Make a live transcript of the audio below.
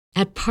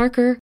At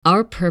Parker,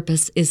 our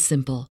purpose is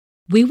simple.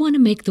 We want to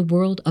make the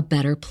world a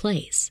better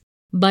place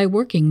by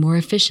working more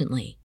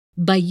efficiently,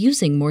 by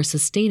using more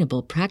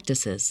sustainable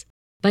practices,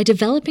 by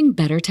developing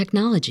better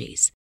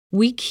technologies.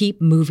 We keep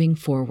moving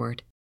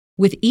forward.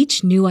 With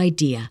each new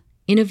idea,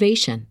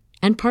 innovation,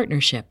 and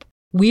partnership,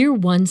 we're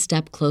one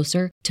step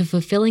closer to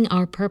fulfilling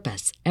our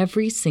purpose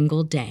every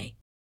single day.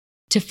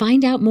 To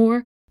find out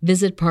more,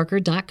 visit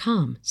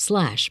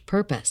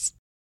parker.com/purpose.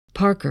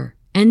 Parker,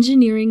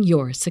 engineering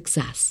your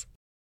success.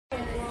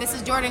 This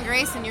is Jordan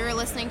Grace, and you're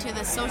listening to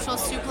the Social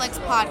Suplex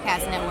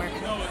Podcast Network.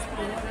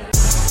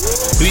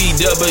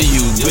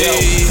 BWB,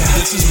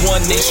 this is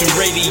One Nation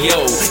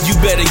Radio. You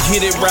better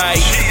get it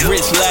right.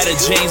 Rich Latta,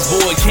 James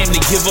Boyd came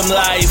to give them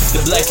life.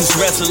 The Blackest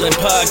Wrestling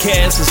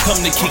Podcast has come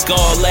to kick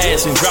all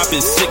ass and drop it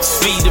 6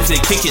 feet if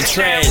they kicking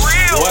trash.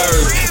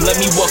 Word, let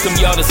me welcome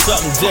y'all to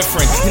something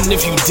different. And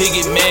if you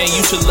dig it, man, you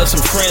should let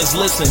some friends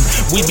listen.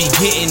 We be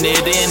getting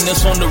it in,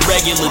 this on the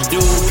regular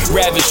dude.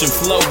 Ravish and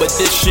flow, but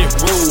this shit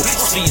rude.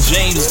 See,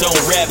 James don't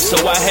rap, so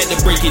I had to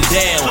break it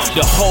down.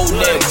 The whole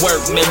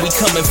network, man, we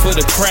coming for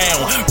the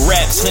crown.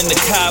 Raps in the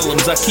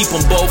columns, I keep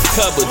them both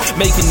covered.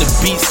 Making the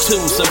beats too,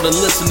 so the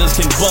listeners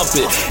can bump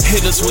it.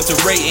 Hit us with the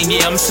rating,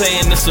 yeah, I'm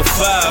saying it's a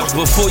 5.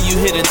 Before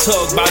you hit it,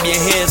 talk, bob your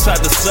head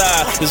side to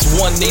side. It's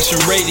One Nation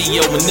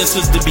Radio, and this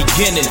is the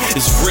beginning.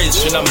 It's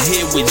Rich, and I'm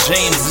here with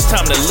James. It's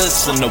time to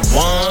listen to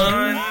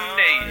One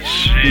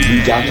Nation.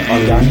 We got to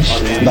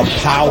unleash the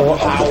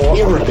power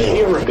of the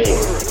pyramid.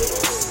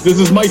 This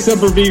is Mike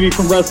Sempervive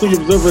from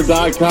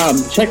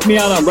WrestlingObserver.com. Check me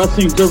out on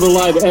Wrestling Observer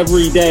Live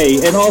every day.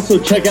 And also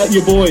check out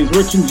your boys,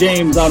 Rich and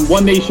James, on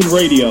One Nation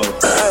Radio.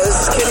 This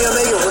is Kenny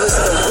Omega. We're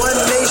listening to One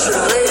Nation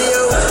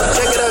Radio.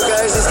 Check it out,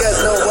 guys. These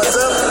guys know what's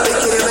up. Big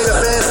Kenny Omega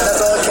fans.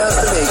 That's all that counts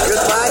to me.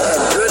 Goodbye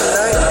and good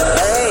night.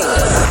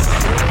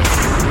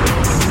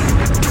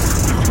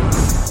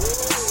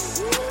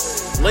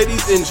 Bang.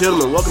 Ladies and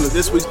gentlemen, welcome to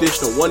this week's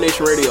edition of One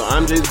Nation Radio.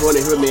 I'm James Boyd,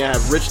 and here with me I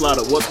have Rich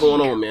Latta. What's going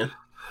on, man?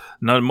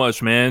 Not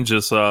much, man.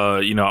 Just,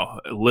 living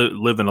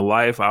a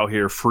life out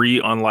here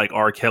free, unlike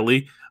R.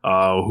 Kelly,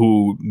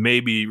 who may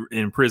be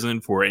in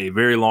prison for a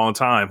very long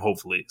time,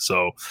 hopefully.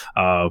 So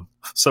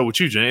with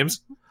you,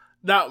 James?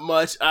 Not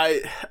much.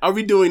 Are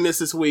we doing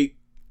this week?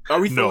 Are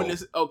we doing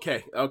this?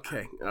 Okay. All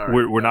right.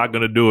 We're not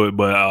going to do it,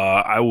 but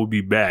I will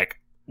be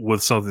back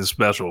with something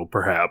special,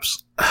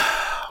 perhaps.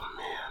 Oh,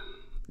 man.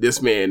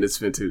 This man is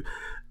fin to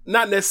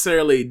not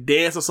necessarily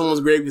dance on someone's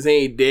grave because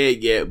they ain't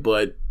dead yet,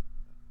 but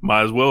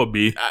might as well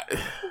be.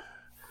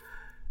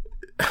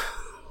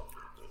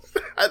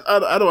 I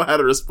don't know how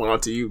to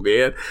respond to you,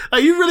 man.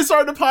 Like, you really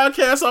started the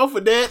podcast off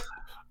with that?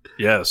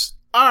 Yes.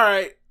 All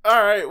right.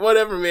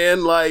 Whatever,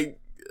 man. Like,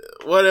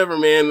 whatever,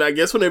 man. I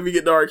guess whenever you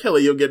get to R.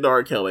 Kelly, you'll get to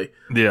R. Kelly.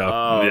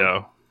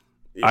 Yeah.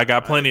 I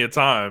got plenty of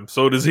time.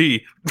 So does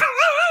he.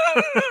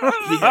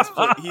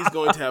 He's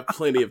going to have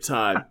plenty of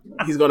time.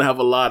 He's going to have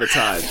a lot of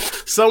time.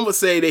 Some would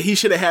say that he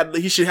should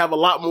have a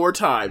lot more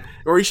time,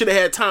 or he should have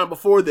had time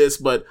before this.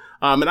 But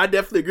and I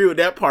definitely agree with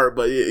that part.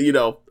 But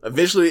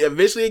eventually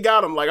it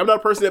got him. Like, I'm not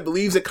a person that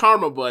believes in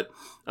karma, but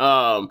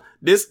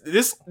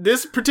this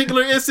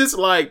particular instance,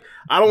 like,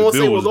 I don't want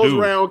to say what goes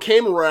around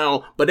came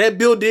around, but that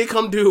bill did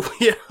come due.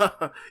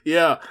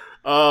 Yeah.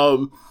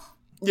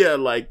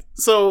 Like,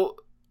 so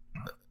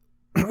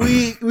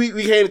we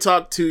came to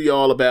talk to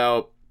y'all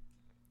about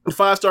the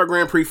 5-Star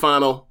Grand Prix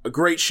final, a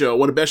great show,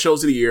 one of the best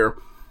shows of the year.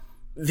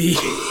 The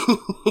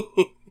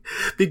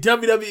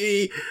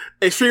WWE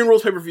Extreme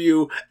Rules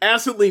pay-per-view,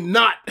 absolutely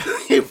not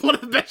one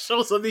of the best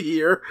shows of the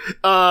year.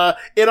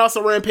 And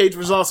also Rampage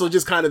was also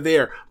just kind of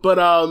there. But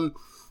I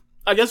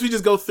guess we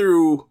just go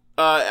through,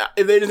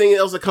 if there's anything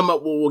else that come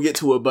up, we'll get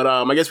to it. But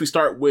I guess we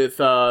start with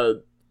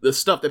the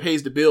stuff that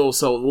pays the bills.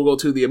 So we'll go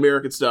to the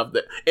American stuff,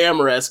 the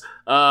AMRS.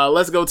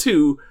 Let's go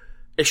to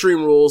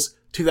Extreme Rules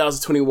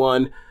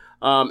 2021.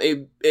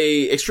 A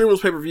Extreme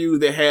Rules pay-per-view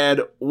that had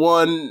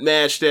one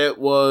match that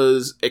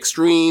was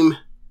extreme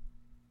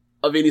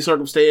of any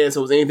circumstance.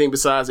 It was anything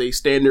besides a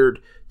standard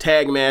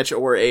tag match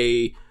or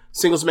a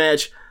singles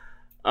match.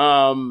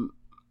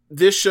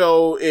 This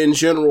show in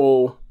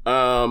general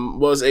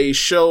was a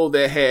show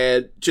that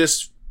had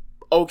just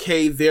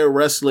their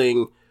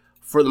wrestling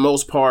for the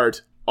most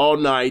part all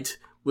night,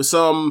 with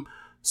some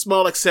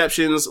small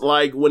exceptions,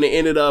 like when it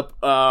ended up,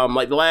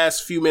 like the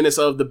last few minutes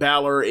of the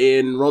Balor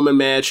and Roman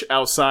match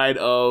outside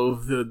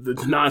of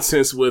the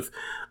nonsense with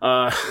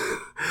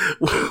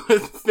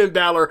Finn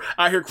Balor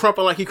out here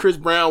crumping like he Chris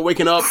Brown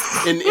waking up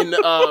in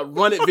the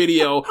Run It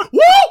video. Woo!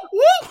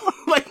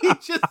 Like he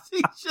just,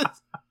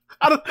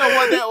 I don't know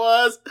what that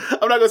was.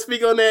 I'm not going to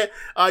speak on that.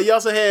 You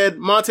also had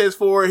Montez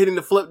Ford hitting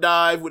the flip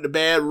dive with the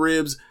bad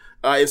ribs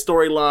in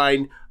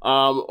storyline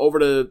over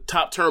the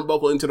top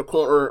turnbuckle into the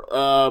corner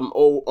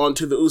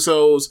onto the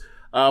Usos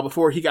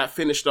before he got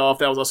finished off.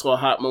 That was also a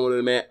hot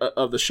moment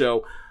of the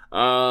show.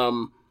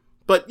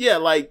 But yeah,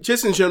 like,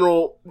 just in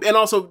general, and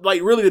also,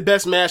 like, really the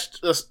best match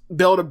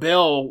bell to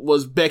bell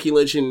was Becky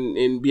Lynch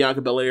and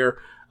Bianca Belair.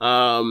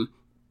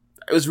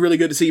 It was really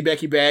good to see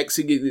Becky back.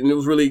 And it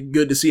was really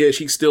good to see that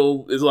she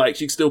still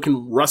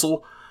can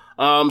wrestle.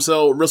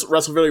 So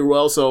wrestled really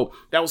well. So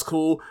that was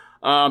cool.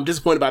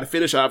 Disappointed by the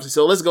finish, obviously.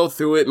 So let's go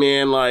through it,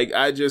 man. Like,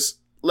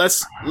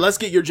 let's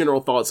get your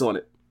general thoughts on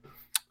it.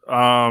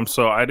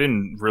 So I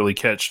didn't really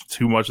catch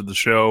too much of the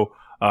show.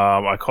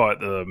 I caught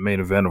the main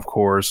event, of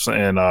course,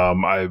 and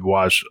I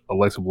watched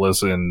Alexa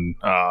Bliss and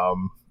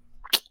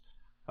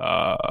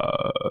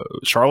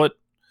Charlotte.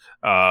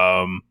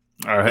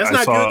 That's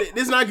not good.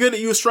 It's not good that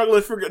you were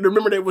struggling to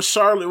remember that was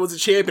Charlotte was a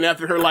champion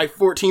after her like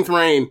 14th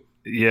reign.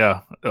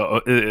 Yeah,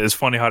 it's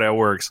funny how that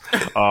works.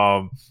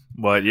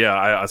 But yeah,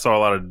 I saw a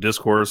lot of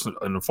discourse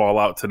in the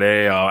fallout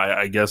today.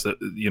 I guess that,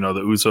 the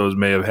Usos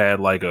may have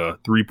had like a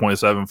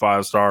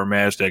 3.75 star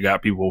match that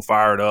got people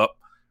fired up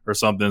or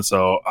something.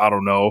 So I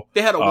don't know.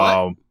 They had a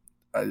what?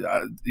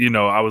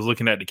 I was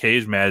looking at the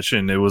cage match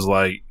and it was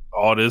like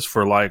all this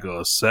for like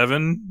a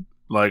 7,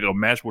 like a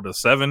match with a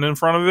 7 in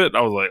front of it.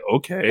 I was like,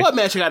 okay. What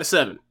match got a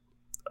 7?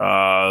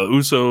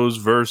 Usos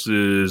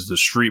versus the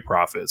Street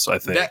Profits, I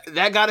think.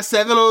 That got a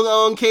 7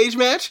 on cage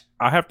match?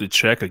 I have to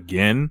check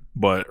again,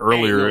 but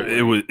earlier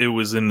it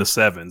was in the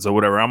 7s or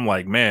whatever. I'm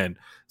like, man.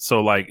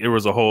 So like it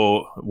was a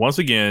whole, once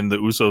again, the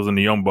Usos and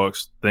the Young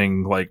Bucks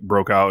thing like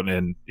broke out,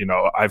 and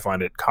I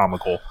find it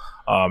comical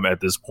at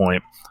this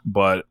point.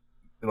 But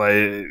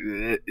like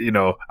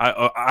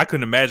I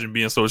couldn't imagine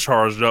being so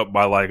charged up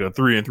by like a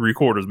 3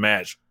 3/4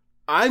 match.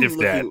 I'm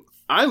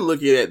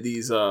looking at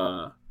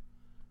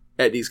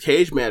these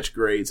cage match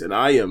grades, and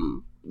I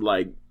am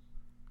like,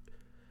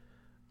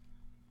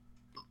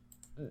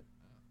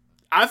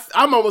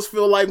 I'm almost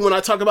feel like when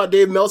I talk about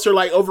Dave Meltzer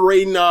like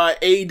overrating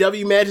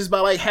AEW matches by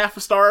like half a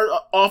star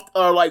off,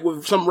 like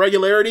with some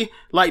regularity.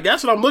 Like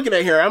that's what I'm looking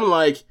at here. I'm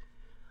like,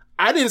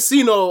 I didn't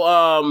see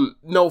no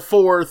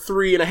 4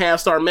 3.5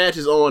 star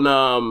matches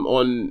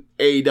on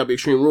AEW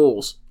Extreme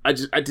Rules. I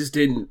just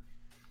didn't.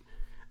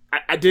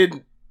 I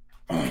didn't.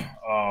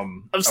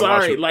 I'm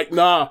sorry, like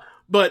nah,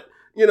 but.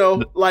 A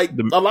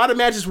lot of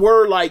matches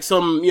were like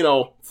some,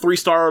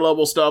 3-star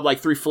level stuff, like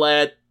 3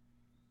 flat,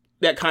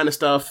 that kind of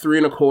stuff, 3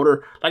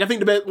 1/4. Like I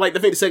think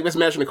the second best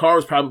match in the card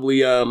was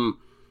probably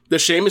the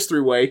Sheamus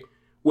 3-way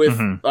with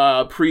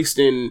Priest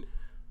and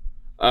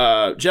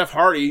Jeff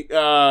Hardy.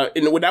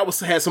 And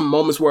that had some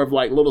moments where of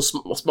like little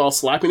small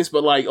sloppiness,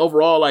 but like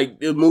overall, like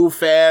it moved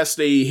fast.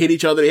 They hit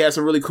each other. They had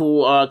some really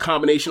cool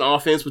combination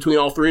offense between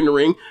all 3 in the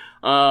ring.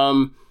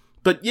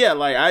 But yeah,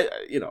 like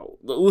the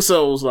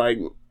Usos, like.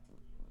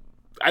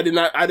 I did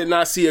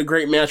not see a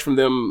great match from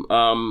them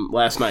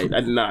last night. I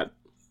did not.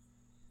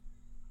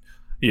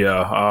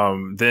 Yeah.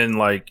 Then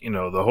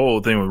the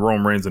whole thing with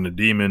Roman Reigns and the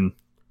Demon,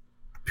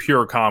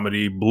 pure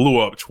comedy, blew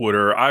up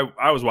Twitter.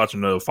 I was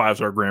watching the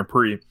 5-star Grand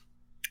Prix.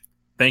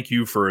 Thank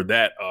you for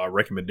that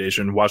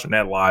recommendation. Watching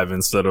that live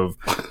instead of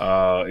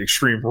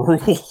Extreme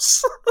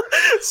Rules.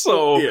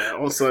 So yeah,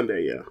 on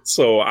Sunday. Yeah.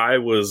 So I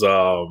was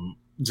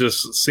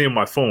just seeing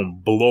my phone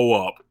blow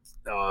up.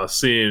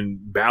 Seeing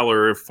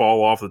Balor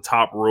fall off the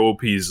top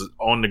rope, he's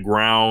on the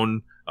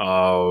ground,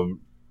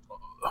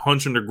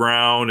 hunching the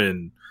ground,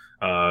 and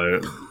I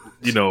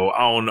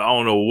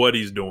don't know what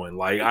he's doing.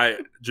 Like I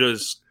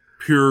just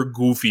pure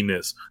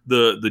goofiness.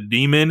 The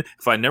Demon.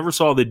 If I never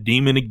saw the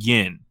Demon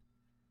again,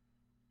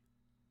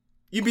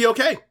 you'd be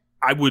okay.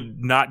 I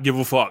would not give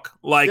a fuck.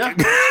 Like,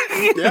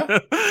 yeah.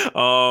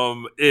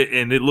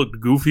 It looked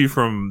goofy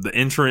from the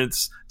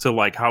entrance to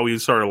like how he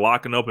started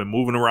locking up and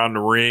moving around the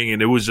ring,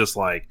 and it was just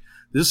like.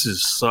 This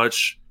is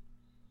such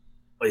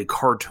a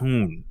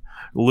cartoon,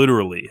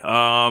 literally.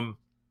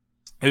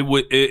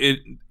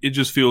 It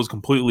just feels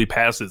completely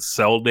past its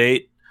sell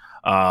date.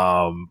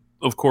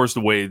 Of course, the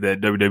way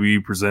that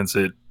WWE presents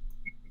it,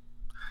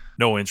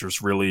 no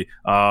interest really.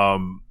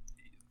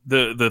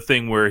 The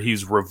thing where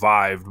he's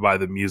revived by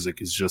the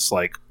music is just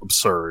like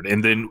absurd.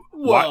 And then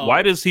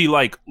why does he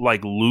like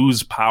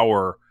lose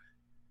power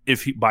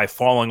by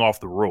falling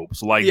off the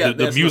ropes? Like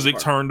the music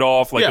turned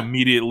off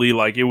immediately.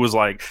 Like it was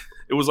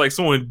like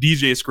someone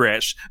DJ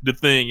scratched the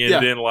thing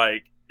and then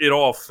like it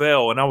all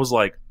fell. And I was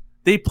like,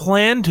 they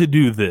planned to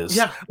do this.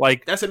 Yeah.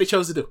 Like that's what they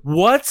chose to do.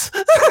 What?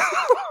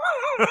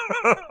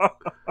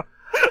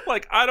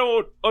 Like, I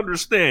don't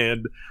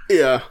understand.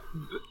 Yeah.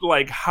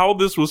 Like how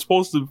this was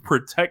supposed to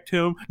protect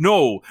him.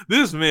 No,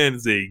 this man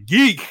is a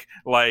geek.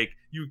 Like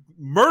you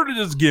murdered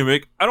his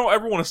gimmick. I don't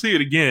ever want to see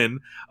it again.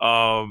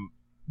 I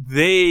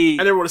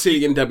never want to see it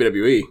again in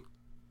WWE.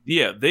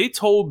 Yeah. They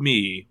told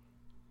me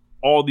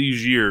all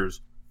these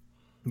years,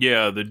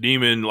 yeah, the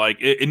Demon, like,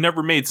 it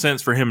never made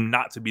sense for him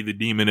not to be the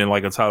Demon in,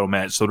 like, a title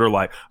match. So they're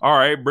like, all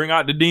right, bring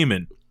out the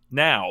Demon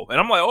now. And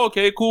I'm like,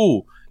 okay,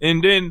 cool.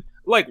 And then,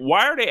 like,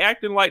 why are they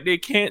acting like they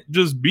can't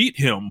just beat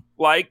him?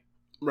 Like,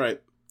 right.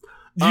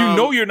 You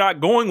know you're not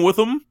going with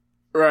him.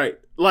 Right.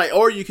 Like,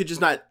 or you could just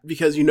not,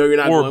 because you know you're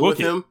not going with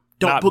him.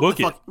 Don't book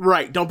the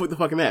right, don't book the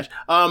fucking match.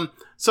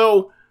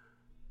 So,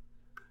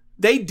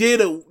 they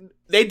did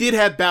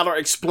have Balor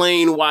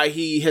explain why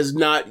he has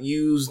not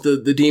used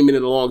the Demon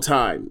in a long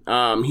time.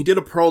 He did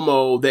a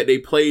promo that they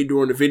played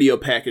during the video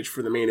package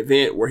for the main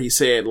event where he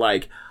said,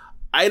 like,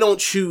 I don't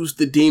choose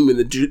the Demon,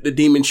 the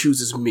Demon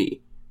chooses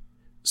me.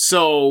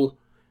 So,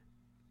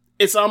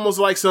 it's almost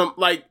like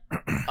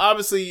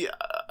obviously,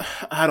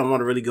 I don't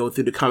want to really go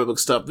through the comic book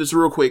stuff. Just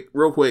real quick.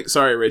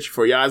 Sorry, Rich,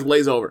 before your eyes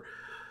glaze over.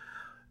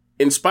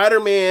 In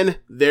Spider-Man,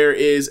 there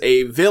is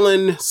a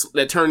villain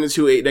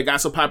that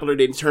got so popular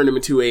they turned him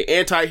into an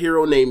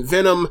anti-hero named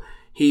Venom.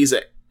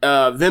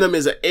 Venom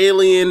is an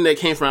alien that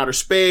came from outer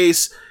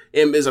space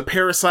and is a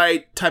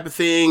parasite type of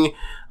thing.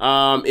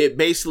 It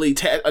basically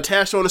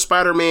attached on to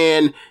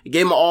Spider-Man. It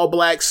gave him an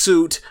all-black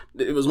suit.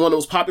 It was one of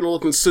those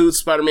popular-looking suits.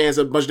 Spider-Man has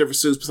a bunch of different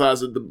suits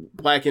besides the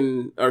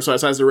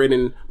besides the red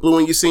and blue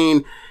one you've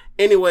seen.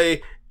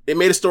 Anyway, it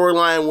made a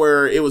storyline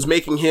where it was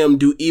making him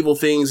do evil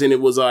things, and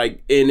it was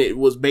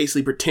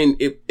basically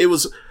it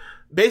was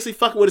basically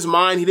fucking with his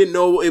mind. He didn't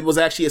know it was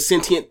actually a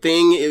sentient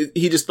thing.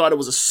 He just thought it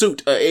was a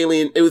suit, an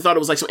alien. He thought it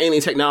was like some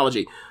alien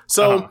technology.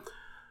 So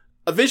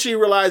eventually he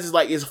realizes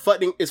like it's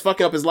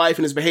fucking up his life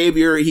and his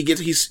behavior.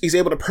 He's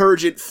able to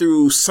purge it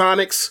through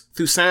sonics,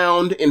 through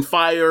sound and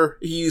fire.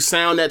 He used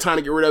sound that time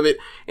to get rid of it.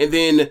 And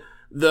then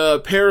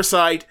the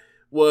parasite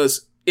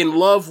was in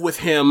love with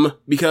him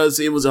because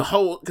it was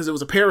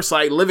a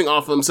parasite living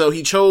off him. So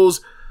he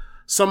chose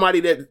somebody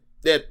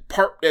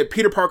that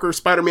Peter Parker,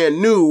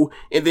 Spider-Man knew,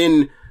 and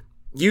then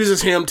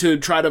uses him to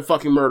try to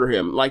fucking murder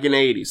him, like in the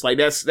 80s. Like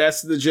that's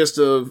the gist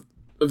of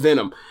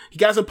Venom. He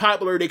got so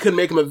popular they couldn't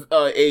make him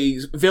a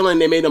villain.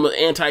 They made him an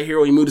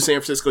anti-hero. He moved to San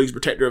Francisco. He's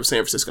protector of San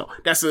Francisco.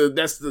 That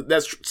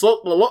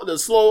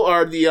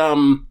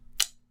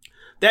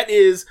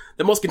is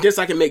the most condensed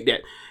I can make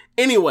that.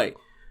 Anyway,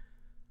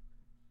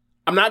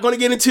 I'm not going to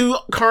get into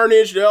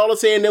Carnage. They're all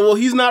saying that, well,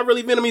 he's not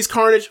really Venom, he's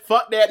Carnage.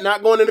 Fuck that.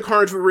 Not going into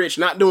Carnage with Rich.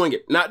 Not doing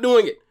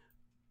it.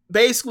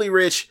 Basically,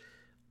 Rich,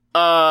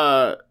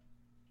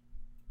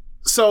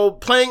 so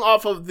playing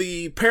off of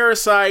the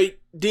parasite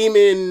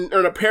demon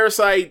or the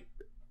parasite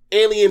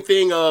alien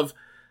thing of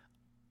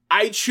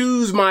I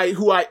choose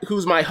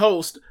who's my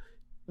host.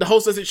 The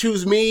host doesn't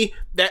choose me.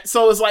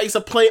 So it's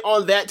a play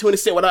on that to an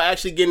extent without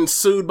actually getting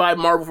sued by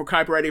Marvel for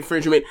copyright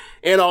infringement.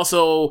 And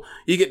also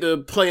you get to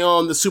play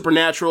on the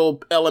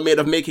supernatural element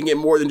of making it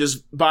more than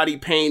just body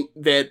paint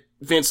that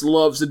Vince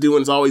loves to do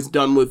and has always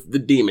done with the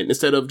demon,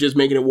 instead of just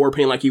making it war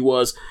paint like he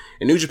was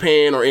in New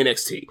Japan or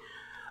NXT.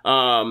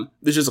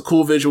 This is a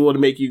cool visual to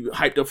make you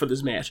hyped up for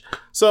this match.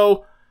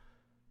 So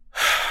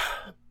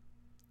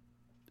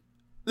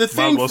the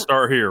thing, we'll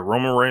start here.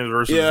 Roman Reigns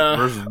versus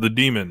the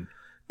Demon.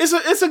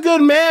 It's a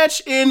good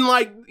match, and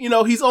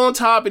he's on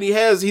top and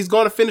he's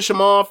going to finish him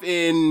off,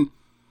 and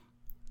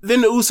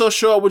then the Usos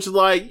show up, which is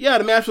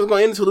the match was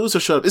going to end until the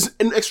Usos showed up. It's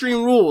in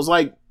Extreme Rules,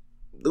 the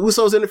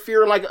Usos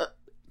interfere in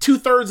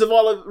 2/3 of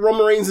all of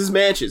Roman Reigns'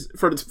 matches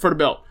for the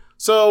belt.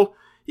 So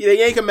they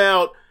yank him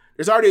out.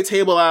 There's already a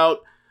table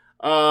out.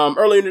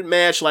 Early in the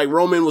match,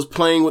 Roman was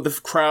playing with the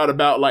crowd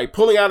about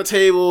pulling out a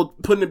table,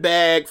 putting it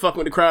back, fucking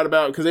with the crowd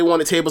about because they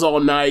wanted tables all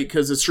night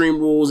because of Extreme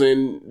Rules,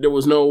 and that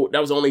was the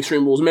only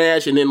Extreme Rules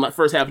match. And then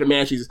first half of the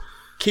match, he's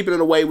keeping it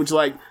away, which is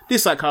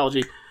this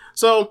psychology.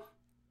 So,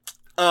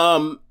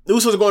 the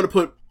Usos are going to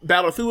put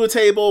Balor through a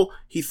table.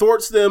 He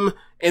thwarts them,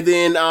 and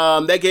then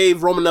that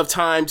gave Roman enough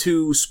time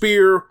to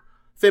spear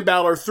Finn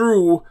Balor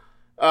through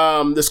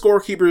the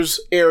scorekeeper's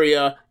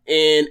area.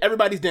 And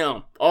everybody's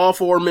down. All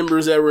 4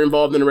 members that were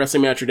involved in the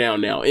wrestling match are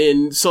down now.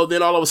 And so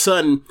then all of a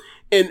sudden,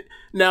 and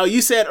now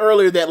you said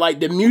earlier that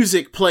the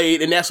music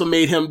played and that's what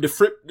made him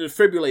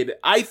defibrillated.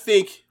 I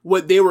think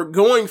what they were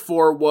going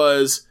for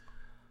was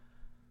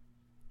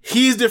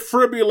he's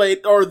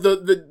defibrillated, or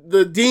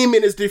the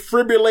demon is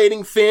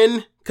defibrillating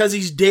Finn because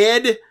he's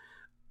dead.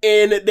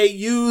 And they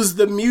use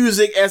the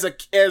music as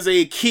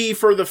a key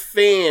for the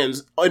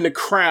fans in the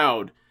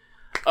crowd.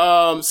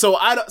 So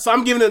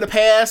I'm giving it a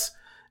pass.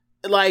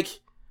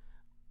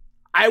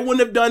 I wouldn't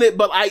have done it,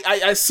 but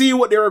I see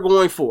what they were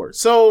going for.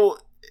 So,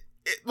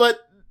 but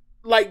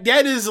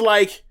that is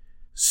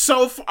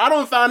so I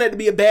don't find that to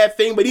be a bad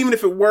thing, but even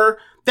if it were,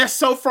 that's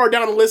so far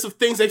down the list of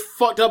things they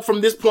fucked up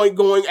from this point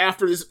going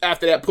after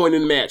that point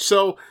in the match.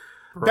 So,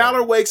 right.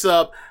 Balor wakes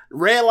up,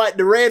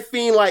 the red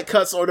Fiend light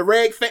cuts, or the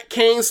red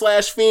Kane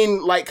 /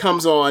 Fiend light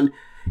comes on.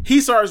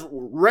 He starts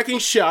wrecking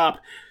shop.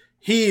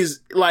 He's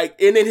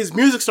and then his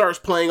music starts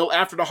playing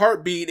after the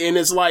heartbeat, and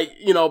it's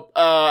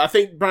I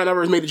think Brian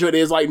Evers made the joke.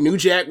 It's New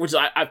Jack, which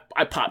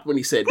I popped when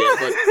he said that,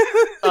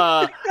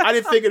 but I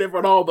didn't think of it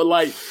at all. But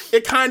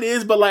it kind of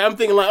is. But I'm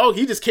thinking oh,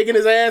 he just kicking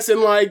his ass, and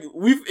I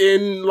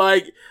was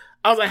like,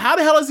 how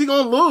the hell is he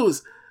gonna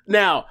lose?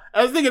 Now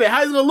I was thinking,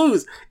 how is he gonna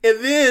lose?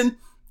 And then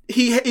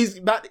he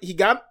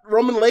got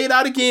Roman laid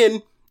out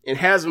again and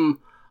has him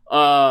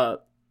on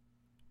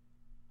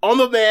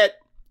the mat,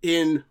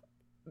 and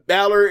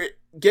Balor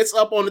gets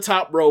up on the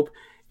top rope,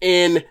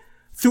 and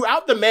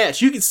throughout the match,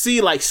 you can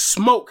see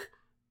smoke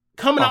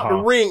coming out the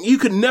ring. You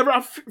could never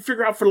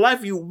figure out for the life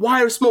of you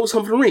why smoke's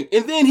coming from the ring.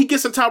 And then he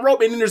gets on top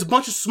rope, and then there's a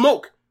bunch of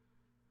smoke,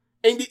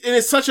 and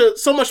it's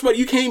so much smoke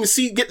you can't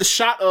even get the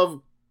shot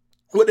of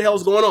what the hell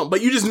is going on. But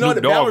you just know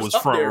that Balor's was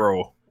front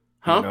row,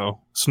 huh?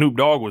 Snoop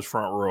Dogg was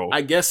front row.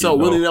 I guess so.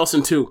 Willie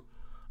Nelson too.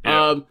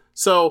 Yeah.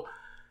 So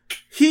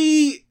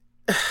he's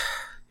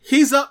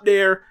up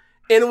there.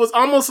 And it was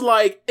almost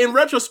like, in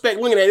retrospect,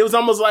 looking at it, it was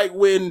almost like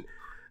when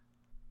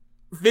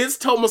Vince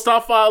told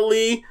Mustafa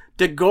Ali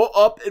to go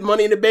up at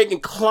Money in the Bank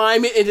and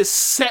climb it and just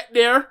sat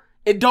there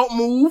and don't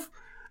move.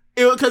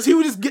 Because he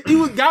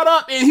got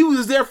up and he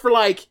was there for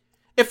like,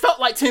 it felt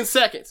like 10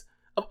 seconds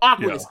of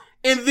awkwardness.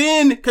 Yeah. And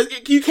then, because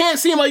you can't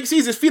see him, like you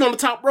see his feet on the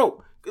top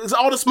rope. Because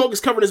all the smoke is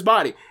covering his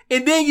body.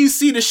 And then you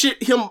see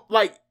him,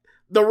 like,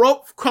 the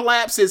rope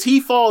collapses, he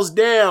falls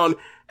down.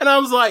 And I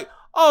was like,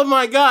 oh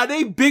my God,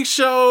 they Big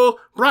Show,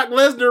 Brock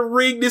Lesnar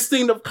rigged this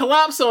thing to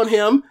collapse on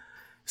him.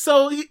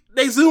 So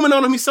they zoom in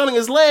on him, he's selling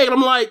his leg. And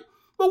I'm like,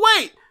 but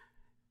wait,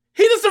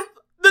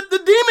 the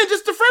demon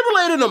just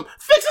defibrillated him.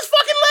 Fix his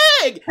fucking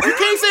leg. You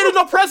can't say there's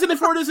no precedent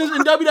for this in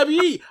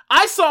WWE.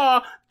 I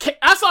saw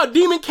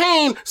Demon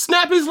Kane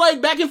snap his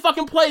leg back in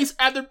fucking place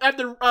after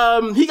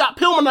he got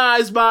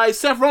Pillmanized by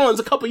Seth Rollins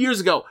a couple years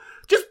ago.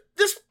 Just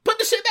put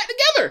the shit back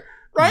together,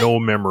 right? No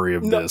memory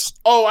of this.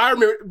 Oh, I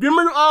remember.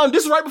 Remember,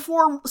 this is right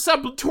before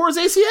Seth tore his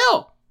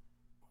ACL.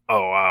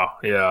 Oh wow,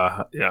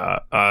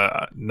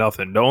 yeah.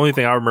 Nothing. The only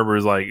thing I remember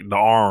is like the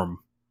arm.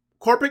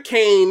 Corporate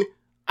Kane.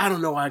 I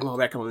don't know why I'm going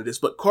back onto this,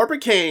 but Corporate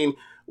Kane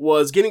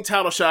was getting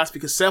title shots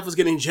because Seth was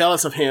getting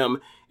jealous of him,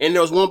 and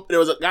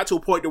got to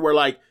a point to where,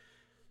 like,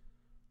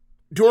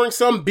 during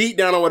some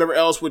beatdown or whatever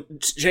else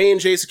with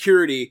J&J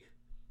Security,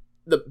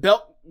 the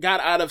belt got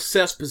out of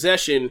Seth's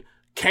possession.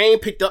 Corporate Kane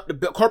picked up the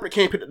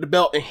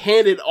belt and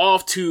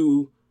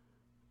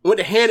went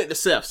to hand it to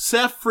Seth.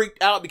 Seth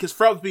freaked out because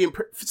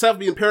Seth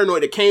being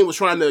paranoid that Kane was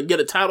trying to get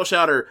a title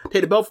shot or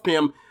take the belt from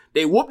him.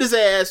 They whooped his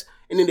ass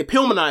and then they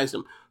Pillmanized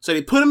him. So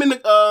they put him in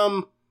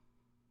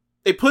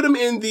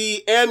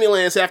the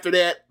ambulance after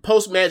that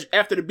post-match,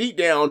 after the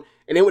beatdown,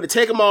 and they went to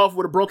take him off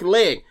with a broken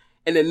leg.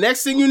 And the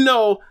next thing you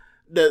know,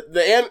 the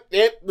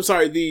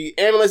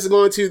ambulance is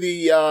going to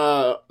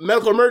the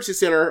medical emergency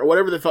center or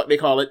whatever the fuck they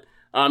call it,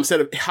 instead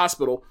of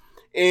hospital,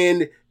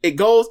 and it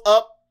goes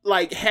up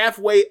like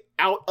halfway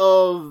out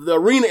of the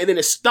arena, and then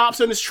it stops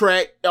on its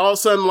track. All of a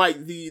sudden,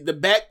 like the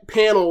back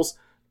panels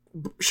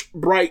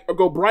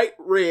go bright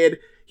red.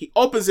 He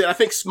opens it. I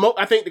think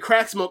the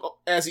crack smoke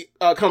as he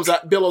comes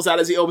out, billows out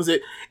as he opens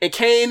it. And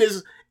Kane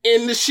is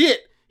in the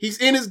shit. He's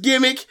in his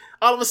gimmick.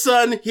 All of a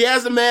sudden, he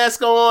has a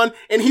mask on,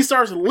 and he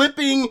starts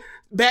limping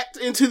back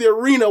into the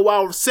arena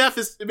while Seth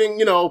is being,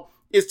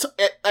 it's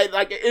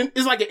like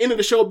an end of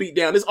the show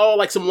beatdown. It's all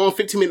like some long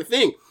 15-minute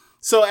thing.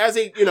 So as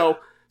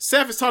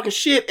Seth is talking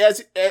shit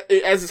as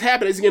it's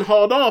happening, as he's getting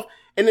hauled off,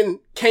 and then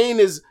Kane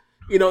is,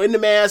 in the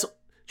mask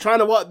trying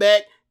to walk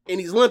back. And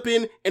he's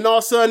limping, and all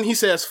of a sudden he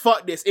says,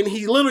 fuck this. And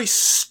he literally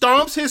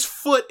stomps his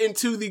foot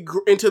into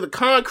the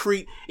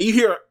concrete, and you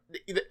hear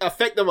the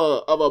effect of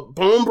a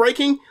bone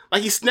breaking,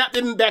 like he snapped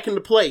it back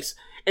into place.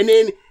 And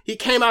then he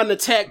came out and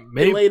attacked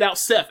and laid out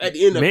Seth at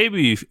the end of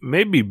it.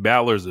 Maybe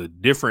Balor's a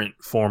different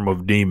form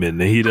of demon,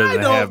 that he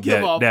doesn't have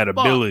that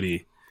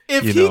ability.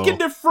 If he can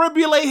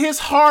defibrillate his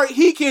heart,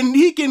 he can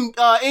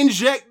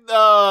inject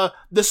the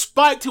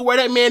spike to where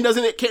that man don't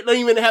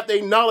even have to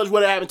acknowledge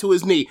what happened to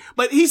his knee.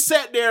 But he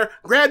sat there,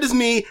 grabbed his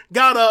knee,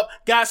 got up,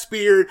 got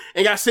speared,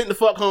 and got sent the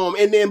fuck home.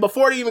 And then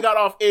before they even got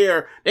off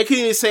air, they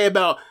couldn't even say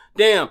about,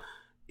 damn,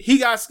 he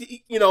got,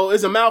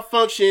 it's a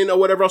malfunction or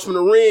whatever else from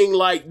the ring.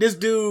 Like, this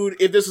dude,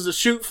 if this was a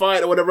shoot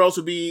fight or whatever else,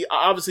 would be,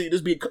 obviously,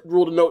 this would be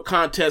ruled a no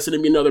contest and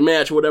it'd be another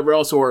match or whatever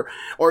else, or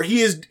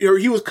he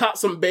was shot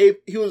some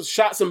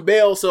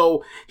bail,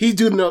 so he's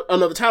doing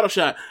another title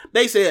shot.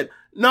 They said,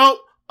 no.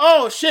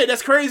 Oh shit,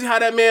 that's crazy how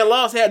that man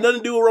lost. It had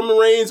nothing to do with Roman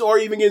Reigns or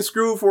even getting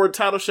screwed for a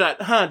title shot.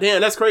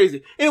 Damn, that's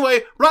crazy.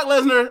 Anyway, Brock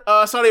Lesnar,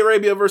 Saudi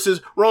Arabia versus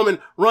Roman.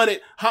 Run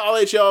it. I'll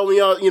let y'all when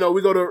y'all,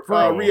 we go to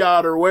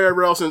Riyadh or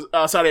wherever else in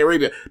Saudi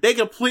Arabia. They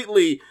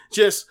completely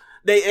just,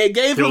 they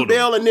gave him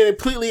bail and then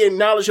completely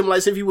acknowledged him like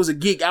as if he was a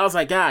geek. I was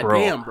like, God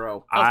damn,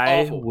 bro.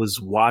 I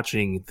was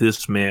watching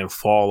this man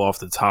fall off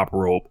the top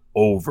rope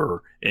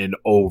over and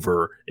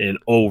over and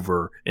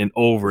over and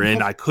over,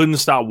 and I couldn't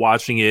stop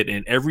watching it,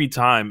 and every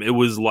time it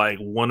was like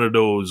one of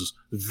those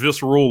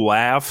visceral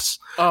laughs,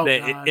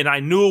 and I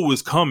knew it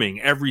was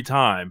coming every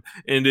time,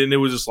 and then it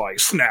was just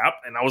like snap,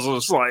 and I was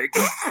just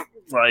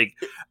like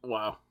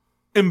wow,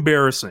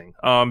 embarrassing.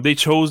 They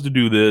chose to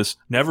do this.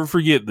 Never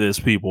forget this,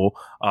 people.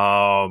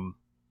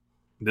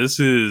 This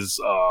is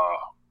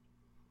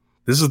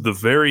the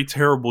very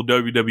terrible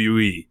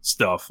WWE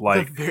stuff.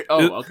 Like,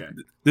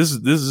 This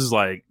is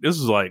like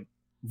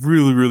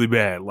really, really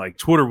bad. Like,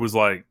 Twitter was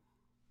like,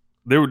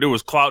 there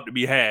was clout to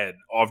be had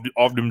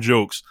off them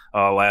jokes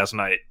last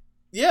night.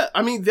 Yeah,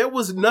 I mean, there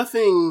was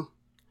nothing.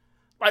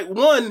 Like,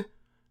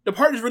 the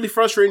part that's really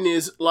frustrating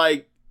is,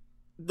 like,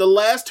 the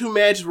last two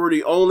matches were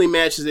the only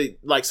matches that,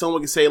 like,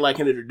 someone could say, like,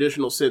 in a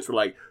traditional sense, were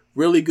like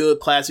really good,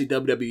 classic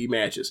WWE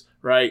matches,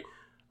 right?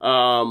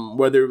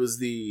 Whether it was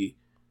the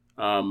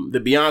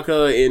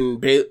Bianca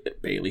and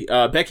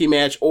Becky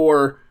match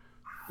or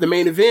the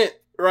main event,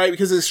 right?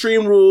 Because of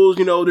Extreme Rules,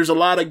 there's a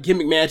lot of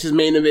gimmick matches,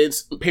 main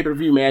events,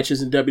 pay-per-view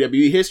matches in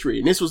WWE history.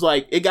 And this was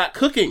like, it got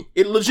cooking.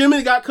 It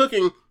legitimately got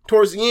cooking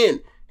towards the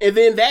end. And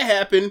then that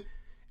happened,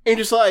 and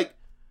just like,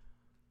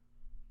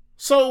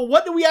 So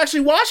what did we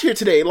actually watch here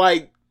today?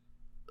 Like,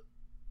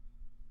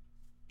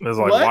 it's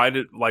like,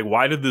 what?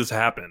 why did this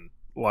happen?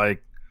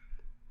 Like,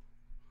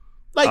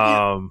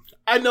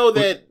 I know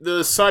that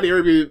the Saudi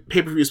Arabia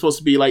pay-per-view is supposed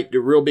to be like the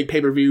real big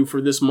pay-per-view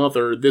for this month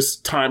or this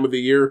time of the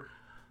year,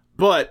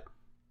 but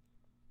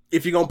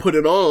if you're gonna put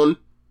it on,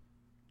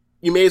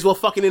 you may as well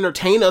fucking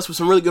entertain us with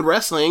some really good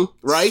wrestling,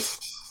 right?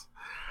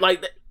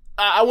 Like,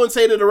 I wouldn't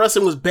say that the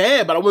wrestling was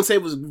bad, but I wouldn't say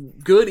it was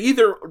good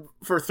either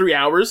for 3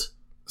 hours.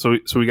 So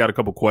we got a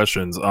couple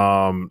questions. So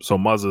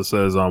Muzza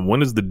says,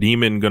 when is the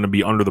Demon going to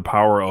be under the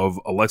power of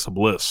Alexa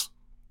Bliss?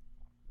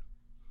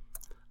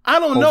 I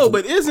don't know,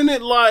 but isn't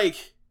it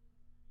like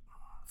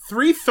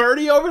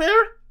 3:30 over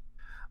there?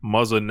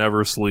 Muzza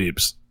never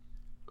sleeps.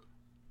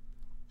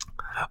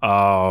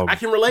 I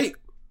can relate.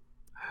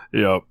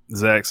 Yeah,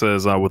 Zach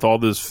says, with all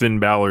this Finn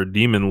Balor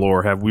demon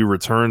lore, have we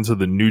returned to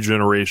the new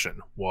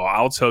generation? Well,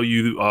 I'll tell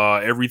you,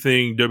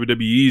 everything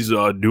WWE's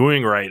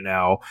doing right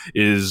now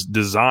is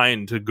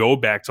designed to go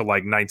back to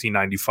like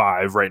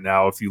 1995 right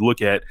now. If you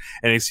look at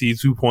NXT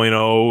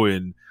 2.0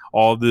 and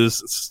all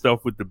this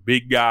stuff with the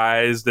big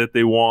guys that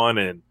they want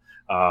and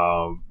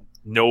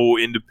no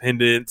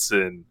independence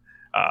and,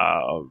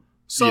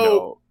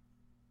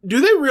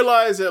 do they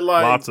realize that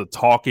like lots of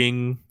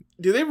talking?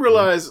 Do they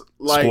realize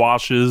like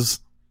squashes?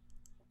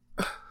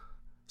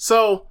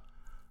 So,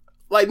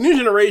 like, New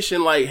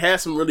Generation, like,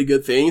 has some really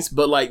good things,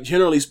 but, like,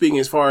 generally speaking,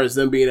 as far as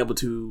them being able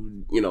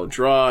to, you know,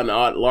 draw an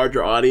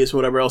larger audience or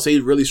whatever else, they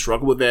really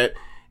struggle with that.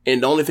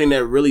 And the only thing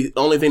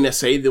that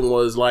saved them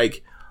was,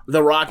 like,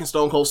 The Rock and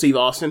Stone Cold Steve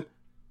Austin.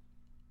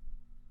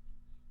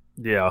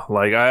 Yeah,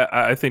 like,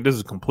 I think this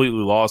is completely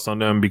lost on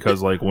them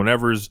because, like,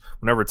 whenever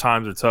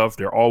times are tough,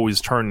 they're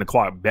always turning the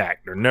clock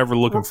back. They're never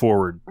looking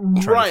forward,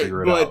 trying to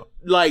figure it out.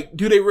 Like,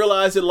 do they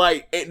realize that,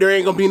 like, there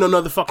ain't gonna be no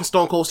another fucking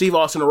Stone Cold Steve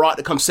Austin or Rock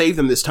to come save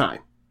them this time?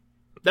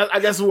 I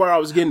guess is where I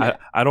was getting at.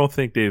 I don't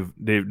think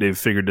they've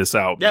figured this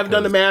out. They haven't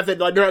done the math that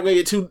like they're not gonna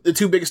get the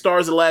two biggest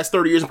stars of the last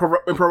 30 years in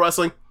pro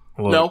wrestling.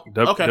 Look, no,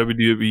 okay.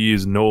 WWE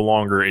is no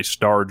longer a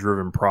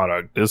star-driven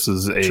product. This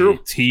is a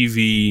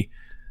TV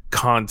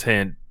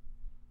content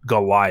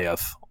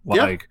Goliath.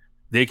 Like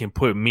they can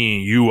put me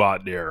and you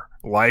out there.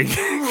 Like,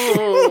 I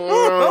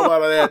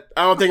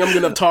don't think I'm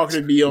gonna talk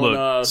to be on.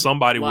 Look,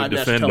 somebody would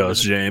defend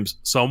us, James.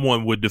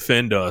 Someone would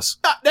defend us.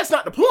 That's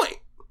not the point.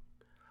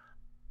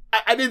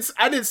 I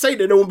didn't say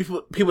that there won't be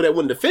people that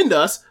wouldn't defend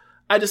us.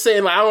 I just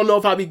saying like I don't know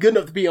if I'd be good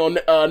enough to be on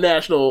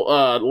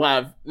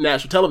live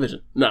national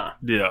television. Nah.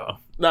 Yeah.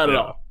 Not at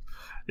all.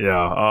 Yeah.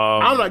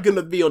 I'm not good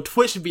enough to be on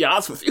Twitch, to be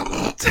honest with you.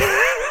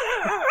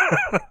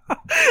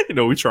 You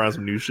know, we trying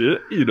some new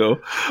shit, you know.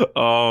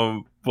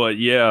 But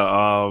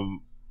yeah,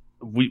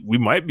 we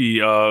might be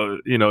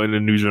you know, in the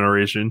new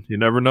generation. You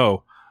never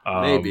know.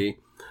 Maybe.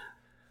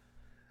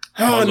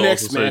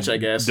 Next match, I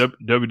guess.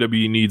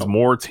 WWE needs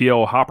more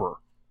TL Hopper.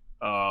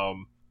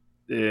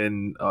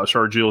 And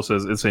Sharjeel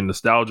says it's a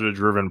nostalgia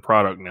driven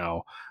product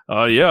now.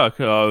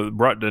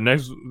 The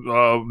next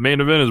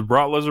main event is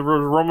Brock Lesnar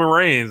versus Roman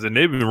Reigns, and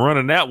they've been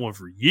running that one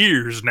for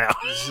years now.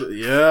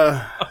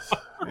 Yeah.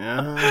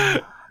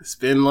 It's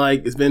been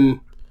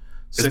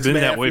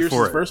that way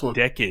for a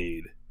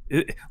decade.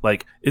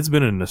 It's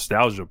been a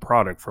nostalgia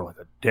product for like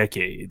a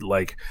decade.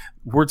 Like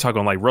we're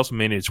talking like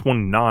WrestleMania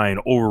 29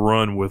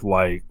 overrun with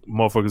like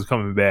motherfuckers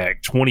coming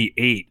back.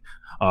 28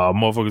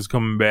 motherfuckers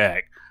coming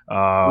back.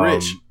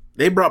 Rich,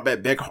 they brought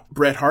back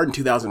Bret Hart in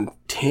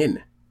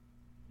 2010.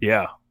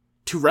 Yeah.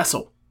 To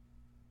wrestle.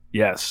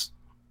 Yes.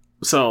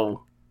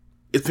 So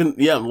it's been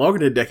longer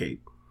than a decade.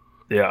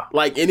 Yeah.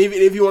 Like, and even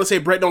if you want to say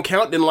Bret don't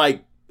count, then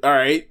like, all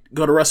right,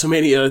 go to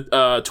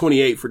WrestleMania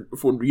 28 for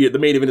the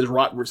main event is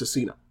Rock versus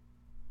Cena,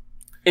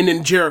 and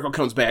then Jericho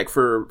comes back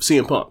for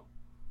CM Punk.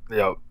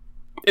 Yep.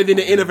 And then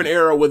the end of an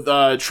era with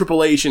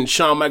Triple H and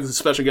Shawn Michaels as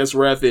special guest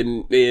ref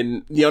and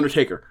The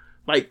Undertaker.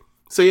 Like,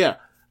 so yeah.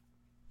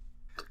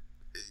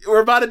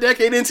 We're about a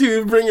decade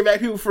into bringing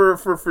back people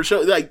for show.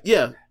 Like,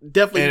 yeah,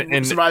 definitely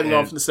and surviving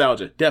off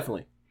nostalgia.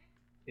 Definitely.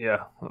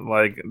 Yeah,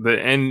 like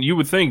and you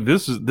would think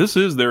this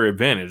is their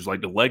advantage,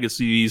 like the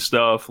legacy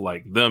stuff,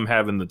 like them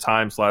having the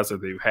time slots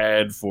that they've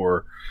had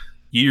for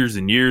years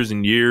and years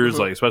and years,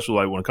 like especially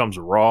like when it comes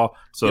to Raw.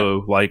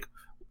 So like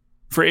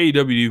for AEW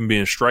to even be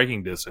in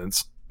striking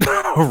distance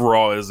of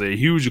Raw is a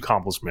huge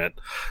accomplishment.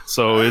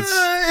 So it's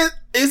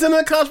an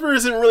accomplishment.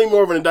 Isn't really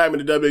more of an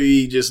indictment of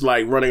WWE just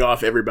like running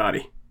off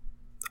everybody.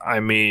 I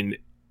mean,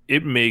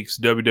 it makes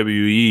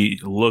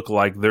WWE look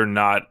like they're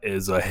not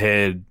as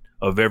ahead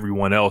of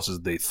everyone else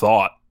as they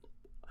thought.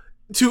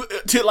 To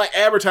like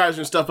advertising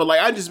and stuff, but like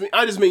I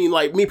just mean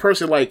like me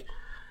personally, like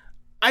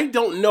I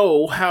don't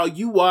know how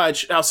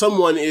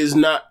someone is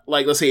not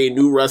like, let's say, a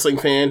new wrestling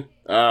fan,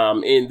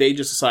 and they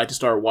just decide to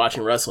start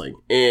watching wrestling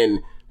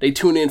and they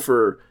tune in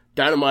for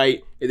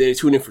Dynamite and then they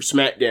tune in for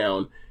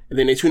SmackDown and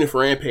then they tune in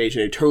for Rampage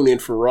and they tune in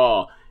for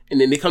Raw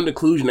and then they come to the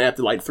conclusion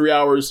after like 3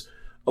 hours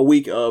a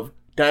week of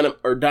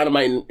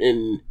Dynamite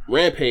and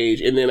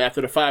Rampage, and then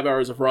after the 5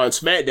 hours of Raw and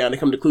SmackDown, they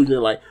come to the conclusion they're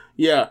like,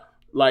 yeah,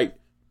 like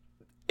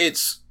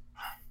it's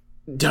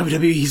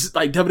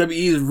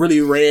WWE's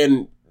really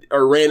ran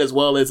ran as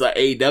well as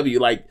AEW.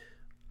 Like,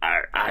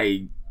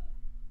 I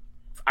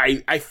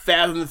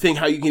fathom the thing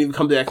how you can even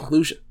come to that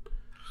conclusion.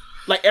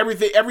 Like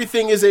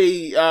everything is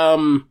a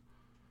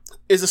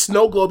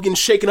snow globe getting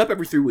shaken up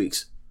every 3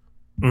 weeks.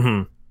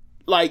 Mm-hmm.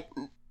 Like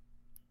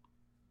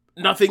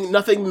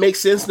nothing makes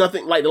sense.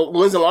 Nothing, like, the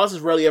wins and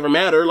losses rarely ever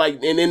matter.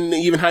 Like, and then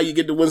even how you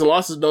get the wins and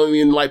losses don't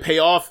even like pay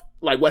off.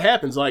 Like, what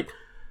happens? Like,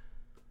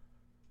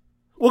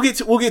 we'll get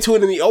to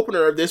it in the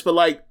opener of this, but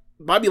like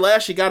Bobby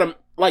Lashley got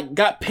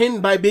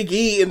pinned by Big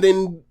E, and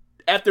then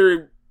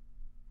after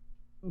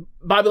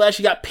Bobby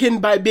Lashley got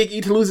pinned by Big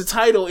E to lose the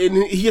title,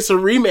 and he gets a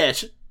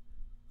rematch.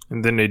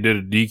 And then they did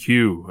a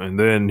DQ, and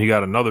then he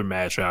got another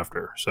match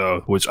after.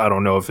 So, which I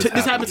don't know if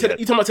it's happened today.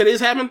 You talking about today?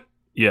 This happened?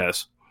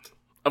 Yes.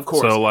 Of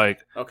course. So, like,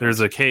 okay. There's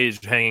a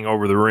cage hanging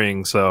over the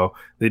ring. So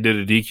they did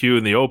a DQ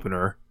in the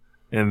opener,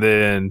 and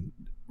then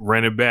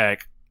ran it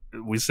back.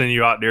 We send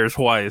you out there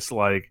twice.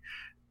 Like,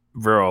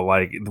 bro,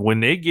 like, when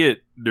they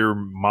get their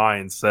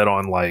mind set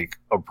on, like,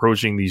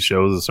 approaching these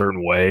shows a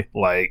certain way,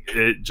 like,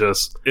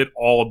 it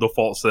all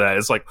defaults to that.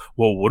 It's like,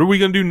 well, what are we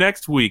going to do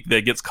next week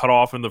that gets cut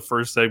off in the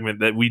first segment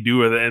that we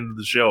do at the end of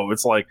the show?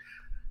 It's like,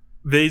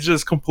 they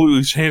just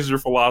completely changed their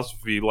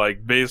philosophy,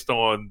 like, based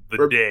on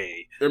the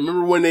day.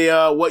 Remember when they,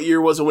 what year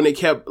was it when they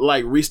kept,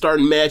 like,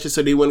 restarting matches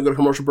so they wouldn't go to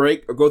commercial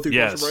break or go through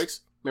commercial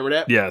breaks? Remember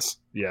that? Yes.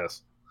 The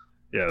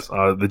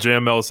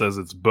JML says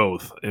it's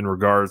both in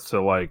regards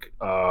to, like,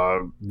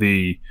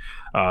 the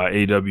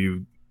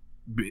AEW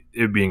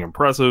it being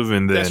impressive,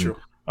 and then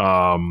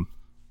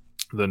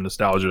the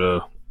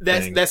nostalgia.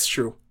 That's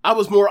true. I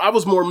was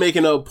more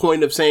making a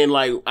point of saying,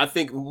 like, I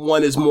think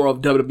one is more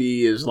of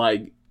WWE is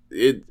like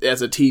it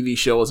as a TV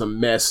show is a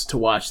mess to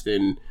watch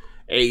than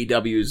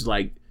AEW is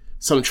like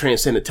some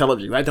transcendent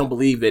television. I don't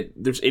believe that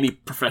there's any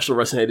professional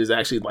wrestling that is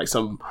actually like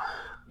some,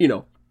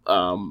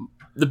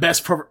 the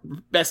best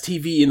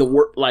TV in the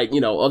world, like,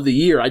 of the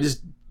year. I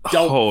just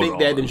don't think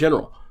that in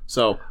general.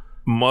 So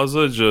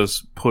Muzza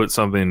just put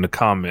something in the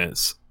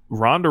comments.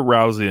 Ronda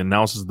Rousey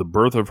announces the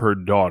birth of her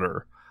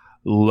daughter,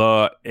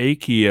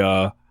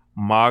 La'Akia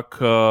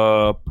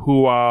Makapuao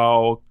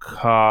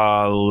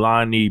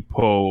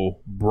Kalanipo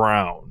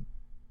Brown.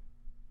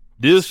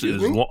 This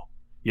is one.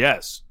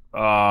 Yes.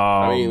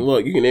 I mean,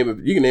 look, you can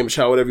name a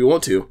child whatever you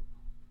want to.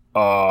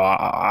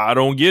 I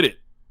don't get it.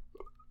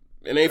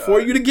 It ain't for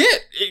you to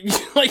get.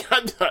 Like,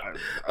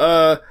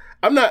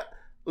 I'm not.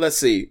 Let's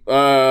see.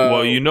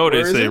 Well,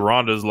 they say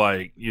Ronda's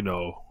like,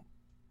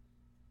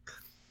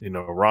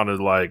 Ronda's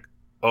like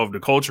of the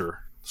culture.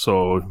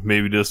 So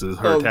maybe this is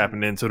her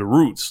tapping into the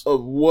roots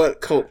of what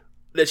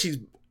that she's.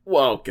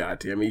 Well,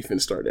 goddamn, you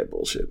finna start that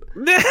bullshit.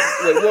 Like,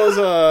 what was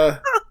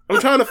I'm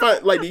trying to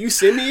find. Like, do you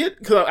send me it?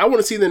 Because I want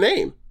to see the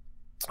name.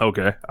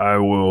 Okay, I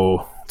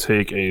will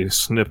take a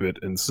snippet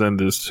and send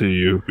this to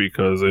you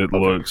because it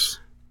looks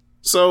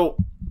so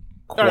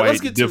quite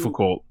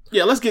difficult.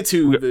 Let's get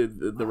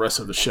to the rest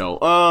of the show.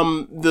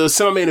 The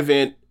semi-main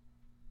event,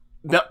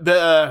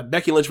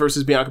 Becky Lynch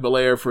versus Bianca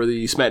Belair for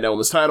the SmackDown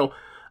Women's title.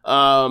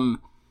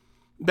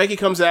 Becky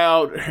comes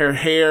out, her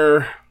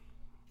hair,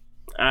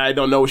 I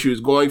don't know what she was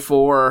going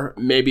for.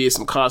 Maybe it's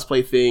some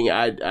cosplay thing.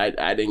 I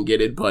didn't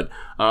get it, but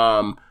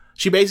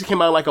she basically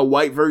came out like a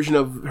white version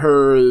of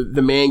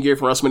the man gear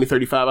from WrestleMania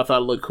 35. I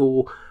thought it looked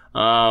cool.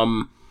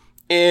 And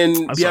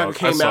Bianca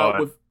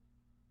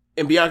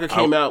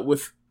came out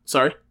with.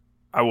 Sorry,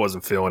 I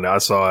wasn't feeling it. I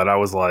saw it. I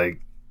was like,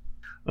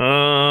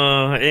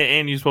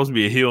 and you're supposed to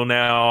be a heel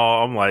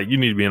now. I'm like, you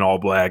need to be in all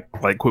black.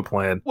 Like, quit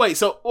playing. Wait.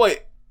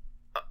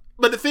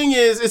 But the thing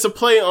is, it's a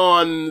play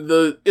on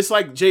it's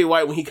like Jay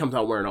White when he comes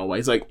out wearing all white.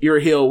 It's like, you're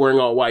a heel wearing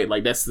all white.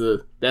 Like, that's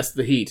the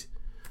heat.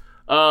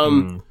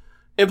 And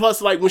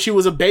plus, like, when she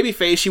was a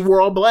babyface, she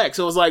wore all black.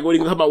 So it was like, what are you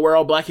going to talk about, wear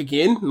all black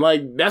again?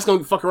 Like, that's going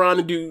to fuck around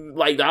and do,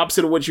 like, the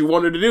opposite of what you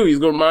wanted to do. He's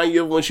going to remind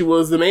you of when she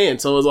was the man.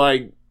 So it's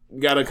like,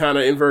 got to kind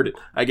of invert it,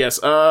 I guess.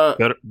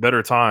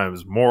 Better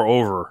times, more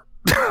over.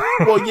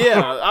 Well,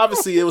 yeah,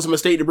 obviously it was a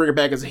mistake to bring her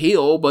back as a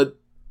heel, but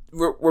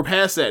we're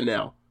past that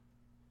now.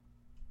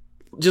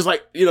 Just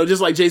like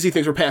Jay-Z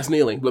thinks we're past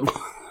kneeling, but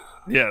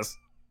yes.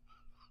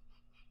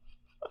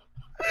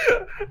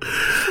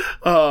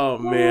 Oh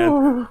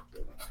man,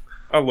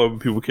 I love when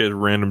people catch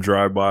random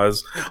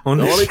drive-bys on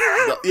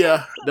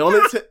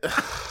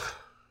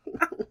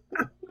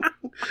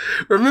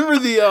Remember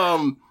the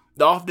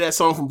off that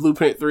song from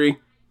Blueprint 3?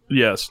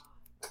 Yes.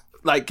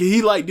 Like, can he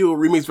do a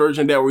remix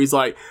version of that where he's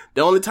like, the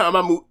only time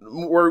I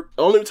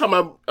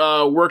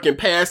work in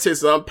past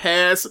tense, I'm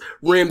past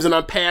rims and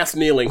I'm past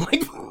kneeling.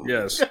 Like,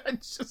 yes.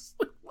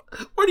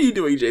 What are you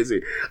doing,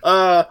 Jay-Z?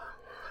 The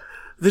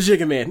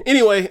Jigga Man.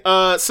 Anyway,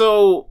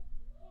 so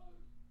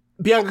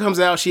Bianca comes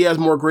out. She has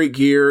more great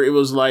gear. It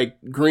was like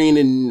green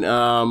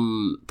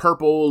and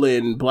purple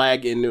and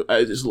black, and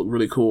it just looked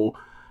really cool.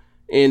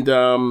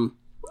 And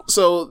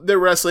so they're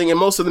wrestling, and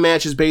most of the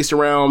match is based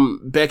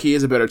around Becky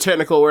is a better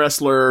technical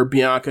wrestler,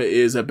 Bianca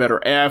is a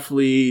better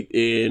athlete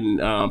and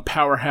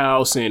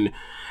powerhouse, and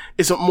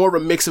it's more of a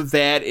mix of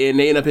that. And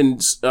they end up in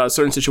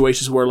certain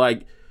situations where,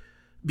 like,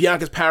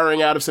 Bianca's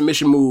powering out of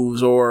submission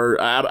moves or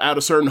out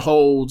of certain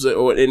holds,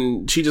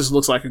 and she just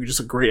looks like just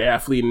a great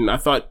athlete. And I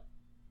thought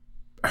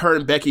her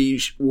and Becky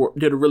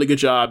did a really good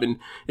job, and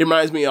it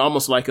reminds me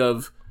almost like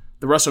of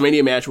the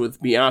WrestleMania match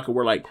with Bianca,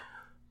 where like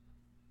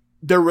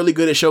they're really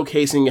good at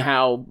showcasing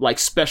how like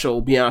special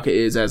Bianca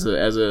is as a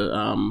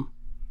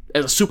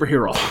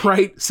superhero,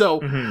 right? So,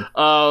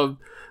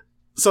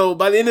 so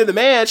by the end of the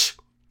match,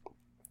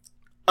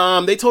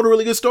 they told a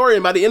really good story,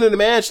 and by the end of the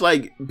match,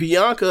 like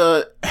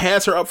Bianca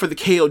has her up for the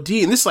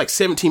KOD, and this is like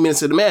 17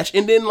 minutes of the match,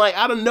 and then like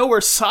out of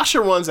nowhere, Sasha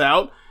runs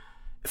out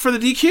for the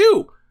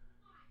DQ,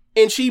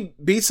 and she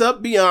beats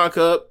up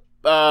Bianca.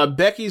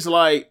 Becky's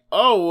like,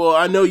 "Oh, well,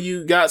 I know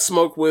you got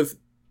smoke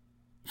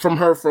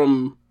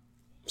from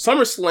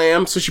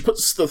SummerSlam," so she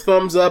puts the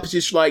thumbs up.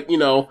 She's like,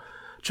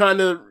 trying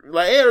to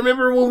like, "Hey,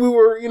 remember when we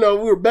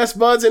were best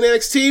buds in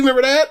NXT?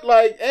 Remember that?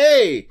 Like,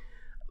 hey,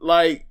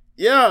 like."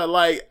 Yeah,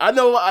 like, I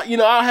know,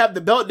 I'll have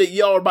the belt that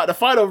y'all are about to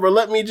fight over.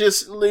 Let me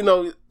just,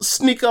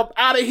 sneak up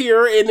out of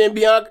here. And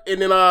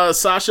then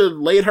Sasha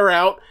laid her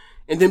out.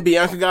 And then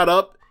Bianca got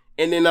up.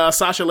 And then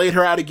Sasha laid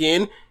her out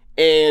again.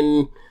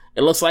 And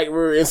it looks like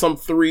we're in some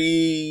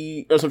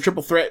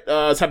triple threat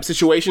type of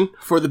situation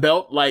for the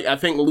belt. Like, I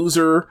think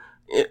loser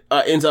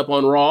ends up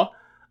on Raw.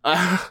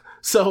 Yeah,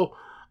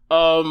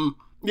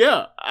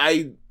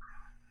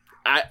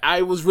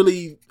 I was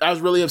really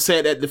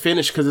upset at the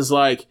finish because it's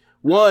like,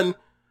 one,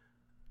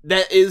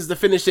 that is the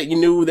finish that you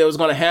knew that was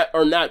going to happen,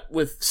 or not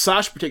with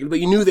Sasha particularly,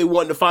 but you knew they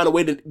wanted to find a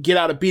way to get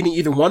out of beating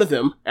either one of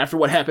them after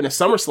what happened at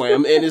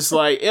SummerSlam. And it's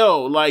like,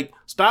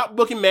 stop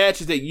booking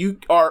matches that you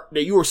are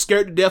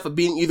scared to death of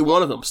beating either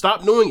one of them.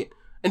 Stop doing it.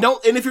 And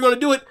if you're going to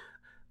do it,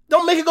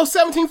 don't make it go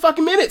 17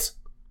 fucking minutes.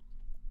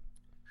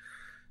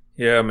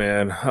 Yeah,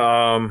 man.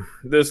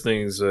 This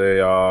thing's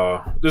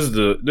this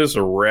is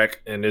a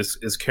wreck, and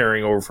it's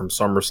carrying over from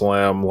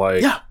SummerSlam.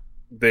 Like, yeah.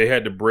 They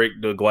had to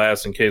break the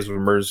glass in case of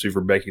emergency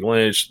for Becky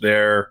Lynch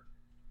there.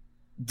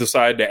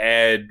 Decided to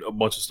add a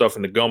bunch of stuff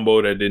in the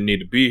gumbo that didn't need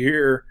to be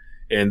here.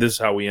 And this is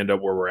how we end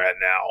up where we're at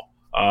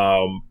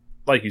now.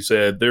 Like you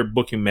said, they're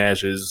booking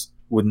matches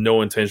with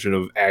no intention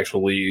of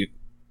actually,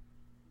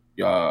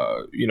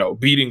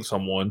 beating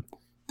someone.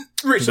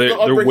 Rich,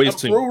 they're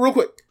wasting. Real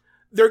quick.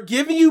 They're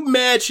giving you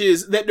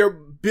matches that they're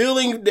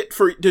billing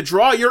to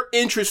draw your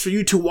interest for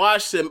you to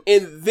watch them.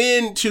 And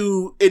then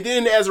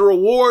as a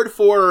reward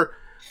for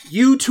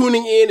you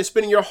tuning in and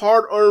spending your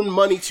hard-earned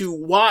money to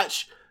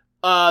watch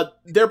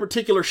their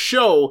particular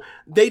show,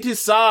 they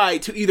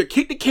decide to either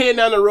kick the can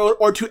down the road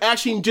or to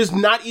actually just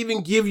not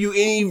even give you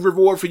any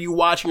reward for you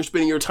watching or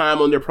spending your time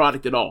on their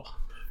product at all.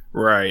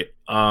 Right.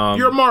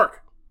 You're a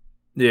mark.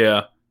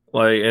 Yeah.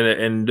 Like,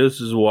 and this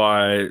is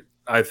why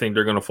I think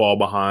they're going to fall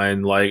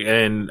behind. Like,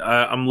 and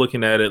I'm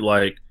looking at it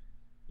like,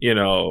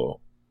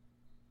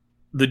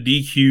 the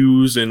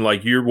DQs and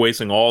like you're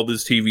wasting all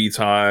this TV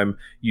time.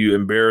 You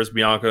embarrass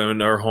Bianca in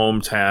her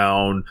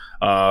hometown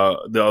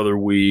the other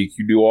week.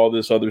 You do all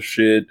this other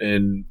shit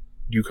and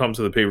you come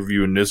to the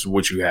pay-per-view and this is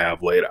what you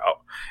have laid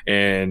out.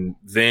 And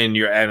then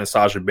you're adding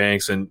Sasha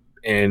Banks and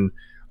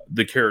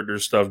the character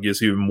stuff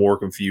gets even more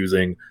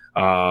confusing.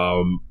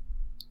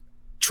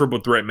 Triple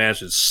threat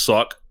matches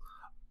suck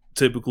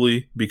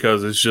typically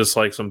because it's just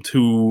like some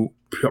two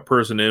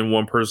person in,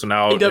 one person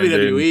out. In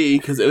WWE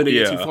because it would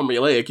get too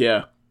formulaic,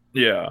 yeah.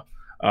 Yeah.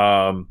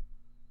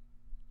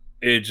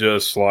 It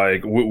just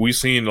like we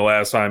seen the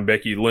last time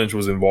Becky Lynch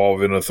was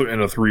involved in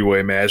a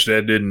three-way match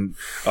that didn't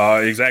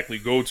exactly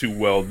go too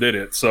well, did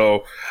it?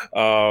 So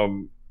I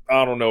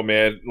don't know,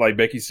 man. Like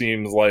Becky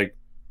seems like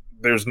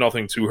there's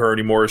nothing to her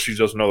anymore. She's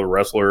just another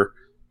wrestler.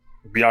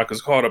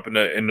 Bianca's caught up in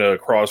the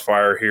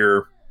crossfire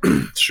here.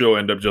 She'll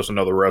end up just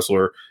another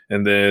wrestler,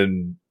 and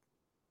then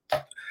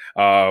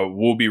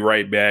we'll be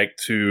right back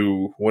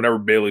to whenever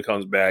Bayley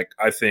comes back.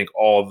 I think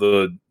all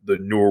the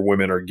newer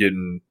women are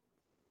getting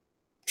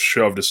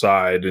shoved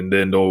aside, and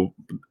then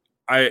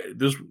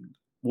this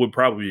would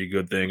probably be a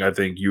good thing. I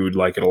think you would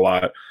like it a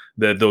lot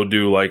that they'll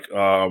do like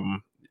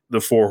the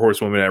 4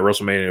 horsewomen at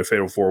WrestleMania, a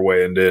Fatal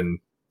 4-Way, and then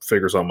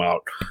figure something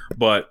out.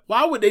 But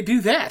why would they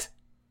do that?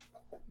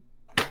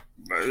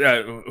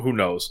 Who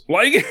knows?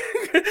 Like,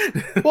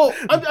 well,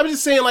 I'm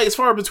just saying, like, as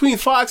far between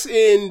Fox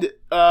and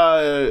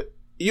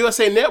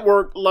USA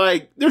Network,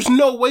 like, there's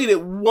no way that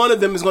one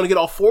of them is going to get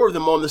all 4 of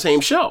them on the same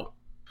show.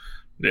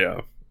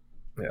 Yeah.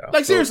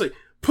 Like, seriously,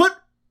 put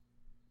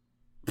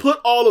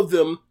all of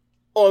them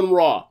on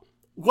Raw.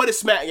 What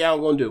is SmackDown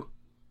going to do?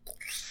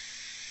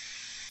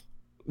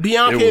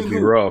 Bianca it would be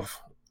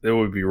rough. It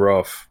would be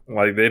rough.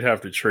 Like, they'd have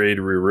to trade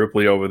Rhea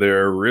Ripley over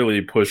there, really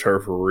push her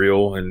for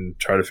real, and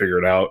try to figure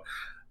it out.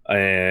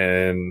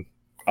 And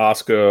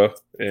Asuka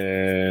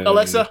and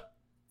Alexa,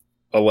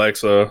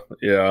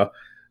 yeah.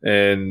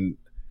 And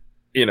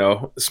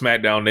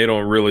SmackDown, they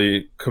don't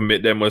really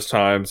commit that much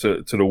time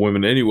to the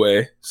women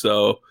anyway,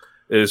 so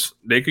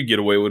they could get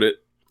away with it.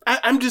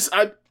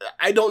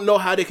 I don't know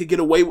how they could get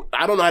away.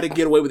 I don't know how to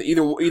get away with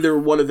either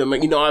one of them.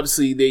 Like,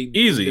 obviously they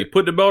easy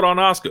put the belt on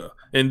Asuka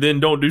and then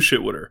don't do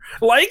shit with her.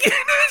 Like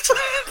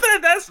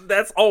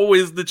that's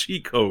always the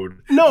cheat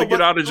code. No, to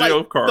get out of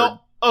jail card. No,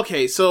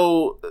 okay,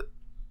 so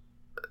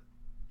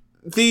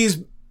these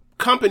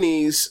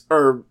companies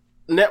or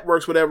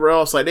networks, whatever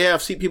else, like they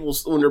have people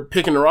when they're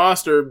picking the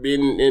roster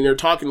and they're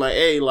talking like,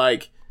 hey,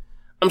 like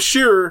I'm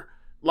sure,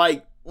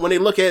 like when they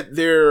look at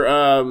their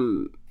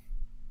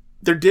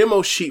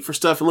demo sheet for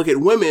stuff and look at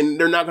women,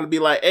 they're not going to be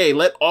like, hey,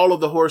 let all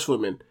of the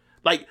horsewomen,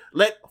 like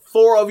let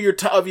 4 of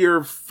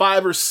your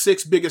 5 or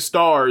 6 biggest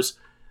stars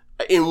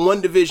in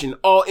one division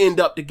all end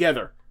up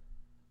together.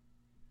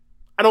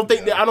 I don't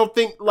think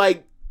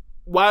like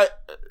why,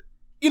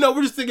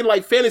 we're just thinking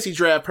like fantasy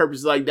draft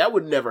purposes, like that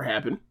would never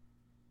happen.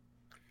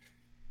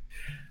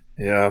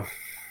 Yeah,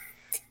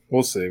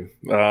 we'll see.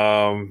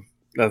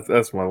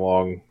 That's my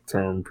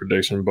long-term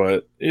prediction,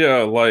 but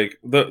yeah, like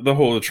the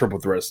whole triple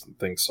threat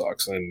thing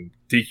sucks, and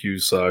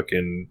DQ suck,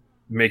 and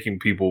making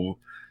people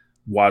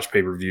watch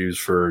pay-per-views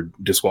for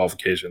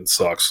disqualification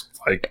sucks.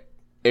 Like,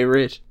 hey,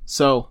 Rich.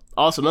 So,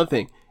 also another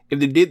thing, if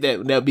they did that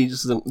would be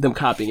just them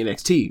copying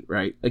NXT,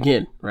 right?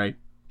 Again, right?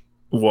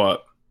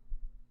 What?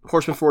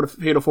 Horseman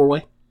Fatal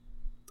 4-Way.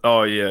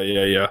 Oh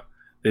yeah.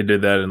 They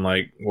did that in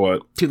like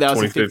what?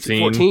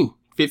 2015,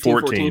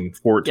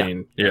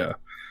 14. Yeah.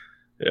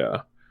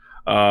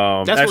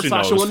 That's actually,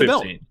 where Sasha won the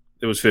belt.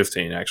 It was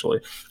 15, actually.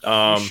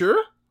 You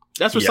sure?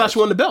 That's where Sasha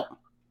won the belt.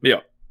 Yeah,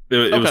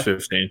 it was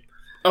 15.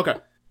 Okay.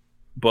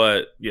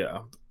 But yeah,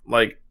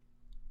 like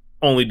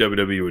only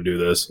WWE would do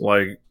this.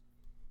 Like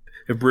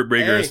if Britt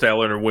Baker and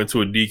Statlander went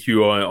to a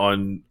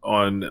DQ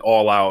on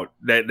All Out,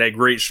 that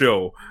great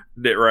show,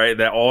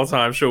 that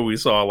all-time show we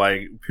saw,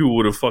 like people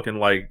would have fucking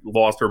like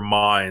lost their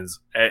minds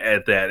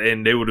at that,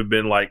 and they would have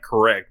been like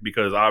correct,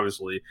 because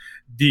obviously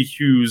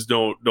DQs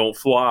don't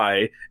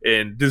fly,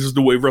 and this is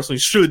the way wrestling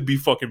should be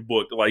fucking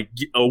booked, like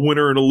a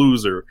winner and a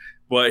loser.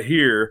 But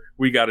here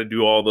we got to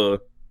do all the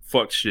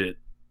fuck shit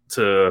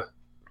to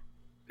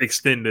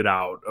extend it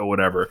out or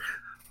whatever.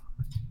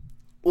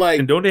 Like,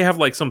 and don't they have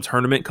like some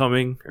tournament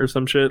coming or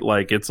some shit?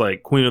 Like it's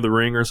like Queen of the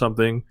Ring or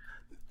something.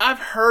 I've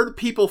heard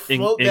people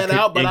float that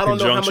out, but I don't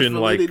know how much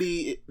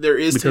validity there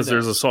is because to that.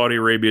 There's a Saudi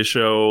Arabia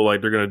show, like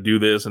they're gonna do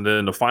this, and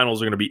then the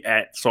finals are gonna be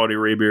at Saudi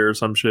Arabia or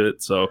some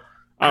shit. So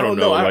I don't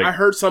know. I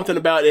heard something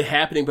about it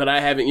happening, but I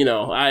haven't.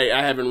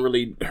 I haven't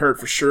really heard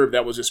for sure if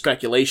that was a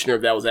speculation or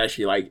if that was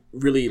actually like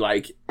really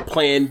like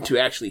planned to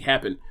actually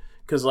happen.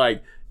 Because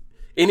like,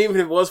 and even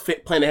if it was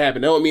planned to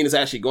happen, that don't mean it's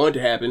actually going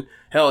to happen.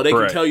 Hell, they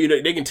can tell you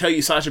that they can tell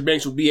you Sasha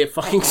Banks will be at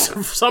fucking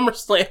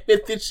SummerSlam,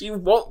 and then she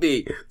won't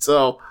be.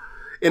 So.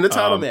 In the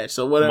title match,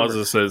 so whatever.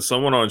 Muzza said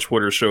someone on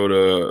Twitter showed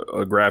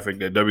a graphic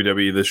that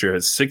WWE this year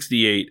has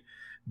 68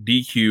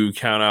 DQ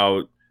count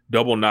out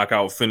double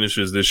knockout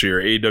finishes this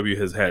year. AEW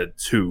has had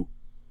 2.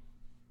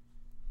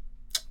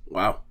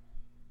 Wow.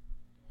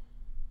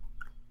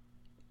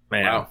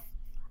 Man.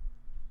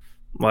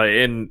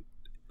 Wow.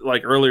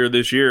 Like earlier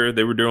this year,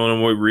 they were doing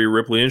them with Rhea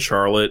Ripley and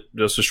Charlotte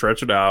just to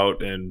stretch it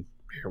out, and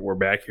we're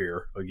back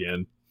here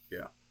again.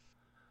 Yeah.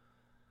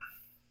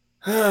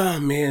 Oh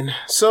man.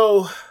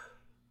 So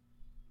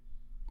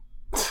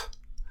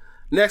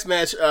next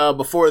match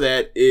before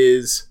that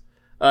is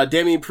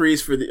Damian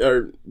Priest for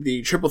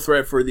the triple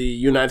threat for the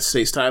United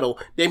States title.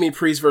 Damian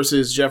Priest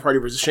versus Jeff Hardy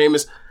versus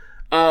Sheamus.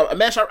 A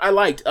match I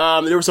liked.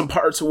 There were some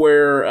parts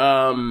where,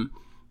 in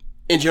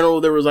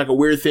general, there was like a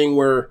weird thing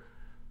where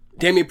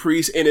Damian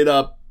Priest ended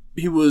up,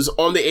 he was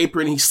on the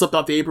apron, he slipped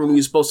off the apron when he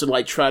was supposed to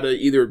like try to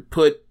either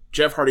put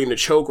Jeff Hardy in a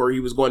choke, or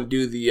he was going to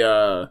do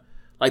the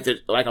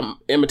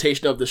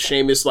imitation of the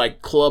Sheamus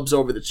like clubs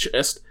over the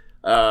chest.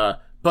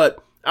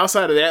 But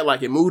outside of that,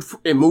 like it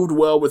moved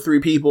well with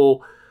 3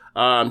 people.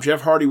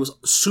 Jeff Hardy was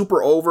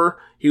super over.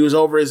 He was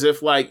over as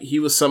if like he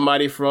was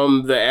somebody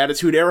from the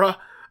Attitude Era.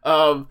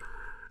 The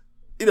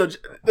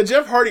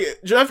Jeff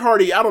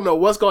Hardy, I don't know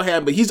what's going to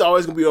happen, but he's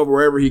always going to be over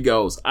wherever he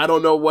goes. I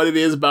don't know what it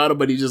is about him,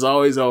 but he's just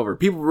always over.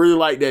 People really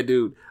like that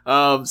dude.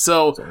 But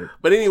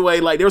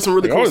anyway, like there was some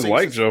really cool things. I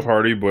always liked Jeff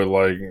Hardy, but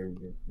like,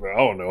 I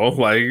don't know,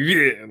 like,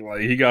 yeah,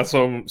 like he got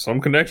some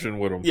connection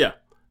with him. Yeah.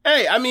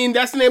 Hey, I mean,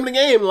 that's the name of the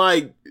game.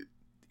 Like,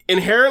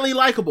 inherently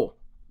likable.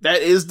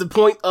 That is the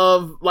point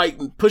of like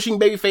pushing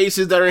baby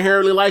faces that are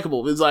inherently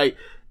likable. It's like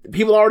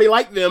people already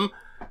like them.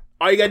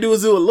 All you gotta do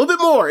is do a little bit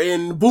more,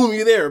 and boom,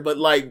 you're there. But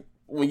like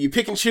when you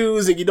pick and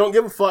choose and you don't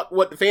give a fuck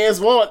what the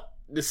fans want,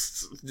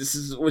 this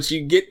is what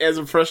you get as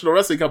a professional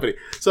wrestling company.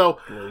 So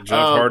Jeff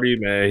Hardy,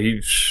 man,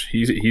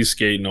 he's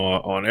skating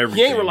on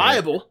everything. He ain't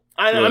reliable.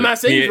 I'm not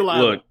saying he's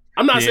reliable.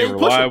 I'm not saying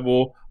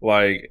reliable.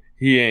 Like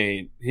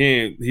he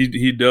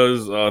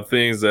does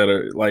things that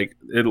are like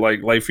it,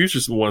 like Future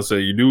once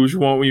said, you do what you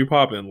want when you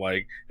pop in.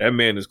 Like that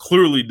man has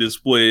clearly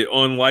displayed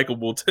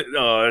unlikable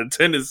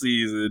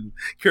tendencies and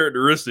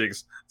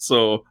characteristics.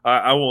 So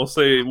I won't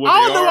say what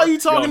I don't know why you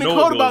talking in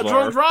code about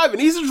drunk driving.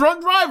 He's a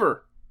drunk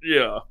driver.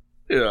 Yeah.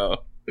 He's a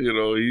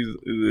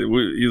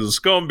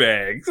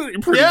scumbag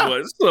pretty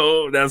much.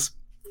 So that's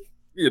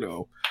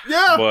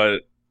Yeah.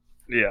 But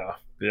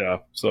Yeah.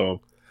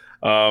 So,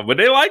 but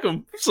they like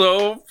him.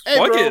 So Hey,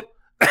 fuck bro, it.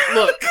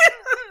 Look,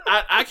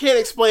 I can't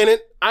explain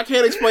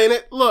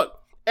it. Look,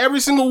 every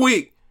single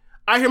week,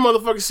 I hear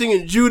motherfuckers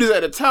singing Judas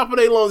at the top of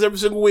their lungs every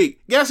single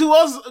week. Guess who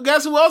else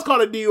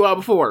caught a DUI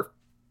before?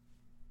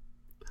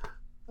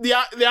 The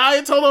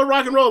Ayatollah of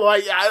rock and roll.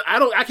 Like,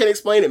 I can't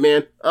explain it,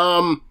 man.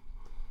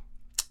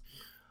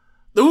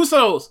 The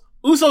Usos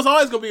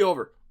always gonna be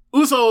over.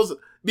 Usos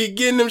be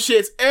getting them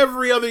shits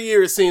every other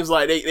year. It seems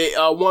like they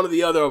one or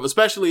the other of,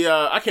 especially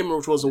I can't remember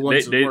which was the one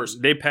that was worse.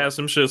 They pass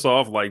some shits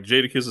off like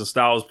Jadakiss and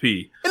Styles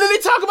P. And then they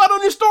talk about it on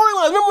their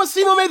storylines. Remember when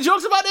Cena made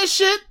jokes about that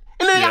shit?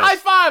 And then high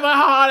five.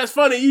 Haha, that's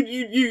funny.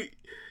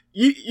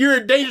 You're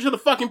a danger to the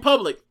fucking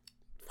public.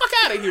 Fuck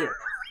out of here.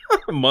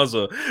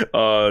 Muzza.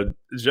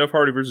 Jeff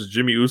Hardy versus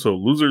Jimmy Uso.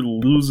 Loser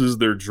loses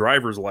their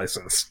driver's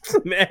license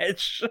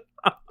match.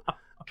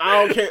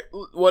 I don't care.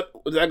 What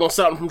is that gonna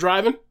stop him from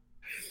driving?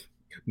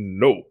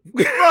 No.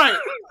 Right.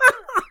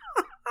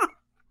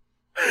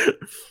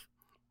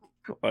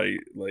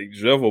 like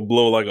Jeff will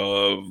blow like a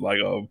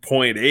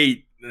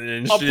 0.8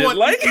 and shit.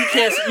 Like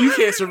you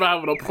can't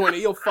survive with a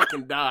 0.8. You'll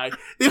fucking die.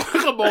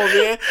 Come on,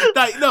 man.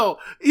 Like, no,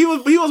 he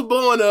was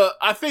blowing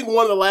I think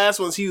one of the last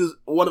ones.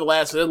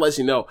 That lets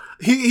you know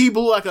he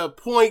blew like a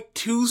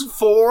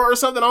 0.24 or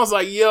something. I was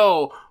like,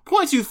 yo,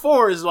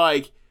 0.24 is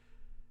like.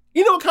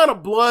 You know what kind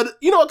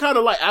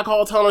of like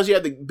alcohol tolerance you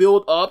have to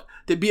build up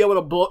to be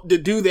able to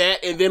do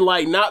that, and then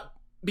like not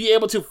be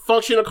able to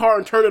function a car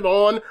and turn it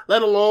on,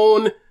 let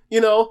alone,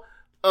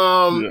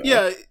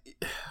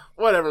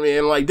 whatever,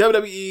 man. Like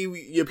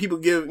WWE, people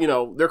give,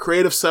 their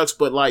creative sucks,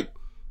 but like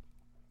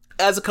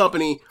as a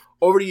company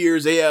over the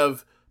years, they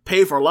have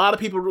paid for a lot of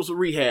people's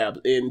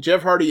rehab, and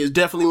Jeff Hardy is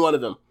definitely one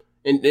of them.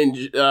 And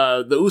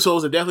the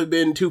Usos have definitely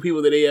been two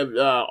people that they have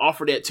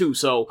offered that to.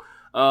 So,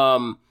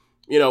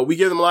 we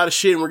give them a lot of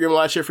shit, and we're giving them a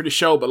lot of shit for the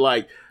show, but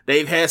like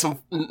they've had some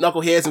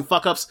knuckleheads and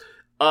fuck ups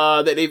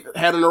that they've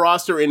had on the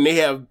roster, and they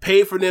have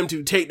paid for them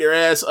to take their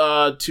ass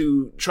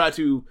to try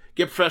to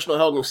get professional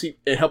help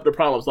and help their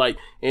problems. Like,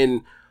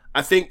 and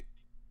I think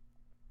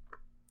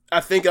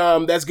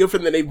that's good for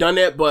them that they've done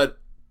that, but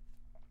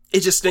it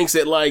just stinks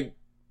that like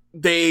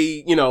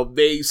they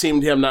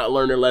seem to have not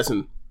learned their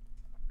lesson.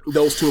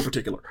 Those two in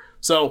particular.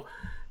 So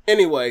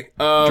anyway,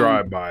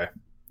 drive by.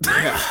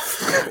 Yeah.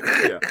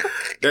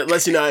 That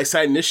lets you know how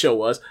exciting this show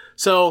was.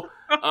 So,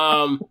 like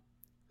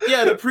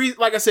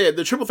I said,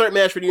 the triple threat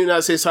match for the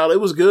United States title,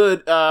 it was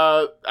good.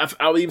 I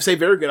would even say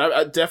very good.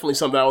 I definitely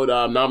something I would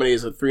nominate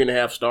as a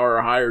 3.5 star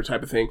or higher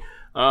type of thing.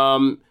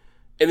 And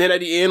then at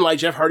the end, like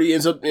Jeff Hardy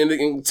ends up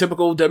in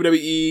typical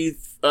WWE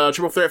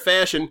triple threat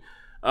fashion.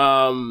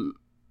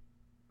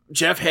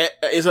 Jeff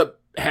ends up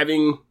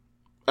having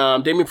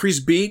Damian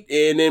Priest beat,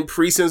 and then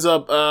Priest ends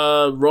up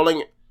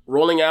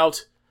rolling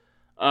out.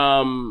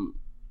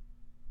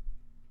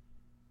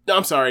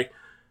 I'm sorry.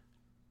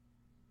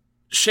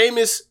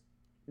 Sheamus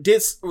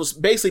was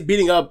basically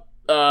beating up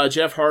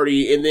Jeff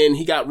Hardy, and then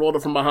he got rolled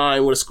up from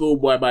behind with a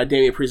schoolboy by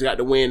Damian Priest, got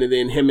the win, and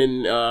then him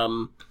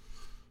and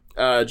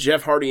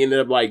Jeff Hardy ended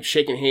up like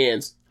shaking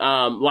hands.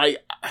 I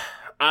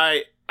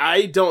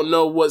don't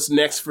know what's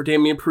next for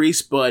Damian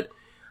Priest, but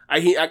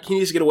he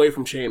needs to get away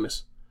from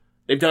Sheamus.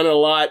 They've done it a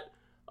lot.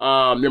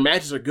 Their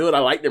matches are good. I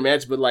like their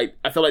matches, but like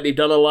I feel like they've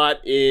done a lot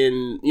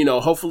in,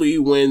 hopefully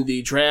when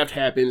the draft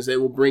happens, they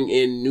will bring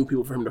in new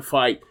people for him to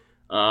fight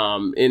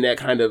in that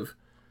kind of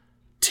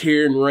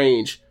tier and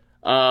range.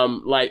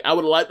 Like I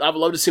would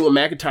love to see with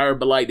McIntyre,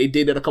 but like they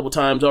did that a couple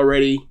times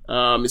already.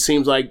 It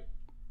seems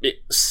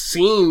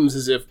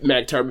as if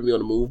McIntyre would be on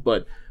the move,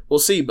 but we'll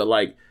see. But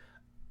like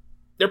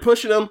they're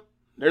pushing him.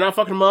 They're not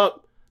fucking him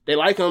up. They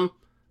like him.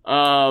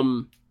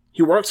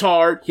 He works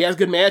hard. He has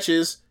good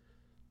matches.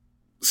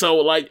 So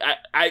like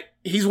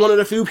he's one of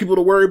the few people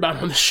to worry about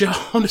on the show,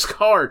 on this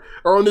card,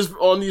 or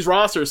on these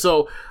rosters.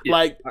 So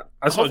like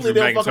I saw Drew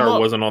McIntyre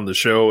wasn't on the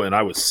show, and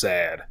I was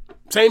sad.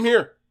 Same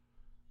here,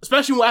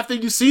 especially after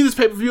you see this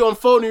pay-per-view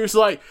unfold, and you're just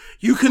like,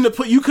 you couldn't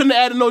have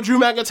added no Drew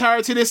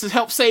McIntyre to this to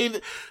help save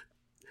it.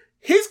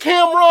 His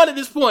Cameron at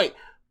this point,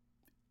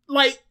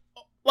 like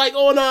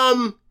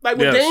on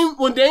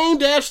when Dame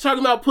Dash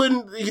talking about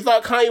he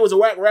thought Kanye was a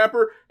whack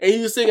rapper, and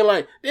he was thinking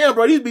like, damn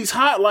bro, these beats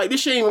hot, like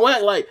this shit ain't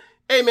whack, like.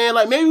 Hey man,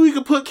 like maybe we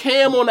could put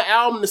Cam on the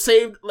album to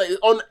save, like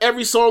on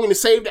every song and to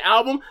save the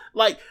album.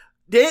 Like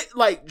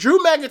Drew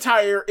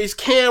McIntyre is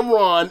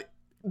Cameron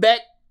back,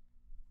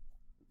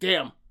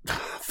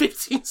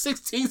 15,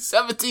 16,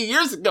 17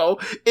 years ago,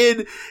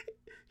 and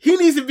he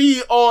needs to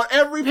be on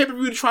every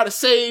pay-per-view to try to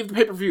save the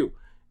pay-per-view.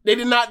 They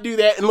did not do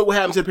that, and look what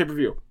happens to the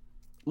pay-per-view.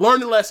 Learn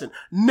the lesson.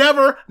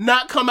 Never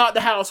not come out the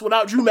house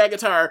without Drew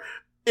McIntyre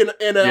in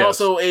yes.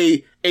 Also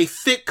a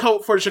thick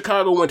coat for the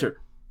Chicago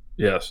winter.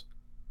 Yes.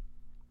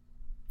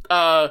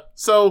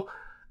 So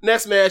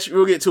next match,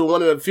 we'll get to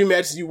one of the few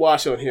matches you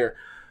watch on here.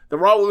 The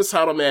Raw Women's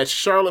title match,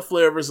 Charlotte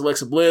Flair versus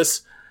Alexa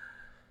Bliss.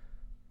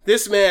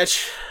 This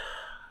match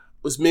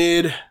was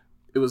mid.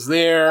 It was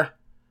there.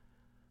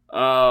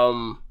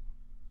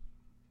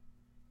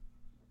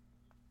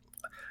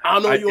 I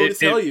don't know what you want to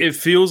tell you. It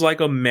feels like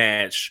a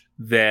match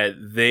that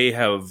they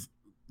have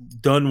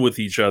done with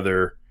each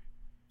other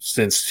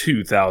since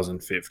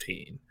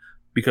 2015.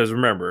 Because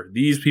remember,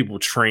 these people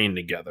trained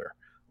together.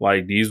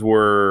 Like, these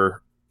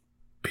were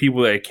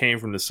people that came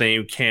from the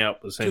same camp,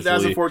 essentially.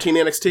 2014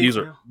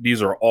 NXT.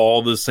 These are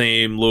all the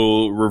same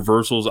little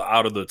reversals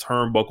out of the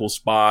turnbuckle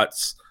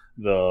spots.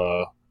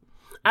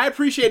 I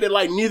appreciated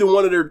like neither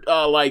one of their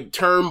like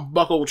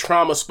turnbuckle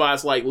trauma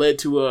spots like led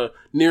to a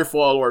near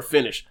fall or a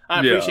finish. I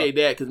appreciate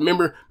that because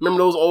remember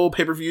those old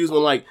pay-per-views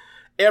when like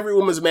every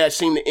women's match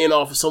seemed to end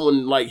off with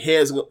someone like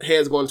heads going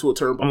to a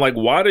turnbuckle. I'm like,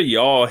 why are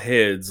y'all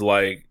heads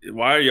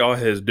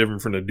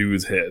different from the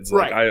dudes' heads?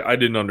 Like, Right. I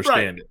didn't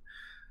understand it,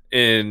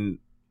 and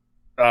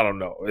I don't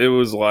know. It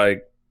was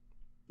like,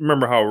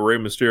 remember how Rey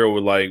Mysterio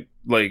would like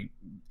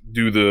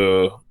do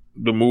the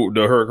move,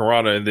 the Hurricane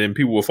Rana, and then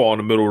people would fall in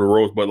the middle of the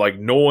ropes, but like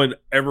no one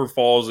ever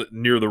falls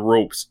near the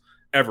ropes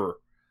ever,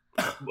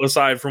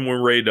 aside from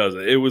when Rey does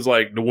it. It was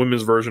like the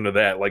women's version of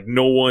that. Like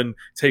no one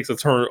takes a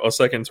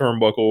second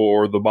turnbuckle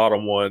or the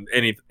bottom one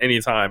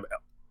anytime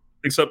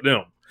except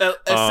them.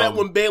 Except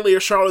when Bayley or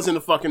Charlotte's in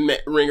the fucking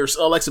ring or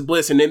Alexa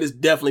Bliss, and then it's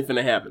definitely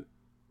finna happen.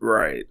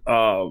 Right.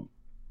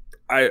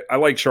 I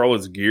like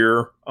Charlotte's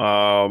gear.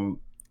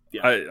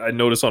 I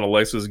noticed on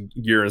Alexa's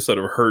gear, instead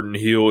of hurt and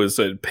heal, it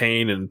said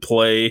pain and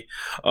play.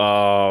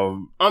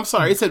 I'm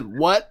sorry, it said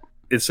what?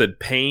 It said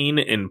pain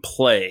and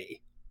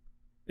play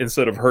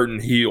instead of hurt and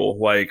heal,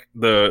 like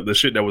the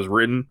shit that was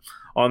written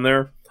on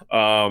there.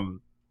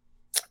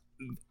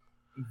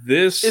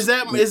 This is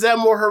that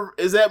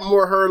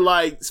more her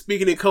like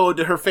speaking in code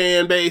to her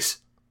fan base?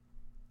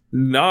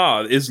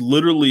 Nah, it's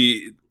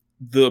literally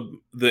the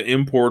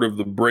import of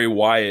the Bray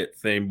Wyatt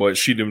thing, but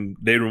they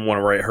didn't want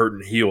to write hurt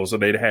and heal, so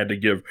they had to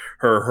give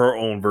her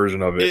own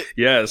version of it.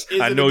 Yes,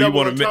 I know you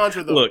want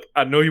to look.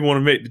 I know you want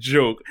to make the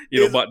joke,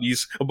 about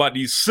these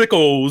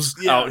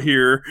sickos out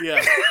here.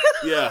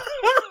 Yeah.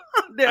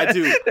 I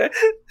do.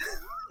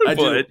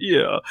 But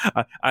yeah,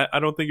 I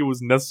don't think it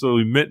was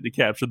necessarily meant to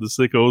capture the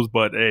sickos,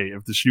 but hey,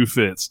 if the shoe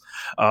fits,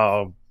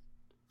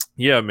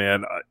 yeah,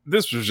 man,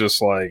 this was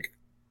just like,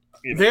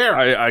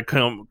 I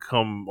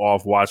come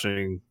off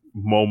watching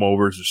Momo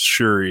versus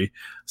Shuri,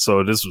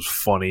 so this was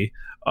funny,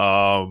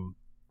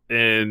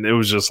 and it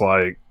was just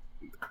like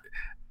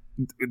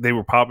they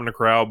were popping the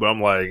crowd, but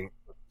I'm like,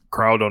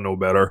 crowd don't know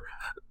better.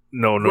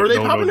 No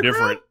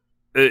different.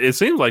 It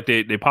seems like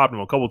they popped him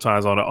a couple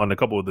times on a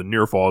couple of the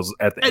near falls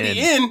at the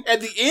end.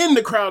 At the end,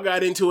 the crowd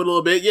got into it a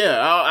little bit.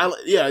 Yeah,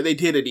 they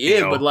did at the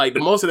end, but like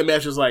the most of the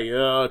match was like,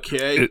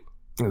 okay.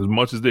 As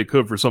much as they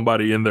could for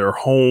somebody in their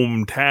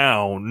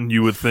hometown,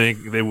 you would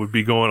think they would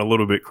be going a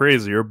little bit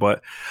crazier,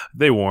 but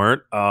they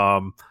weren't.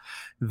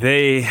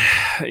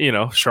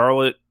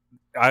 Charlotte,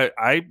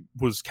 I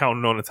was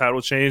counting on a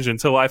title change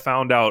until I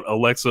found out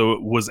Alexa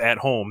was at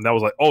home. That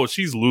was like, oh,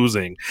 she's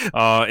losing.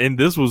 And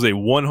this was a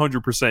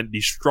 100%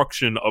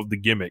 destruction of the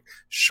gimmick.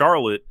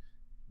 Charlotte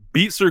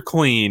beats her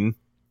clean.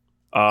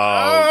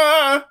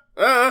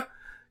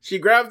 She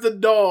grabs the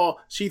doll.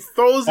 She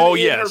throws it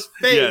in her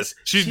face. Yes.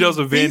 She does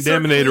a Van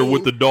Daminator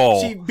with the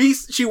doll.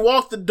 She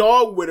walks the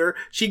dog with her.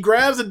 She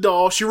grabs the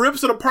doll. She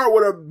rips it apart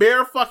with her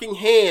bare fucking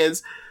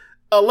hands.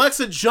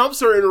 Alexa jumps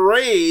her in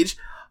rage.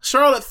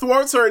 Charlotte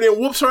thwarts her and then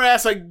whoops her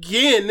ass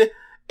again,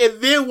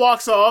 and then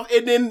walks off.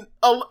 And then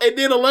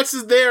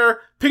Alexa's there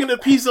picking a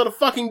piece of the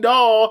fucking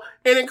doll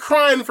and then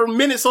crying for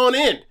minutes on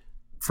end.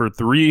 For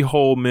 3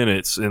 whole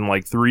minutes in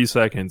like 3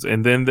 seconds,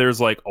 and then there's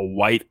like a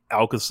white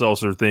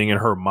Alka-Seltzer thing in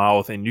her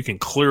mouth, and you can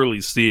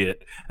clearly see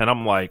it. And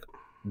I'm like,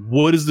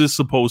 what is this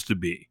supposed to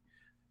be?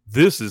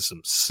 This is some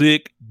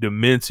sick,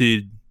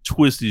 demented,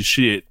 twisted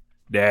shit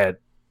that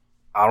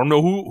I don't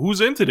know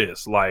who's into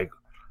this. Like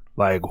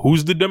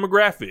who's the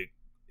demographic?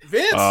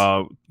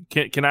 Vince.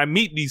 Can I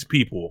meet these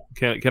people?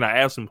 Can I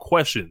ask some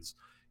questions?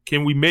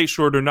 Can we make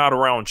sure they're not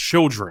around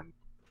children?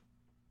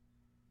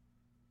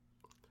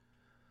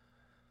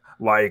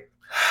 Like,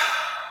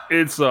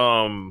 it's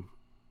it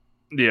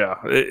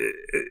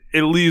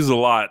leaves a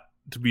lot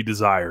to be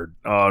desired,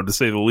 to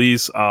say the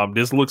least.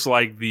 This looks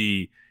like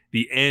the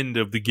end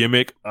of the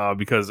gimmick,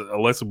 because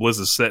Alexa Bliss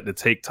is set to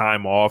take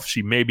time off.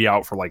 She may be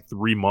out for like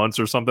 3 months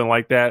or something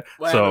like that.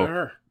 What so happened to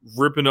her?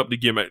 Ripping up the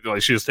gimmick,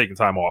 like she's taking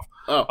time off.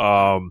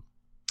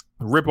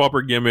 Rip up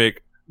her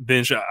gimmick.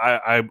 Then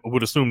I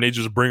would assume they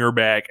just bring her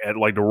back at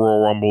like the Royal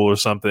Rumble or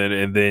something,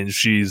 and then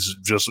she's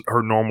just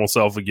her normal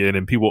self again,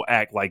 and people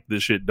act like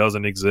this shit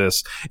doesn't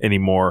exist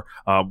anymore,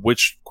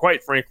 which,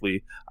 quite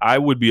frankly, I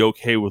would be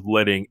okay with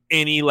letting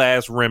any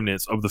last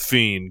remnants of The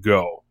Fiend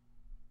go.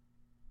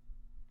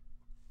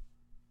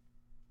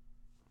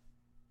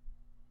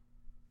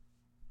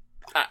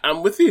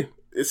 I'm with you.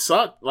 It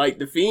sucked. Like,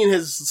 The Fiend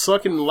has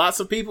sucked in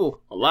lots of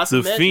people. Lots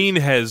of The matches. Fiend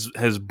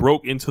has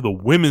broke into the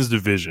women's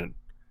division.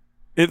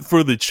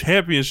 For the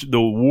championship, the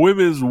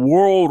Women's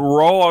World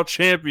Raw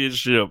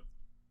Championship.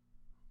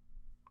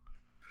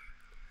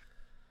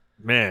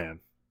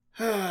 Man.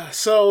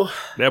 So.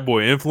 That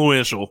boy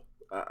influential.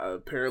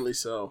 Apparently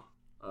so.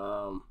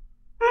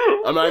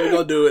 I'm not even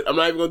gonna do it. I'm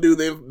not even gonna do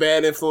the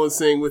bad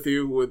influencing with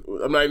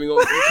you. I'm not even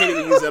gonna. You can't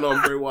even use that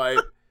on Bray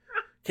Wyatt.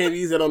 Can't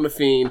use that on the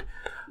Fiend.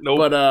 Nope.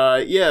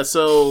 But yeah.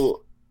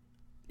 So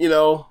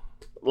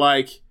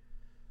like,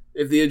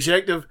 if the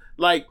objective,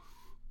 like,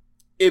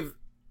 if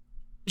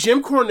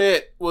Jim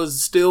Cornette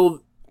was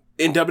still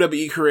in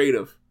WWE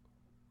creative,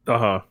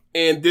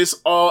 and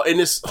this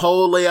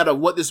whole layout of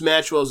what this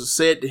match was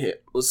said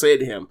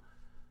to him,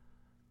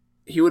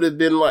 he would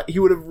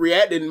have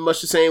reacted in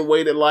much the same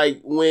way that,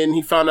 like, when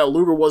he found out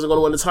Luger wasn't going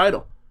to win the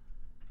title.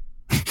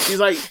 He's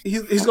like,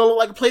 he's going to,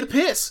 like, play the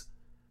piss.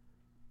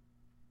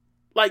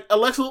 Like,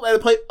 Alexa looked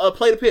at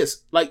play the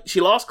piss. Like, she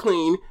lost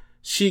clean.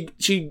 She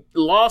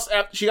lost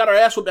after she got her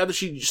ass whooped after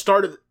she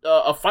started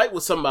a fight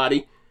with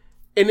somebody,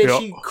 and then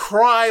she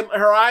cried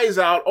her eyes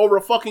out over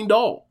a fucking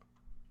doll.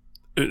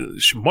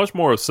 She's much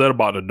more upset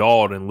about the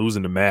doll than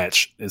losing the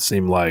match. It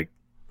seemed like.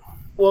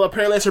 Well,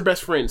 apparently that's her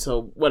best friend,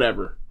 so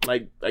whatever.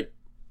 Like, I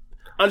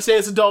understand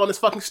it's a doll and it's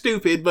fucking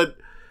stupid, but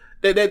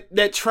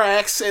that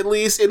tracks at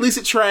least. At least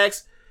it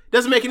tracks.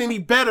 Doesn't make it any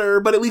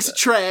better, but at least it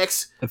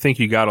tracks. I think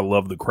you gotta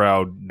love the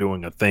crowd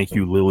doing a "Thank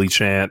You, Lily"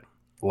 chant.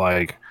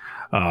 Like,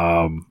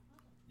 I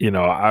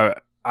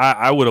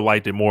would have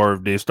liked it more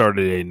if they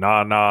started a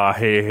 "Nah, nah,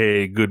 hey,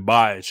 hey,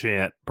 goodbye"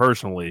 chant.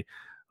 Personally,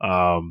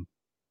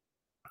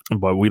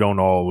 but we don't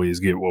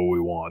always get what we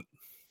want.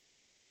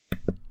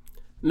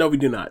 No, we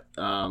do not.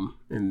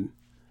 And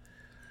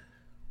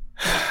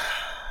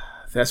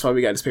that's why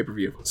we got this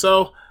pay-per-view.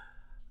 So,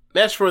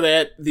 match for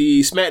that,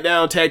 the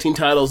SmackDown Tag Team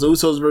titles, the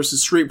Usos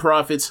versus Street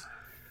Profits.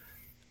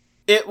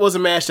 It was a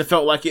match that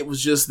felt like it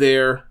was just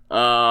there.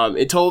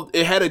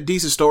 It had a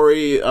decent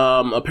story.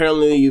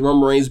 Apparently,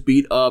 Roman Reigns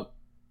beat up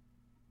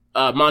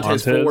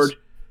Montez Ford.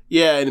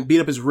 Yeah, and beat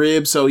up his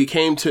ribs. So he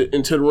came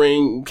into the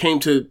ring, came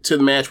to the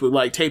match with,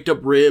 like, taped up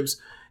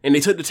ribs. And they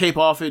took the tape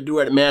off it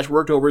during the match,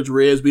 worked over his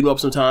ribs, beat him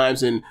up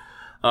sometimes, and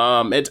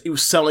he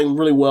was selling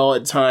really well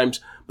at times.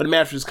 But the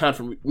match was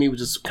for me was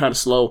just kind of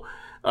slow.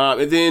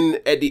 And then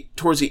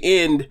towards the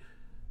end,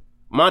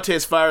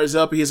 Montez fires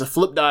up. He has a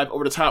flip dive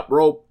over the top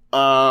rope,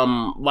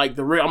 almost like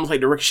the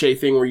Ricochet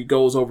thing, where he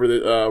goes over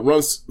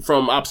runs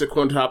from opposite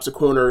corner to opposite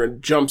corner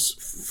and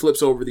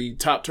flips over the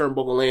top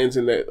turnbuckle, lands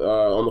on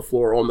the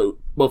floor on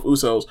both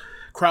Usos.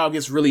 Crowd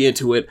gets really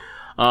into it.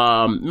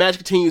 Match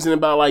continues in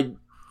about like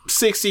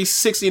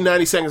 60,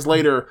 90 seconds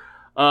later.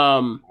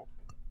 The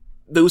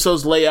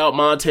Usos lay out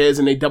Montez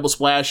and they double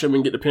splash him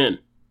and get the pin.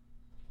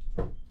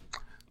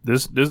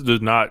 This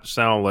does not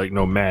sound like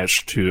no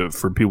match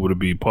for people to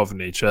be puffing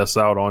their chests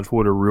out on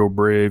Twitter real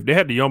brave. They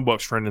had the Young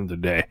Bucks trending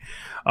today.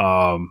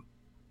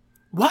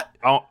 What?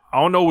 I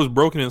don't know what's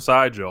broken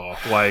inside y'all.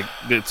 Like,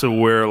 to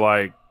where,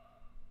 like,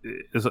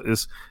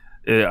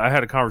 I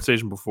had a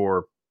conversation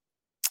before,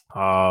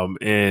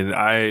 and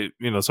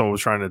someone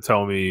was trying to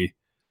tell me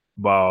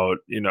about,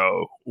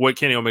 what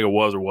Kenny Omega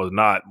was or was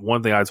not.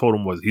 One thing I told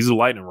him was he's a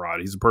lightning rod.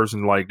 He's a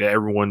person, like, that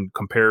everyone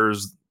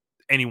compares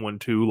anyone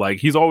to. Like,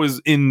 he's always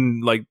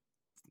in, like,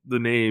 his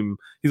name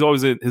is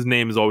always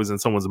in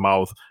someone's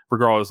mouth,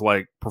 regardless,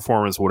 like,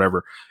 performance,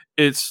 whatever.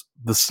 It's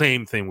the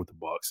same thing with the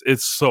Bucks.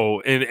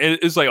 And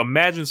it's like,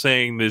 imagine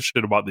saying this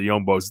shit about the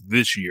Young Bucks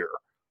this year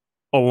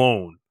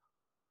alone.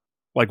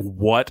 Like,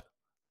 what?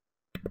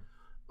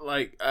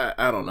 Like,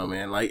 I don't know,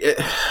 man. Like,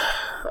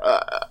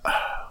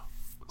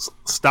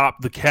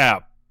 stop the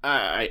cap.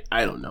 I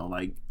don't know.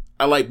 Like,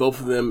 I like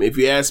both of them. If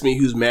you ask me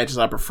whose matches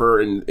I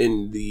prefer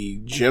in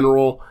the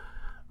general,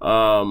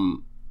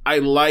 I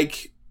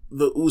like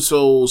the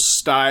Usos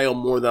style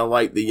more than I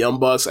like the Young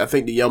Bucks. I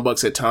think the Young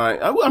Bucks at times,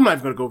 I'm not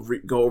even going to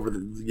go over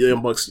the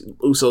Young Bucks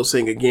Usos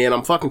thing again.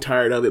 I'm fucking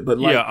tired of it. But,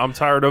 like, yeah, I'm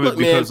tired of it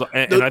because,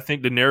 and I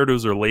think the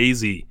narratives are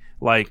lazy.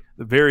 Like,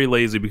 very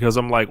lazy, because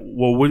I'm like,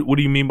 well, what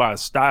do you mean by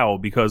style?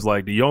 Because,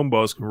 like, the Young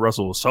Bucks can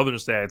wrestle Southern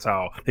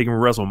style. They can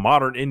wrestle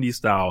modern indie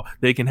style.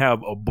 They can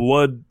have a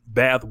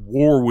bloodbath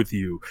war with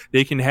you.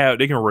 They can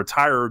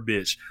retire a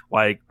bitch,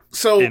 like,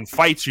 and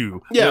fight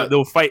you. Yeah.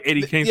 They'll fight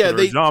Eddie Kingston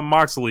or John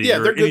Moxley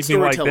or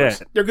anything like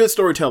that. They're good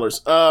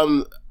storytellers.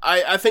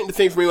 I think the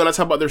thing for me when I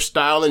talk about their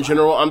style in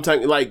general, I'm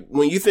talking, like,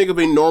 when you think of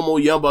a normal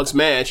Young Bucks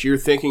match, you're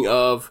thinking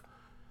of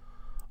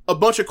a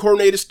bunch of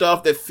coordinated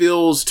stuff that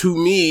feels, to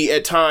me,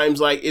 at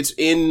times, like it's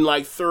in,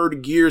 like,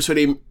 third gear. So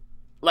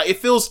it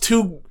feels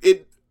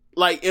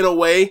like, in a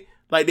way,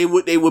 like they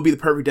would be the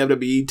perfect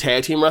WWE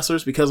tag team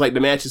wrestlers, because, like, the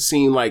matches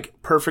seem, like,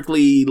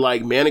 perfectly,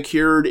 like,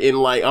 manicured and,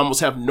 like,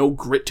 almost have no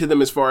grit to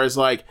them, as far as,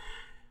 like,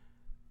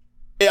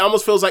 it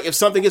almost feels like if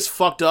something gets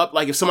fucked up,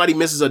 like if somebody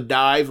misses a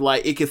dive,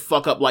 like, it could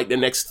fuck up, like, the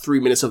next 3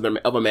 minutes of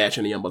a match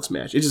in a Young Bucks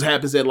match. It just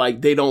happens that,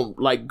 like, they don't,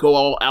 like, go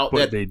all out.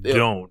 But they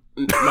don't.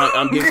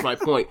 I'm getting to my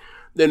point.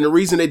 Then the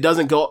reason that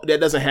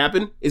doesn't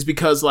happen is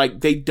because, like,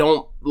 they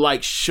don't,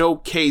 like,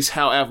 showcase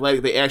how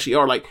athletic they actually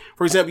are. Like,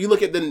 for example, you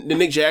look at the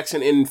Nick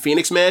Jackson and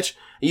Phoenix match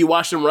and you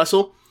watch them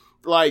wrestle.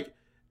 Like,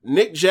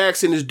 Nick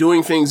Jackson is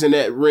doing things in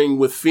that ring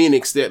with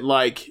Phoenix that,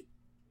 like,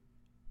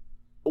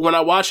 when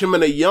I watch him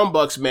in a Young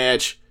Bucks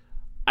match,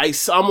 I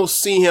almost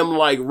see him,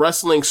 like,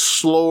 wrestling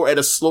at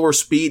a slower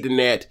speed than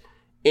that.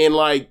 And,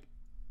 like,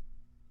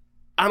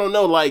 I don't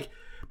know, like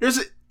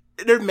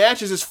their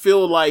matches just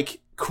feel like,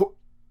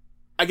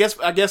 I guess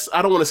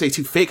I don't want to say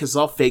too fake because it's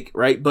all fake,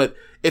 right? But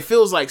it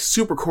feels like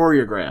super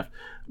choreographed.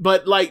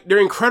 But like they're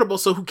incredible,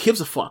 so who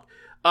gives a fuck?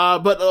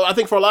 But I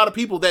think for a lot of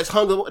people that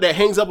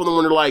hangs up on them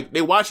when they're like,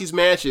 they watch these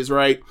matches,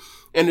 right?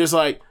 And there's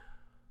like,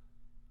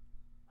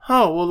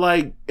 oh, well,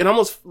 like, it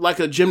almost like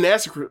a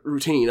gymnastic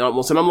routine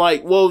almost. And I'm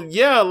like, well,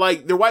 yeah,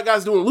 like they're white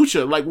guys doing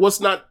lucha. Like what's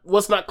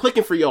not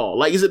clicking for y'all?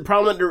 Like, is it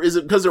problem that is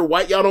it because they're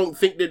white? Y'all don't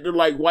think that they're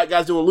like white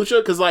guys doing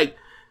lucha? Cause like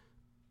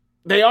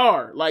they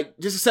are, like,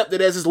 just accept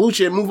it as it's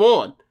lucha and move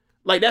on.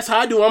 Like, that's how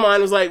I do my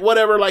mind. It's like,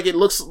 whatever, like, it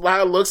looks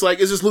how it looks like,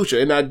 it's just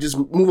lucha. And I just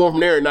move on from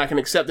there and I can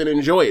accept it and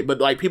enjoy it. But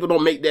like, people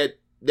don't make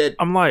that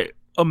I'm like,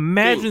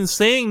 imagine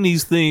saying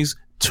these things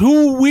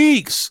 2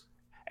 weeks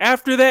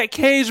after that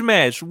cage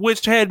match,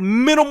 which had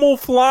minimal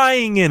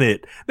flying in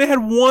it. They had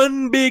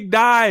one big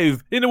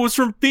dive, and it was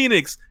from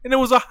Phoenix, and it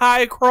was a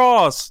high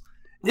cross.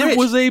 It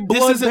was a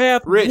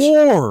bloodbath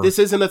war. This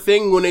isn't a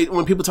thing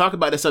when people talk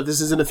about this stuff.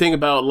 This isn't a thing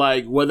about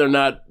like whether or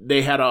not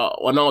they had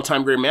an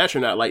all-time great match or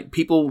not. Like,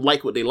 people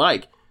like what they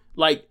like.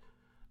 Like,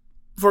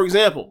 for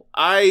example,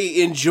 I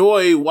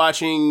enjoy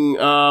watching.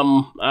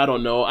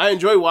 I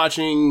enjoy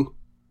watching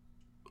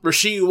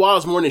Rasheed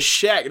Wallace more than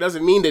Shaq. It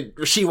doesn't mean that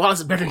Rasheed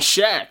Wallace is better than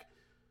Shaq.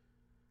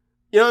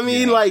 You know what I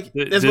mean? Yeah. Like,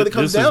 that's what it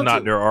comes down to. This is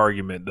not their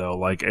argument, though.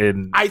 Like,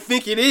 and I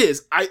think it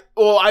is. I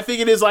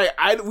think it is. Like,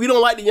 we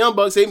don't like the Young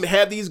Bucks. They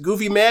have these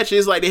goofy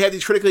matches. Like, they have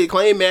these critically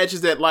acclaimed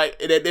matches that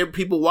there are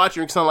people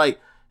watching and like,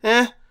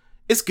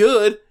 it's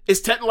good.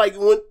 It's technically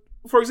like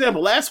for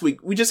example, last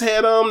week we just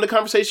had the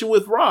conversation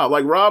with Rob.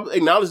 Like, Rob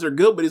acknowledged they're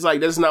good, but he's like,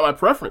 that's not my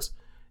preference.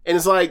 And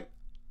it's like,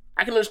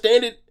 I can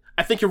understand it.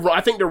 I think you're.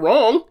 I think they're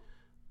wrong.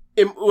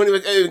 In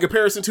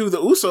comparison to the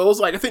Usos,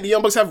 like, I think the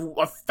Young Bucks have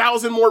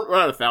 1,000 more,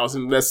 not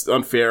 1,000, that's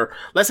unfair.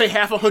 Let's say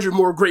 100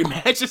 more great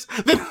matches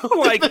than,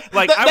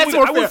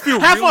 I would feel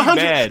really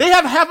bad. They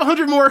have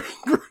 100 more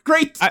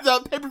great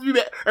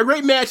pay-per-view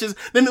great matches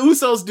than the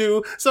Usos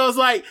do. So it's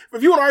like,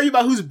 if you want to argue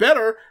about who's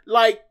better,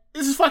 like,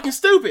 this is fucking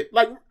stupid.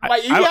 Like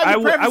you have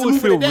your preference, I would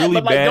feel really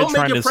but like, bad. Don't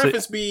make your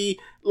preference be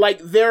like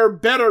they're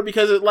better,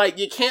 because like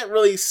you can't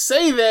really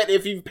say that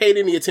if you've paid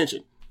any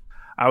attention.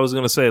 I was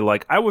going to say,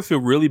 like, I would feel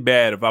really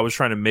bad if I was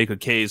trying to make a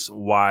case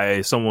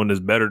why someone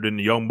is better than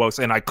the Young Bucks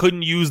and I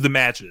couldn't use the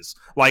matches.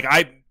 Like,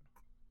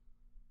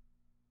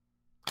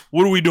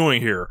 what are we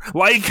doing here?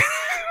 Like,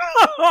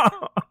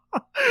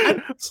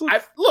 I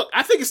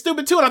think it's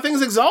stupid too, and I think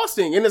it's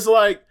exhausting. And it's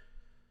like,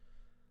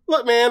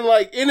 look, man,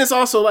 like, and it's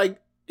also like,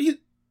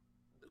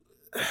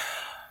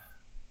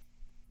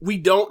 we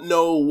don't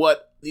know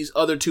what these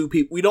other two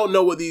people, we don't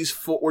know what these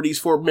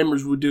four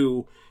members would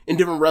do in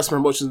different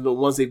wrestling promotions than the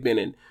ones they've been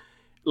in.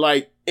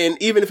 Like,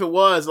 and even if it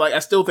was, like, I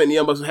still think the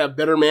Young Bucks would have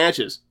better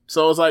matches.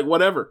 So it's like,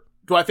 whatever.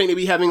 Do I think they'd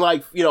be having,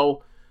 like, you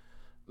know,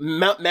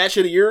 match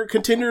of the year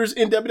contenders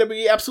in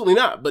WWE? Absolutely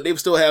not. But they would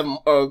still have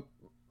a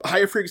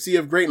higher frequency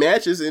of great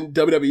matches in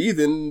WWE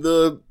than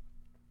the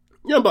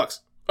Young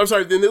Bucks. I'm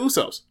sorry, than the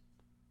Usos.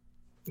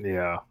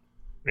 Yeah.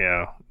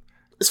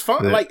 It's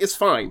fine. Like, it's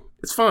fine.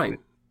 It's fine.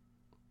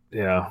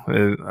 Yeah.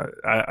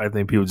 I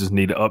think people just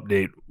need to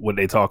update what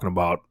they're talking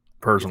about,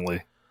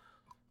 personally.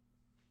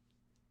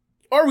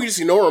 Or we just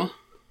ignore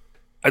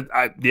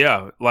them.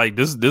 Yeah, like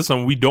this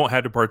something we don't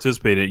have to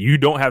participate in. You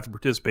don't have to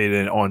participate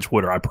in it on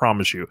Twitter. I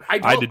promise you.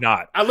 I did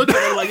not. I looked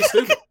at it like it's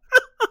stupid.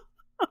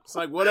 It's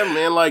like, whatever,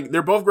 man. Like,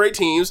 they're both great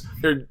teams.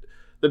 They're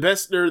the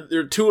best.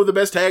 They're two of the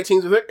best tag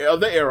teams of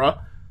the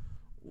era.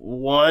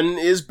 One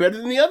is better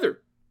than the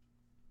other.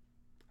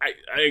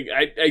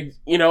 I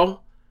you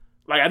know,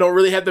 like, I don't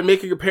really have to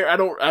make a compare. I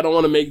don't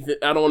want to make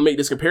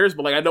this comparison,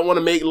 but like, I don't want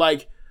to make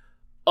like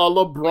a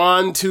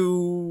LeBron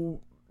to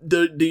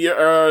the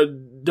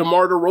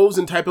DeMar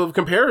DeRozan type of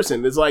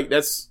comparison. It's like,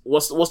 that's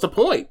what's the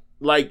point?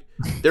 Like,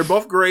 they're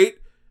both great.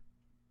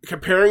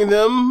 Comparing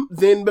them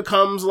then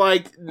becomes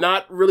like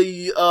not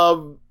really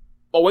a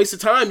waste of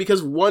time,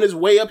 because one is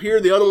way up here,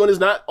 the other one is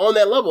not on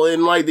that level.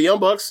 And like, the Young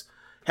Bucks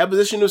have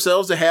positioned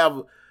themselves to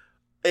have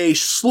a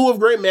slew of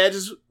great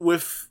matches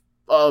with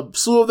a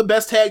slew of the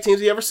best tag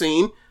teams you've ever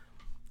seen.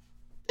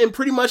 And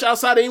pretty much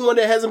outside of anyone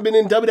that hasn't been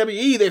in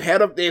WWE,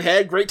 they've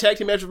had great tag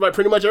team matches by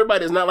pretty much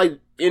everybody. It's not like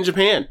in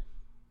Japan.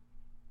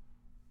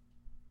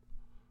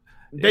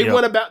 They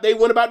went about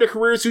their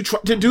careers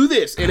to do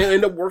this, and it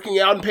ended up working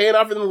out and paying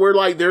off for them. Where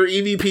like they're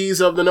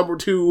EVPs of the number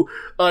 2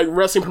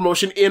 wrestling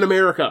promotion in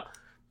America.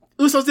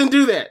 Usos didn't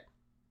do that.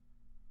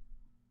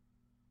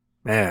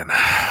 Man,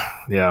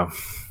 yeah,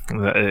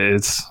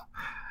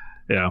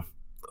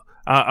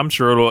 I'm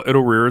sure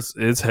it'll rear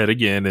its head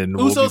again, and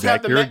Usos we'll be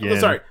back here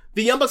again.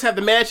 The Young Bucks have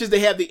the matches,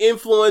 they have the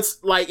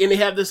influence, like, and they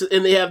have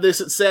the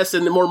success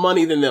and the more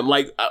money than them.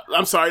 Like,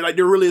 I'm sorry, like,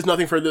 there really is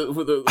nothing for the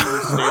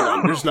stand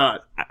on. There's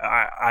not.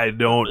 I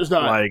don't. There's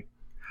not. Like,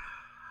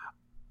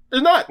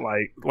 there's not.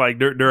 Like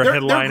they're a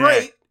headline. They're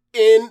great,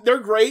 and they're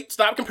great.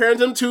 Stop comparing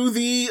them to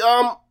the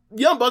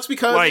Young Bucks,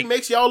 because it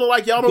makes y'all look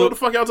like y'all don't know what the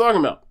fuck y'all talking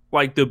about.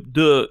 Like,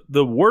 the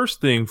worst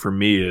thing for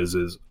me is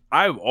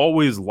I've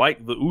always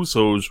liked the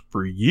Usos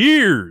for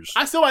years.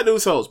 I still like the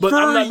Usos, but for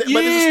I'm not. years.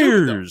 But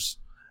this is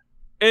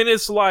stupid, and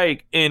it's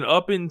like, and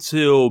up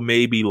until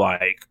maybe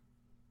like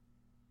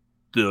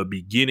the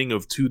beginning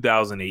of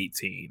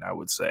 2018, I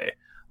would say,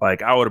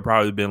 like I would have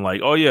probably been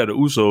like, oh yeah, the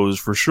Usos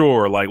for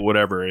sure, like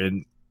whatever,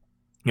 and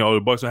you know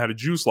the Bucks don't have a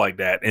juice like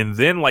that. And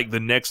then like the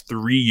next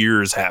 3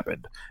 years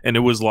happened, and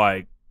it was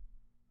like,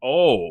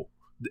 oh.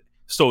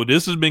 So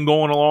this has been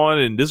going on,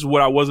 and this is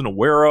what I wasn't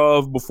aware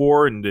of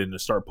before, and then to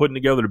start putting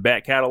together the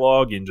back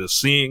catalog and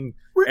just seeing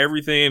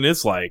everything, and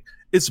it's like,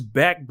 it's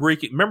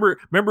back-breaking.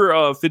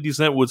 Remember 50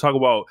 Cent would talk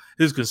about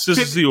his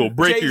consistency will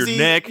break Jay-Z, your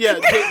neck? Yeah,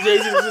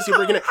 Jay-Z's consistency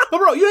breaking neck. But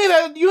bro, you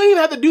ain't even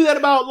have to do that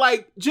about,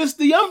 like, just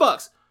the Young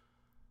Bucks.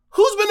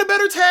 Who's been a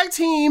better tag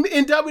team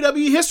in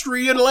WWE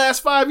history in the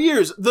last 5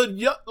 years?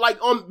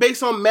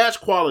 Based on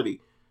match quality.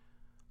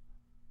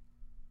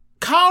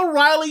 Kyle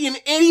O'Reilly and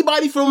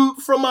anybody from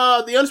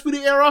the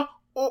Undisputed Era,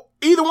 or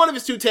either one of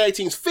his two tag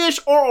teams, Fish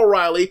or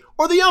O'Reilly,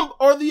 or the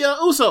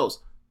Usos.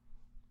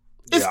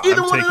 It's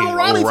either one of the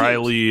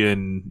O'Reilly teams.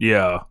 And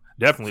yeah,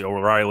 definitely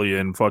O'Reilly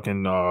and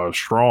fucking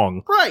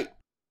Strong. Right.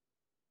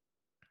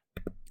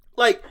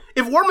 Like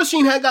if War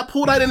Machine had got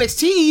pulled out of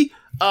NXT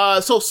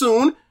so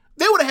soon,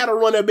 they would have had a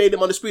run that made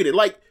them undisputed.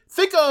 Like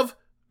think of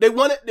They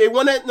won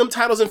them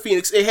titles in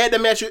Phoenix. They had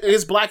that match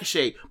against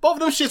Blackachet. Both of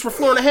them shits were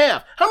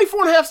 4.5. How many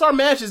 4.5 star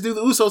matches do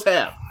the Usos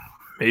have?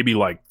 Maybe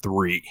like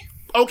 3.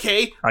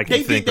 Okay. I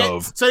can think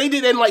of. So they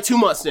did that in like 2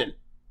 months then.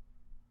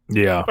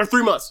 Yeah. Or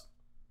 3 months.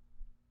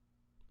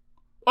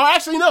 Or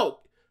actually,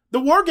 no.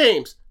 The War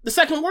Games. The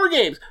second War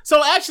Games.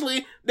 So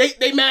actually,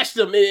 they matched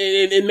them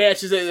in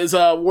matches as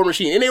War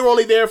Machine. And they were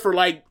only there for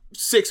like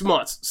 6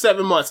 months,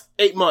 7 months,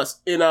 8 months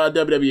in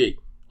WWE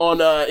on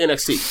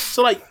NXT.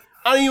 So like,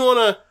 I don't even want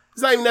to...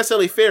 It's not even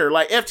necessarily fair.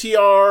 Like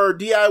FTR,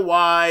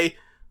 DIY,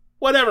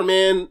 whatever,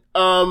 man.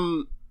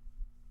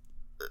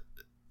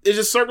 It's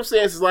just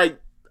circumstances. Like,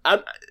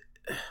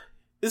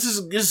 this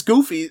is just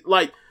goofy.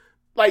 Like,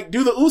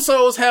 do the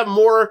Usos have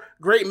more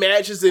great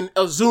matches than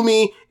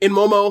Azumi and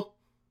Momo?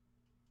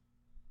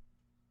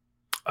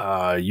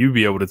 You'd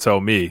be able to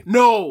tell me.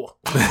 No.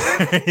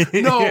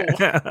 No.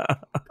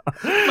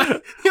 Like,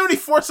 how many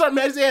 4-star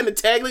matches they had in the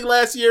tag league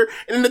last year?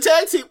 And in the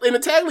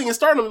tag league and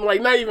Stardom,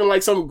 like not even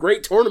like some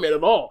great tournament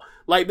at all.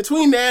 Like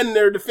between that and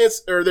their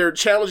defense or their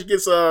challenge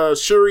against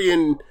Shuri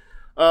and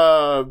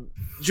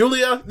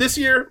Julia this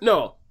year,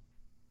 no.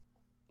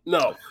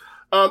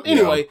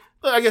 Anyway,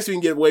 I guess we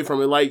can get away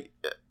from it. Like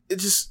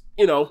it's just,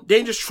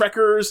 Dangerous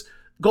Trekkers,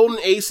 Golden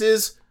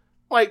Aces.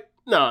 Like,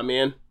 nah,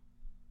 man.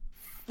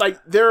 Like,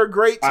 they're a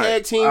great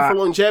tag team for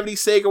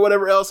longevity's sake or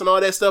whatever else and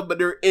all that stuff, but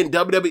they're in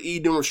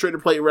WWE doing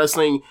restricted play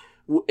wrestling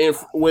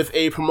with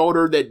a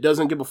promoter that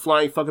doesn't give a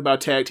flying fuck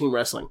about tag team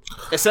wrestling.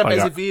 Except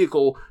as a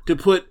vehicle to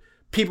put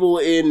people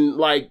in,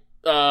 like,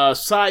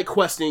 side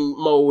questing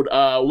mode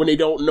when they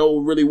don't know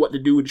really what to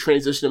do to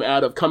transition them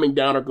out of coming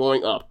down or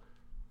going up.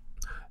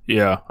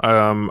 Yeah.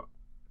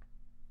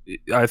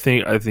 I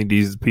think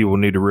these people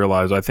need to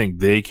realize, I think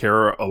they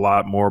care a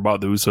lot more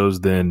about the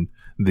Usos than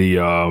the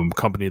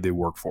company they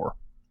work for.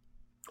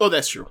 Oh,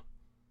 that's true.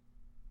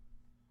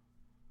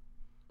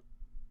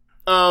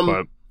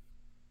 But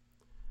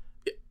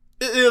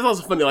it's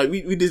also funny. Like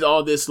we did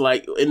all this,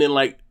 like, and then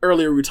like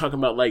earlier we were talking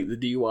about like the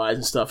DUIs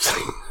and stuff.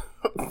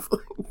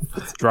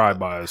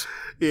 Drive-bys.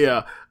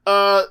 Yeah.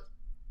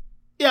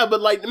 Yeah, but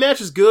like the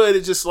match is good.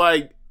 It's just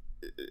like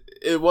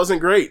it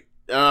wasn't great.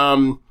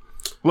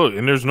 Look,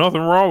 and there's nothing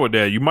wrong with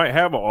that. You might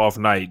have an off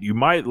night. You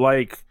might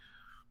like,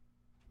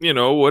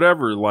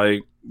 whatever.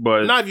 Like,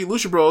 but not if you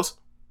Lucha Bros.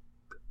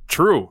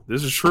 True.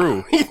 This is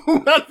true.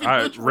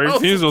 Ray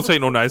Phoenix don't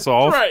take no nights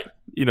off. Right.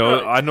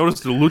 Right. I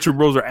noticed the Lucha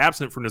Bros are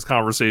absent from this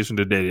conversation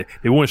today.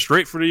 They went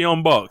straight for the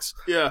Young Bucks.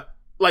 Yeah.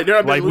 Like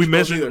they're not we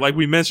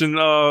mentioned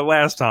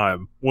last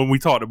time when we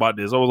talked about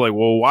this. I was like,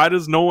 well, why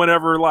does no one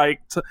ever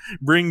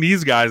bring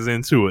these guys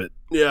into it?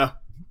 Yeah.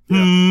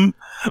 Yeah.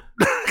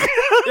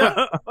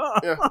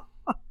 Yeah.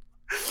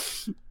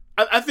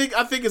 I think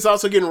it's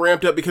also getting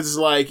ramped up because it's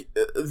like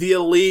the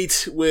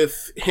Elite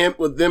with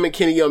them and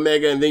Kenny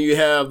Omega, and then you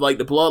have like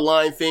the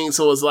Bloodline thing.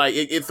 So it's like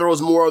it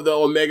throws more of the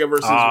Omega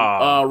versus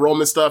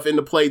Roman stuff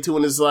into play too,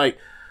 and it's like,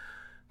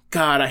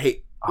 God, I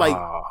hate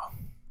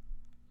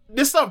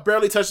this stuff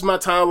barely touches my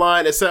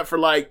timeline except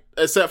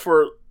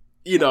for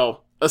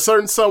a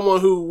certain someone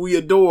who we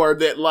adore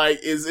that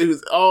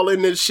is all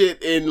in this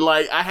shit, and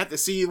like I have to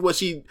see what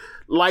she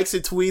likes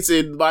and tweets,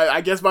 and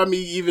I guess by me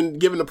even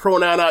giving the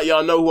pronoun out,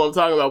 y'all know who I'm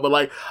talking about. But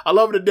like, I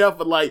love her to death,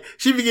 but like,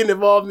 she be getting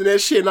involved in that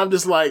shit, and I'm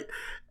just like,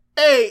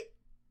 hey,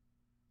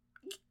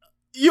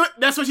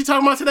 that's what you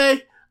talking about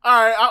today? All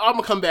right, I'm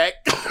gonna come back.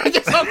 I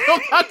guess I'll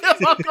come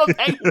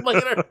back and look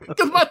at her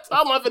because my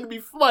timeline gonna be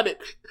flooded.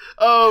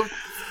 But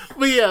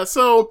yeah,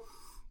 so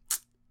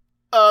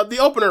the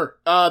opener,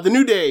 the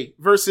New Day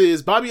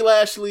versus Bobby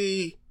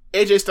Lashley,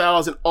 AJ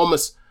Styles, and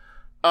Omos.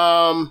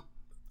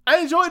 I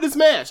enjoyed this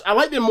match. I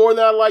liked it more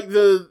than I liked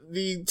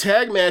the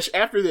tag match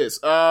after this.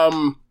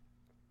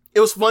 it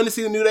was fun to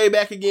see the New Day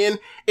back again.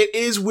 It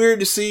is weird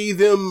to see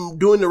them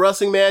doing the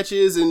wrestling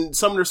matches and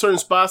some of their certain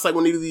spots, like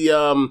when they do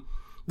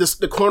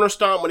the corner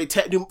stomp, when they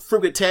do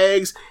frequent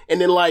tags, and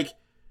then like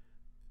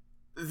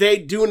they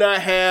do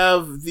not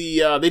have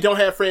they don't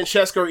have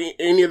Francesca or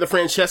any of the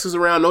Francescas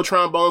around, no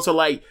trombone, so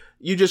like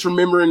you just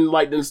remembering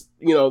like this,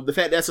 you know, the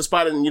fact that's a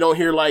spot, and you don't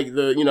hear like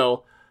the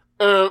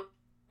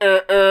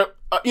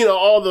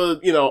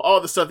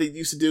all the stuff they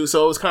used to do,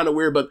 so it was kind of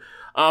weird. But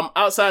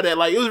outside that,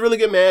 like, it was a really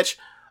good match.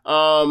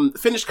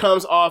 Finish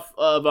comes off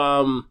of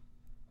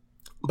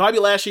Bobby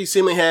Lashley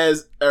seemingly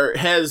has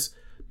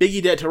Big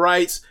E dead to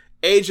rights.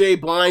 AJ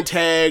blind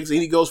tags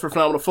and he goes for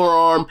phenomenal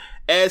forearm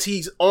as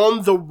he's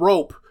on the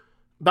rope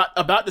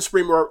about to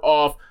spring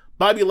off.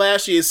 Bobby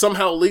Lashley is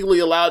somehow legally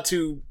allowed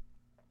to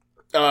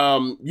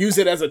use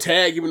it as a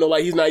tag, even though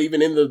like he's not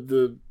even in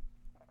the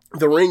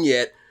ring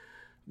yet.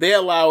 They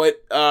allow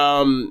it.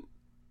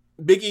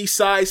 Big E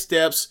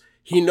sidesteps.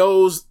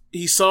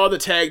 He saw the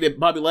tag that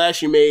Bobby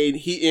Lashley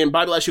made.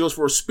 Bobby Lashley goes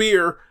for a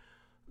spear.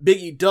 Big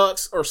E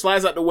ducks or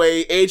slides out the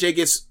way. AJ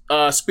gets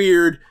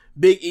speared.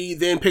 Big E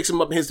then picks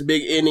him up and hits the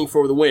big ending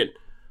for the win.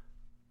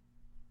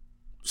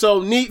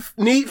 So neat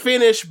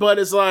finish, but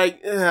it's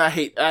like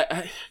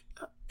can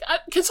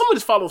someone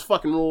just follow those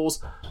fucking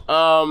rules?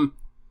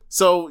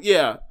 So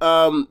yeah,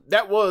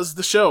 that was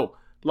the show.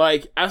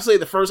 Like, I say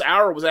the first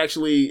hour was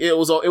actually, it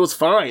was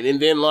fine. And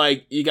then,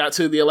 like, you got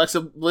to the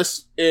Alexa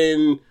Bliss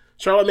and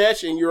Charlotte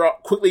match, and you're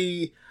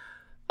quickly,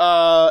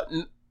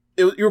 you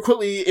were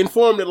quickly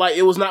informed that, like,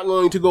 it was not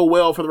going to go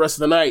well for the rest of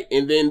the night.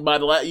 And then by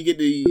you get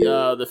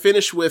the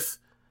finish with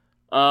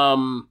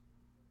the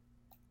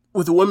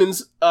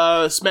women's,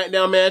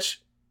 SmackDown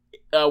match,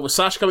 with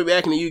Sasha coming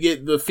back, and then you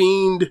get the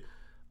Fiend,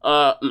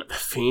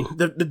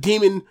 the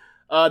Demon,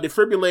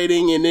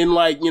 defibrillating, and then,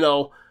 like, you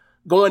know,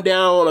 going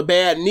down on a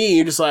bad knee.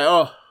 You're just like,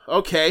 oh,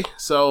 okay.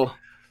 So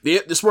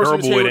the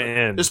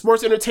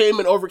sports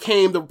entertainment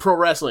overcame the pro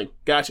wrestling.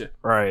 Gotcha.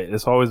 Right.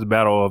 It's always the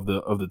battle of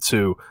the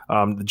two.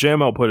 The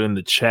JML put in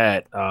the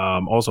chat.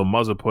 Also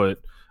Muzza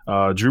put,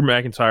 Drew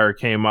McIntyre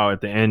came out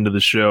at the end of the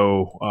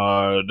show,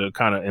 to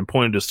kind of, and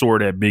pointed the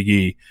sword at Big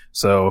E.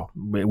 So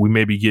we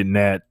may be getting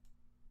that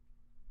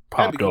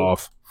popped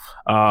off.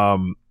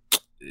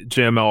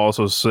 JML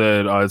also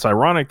said, it's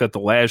ironic that the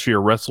last year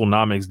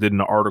WrestleNomics did an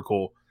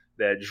article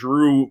that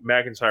Drew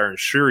McIntyre and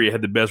Shuri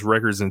had the best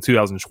records in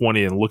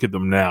 2020, and look at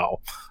them now.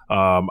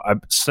 I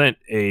sent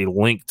a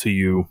link to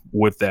you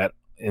with that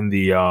in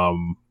the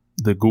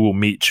Google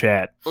Meet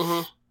chat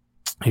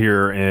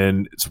here,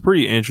 and it's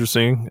pretty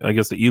interesting. I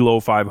guess the ELO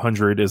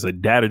 500 is a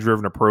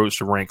data-driven approach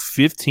to rank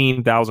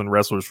 15,000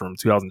 wrestlers from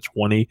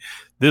 2020.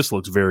 This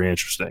looks very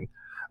interesting.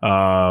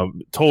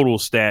 Total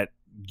stat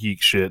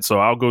geek shit. So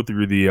I'll go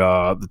through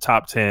the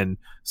top 10.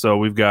 So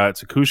we've got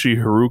Takushi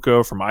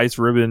Haruka from Ice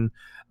Ribbon.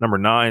 Number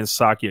 9,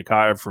 Saki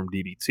Akai from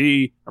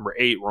DDT. Number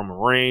 8, Roman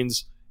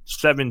Reigns.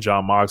 7,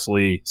 Jon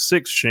Moxley.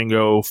 6,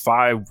 Shingo.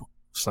 5,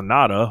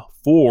 Sonata.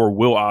 4,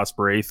 Will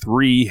Ospreay.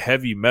 3,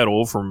 Heavy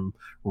Metal from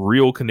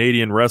Real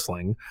Canadian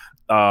Wrestling.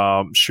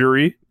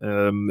 Shuri,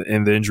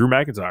 and then Drew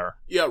McIntyre.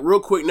 Yeah,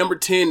 real quick. Number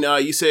 10,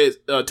 you said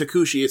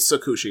Takushi. It's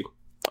Sakushi.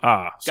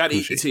 Gotta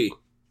eat the tea.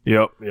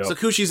 Yep.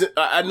 Sakushi's.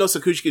 I know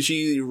Sakushi because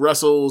she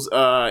wrestles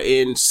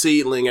in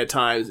Seedling at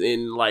times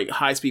in like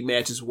high speed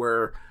matches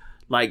where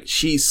like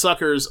she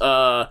suckers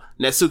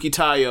Natsuki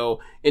Tayo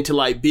into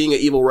like being an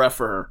evil ref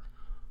for her.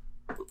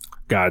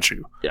 Got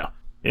you.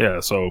 Yeah.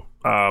 So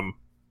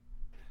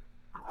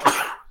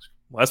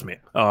that's me.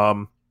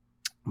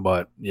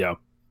 But yeah.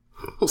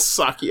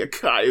 Saki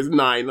Akai is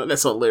 9.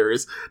 That's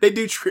hilarious. They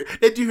do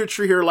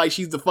treat her like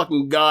she's the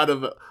fucking god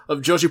of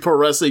Joshi Pro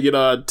Wrestling in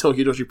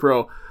Tokyo Joshi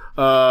Pro.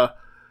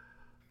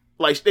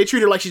 Like they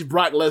treat her like she's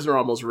Brock Lesnar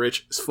almost.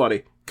 Rich. It's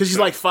funny because she's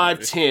like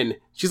 5'10".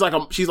 She's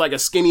like a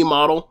skinny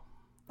model.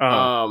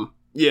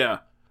 Yeah.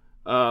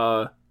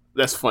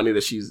 That's funny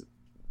that she's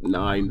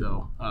 9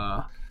 though.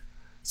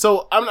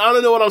 So I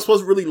don't know what I'm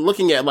supposed to really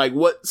looking at. Like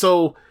what?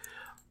 So,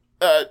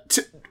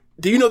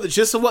 do you know the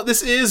gist of what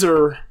this is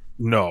or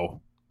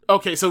no?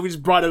 Okay, so we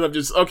just brought it up.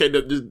 Just okay.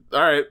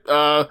 All right.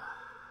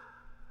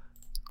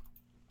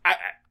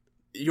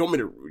 You want me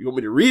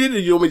to read it, or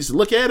you want me to just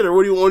look at it, or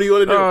what do you want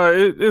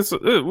to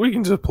do? We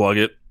can just plug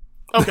it.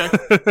 Okay.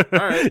 All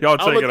right. Y'all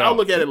check it out. I'll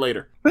look at it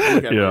later.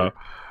 Check it out.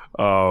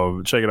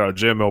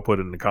 JML put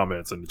it in the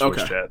comments in the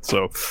Twitch chat.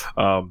 So,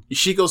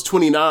 Ishiko's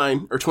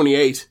 29 or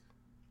 28.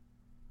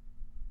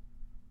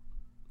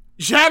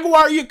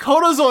 Jaguar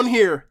Yakota's on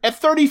here at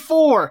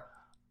 34.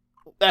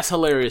 That's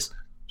hilarious.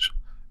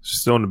 She's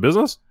still in the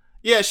business?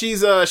 Yeah,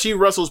 she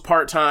wrestles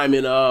part time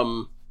in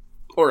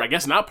or I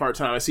guess not part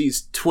time. I see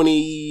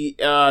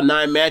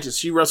 29 matches.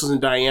 She wrestles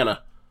in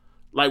Diana,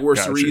 like where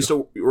Sarai used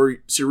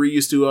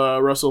to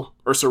wrestle,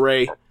 or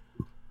Sarai.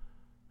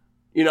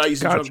 You know, I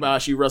used to talk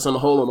about she wrestled a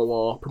hole in the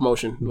wall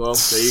promotion. Well,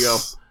 there you go.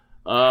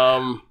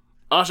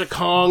 Asha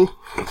Kong,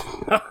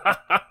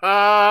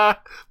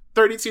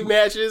 32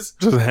 matches,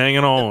 just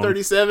hanging on.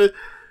 37.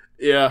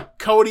 Yeah,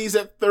 Cody's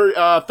at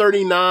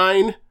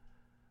 39.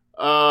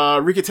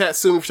 Rika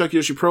Tatsumi for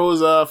Tokyo Joshi Pro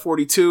is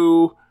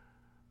 42.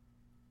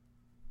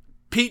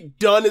 Pete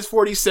Dunne is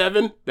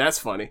 47. That's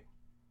funny.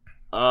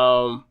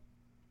 Oscar's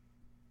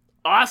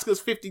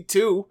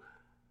 52.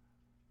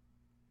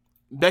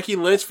 Becky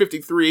Lynch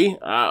 53.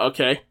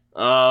 Okay.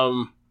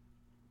 I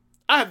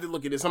have to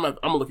look at this. I'm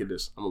gonna look at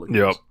this.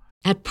 Yep.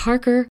 At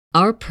Parker,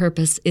 our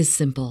purpose is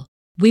simple.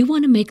 We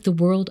want to make the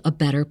world a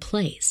better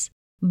place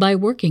by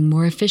working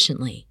more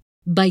efficiently,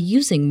 by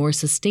using more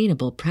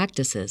sustainable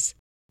practices,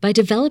 by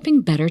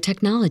developing better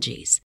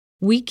technologies.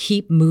 We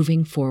keep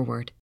moving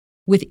forward.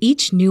 With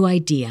each new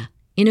idea,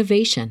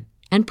 innovation,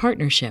 and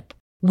partnership,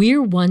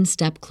 we're one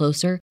step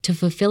closer to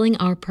fulfilling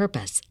our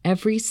purpose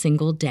every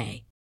single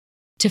day.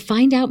 To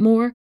find out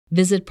more,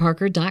 visit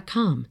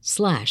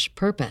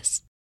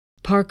parker.com/purpose.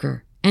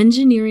 Parker,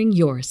 engineering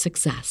your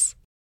success.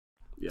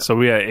 Yeah. So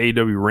we had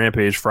AEW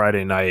Rampage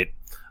Friday night.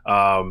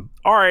 All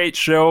right,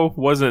 show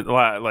wasn't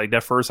like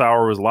that first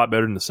hour was a lot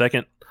better than the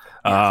second.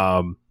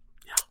 I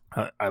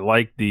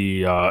like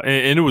the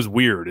and it was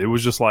weird. It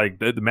was just like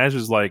the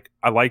matches. Like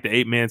I like the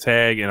 8-man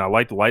tag and I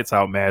like the lights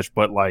out match,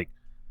 but like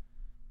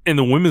in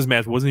the women's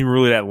match wasn't even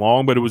really that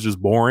long, but it was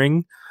just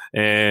boring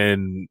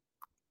and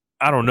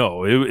I don't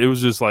know. It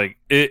was just like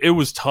it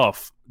was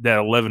tough. That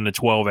 11 to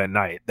 12 at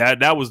night.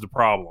 That was the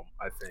problem,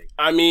 I think.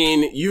 I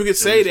mean, you could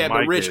say that,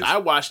 but Rich, case. I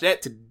watched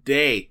that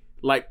today,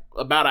 like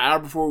about an hour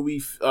before we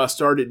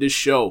started this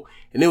show,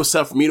 and it was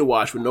tough for me to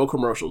watch with no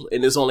commercials,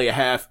 and it's only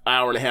a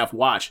hour and a half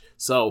watch.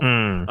 So,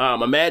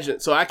 imagine.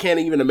 So I can't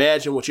even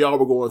imagine what y'all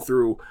were going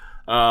through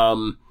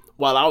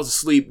while I was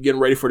asleep, getting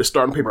ready for the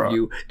starting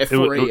pay-per-view at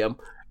 4 a.m.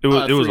 It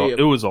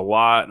was a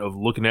lot of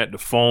looking at the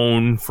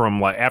phone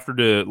from like after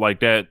the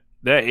like that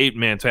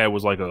 8-man tag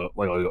was like a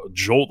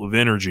jolt of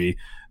energy.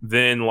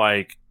 Then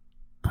like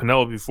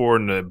Penelope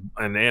Ford and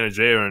Anna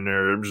Jay are in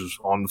there just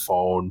on the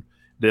phone.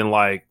 Then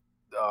like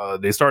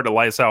they start the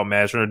lights out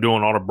match and they're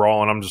doing all the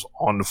brawling. I'm just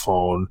on the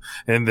phone.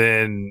 And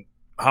then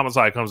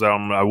Homicide comes out.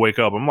 I wake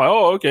up. I'm like,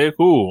 oh, okay,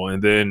 cool.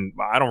 And then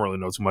I don't really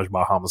know too much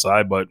about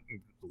Homicide, but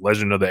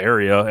legend of the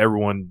area.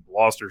 Everyone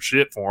lost their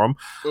shit for him.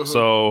 Mm-hmm.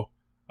 So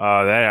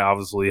that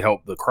obviously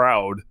helped the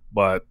crowd.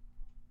 But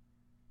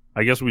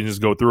I guess we can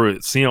just go through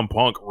it. CM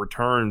Punk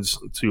returns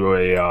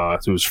to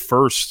his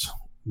first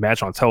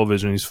match on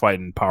television. He's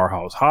fighting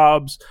Powerhouse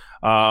Hobbs.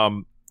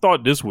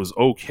 Thought this was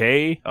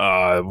okay.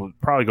 Would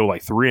probably go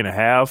like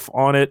 3.5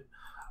 on it.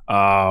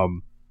 I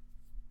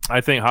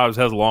think Hobbs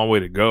has a long way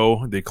to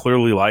go. They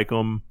clearly like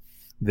him.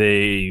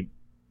 They,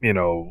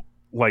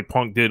 like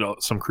Punk did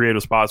some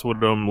creative spots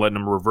with him, letting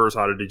him reverse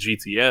out of the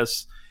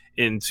GTS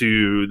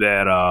into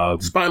that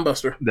spine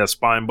buster. That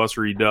spine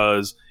buster he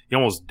does. He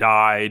almost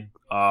died.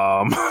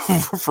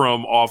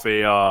 From off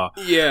a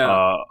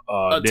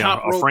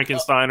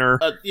Frankensteiner.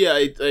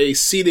 A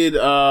seated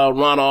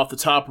run off the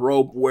top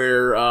rope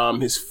where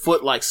his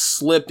foot like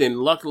slipped, and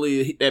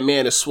luckily that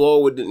man is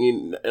swole with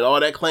and all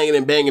that clanging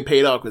and banging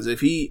paid off, because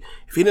if he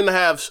didn't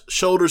have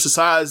shoulders the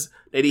size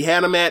that he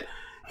had him at,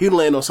 he'd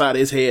land on the side of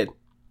his head.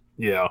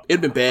 Yeah,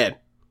 it'd been bad.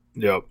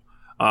 Yep.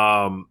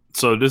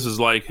 So this is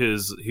like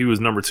he was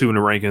number 2 in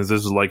the rankings.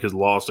 This is like his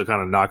loss to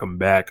kind of knock him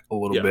back a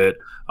little bit.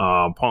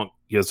 Punk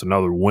gets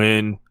another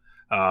win.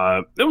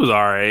 It was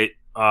all right.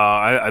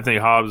 I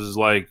think Hobbs is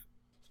I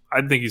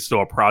think he's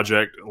still a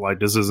project. Like,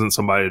 this isn't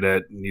somebody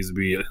that needs to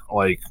be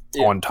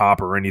on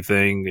top or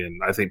anything.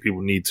 And I think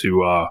people need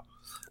to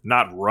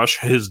not rush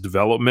his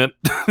development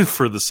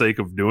for the sake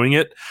of doing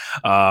it.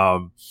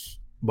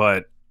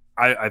 But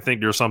I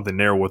think there's something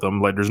there with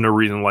him. Like, there's no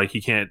reason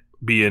he can't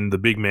be in the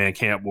big man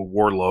camp with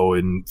Wardlow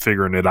and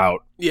figuring it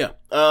out. Yeah.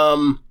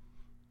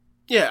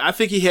 I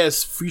think he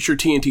has future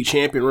TNT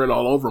champion written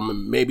all over him,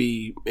 and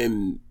maybe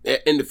in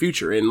the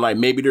future, and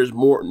maybe there's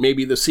more.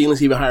 Maybe the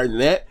ceiling's even higher than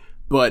that.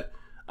 But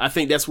I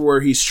think that's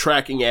where he's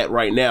tracking at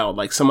right now.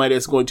 Like somebody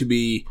that's going to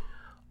be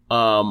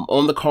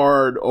on the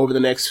card over the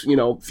next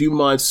few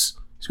months.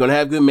 He's going to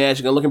have good match.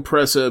 He's going to look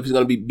impressive. He's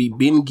going to be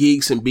beating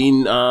geeks and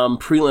beating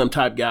prelim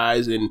type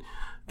guys, and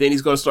then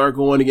he's going to start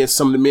going against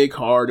some of the mid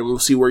card, and we'll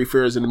see where he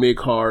fares in the mid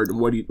card and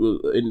what he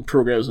in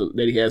programs that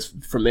he has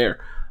from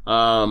there.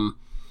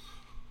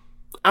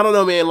 I don't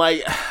know, man.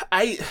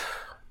 I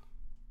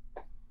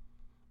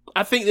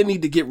think they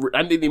need to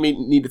I think they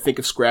need to think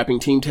of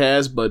scrapping Team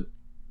Taz, but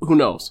who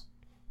knows?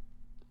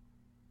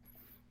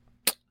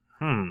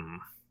 Do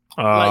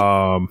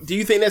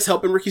you think that's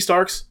helping Ricky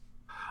Starks?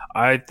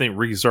 I think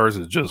Ricky Starks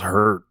is just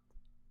hurt,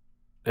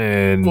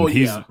 and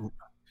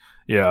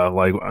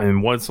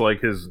and once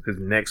his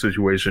neck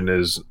situation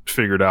is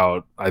figured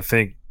out, I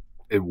think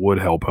it would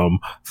help him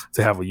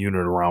to have a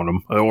unit around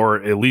him,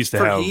 or at least to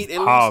have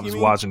Hobbs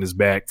watching his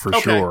back for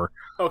sure.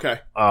 Okay.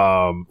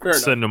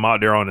 Sending him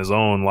out there on his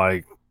own,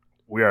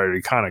 we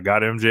already kind of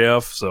got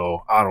MJF,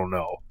 so I don't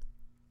know.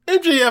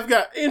 MJF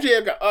got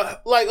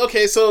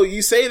okay, so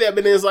you say that,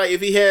 but then it's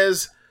if he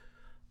has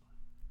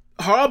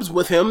Hobbs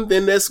with him,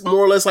 then that's more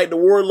or less like the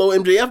Wardlow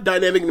MJF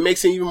dynamic, that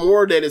makes it even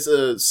more that it's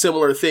a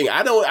similar thing.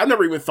 I've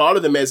never even thought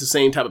of them as the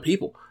same type of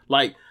people.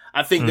 I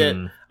think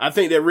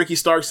that Ricky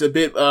Stark's a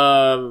bit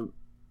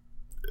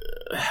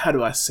how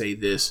do I say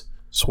this?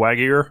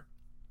 Swaggier?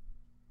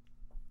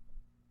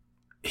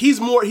 he's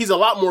a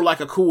lot more like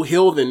a cool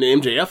heel than the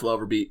MJF will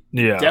ever be.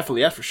 Yeah.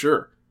 Definitely, that's for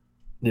sure.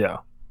 Yeah.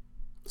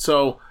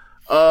 So,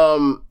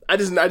 I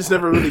just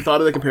never really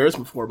thought of the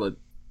comparison before, but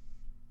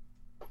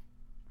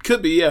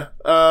could be, yeah.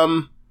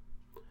 I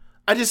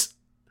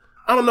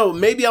don't know.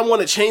 Maybe I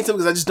want to change them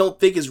because I just don't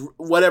think it's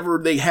whatever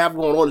they have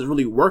going on is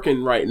really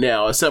working right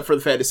now, except for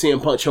the fact that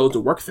CM Punk chose to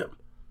work with them.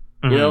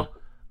 Mm-hmm. You know?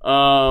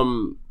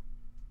 I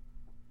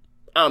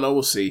don't know.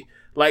 We'll see.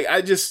 Like,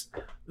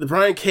 the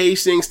Brian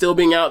Cage thing still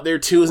being out there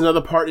too is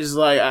another part. Is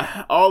like,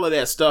 all of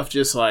that stuff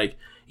just like,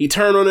 he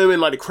turned on him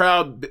and like the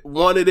crowd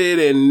wanted it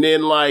and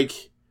then like,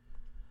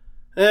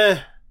 it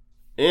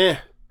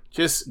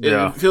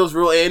feels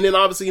real. And then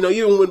obviously, you know,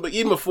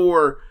 even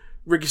before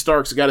Ricky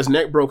Starks got his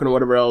neck broken or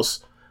whatever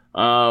else,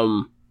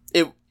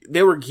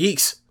 they were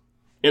geeks,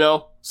 you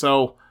know?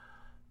 So,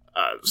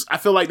 I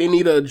feel like they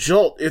need a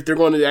jolt if they're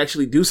going to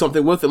actually do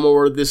something with them,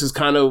 or this is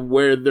kind of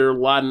where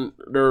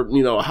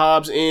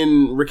Hobbs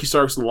and Ricky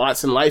Starks'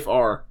 lots in life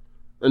are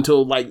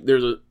until like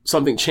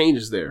something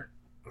changes there.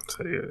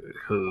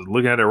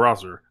 Looking at their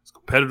roster, it's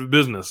competitive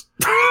business.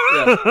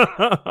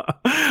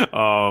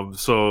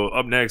 So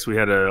up next we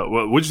had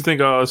what'd you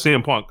think of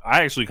CM Punk?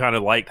 I actually kind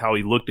of liked how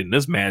he looked in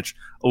this match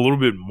a little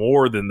bit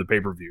more than the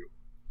pay-per-view.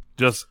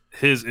 Just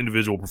his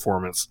individual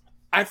performance.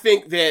 I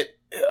think that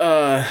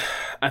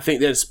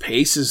his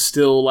pace is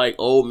still like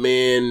old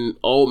man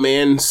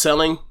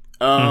selling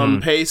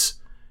pace,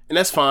 and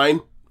that's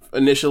fine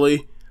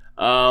initially.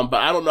 But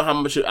I don't know how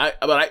much when I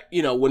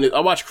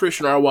watch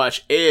Christian or I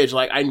watch Edge,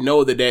 like I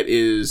know that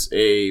is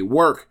a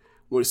work.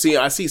 When I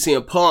see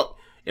CM Punk,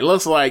 it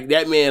looks like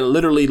that man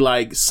literally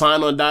like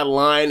signed on dotted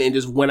line and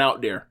just went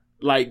out there.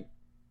 Like,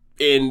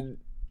 and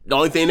the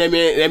only thing that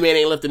man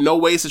ain't lifting no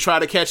weights to try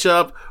to catch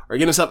up or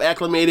get himself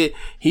acclimated.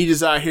 He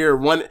just out here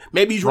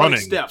maybe he's running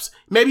steps.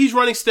 Maybe he's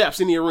running steps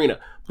in the arena.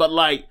 But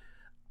like,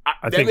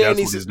 I think that's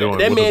what he's doing.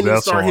 That man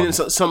needs to start hitting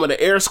some of the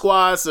air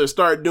squats or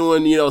start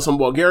doing, some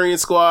Bulgarian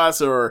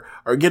squats or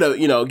get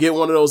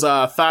one of those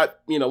one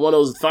of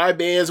those thigh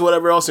bands or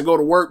whatever else and go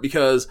to work,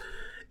 because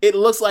it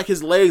looks like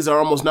his legs are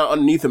almost not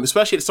underneath him,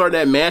 especially at the start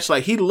of that match.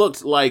 Like, he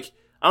looked like,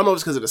 I don't know if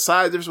it's because of the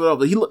size difference or whatever,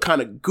 but he looked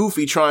kind of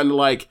goofy trying to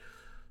like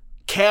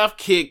calf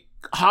kick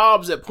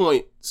Hobbs at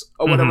points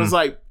or whatever. Mm-hmm. It's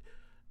like,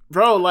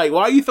 bro, like,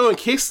 why are you throwing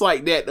kicks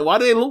like that? Why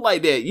do they look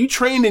like that? You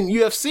trained in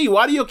UFC.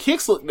 Why do your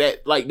kicks look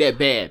that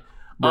bad?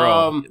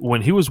 Bro,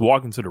 when he was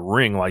walking to the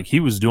ring, like,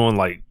 he was doing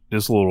like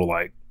this little,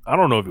 like, I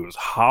don't know if he was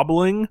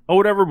hobbling or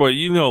whatever, but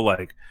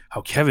like how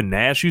Kevin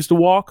Nash used to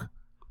walk.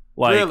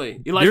 Like, really?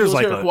 You like those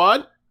here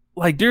quad?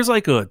 Like, there's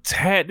like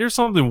there's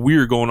something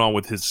weird going on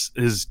with his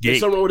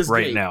gait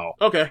right now.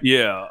 Okay.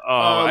 Yeah.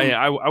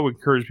 I would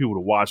encourage people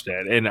to watch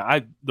that. And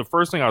the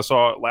first thing I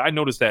saw, like, I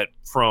noticed that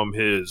from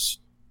his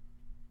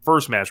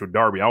first match with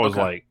Darby, I was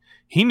like,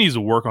 he needs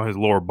to work on his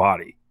lower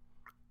body.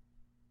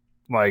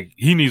 Like,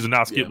 he needs to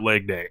not skip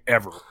leg day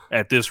ever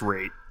at this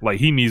rate. Like,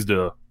 he needs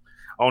to,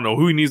 I don't know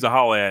who he needs to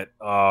holler at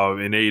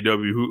in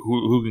AEW,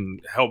 who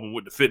can help him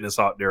with the fitness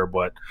out there.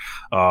 But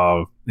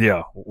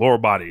lower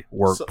body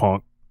work,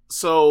 Punk.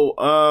 So,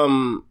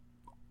 one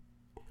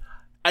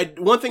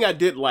thing I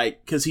did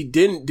like, because he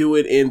didn't do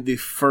it in the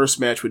first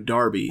match with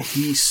Darby,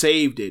 he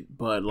saved it,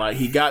 but like,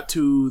 he got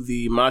to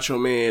the Macho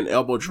Man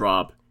elbow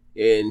drop,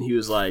 and he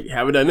was like,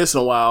 haven't done this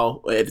in a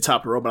while, at the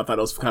top of the rope, and I thought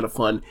it was kind of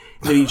fun.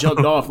 And then he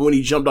jumped off, and when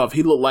he jumped off,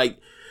 he looked like,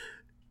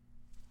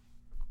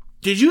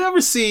 did you ever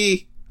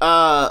see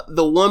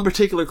the one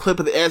particular clip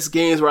of the X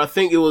Games where I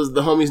think it was,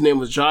 the homie's name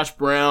was Josh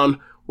Brown,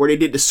 where they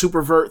did the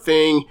super vert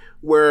thing,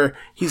 where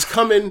he's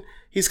coming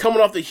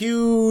off the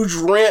huge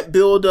ramp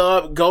build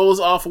up, goes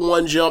off of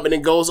one jump, and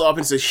then goes up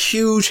into a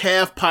huge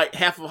half pipe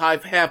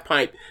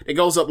that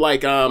goes up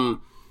like,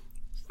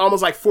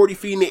 almost like 40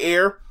 feet in the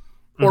air.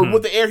 Or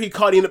with the air he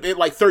caught, he ended up at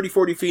like 30,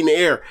 40 feet in the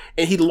air.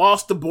 And he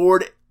lost the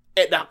board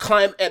at the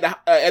climb,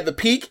 at the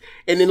peak.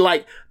 And then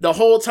like the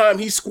whole time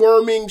he's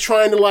squirming,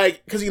 trying to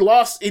like, cause he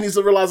lost, and he's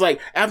realized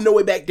like, I have no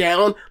way back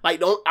down.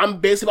 Like,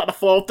 I'm basically about to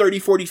fall 30,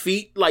 40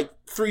 feet, like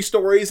 3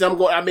 stories. And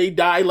I may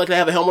die, like I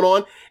have a helmet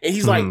on. And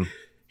he's like,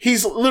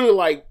 he's literally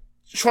like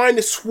trying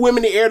to swim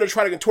in the air to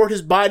try to contort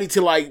his body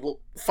to like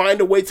find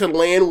a way to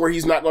land where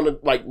he's not going to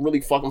like really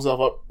fuck himself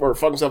up or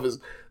fuck himself as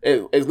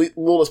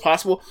little as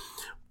possible.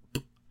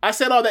 I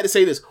said all that to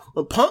say this.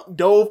 When Punk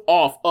dove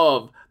off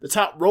of the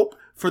top rope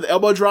for the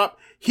elbow drop,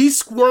 he's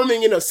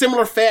squirming in a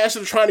similar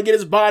fashion, trying to get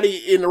his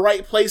body in the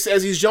right place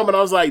as he's jumping.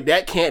 I was like,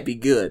 that can't be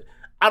good.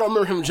 I don't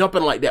remember him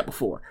jumping like that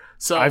before.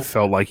 So I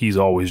felt like he's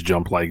always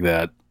jumped like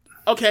that.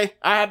 Okay,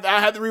 I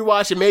have to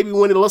rewatch it. Maybe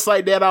when it looks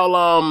like that,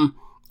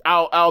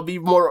 I'll be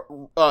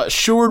more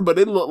assured. But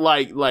it looked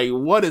like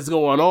what is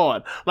going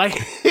on? Like,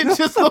 it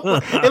just looked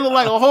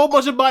like a whole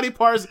bunch of body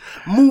parts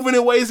moving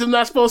in ways they're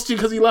not supposed to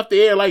because he left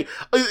the air. Like,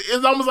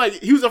 it's almost like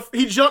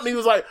he jumped and he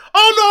was like,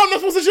 oh no, I'm not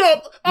supposed to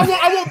jump. I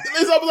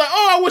was like,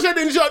 oh, I wish I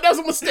didn't jump. That's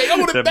a mistake. I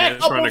would have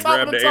backed up on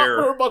top of the top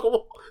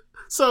turnbuckle.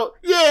 So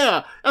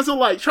yeah, that's what,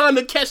 like, trying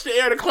to catch the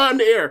air to climb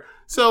the air.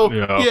 So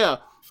yeah.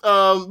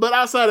 But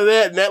outside of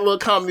that, and that little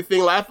comedy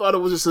thing, like, I thought it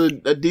was just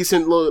a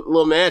decent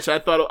little match. I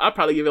thought I'd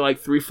probably give it like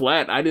 3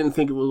 flat. I didn't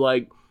think it was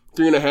like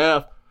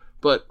 3.5,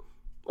 but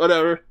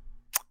whatever.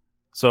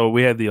 So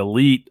we had the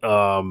elite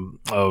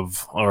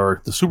the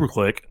Super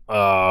Click,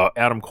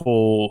 Adam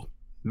Cole,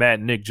 Matt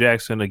and Nick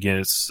Jackson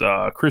against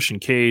Christian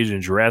Cage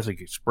and Jurassic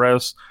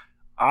Express.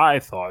 I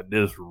thought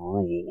this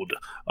ruled.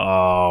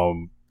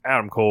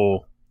 Adam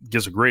Cole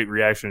gets a great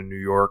reaction in New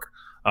York.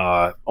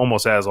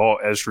 Almost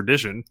as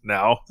tradition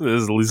now.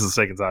 This is at least the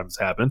second time it's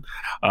happened.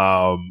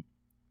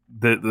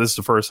 This is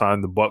the first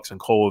time the Bucks and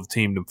Cole have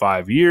teamed in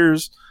 5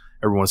 years.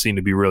 Everyone seemed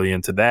to be really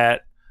into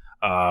that.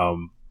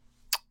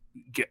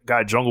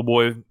 Got Jungle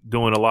Boy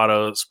doing a lot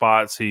of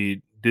spots.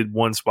 He did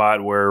one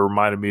spot where it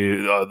reminded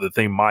me of the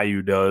thing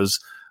Mayu does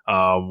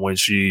when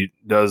she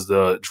does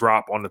the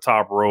drop on the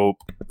top rope.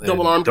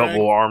 Double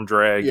arm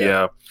drag.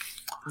 Yeah.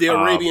 The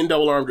Arabian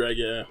double arm drag,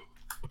 yeah.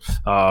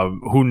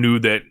 Who knew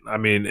that? I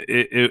mean,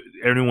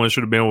 everyone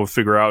should have been able to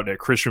figure out that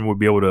Christian would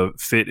be able to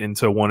fit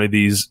into one of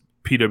these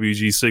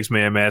PWG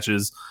 6-man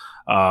matches.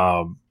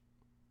 And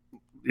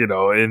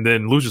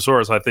then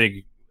Luchasaurus, I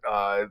think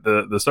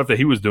the stuff that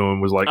he was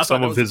doing was like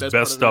some of his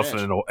best stuff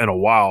in a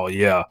while.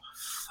 Yeah.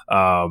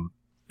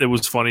 It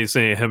was funny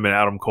seeing him and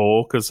Adam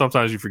Cole, because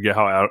sometimes you forget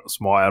how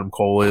small Adam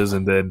Cole is,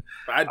 and then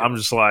I'm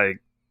just like,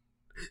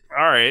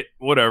 all right,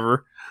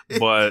 whatever.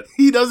 But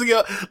he doesn't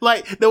get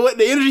like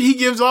the energy he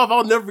gives off.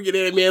 I'll never forget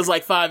that man's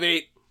like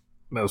 5'8".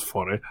 That was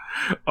funny.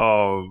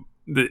 But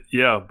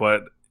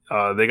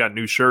they got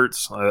new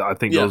shirts. I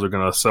think those are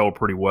gonna sell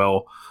pretty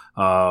well.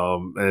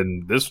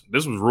 And this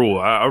was rule.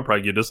 I would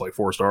probably give this like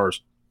 4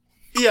 stars.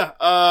 Yeah,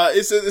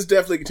 it's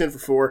definitely a contender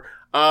for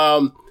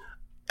 4.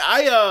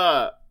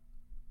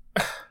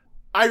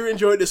 I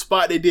enjoyed the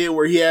spot they did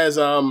where he has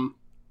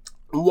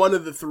one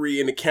of the 3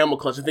 in the camel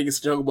clutch. I think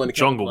it's Jungle Boy in the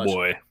camel clutch.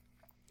 Jungle Boy.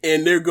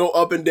 And they go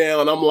up and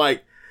down. I'm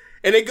like,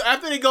 and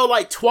after they go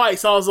like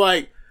twice, I was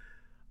like,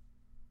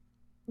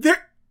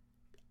 they're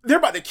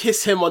about to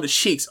kiss him on the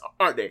cheeks,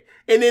 aren't they?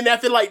 And then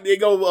after like they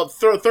go up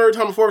third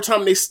time, 4th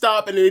time, they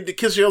stop and they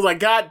kiss you. I was like,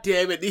 God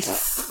damn it, these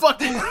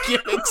fucking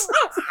gimmicks.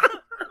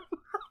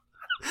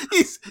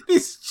 These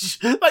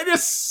like, they're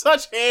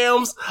such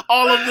hams,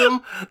 all of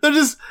them. They're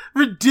just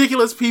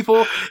ridiculous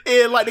people,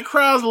 and like the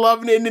crowd's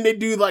loving it. And then they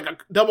do like a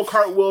double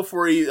cartwheel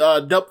for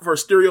a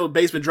stereo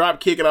basement drop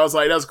kick, and I was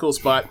like, that's a cool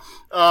spot.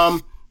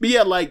 But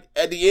yeah, like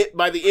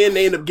by the end,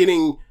 they end up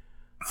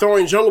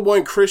throwing Jungle Boy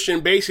and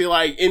Christian basically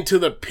like into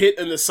the pit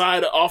and the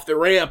side off the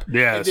ramp.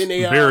 Yeah, and then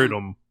they buried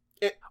them.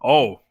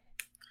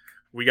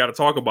 We got to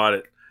talk about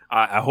it.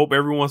 I hope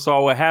everyone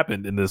saw what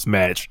happened in this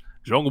match.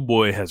 Jungle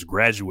Boy has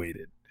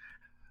graduated.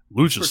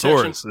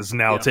 Luchasaurus is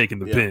now taking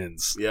the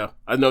pins. Yeah,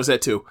 I noticed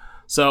that too.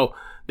 So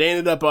they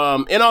ended up,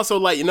 and also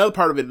like another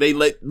part of it, they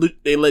let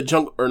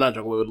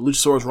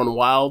Luchasaurus run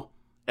wild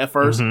at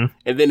first, and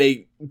then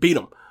they beat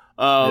him.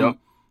 That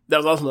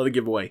was also another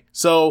giveaway.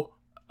 So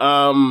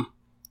Adam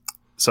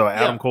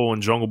Cole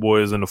and Jungle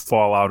Boy is in the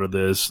fallout of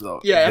this.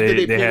 Yeah,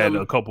 they had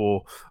a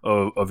couple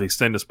of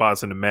extended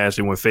spots in the match.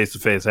 They went face to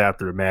face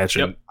after the match,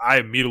 and I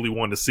immediately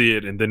wanted to see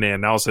it. And then they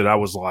announced it. I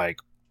was like,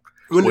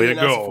 "Way to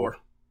go!"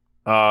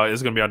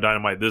 It's going to be on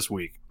Dynamite this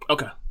week.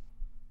 Okay.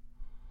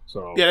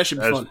 So yeah, that should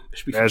be fun.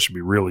 That should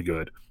be really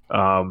good.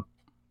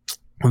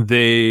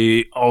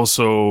 They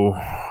also,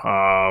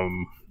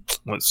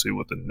 let's see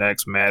what the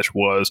next match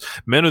was.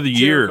 Men of the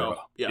Year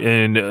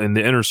in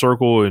the Inner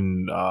Circle,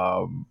 and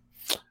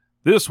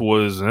this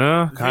was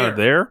kind of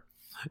there,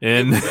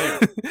 and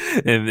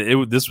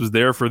this was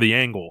there for the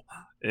angle,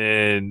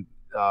 and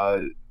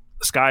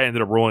Sky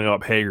ended up rolling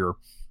up Hager,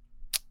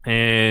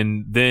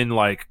 and then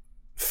like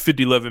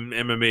 50-11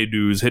 MMA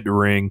dudes hit the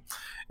ring,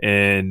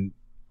 and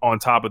on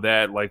top of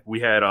that, like we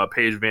had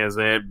Paige Van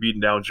Zandt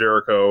beating down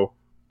Jericho.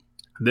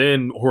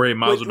 Then Jorge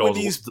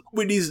Masvidal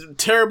with these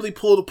terribly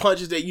pulled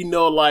punches that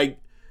like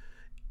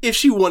if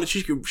she wanted,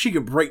 she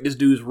could break this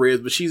dude's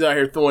ribs, but she's out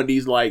here throwing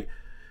these like,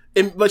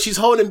 but she's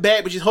holding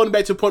back,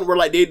 to a point where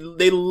like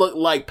they look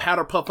like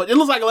powder puff punches. It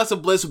looks like Alexa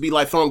Bliss would be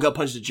like throwing gut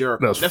punches to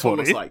Jericho. That's what it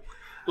looks like.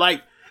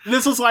 Like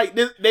this looks like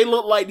they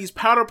look like these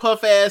powder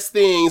puff ass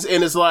things,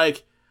 and it's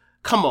like,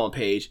 come on,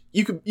 Paige.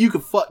 You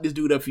could fuck this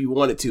dude up if you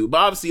wanted to. But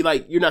obviously,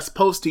 like, you're not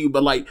supposed to.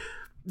 But, like,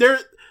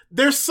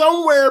 they're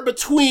somewhere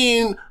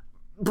between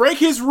break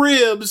his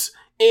ribs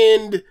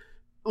and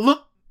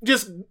look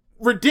just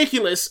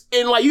ridiculous.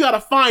 And, like, you got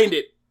to find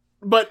it.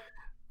 But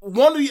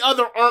one or the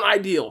other aren't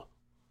ideal.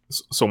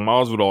 So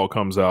Masvidal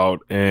comes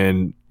out,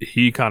 and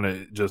he kind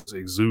of just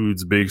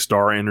exudes big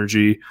star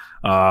energy.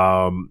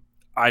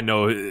 I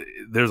know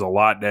there's a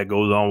lot that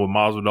goes on with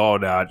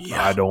Masvidal that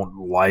I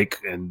don't like,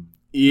 and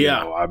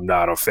I'm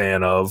not a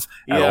fan of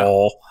at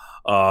all.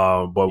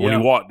 But when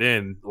he walked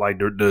in, like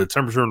the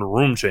temperature in the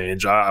room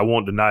changed. I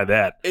won't deny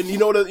that. And you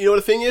know what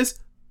the thing is?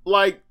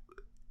 Like,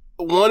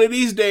 one of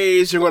these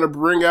days you're going to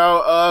bring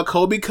out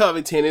Kobe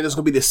Covington, and it's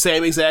going to be the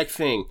same exact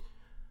thing.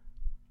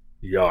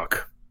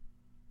 Yuck.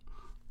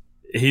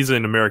 He's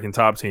an American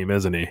Top Team,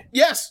 isn't he?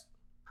 Yes.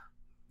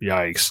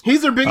 Yikes.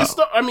 He's their biggest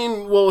star. I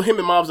mean, well, him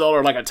and Masvidal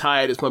are like a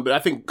tie at this point, but I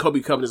think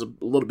Kobe Covington is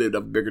a little bit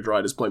of a bigger draw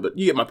at this point. But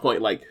you get my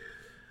point. Like,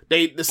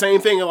 the same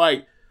thing.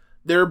 Like,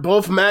 they're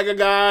both MAGA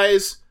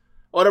guys,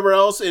 whatever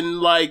else,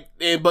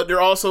 but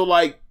they're also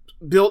like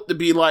built to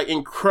be like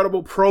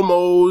incredible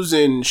promos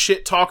and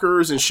shit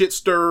talkers and shit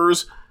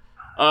stirrers.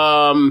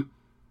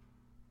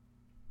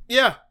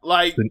 Yeah,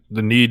 like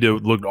the need to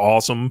look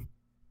awesome.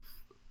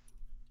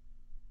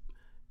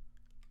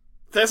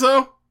 Think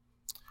so?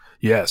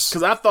 Yes.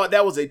 Because I thought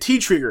that was a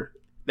T-trigger.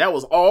 That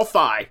was all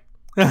thigh.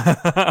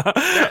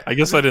 I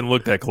guess I didn't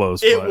look that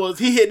close. It was.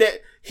 He hit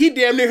that. He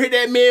damn near hit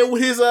that man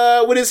with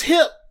his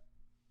hip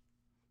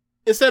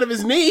instead of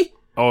his knee.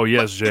 Oh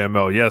yes,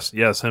 JML.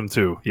 Yes, him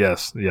too.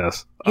 Yes. He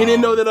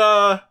didn't know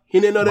that. He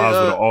didn't know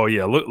that. Oh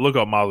yeah, look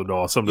up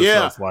Masvidal. Some of the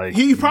stuff like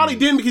he probably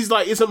didn't because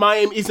like it's a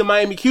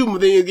Miami Cuban.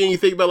 But then again, you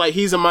think about like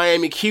he's a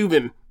Miami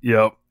Cuban.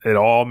 Yep, it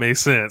all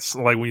makes sense.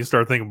 Like when you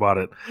start thinking about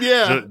it.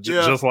 Yeah,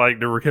 just like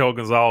the Raquel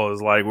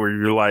Gonzalez, like where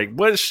you're like,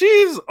 but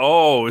she's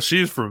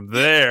from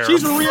there.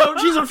 She's from Rio.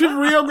 She's from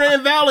Rio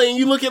Grande Valley, and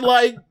you look at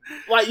like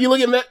you look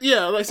at that.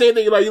 Yeah, like same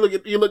thing. Like you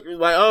look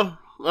like oh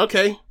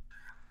okay.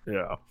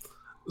 Yeah.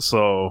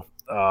 So.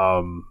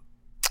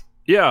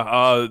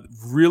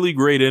 Really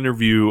great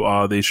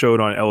interview they showed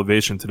on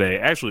Elevation today.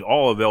 Actually,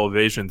 all of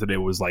Elevation today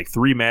was like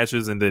 3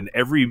 matches, and then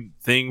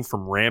everything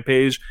from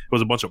Rampage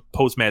was a bunch of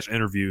post-match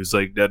interviews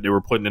like that they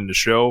were putting in the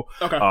show.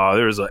 Okay.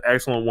 There was an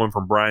excellent one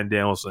from Bryan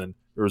Danielson.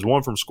 There was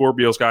one from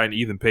Scorpio Sky and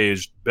Ethan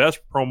Page. Best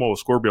promo of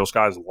Scorpio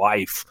Sky's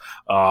life.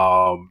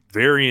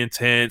 Very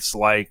intense.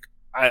 Like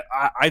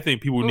I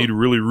think people need to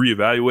really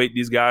reevaluate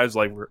these guys.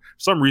 Like for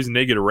some reason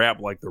they get a rap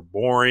like they're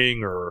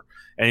boring or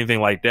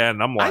anything like that,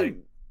 and I'm like,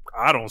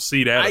 I don't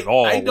see that at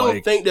all. I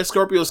don't think that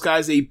Scorpio Sky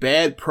is a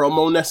bad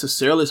promo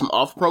necessarily, some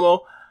off promo,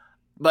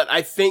 but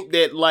I think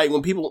that like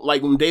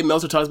when Dave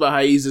Meltzer talks about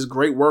how he's this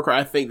great worker,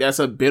 I think that's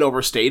a bit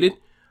overstated.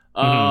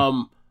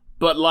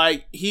 But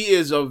like he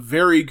is a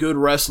very good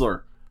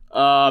wrestler.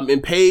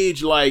 And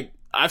Page, like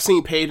I've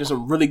seen Page in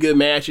some really good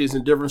matches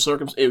in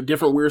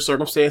different weird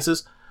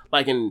circumstances,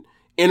 like in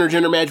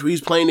intergender match where he's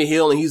playing the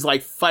heel and he's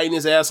like fighting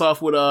his ass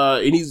off with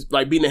and he's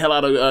like beating the hell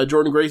out of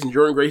Jordan Grace, and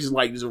Jordan Grace is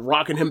like just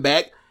rocking him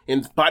back,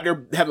 and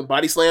they're having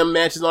body slam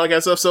matches and all that kind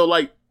of stuff. So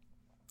like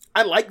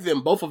I like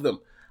them, both of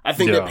them. I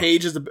think that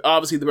Page is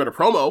obviously the better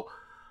promo,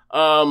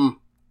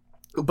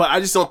 but I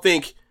just don't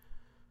think.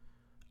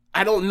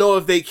 I don't know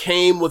if they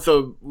came with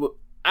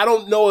I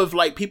don't know if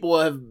like people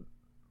have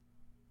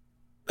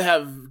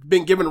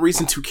been given a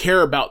reason to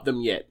care about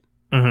them yet.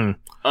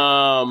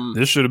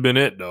 This should have been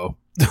it though.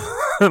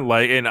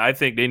 Like, and I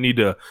think they need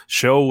to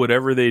show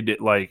whatever they did,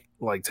 like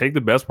take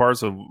the best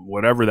parts of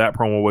whatever that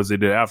promo was they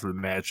did after the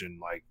match and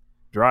like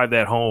drive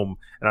that home.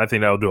 And I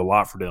think that'll do a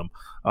lot for them.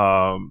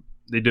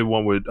 They did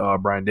one with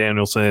Bryan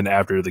Danielson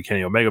after the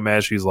Kenny Omega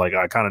match. He's like,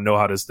 I kind of know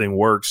how this thing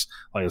works,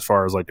 like as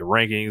far as like the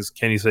rankings.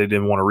 Kenny said he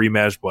didn't want a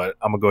rematch, but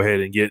I'm gonna go ahead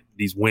and get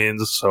these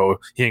wins, so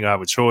he ain't gonna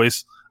have a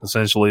choice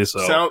essentially.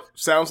 So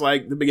sounds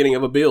like the beginning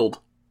of a build.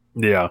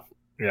 Yeah.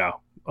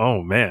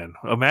 Oh man,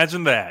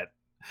 imagine that.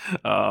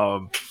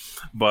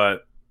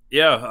 But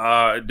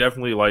yeah,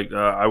 definitely like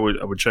I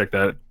would check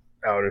that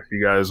out if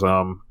you guys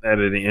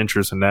had any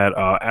interest in that.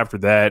 After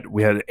that,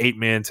 we had an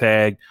 8-man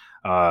tag,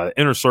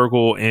 Inner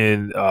Circle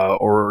and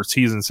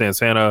Ortiz and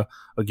Santana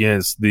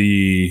against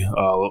the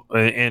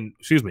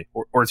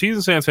Ortiz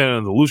and Santana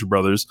and the Lucha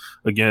Brothers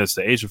against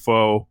the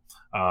HFO.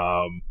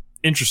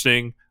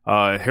 Interesting.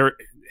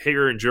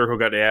 Hager and Jericho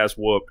got their ass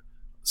whooped.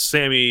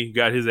 Sammy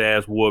got his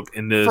ass whooped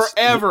in this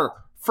forever.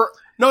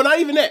 No, not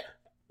even that.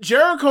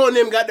 Jericho and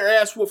them got their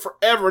ass whooped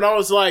forever, and I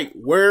was like,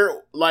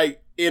 where,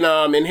 like, in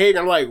Hager,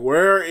 I'm like,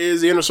 where is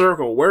the Inner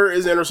Circle? Where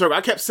is the Inner Circle?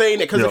 I kept saying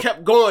that because it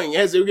kept going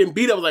as they were getting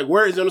beat up. I was like,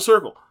 where is the Inner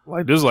Circle?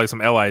 Like, this is like some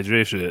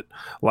LIJ shit.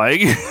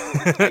 Like,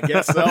 I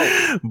guess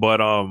so.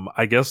 But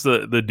I guess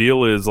the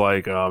deal is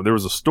like, there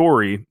was a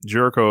story.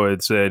 Jericho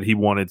had said he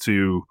wanted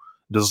to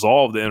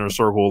dissolve the Inner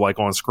Circle, like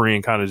on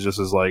screen, kind of just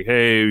as like,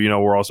 hey, you know,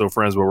 we're also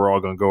friends, but we're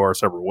all gonna go our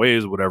separate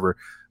ways, whatever.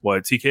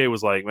 But TK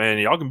was like, man,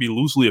 y'all can be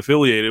loosely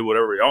affiliated,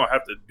 whatever. Y'all don't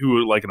have to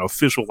do it like an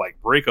official like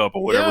breakup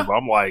or whatever. Yeah. But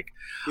I'm like,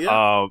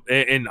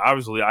 and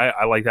obviously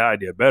I like that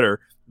idea better.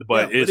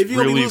 But it's if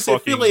you're really loosely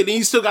affiliated, then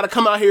you still got to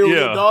come out here with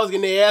your dogs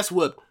getting their ass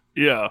whooped.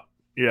 Yeah.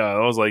 I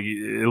was like,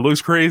 it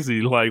looks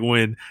crazy, like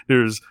when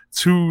there's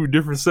 2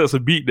 different sets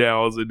of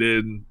beatdowns, and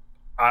then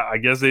I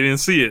guess they didn't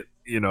see it,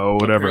 you know,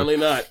 whatever. Apparently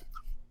not.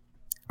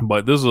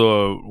 But this is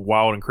a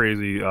wild and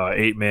crazy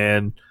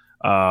 8-man.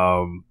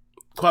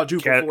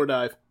 Quadruple 4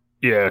 dive.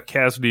 Yeah,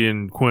 Cassidy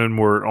and Quinn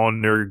were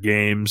on their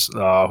games,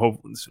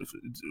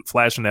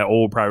 flashing that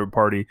old Private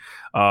Party.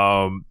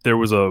 There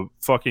was a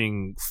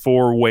fucking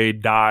 4-way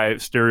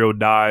dive, stereo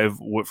dive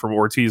from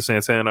Ortiz,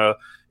 Santana,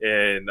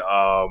 and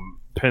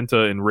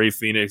Penta and Rey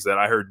Fenix that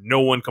I heard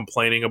no one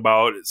complaining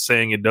about,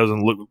 saying it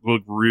doesn't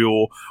look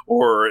real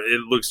or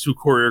it looks too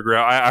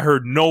choreographed. I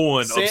heard no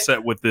one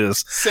upset with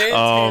this.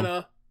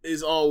 Santana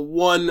is on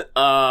one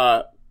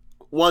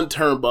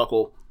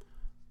turnbuckle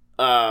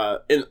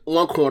in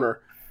one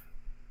corner.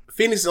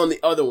 Phoenix is on the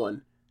other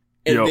one,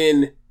 and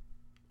then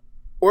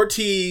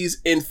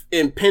Ortiz and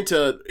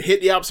Penta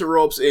hit the opposite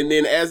ropes, and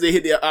then as they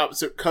hit the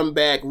opposite, come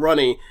back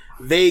running.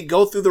 They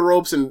go through the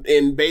ropes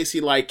and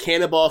basically like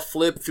cannonball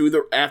flip through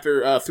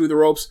the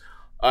ropes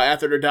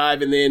after their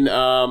dive, and then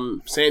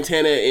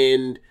Santana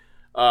and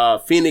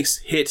Phoenix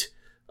hit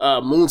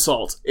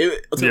moonsault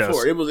to the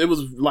floor. It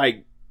was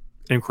like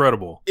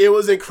incredible. It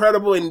was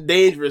incredible and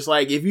dangerous.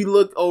 Like if you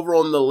look over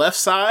on the left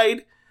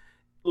side,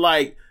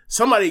 like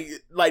somebody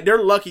like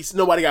they're lucky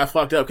nobody got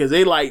fucked up because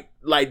they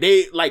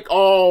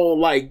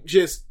all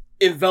just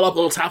envelop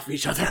on top of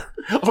each other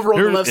over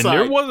on the left side.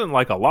 There wasn't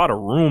like a lot of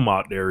room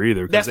out there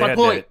either. That's my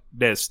point.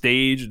 That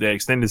stage, that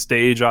extended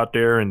stage out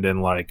there, and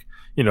then like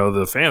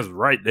the fans were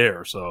right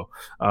there. So,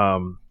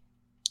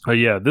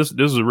 yeah, this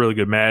is a really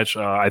good match.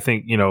 I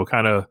think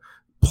kind of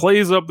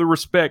plays up the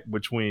respect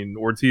between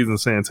Ortiz and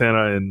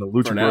Santana and the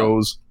Lucha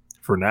Bros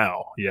for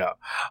now. Yeah.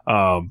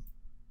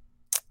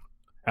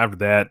 After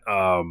that,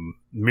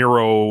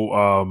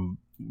 Miro,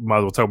 might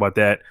as well talk about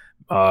that.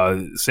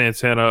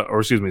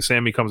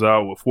 Sammy comes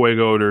out with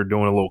Fuego. They're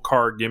doing a little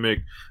card gimmick.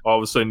 All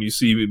of a sudden, you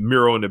see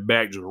Miro in the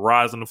back just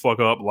rising the fuck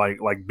up like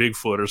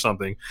Bigfoot or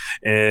something.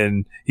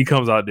 And he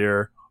comes out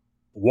there,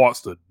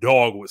 walks the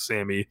dog with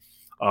Sammy.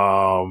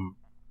 And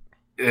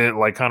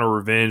like kind of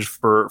revenge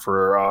for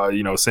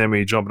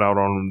Sammy jumping out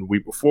on him the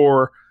week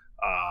before.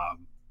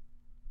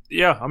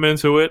 Yeah, I'm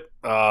into it.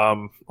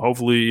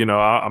 Hopefully,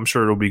 I'm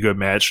sure it'll be a good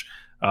match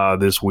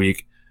this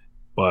week.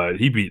 But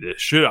he beat the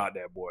shit out of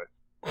that boy.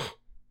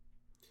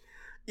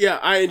 Yeah,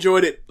 I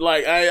enjoyed it.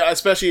 Like I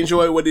especially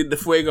enjoyed what he did to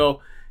Fuego.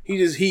 He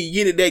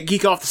yeeted that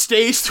geek off the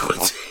stage to a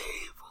table.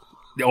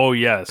 Oh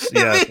yes.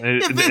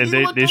 and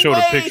they showed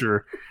a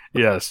picture.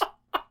 Yes.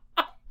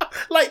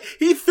 Like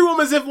he threw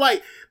him as if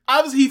like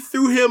obviously he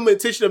threw him with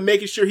intention of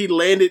making sure he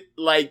landed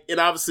like, and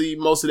obviously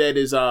most of that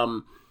is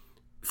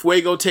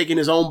Fuego taking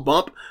his own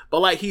bump, but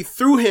like he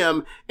threw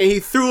him and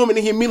he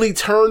immediately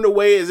turned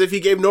away as if he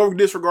gave no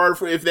disregard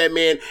for as if that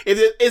man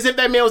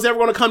was ever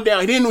going to come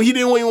down. He didn't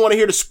even want to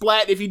hear the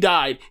splat if he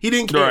died. He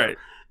didn't care.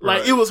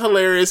 Right. It was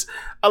hilarious.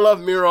 I love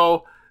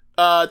Miro.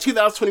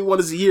 2021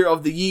 is the year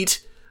of the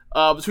yeet.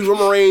 Between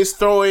Roman Reigns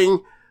throwing,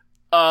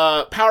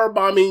 power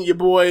bombing your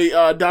boy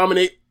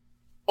Dominic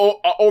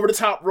over the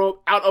top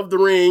rope out of the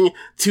ring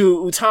to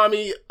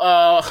Utami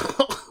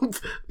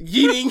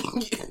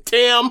yeeting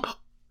Tam.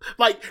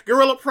 Like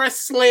gorilla press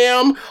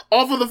slam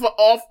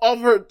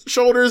off her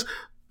shoulders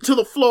to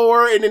the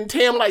floor, and then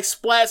Tam like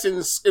splats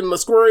and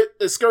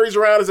scurries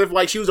around as if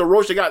like she was a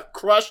roach that got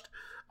crushed.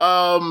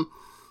 And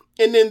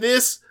then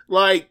this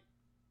like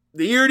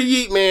the year to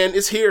yeet, man,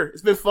 it's here.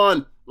 It's been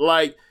fun.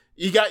 Like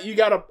you got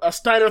a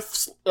Steiner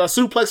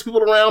suplex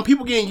people around,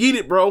 people getting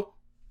yeeted, bro.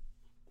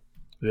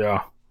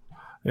 Yeah.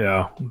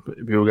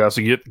 People got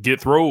to get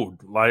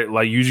throwed, like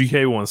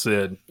UGK once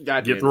said.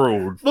 Get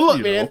throwed. But look,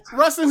 man,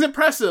 wrestling's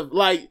impressive.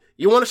 Like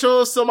you want to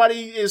show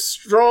somebody is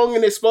strong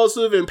and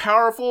explosive and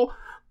powerful,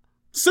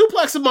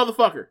 suplex a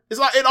motherfucker. It's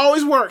like it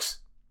always works,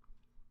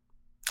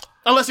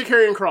 unless you're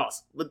carrying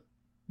cross. But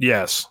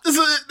yes,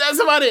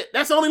 that's about it.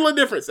 That's the only little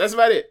difference. That's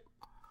about it.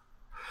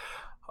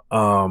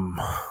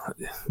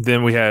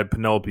 Then we had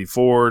Penelope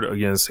Ford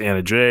against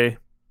Anna Jay.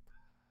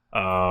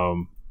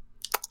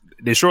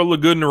 They sure look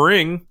good in the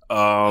ring.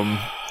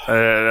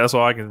 That's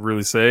all I can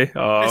really say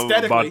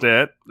about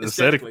that. The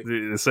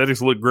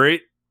aesthetics look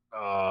great.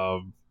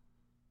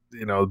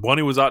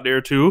 Bunny was out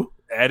there too,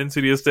 adding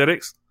to the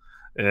aesthetics.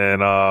 And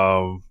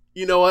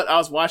you know what? I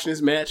was watching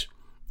this match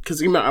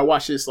because I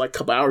watched this like a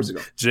couple hours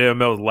ago.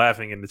 JML is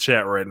laughing in the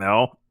chat right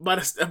now about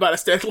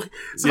aesthetically.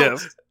 So,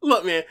 yes.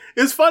 Look, man,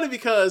 it's funny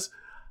because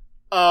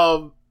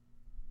I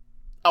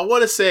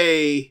want to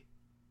say,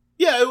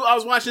 I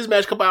was watching this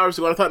match a couple hours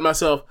ago and I thought to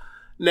myself,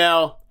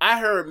 now, I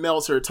heard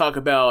Meltzer talk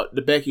about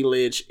the Becky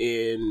Lynch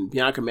and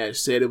Bianca match,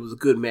 said it was a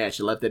good match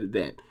and left it at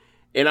that.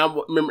 And I'm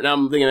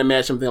thinking of the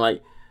match, I'm thinking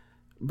like,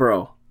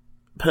 bro,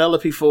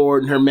 Penelope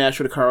Ford and her match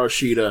with Hikaru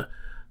Shida,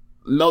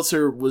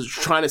 Meltzer was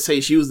trying to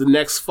say she was the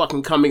next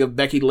fucking coming of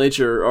Becky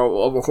Lynch or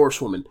of a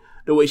horsewoman.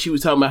 The way she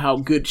was talking about how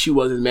good she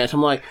was in the match.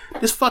 I'm like,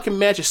 this fucking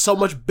match is so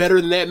much better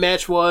than that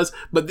match was,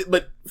 but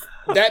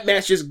that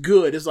match is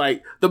good. It's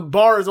like, the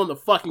bar is on the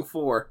fucking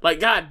floor.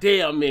 Like,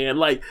 goddamn, man.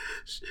 Like,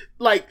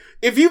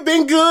 if you've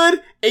been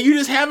good, and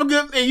you have a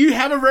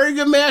very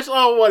good match,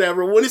 oh,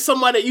 whatever. When it's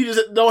somebody that you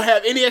just don't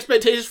have any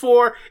expectations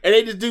for, and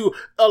they just do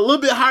a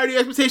little bit higher than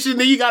expectation,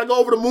 then you gotta go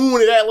over the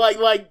moon and act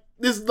like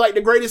this is like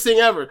the greatest thing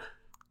ever.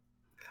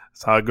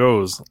 That's how it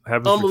goes.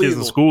 Happens for kids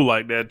in school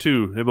like that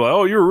too. They'll be like,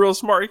 "Oh, you're a real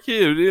smart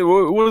kid.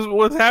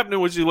 What's happening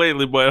with you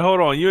lately?" But hold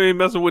on, you ain't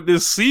messing with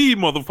this C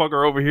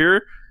motherfucker over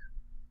here.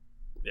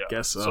 Yeah,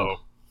 guess so.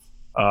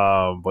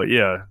 But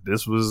yeah,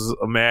 this was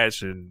a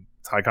match, and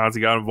Ty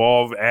Conti got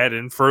involved,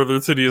 adding further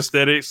to the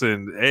aesthetics.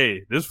 And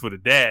hey, this for the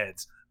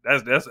dads.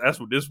 That's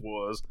what this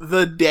was.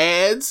 The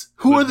dads?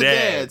 Who are the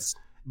dads?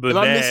 The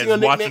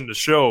dads watching the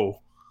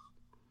show.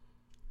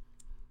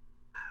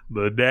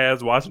 the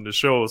dads watching the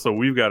show. So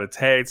we've got a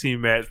tag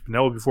team match: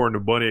 Penelope Ford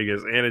and the Bunny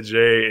against Anna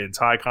Jay and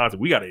Ty Conti.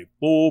 We got a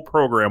full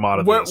program out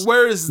of this.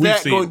 Where is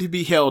that going to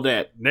be held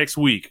at? Next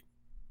week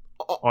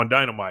on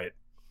Dynamite.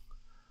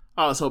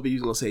 I was hoping you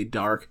were going to say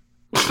Dark.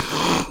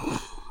 I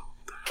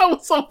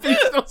was hoping you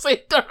were going to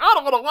say Dark. I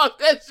don't want to watch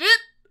that shit.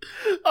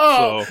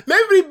 Oh, so, maybe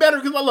it'd be better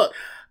because look,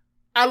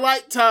 I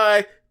like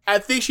Ty. I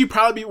think she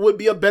probably would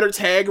be a better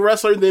tag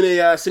wrestler than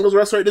a singles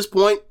wrestler at this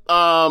point.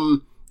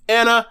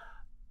 Anna,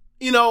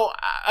 you know,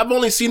 I've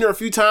only seen her a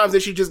few times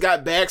and she just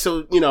got back,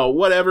 so, you know,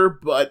 whatever.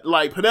 But,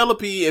 like,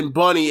 Penelope and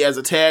Bunny as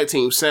a tag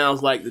team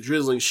sounds like the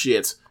drizzling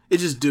shits. It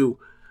just do.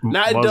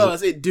 Now it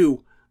does. It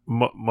do.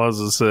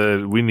 Muzza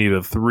said we need a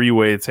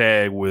 3-way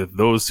tag with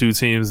those two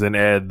teams and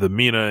add the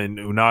Mina and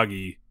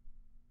Unagi.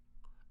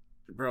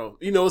 Bro,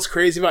 you know what's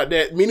crazy about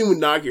that? Mina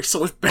and Unagi are so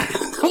much better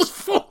than those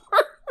four.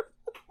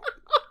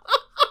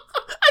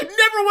 I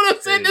never would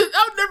have said this.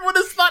 I never would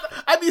have thought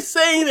I'd be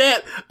saying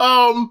that.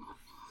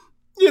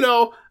 You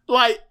know,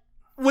 like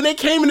when they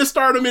came into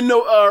Stardom in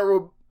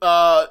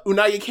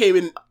Unagi came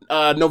in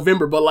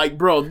November, but like,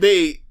 bro,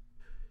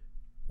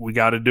 we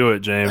got to do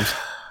it, James.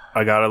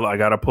 I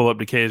gotta pull up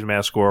the cage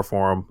match score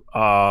for him.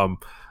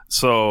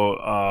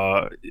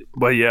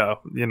 But yeah,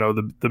 you know,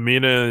 the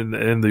Mina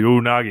and the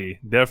Unagi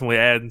definitely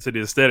adding to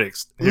the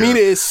aesthetics here. Mina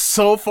is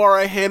so far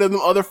ahead of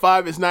them other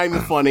 5, it's not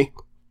even funny.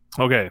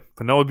 Okay,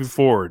 Penelope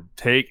Ford,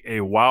 take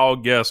a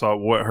wild guess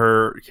on what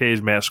her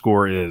cage match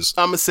score is.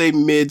 I'm gonna say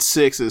mid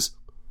 6s.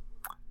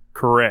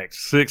 Correct,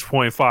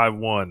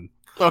 6.51.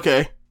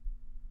 Okay.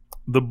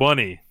 The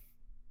Bunny.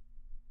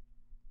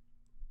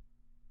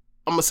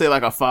 I'm gonna say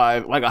like a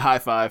 5, like a high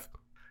 5.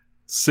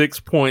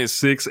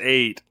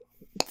 6.68.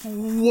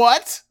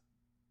 What?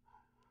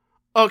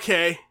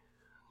 Okay.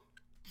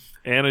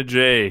 Anna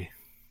Jay.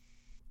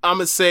 I'm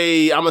gonna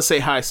say high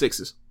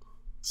 6s.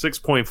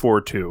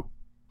 6.42.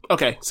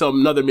 Okay, so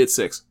another mid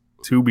 6.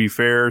 To be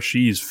fair,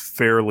 she's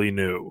fairly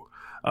new.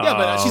 Yeah,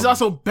 but she's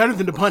also better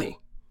than the Bunny.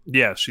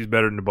 Yeah, she's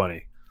better than the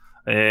Bunny.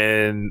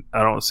 And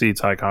I don't see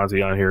Ty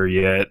Conti on here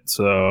yet,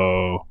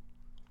 so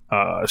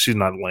she's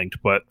not linked,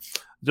 but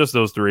just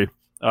those 3.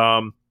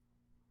 Yeah,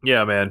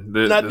 man.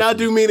 Not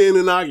do Mina and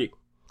Unagi.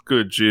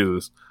 Good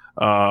Jesus.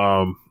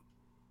 Unagi,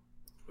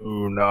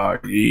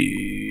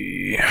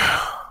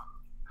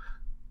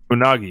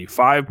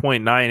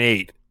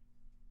 5.98.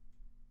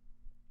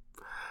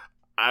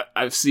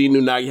 I've seen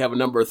Unagi have a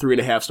number of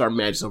 3.5-star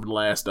matches over the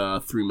last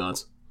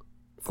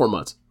 4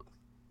 months.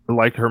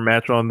 Like her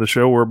match on the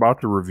show we're about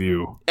to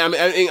review.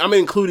 I'm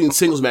including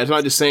singles matches. I'm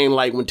not just saying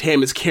like when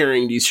Tam is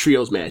carrying these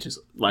trios matches.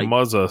 Like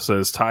Muzza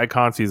says Ty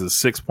Conti is a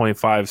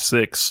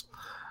 6.56.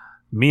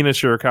 Mina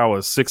Shirakawa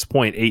is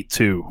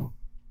 6.82.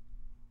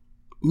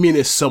 Mina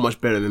is so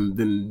much better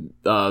than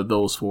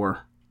those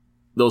four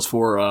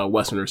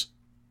Westerners.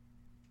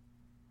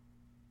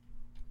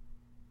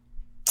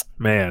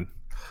 Man,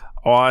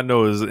 all I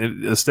know is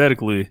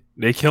aesthetically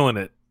they killing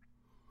it.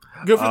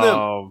 Good for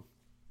them.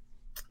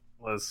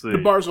 Let's see. The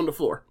bar's on the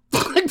floor.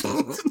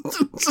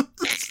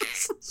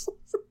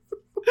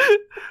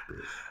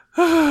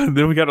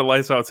 Then we got a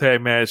lights out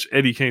tag match.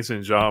 Eddie Kingston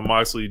and Jon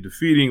Moxley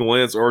defeating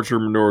Lance Archer,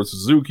 Minoru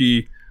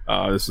Suzuki.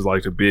 This is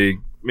like the big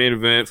main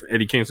event.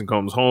 Eddie Kingston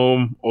comes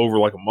home over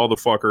like a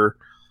motherfucker.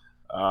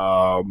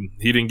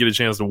 He didn't get a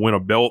chance to win a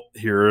belt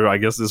here. I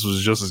guess this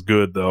was just as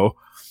good though.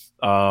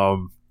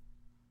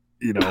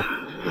 You know.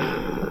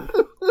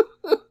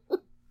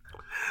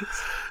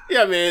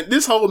 Yeah, man.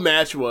 This whole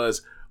match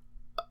was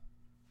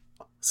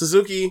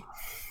Suzuki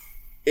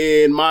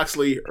and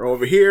Moxley are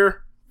over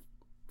here,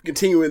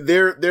 continuing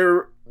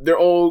their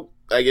old,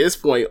 like at this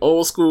point,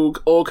 old school,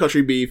 old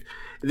country beef.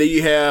 And then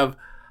you have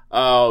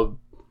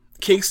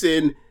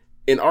Kingston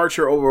and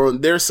Archer over on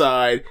their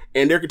side,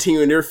 and they're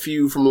continuing their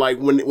feud from like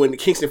when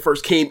Kingston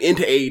first came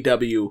into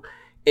AEW,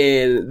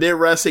 and they're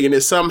wrestling, and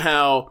then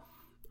somehow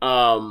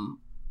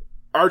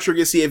Archer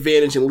gets the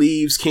advantage and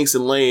leaves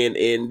Kingston laying,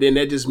 and then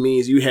that just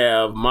means you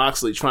have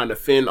Moxley trying to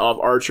fend off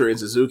Archer and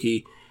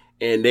Suzuki.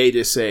 And they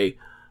just say,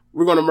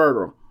 we're going to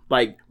murder him.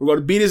 Like, we're going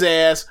to beat his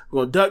ass. We're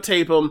going to duct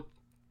tape him.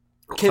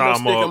 Kendo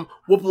stick him.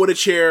 Whoop him with a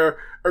chair.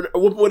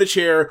 Whoop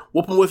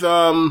him with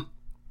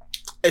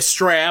a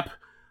strap.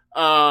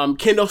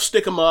 Kendo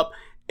stick him up.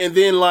 And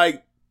then,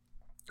 like,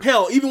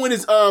 hell, even when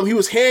he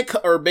was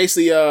handcuffed, or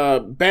basically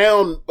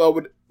bound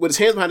with his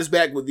hands behind his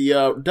back with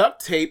the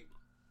duct tape,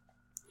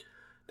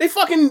 they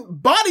fucking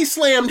body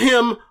slammed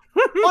him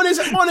on his.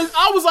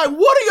 I was like,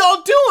 "What are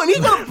y'all doing? He's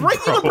gonna break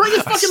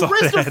his fucking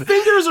wrist or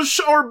fingers or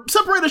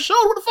separate his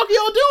shoulder. What the fuck are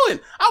y'all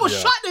doing?" I was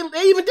shocked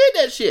they even did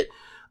that shit.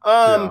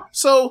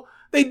 So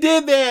they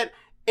did that,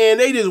 and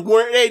they just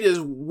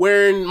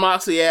wearing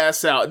Moxley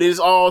ass out. They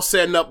just all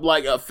setting up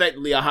like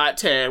effectively a hot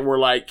tag where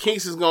like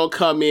Kingston's gonna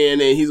come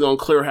in and he's gonna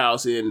clear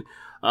house, and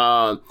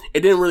it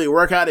didn't really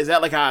work out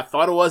exactly like how I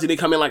thought it was. He didn't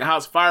come in like a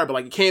house of fire, but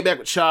like he came back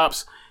with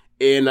chops,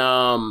 and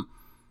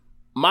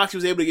Moxley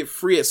was able to get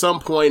free at some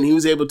point, and he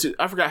was able to.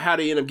 I forgot how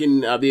they ended up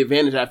getting the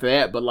advantage after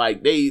that, but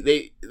like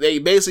they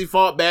basically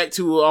fought back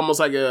to almost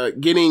like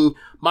getting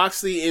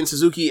Moxley and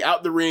Suzuki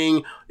out the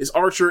ring. It's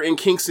Archer and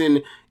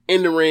Kingston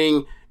in the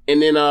ring,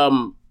 and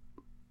then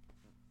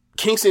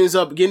Kingston ends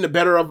up getting the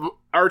better of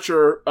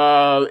Archer,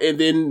 and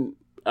then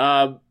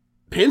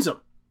pins him.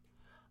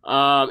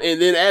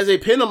 And then as they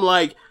pin him,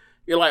 like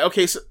you're like,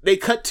 okay, so they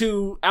cut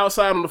to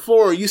outside on the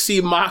floor, and you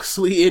see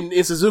Moxley and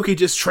Suzuki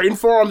just trading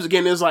forearms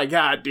again. It's like,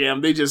 god damn,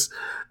 they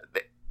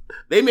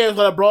may as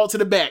well brawl to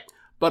the back.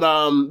 But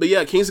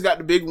yeah, Kingston got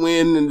the big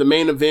win in the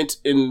main event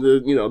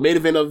main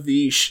event of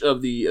the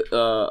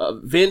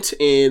event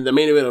and the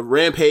main event of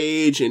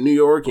Rampage in New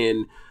York.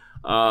 And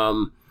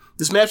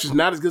this match was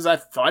not as good as I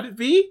thought it'd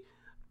be,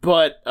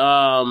 but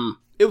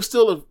it was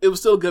still a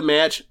good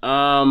match.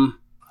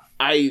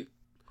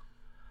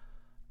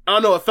 I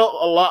don't know, it felt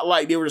a lot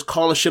like they were just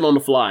calling shit on the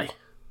fly.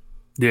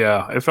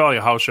 Yeah, it felt like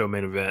a house show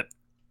main event.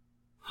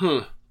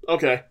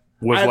 Okay.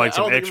 With like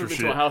some extra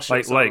shit.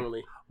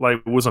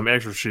 Like with some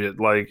extra shit.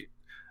 Like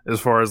as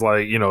far as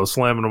like,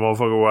 slamming the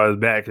motherfucker while his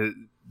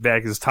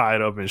back is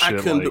tied up and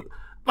shit.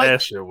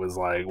 That shit was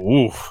like,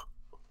 woof.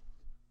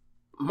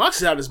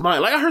 Moxley's out of his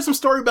mind. Like I heard some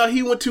story about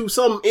he went to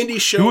some indie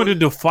show. He went to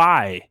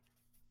Defy.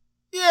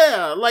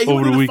 Yeah, like he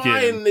over went the to Defy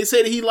weekend. and they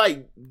said he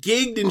like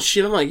gigged and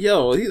shit. I'm like,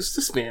 yo, he's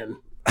this man.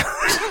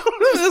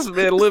 This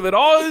man living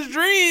all his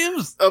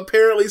dreams.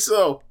 Apparently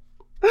so.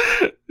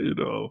 But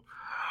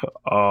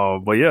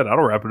yeah,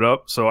 that'll wrap it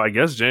up. So I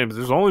guess, James,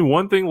 there's only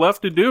one thing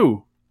left to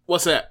do.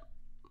 What's that?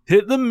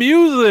 Hit the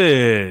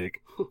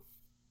music.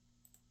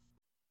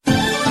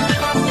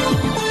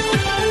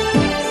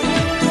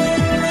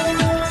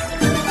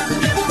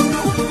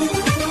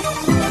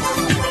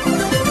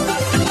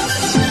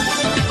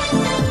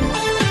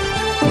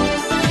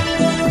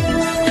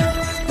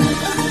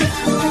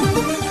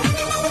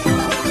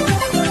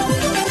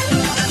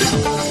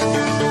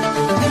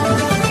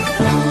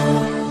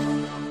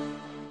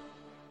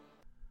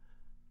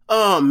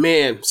 Oh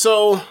man,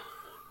 so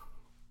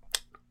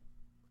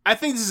I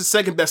think this is the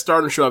second best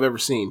Stardom show I've ever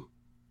seen.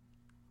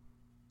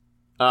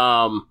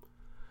 The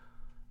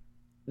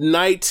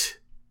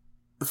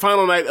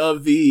final night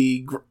of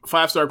the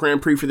 5-star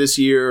Grand Prix for this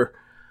year.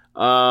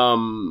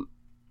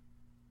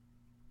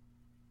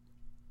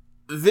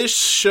 This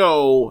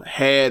show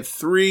had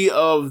 3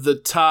 of the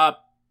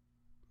top,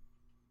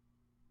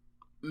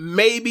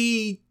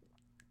 maybe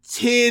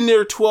 10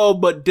 or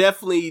 12, but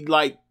definitely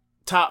like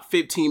top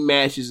 15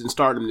 matches in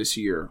Stardom this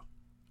year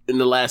in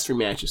the last 3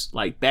 matches,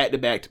 like back to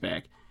back to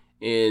back.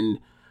 And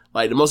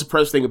like the most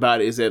impressive thing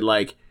about it is that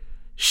like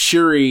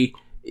Shuri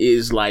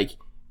is like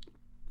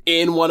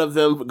in one of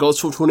them, goes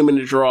to a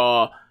 20-minute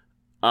draw,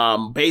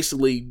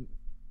 basically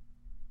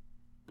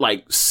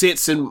like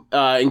sits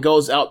and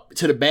goes out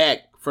to the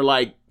back for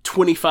like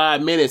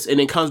 25 minutes and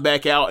then comes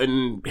back out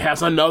and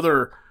has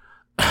another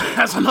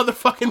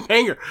fucking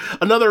banger,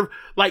 another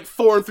like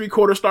 4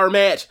 3/4 star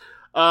match.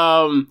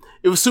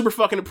 It was super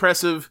fucking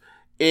impressive,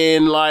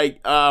 and like,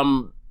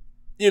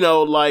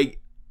 like,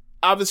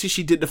 obviously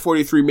she did the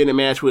 43-minute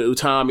match with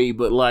Utami,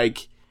 but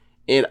like,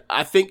 and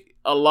I think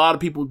a lot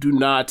of people do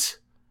not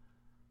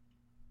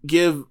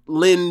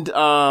lend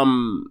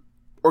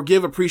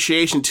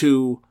appreciation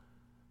to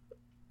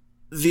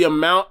the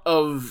amount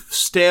of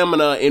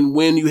stamina and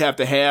when you have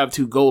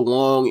to go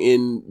long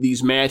in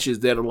these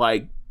matches that are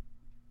like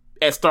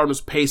at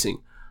Stardom's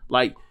pacing.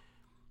 Like,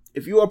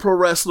 if you're a pro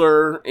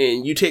wrestler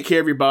and you take care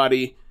of your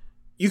body,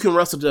 you can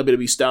wrestle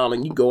WWE style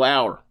and you can go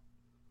hour.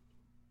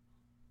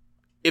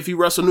 If you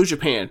wrestle New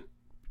Japan,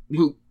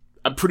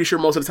 I'm pretty sure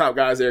most of the top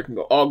guys there can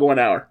go an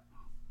hour.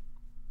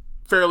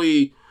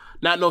 Fairly,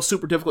 not no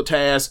super difficult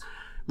task.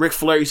 Ric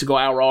Flair used to go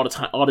hour all the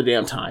time, all the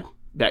damn time.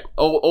 Back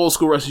old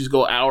school wrestlers used to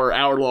go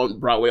hour long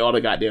Broadway all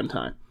the goddamn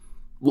time.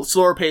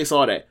 Slower pace,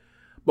 all that.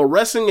 But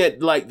wrestling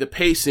at like the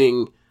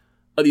pacing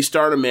of these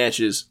Stardom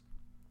matches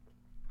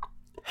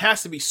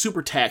has to be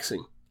super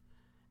taxing.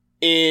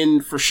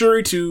 And for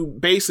Shuri to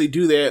basically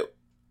do that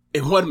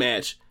in one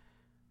match,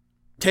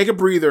 take a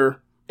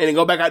breather, and then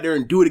go back out there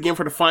and do it again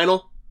for the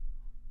final,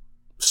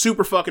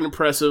 super fucking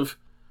impressive.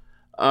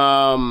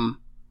 Quite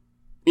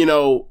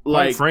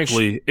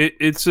frankly,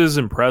 it's as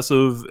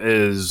impressive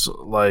as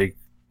like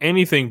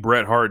anything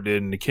Bret Hart did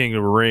in the King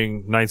of the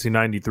Ring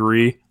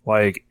 1993.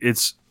 Like,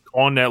 it's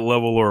on that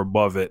level or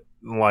above it.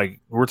 Like,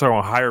 we're talking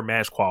about higher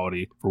match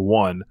quality for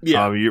one.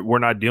 Yeah. We're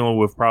not dealing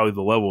with probably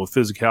the level of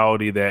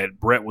physicality that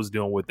Bret was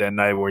dealing with that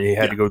night, where he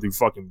had to go through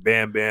fucking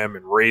Bam Bam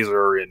and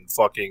Razor and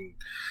fucking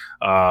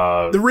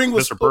the ring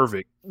was Mr.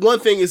 Perfect. One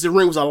thing is the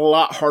ring was a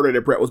lot harder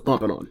that Bret was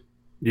bumping on.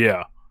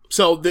 Yeah.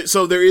 So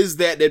there is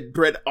that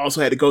Bret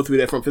also had to go through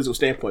that from a physical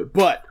standpoint.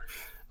 But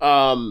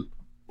or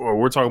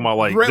we're talking about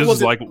like Bret this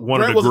is like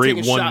one Bret of the great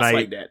taking one shots night.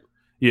 like that.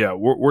 Yeah,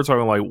 we're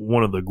talking like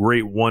one of the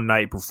great one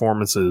night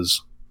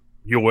performances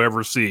you'll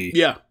ever see.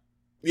 Yeah.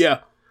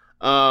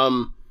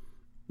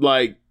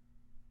 Like,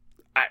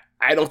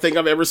 I don't think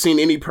I've ever seen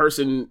any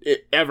person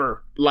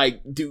ever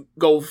like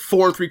go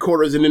 4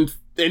 3/4 and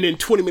and then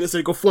 20 minutes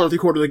they go 4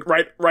 3/4, like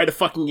right a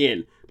fucking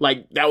in.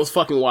 Like, that was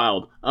fucking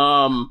wild.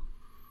 Well,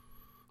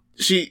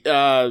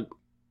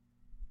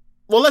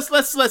 let's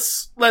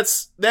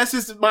that's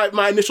just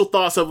my initial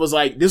thoughts of was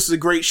like, this is a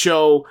great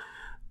show,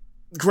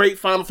 great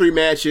final 3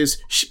 matches.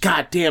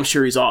 God damn,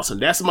 Shuri's awesome.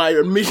 That's my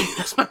immediate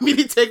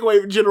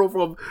takeaway in general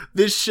from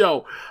this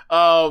show.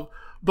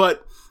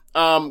 But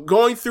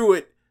going through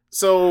it,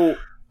 so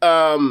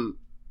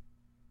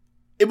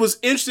it was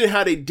interesting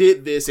how they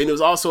did this, and it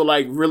was also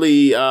like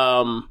really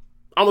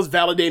almost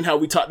validating how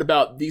we talked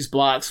about these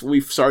blocks when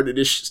we started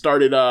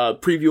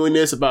previewing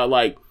this, about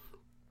like,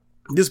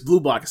 this blue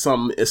block is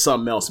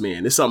something else,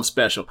 man. It's something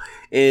special.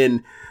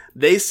 And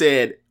they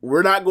said,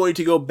 we're not going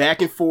to go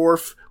back and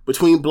forth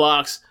between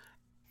blocks.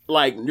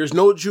 Like, there's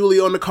no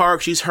Julia on the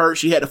card. She's hurt.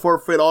 She had to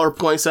forfeit all her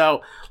points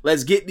out.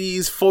 Let's get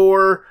these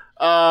 4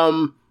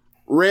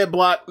 red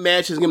block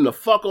matches, give them the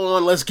fuck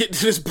on. Let's get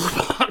to this blue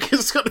block.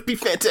 It's going to be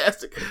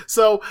fantastic.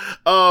 So,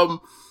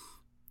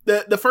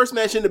 the first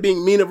match ended up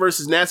being Mina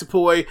versus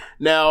Natsupoi.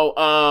 Now,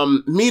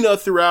 Mina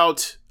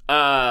throughout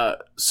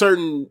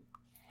certain,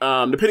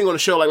 depending on the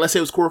show, like let's say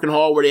it was Cork and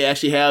Hall, where they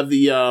actually have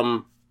the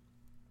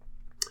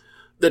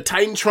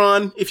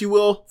Titantron, if you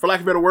will, for lack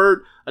of a better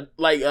word,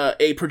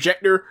 a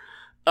projector.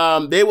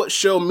 They would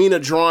show Mina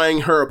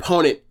drawing her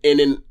opponent and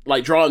then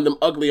like drawing them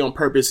ugly on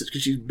purpose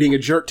because she's being a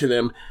jerk to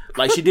them.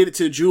 Like she did it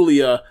to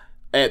Julia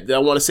at I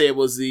want to say it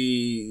was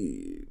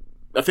the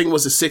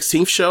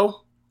 16th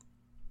show.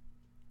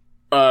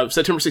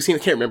 September 16th, I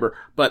can't remember.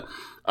 But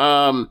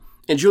and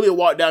Julia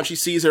walked down, she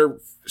sees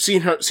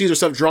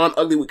herself drawn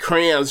ugly with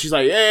crayons. She's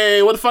like,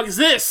 hey, what the fuck is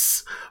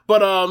this?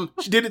 But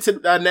she did it to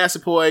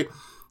Natsupoi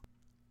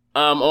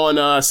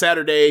on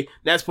Saturday.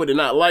 Natsupoi did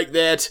not like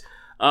that.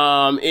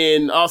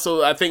 And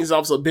also, I think it's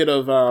also a bit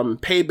of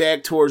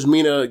payback towards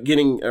Mina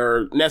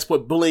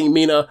Natsupoi bullying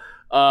Mina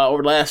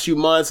over the last few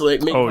months,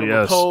 like making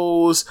her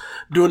pose,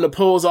 doing the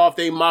pose off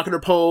thing, mocking her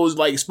pose,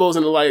 like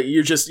exposing her, like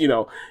you're just,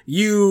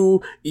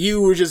 you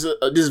were just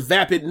this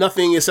vapid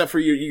nothing except for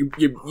you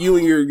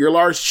and your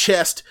large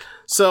chest.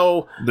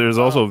 So there's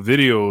also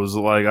videos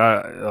like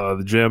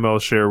the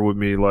JML shared with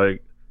me,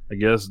 like I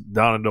guess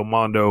Donna Del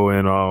Mondo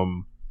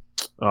and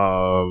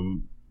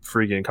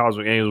freaking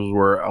Cosmic Angels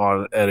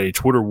were at a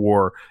Twitter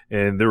war,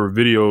 and there were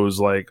videos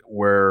like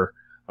where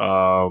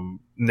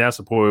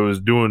Natsupoi was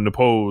doing the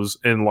pose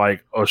in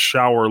like a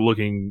shower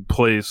looking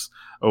place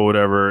or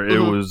whatever.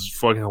 Mm-hmm. It was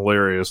fucking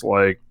hilarious.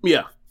 Like,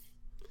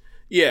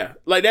 yeah,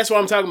 like that's what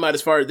I'm talking about.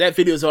 As far as that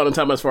video is what I'm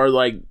talking about, as far as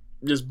like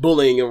just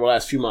bullying in the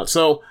last few months.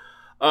 So,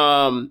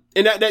 and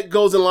that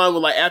goes in line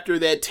with like after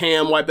that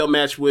Tam white belt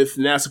match with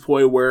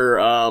Natsupoi, where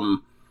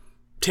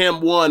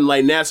Tam won.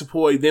 Like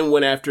Natsupoi then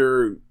went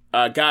after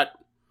got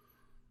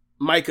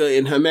Micah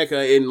and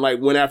Himeka and like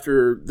went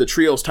after the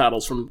trios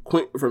titles from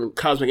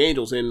Cosmic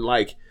Angels, and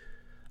like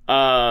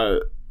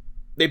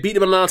they beat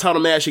them in a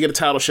non-title match to get a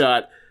title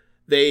shot.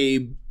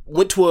 They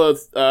went to a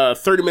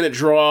 30-minute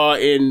draw,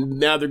 and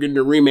now they're getting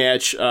a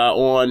rematch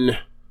on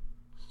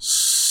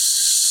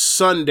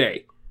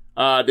Sunday,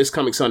 this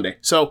coming Sunday.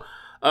 So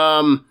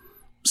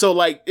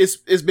like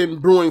it's been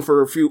brewing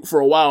for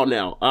a while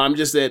now.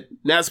 Just that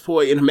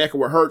Natsupoi and Himeka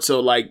were hurt, so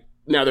like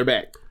now they're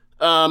back.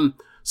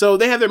 So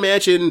they have their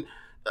match, and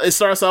it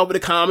starts off with a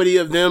comedy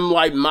of them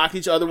like mock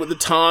each other with the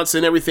taunts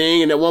and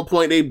everything. And at one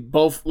point they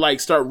both like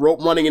start rope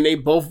running, and they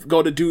both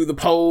go to do the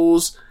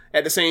pose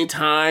at the same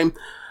time.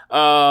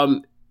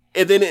 And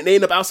then they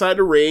end up outside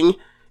the ring,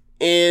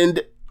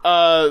 and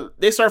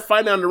they start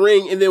fighting down the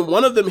ring. And then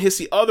one of them hits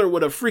the other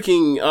with a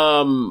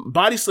freaking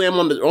body slam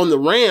on the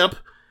ramp.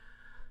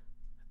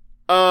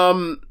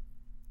 And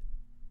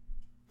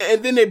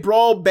then they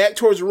brawl back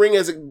towards the ring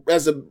as a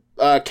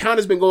count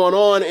has been going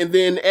on. And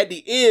then at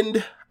the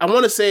end, I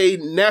want to say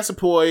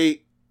Natsupoi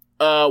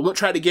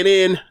tried to get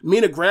in.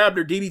 Mina grabbed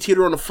her, DDT'd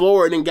her on the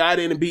floor, and then got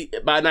in and beat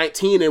by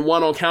 19 and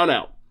won on count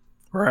out.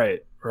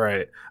 Right.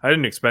 I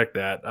didn't expect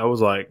that. I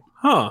was like,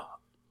 huh.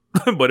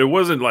 But it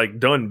wasn't like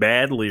done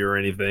badly or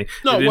anything.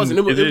 No, it wasn't.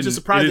 It was just a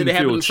surprise that it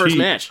happened in the first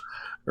match.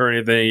 Or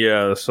anything,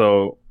 yeah.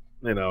 So,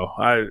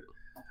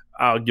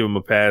 I'll give them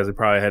a pass. They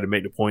probably had to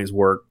make the points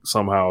work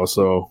somehow,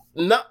 so.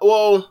 They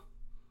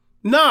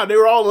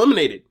were all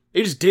eliminated.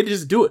 They just did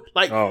do it.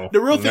 Like, the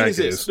real thing is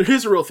this.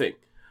 Here's the real thing.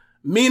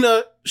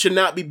 Mina should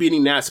not be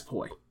beating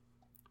Natsupoi.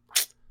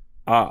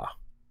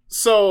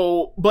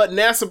 So, but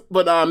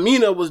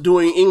Mina was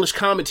doing English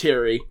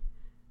commentary.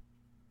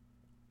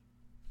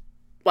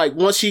 Like,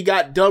 once she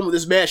got done with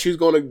this match, she was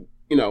going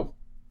to,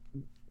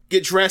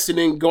 get dressed and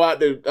then go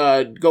out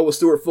to go with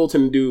Stuart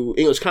Fulton and do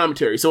English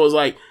commentary. So it was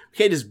like,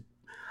 okay,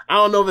 I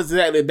don't know if it's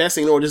exactly the best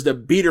thing, or just to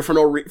beat her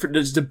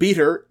just to beat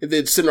her and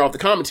then send her off the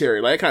commentary.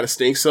 Like, that kind of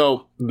stinks.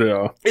 So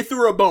yeah, it threw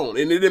her a bone,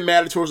 and it didn't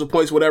matter towards the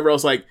points, whatever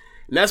else. Like,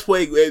 and that's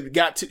why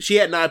she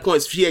had 9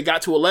 points. If she had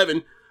got to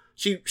 11,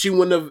 she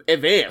wouldn't have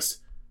advanced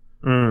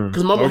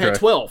because Momo had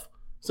 12,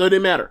 so it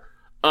didn't matter.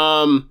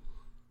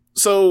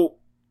 So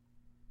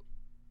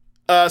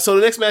the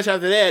next match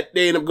after that,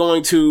 they end up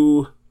going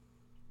to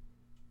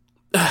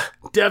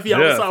Def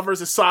Yamasan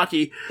versus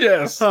Saki.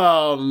 Yes.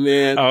 Oh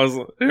man.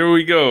 Here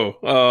we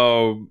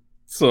go.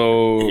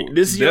 So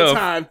this is your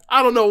time.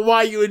 I don't know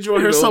why you enjoy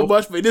her so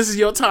much, but this is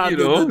your time.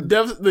 The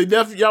Def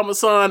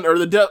Yamasan or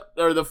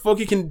the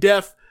Fokiken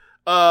Def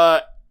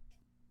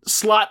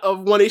slot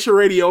of One Nation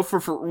Radio for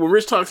when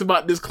Rich talks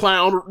about this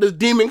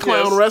demon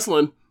clown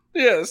wrestling.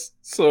 Yes.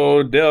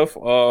 So Def,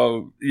 I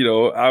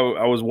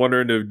was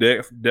wondering if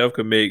Def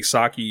could make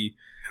Saki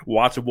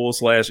watchable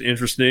 /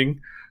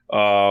 interesting.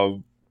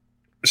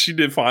 She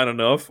did fine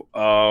enough.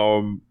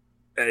 I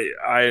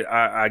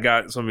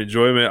got some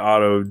enjoyment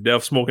out of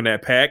Def smoking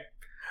that pack.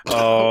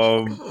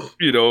 There's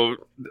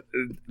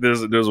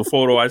a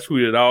photo I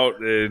tweeted out,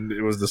 and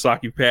it was the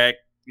Saki pack.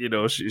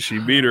 She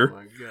beat her,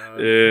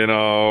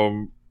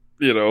 and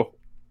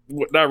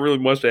not really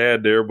much to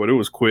add there, but it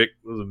was quick.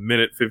 It was a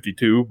minute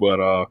 52,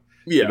 but I'm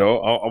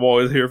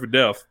always here for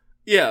Def.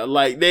 Yeah,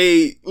 like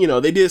they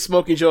did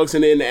smoking jokes,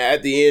 and then by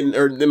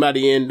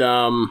the end,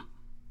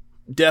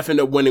 Def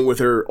ended up winning with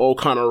her old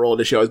Connor roll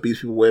that she always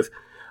beats people with.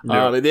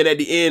 And then at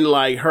the end,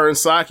 like her and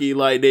Saki,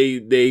 like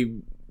they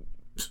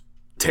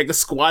take a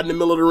squat in the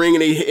middle of the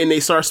ring, and they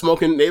start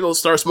smoking. They both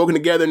start smoking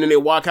together, and then they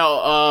walk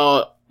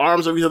out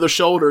arms over each other's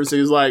shoulders.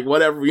 He's like,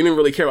 whatever, we didn't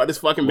really care about this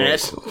fucking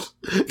match.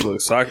 Look,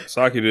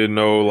 Saki didn't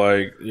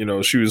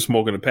know, she was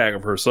smoking a pack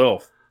of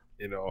herself.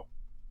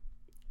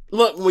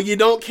 Look, when you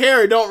don't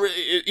care,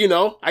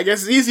 I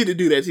guess it's easy to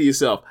do that to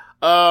yourself.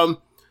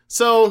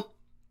 So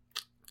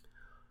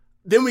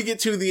then we get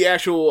to the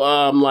actual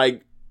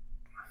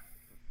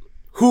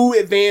who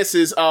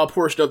advances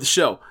portion of the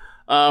show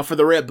for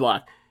the red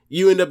block.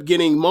 You end up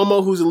getting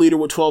Momo, who's the leader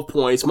with 12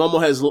 points.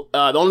 Momo has the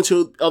only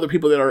two other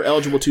people that are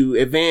eligible to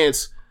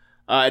advance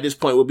at this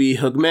point would be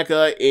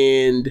Hagmeka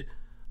and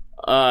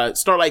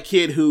Starlight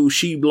Kid, who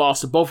she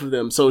lost to both of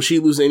them, so she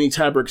loses any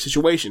tiebreak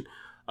situation.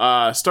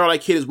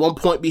 Starlight Kid is 1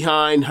 point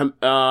behind,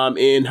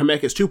 and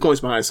Hagmeka is 2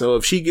 points behind. So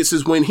if she gets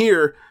this win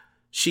here,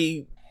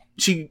 she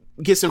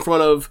gets in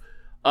front of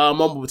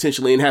Momo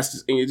potentially and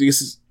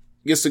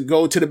gets to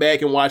go to the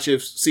back and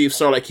see if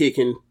Starlight Kid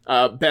can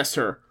best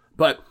her.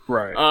 But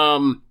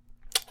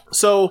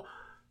so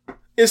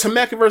it's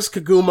Hagmeka versus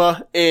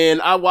Kaguma,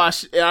 and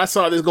I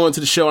saw this going to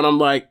the show, and I'm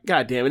like,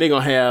 God damn it, they're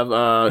gonna have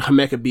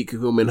Hagmeka beat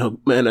Kaguma, and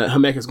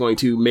Hagmeka's going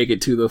to make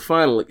it to the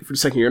final for the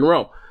second year in a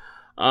row.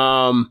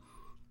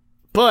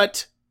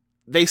 But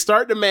they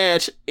start the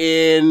match,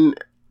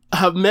 and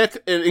Hagmeka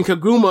and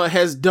Kaguma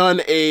has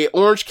done a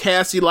Orange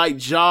Cassidy-like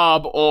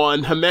job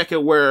on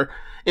Hagmeka, where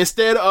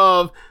instead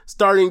of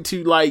starting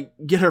to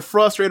get her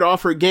frustrated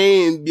off her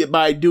game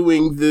by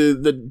doing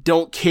the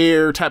don't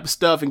care type of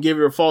stuff and give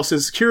her a false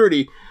sense of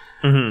security,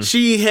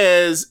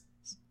 Kaguma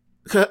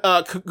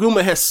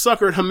has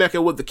suckered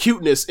Hagmeka with the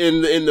cuteness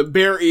and the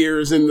bear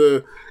ears and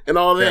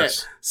all that.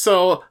 Yes.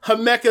 So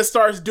Hagmeka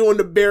starts doing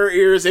the bear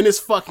ears, and it's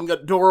fucking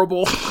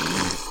adorable.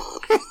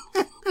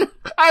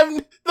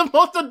 I'm the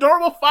most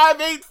adorable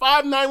 5'8",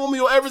 5'9" woman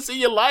you'll ever see in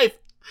your life.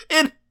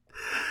 And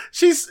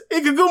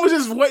Kaguma's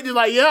just waiting,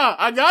 like, yeah,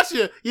 I got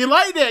you. You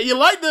like that? You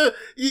like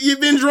you've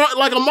been drawn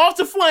like a moth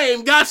to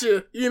flame.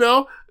 Gotcha.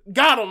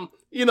 Got him.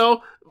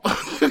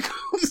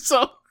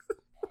 So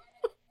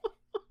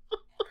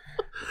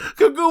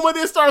Kaguma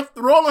then starts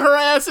rolling her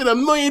ass in a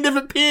million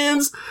different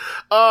pins.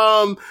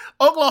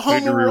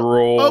 Oklahoma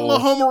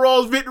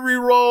rolls, victory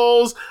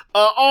rolls,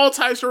 all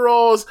types of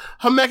rolls.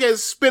 Hagmeka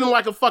is spinning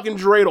like a fucking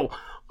dreidel.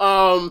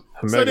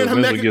 Hagmeka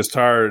eventually gets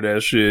tired of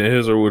that shit and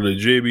hits her with a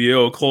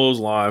JBL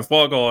clothesline.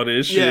 Fuck all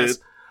this shit. Yes.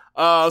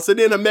 So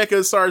then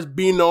Hagmeka starts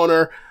beating on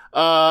her.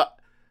 I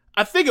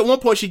think at one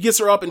point she gets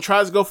her up and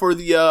tries to go for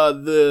the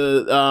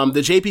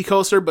JP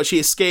coaster, but she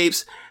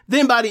escapes.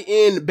 Then by the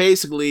end,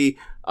 basically,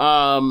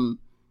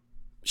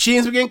 she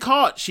ends up getting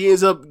caught. She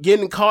ends up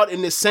getting caught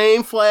in the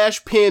same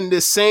flash pin,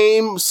 this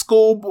same this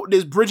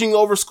bridging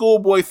over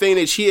schoolboy thing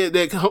that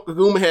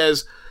Kaguma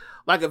has,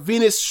 like a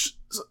Venus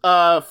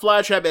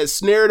flytrap that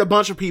snared a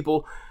bunch of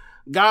people,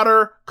 got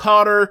her,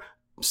 caught her,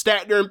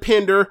 stacked her and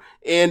pinned her,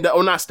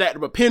 not stacked her,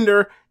 but pinned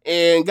her,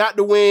 and got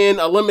the win,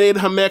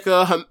 eliminated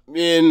Hagmeka,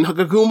 and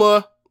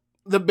Kaguma,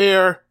 the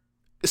bear,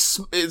 is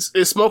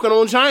smoking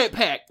on giant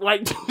pack.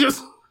 Like,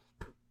 just,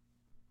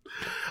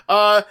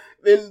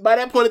 and by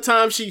that point in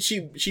time, she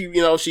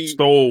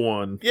stole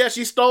one. Yeah,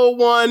 she stole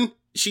one.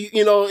 She,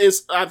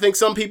 I think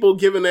some people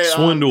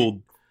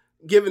swindled.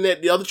 Given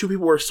that the other two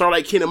people were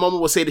Starlight Kid and Momo,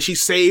 will say that she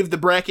saved the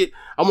bracket.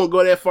 I won't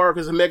go that far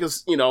because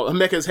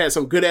Hagmeka's had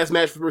some good ass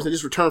match for the person that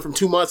just returned from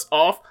 2 months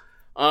off.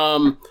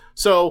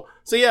 So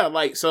now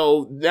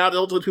the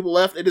only people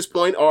left at this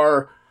point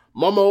are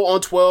Momo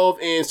on 12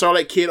 and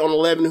Starlight Kid on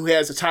 11, who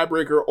has a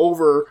tiebreaker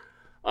over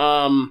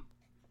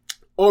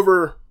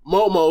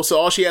Momo. So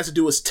all she has to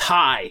do is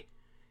tie,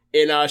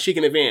 and she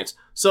can advance.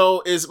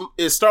 So is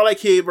Starlight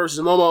Kid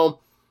versus Momo,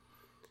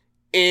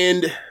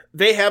 and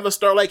they have a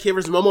Starlight Kid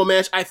versus Momo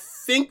match. I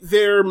think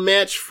their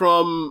match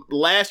from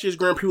last year's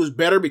Grand Prix was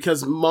better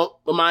because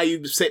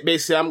Mayu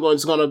basically, I'm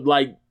just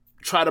gonna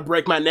try to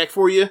break my neck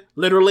for you,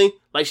 literally.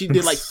 Like she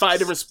did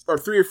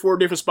 3 or 4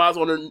 different spots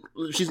on her.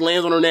 She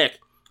lands on her neck.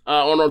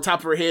 on top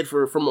of her head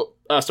from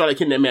Starlight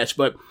Kid in that match.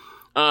 But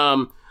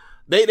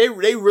they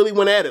really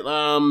went at it.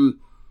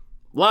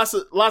 Lots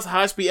of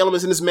high speed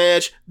elements in this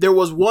match. There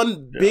was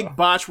one big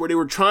botch where they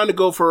were trying to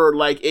go for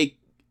like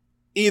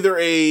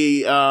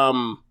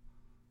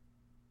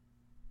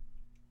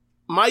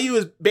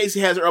Mayu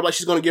basically has her up like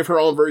she's going to give her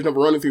own version of a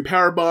running through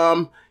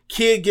powerbomb.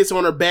 Kid gets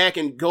on her back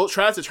and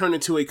tries to turn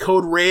into a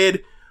Code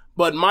Red,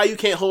 but Mayu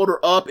can't hold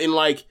her up, and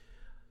like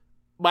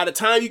by the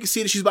time you can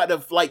see that she's about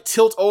to like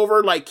tilt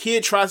over, like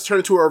Kid tries to turn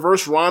into a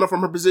reverse Rana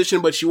from her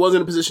position, but she wasn't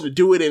in a position to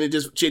do it, and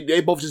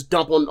they both just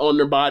dump on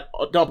their body,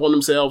 dump on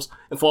themselves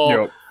and fall.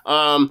 Yep.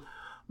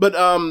 But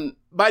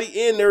by the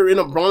end, they're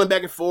brawling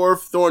back and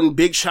forth, throwing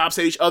big chops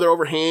at each other,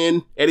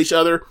 overhand at each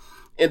other,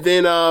 and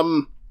then I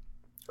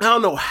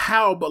don't know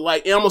how, but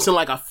like almost in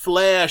like a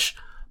flash,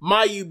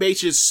 Mayu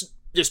basically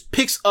just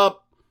picks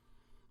up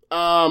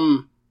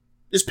Kid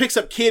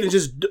and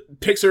just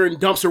picks her and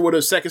dumps her with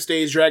a second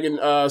stage dragon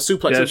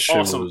suplex. That shit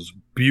awesome. Was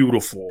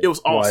beautiful. It was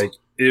awesome. Like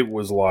it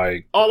was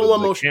like all in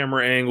one the motion.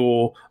 Camera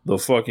angle, the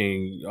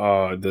fucking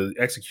the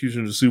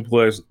execution of the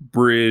suplex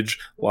bridge.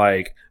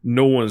 Like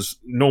no one's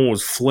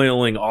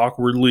flailing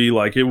awkwardly.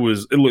 Like it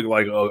looked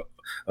like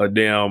a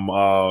damn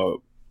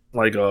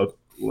like a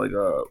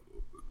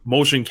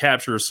motion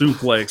capture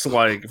suplex,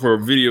 like for a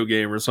video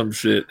game or some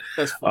shit.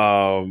 That's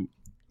fun.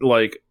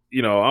 Like,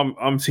 you know,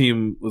 I'm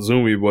team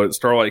Azumi, but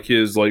Starlight Kid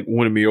is like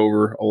winning me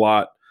over a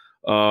lot.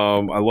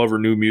 I love her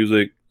new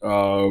music.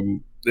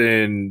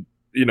 And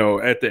you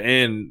know, at the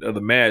end of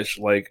the match,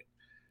 like,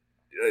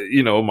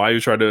 you know,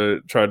 Mayu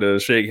tried to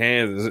shake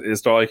hands and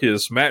Starlight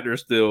Kid smacked her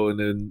still, and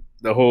then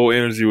the whole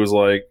energy was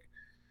like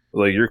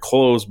you're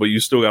close, but you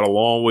still got a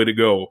long way to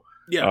go.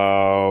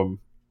 Yeah.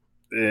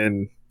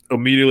 And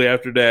immediately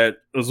after that,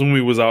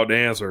 Azumi was out to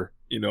answer.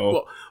 You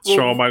know,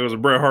 Shawn Michaels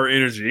and Bret Hart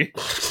energy.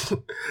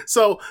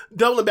 So,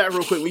 doubling back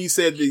real quick, when you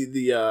said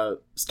the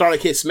Starlight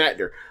Kid smacked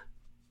her.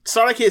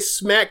 Starlight Kid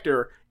smacked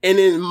her, and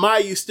then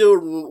Mayu still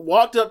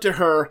walked up to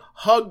her,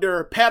 hugged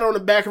her, pat on the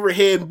back of her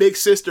head, big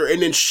sister,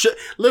 and then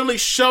literally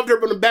shoved her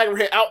from the back of her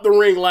head out the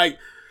ring like,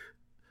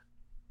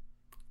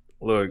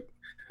 look,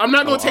 I'm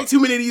not gonna take too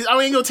many of these. I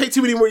ain't gonna take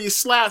too many more of these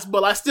slaps,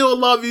 but I still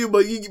love you.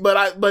 But you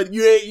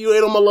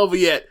ain't on my level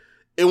yet.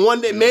 And one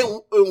day,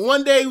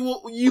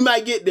 you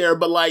might get there,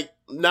 but like,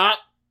 not.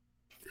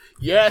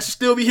 Yeah,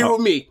 still be here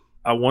with me.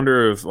 I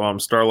wonder if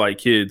Starlight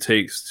Kid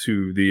takes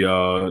to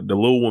the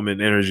little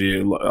woman energy,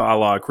 a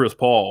la Chris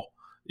Paul.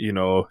 You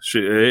know,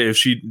 if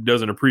she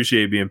doesn't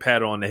appreciate being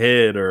patted on the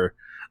head or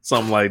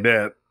something like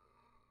that.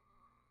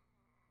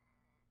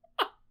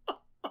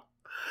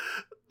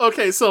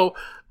 Okay, so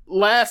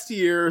last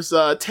year's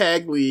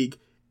tag league,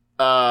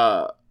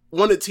 one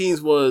of the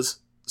teams was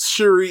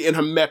Shuri and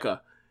Himeka.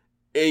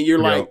 And you're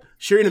like,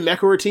 Shuri and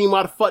Himeka were a team.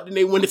 Why the fuck didn't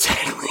they win the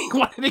tag league?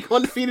 Why did they go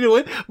undefeated and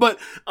win? But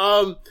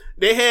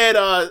they had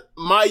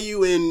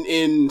Mayu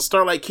and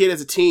Starlight Kid as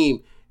a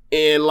team.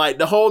 And like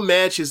the whole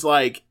match is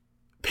like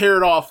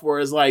paired off where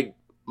it's like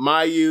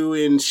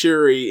Mayu and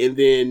Shuri, and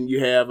then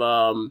you have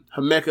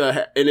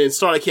Himeka, and then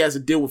Starlight Kid has to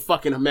deal with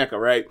fucking Himeka,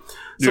 right?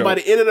 So by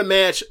the end of the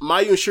match,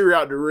 Mayu and Shuri are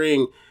out the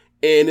ring,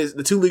 and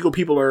the two legal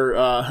people are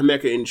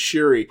Himeka and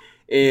Shuri,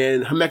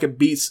 and Himeka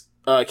beats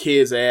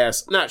Kid's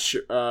ass. Not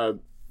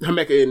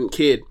Himeka and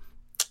Kid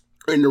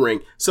are in the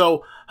ring.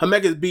 So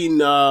Himeka's beating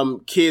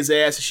Kid's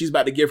ass, and she's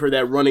about to give her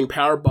that running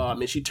power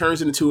bomb, and she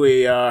turns it into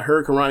a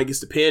Hurricane Rana,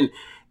 gets the pin,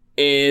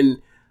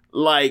 and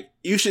like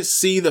you should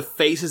see the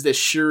faces that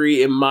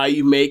Shuri and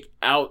Mayu make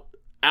out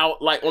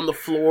like on the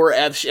floor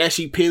as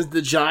she pins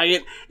the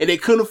giant, and they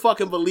couldn't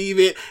fucking believe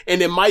it.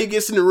 And then Mayu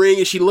gets in the ring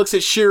and she looks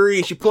at Shuri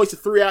and she points the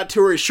 3 out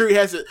to her, and Shuri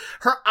has it,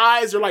 her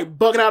eyes are like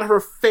bugging out of her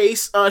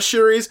face,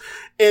 Shuri's.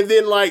 And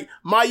then like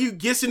Mayu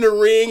gets in the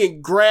ring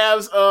and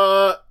grabs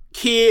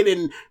Kid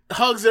and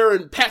hugs her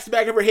and pats the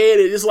back of her head,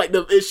 and it's like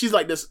she's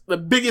like the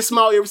biggest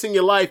smile you ever seen in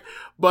your life.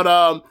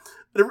 But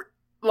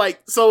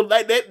so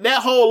that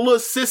whole little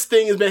sis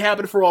thing has been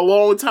happening for a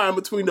long time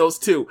between those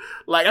two.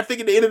 Like, I think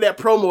at the end of that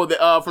promo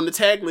that, from the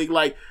tag league,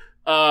 like,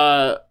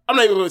 I'm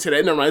not even going to say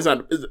that. Never mind.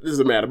 It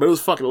doesn't matter, but it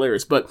was fucking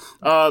hilarious. But,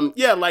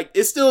 yeah, like,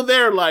 it's still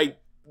there. Like,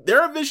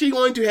 they're eventually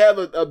going to have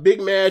a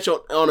big match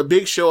on a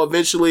big show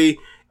eventually.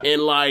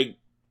 And, like,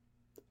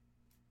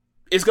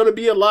 it's going to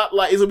be a lot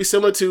like, it's going to be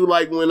similar to,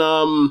 like, when,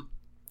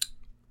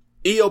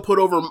 Io put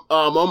over,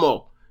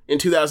 Momo in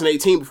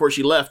 2018 before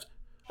she left,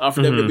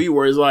 for WWE,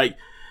 where it's like,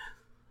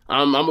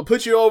 I'm going to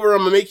put you over. I'm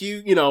going to make you,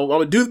 I'm going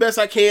to do the best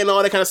I can,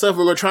 all that kind of stuff.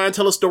 We're going to try and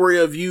tell a story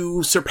of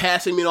you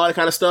surpassing me and all that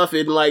kind of stuff.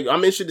 And, like, I'm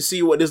interested to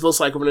see what this looks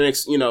like over the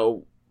next,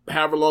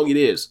 however long it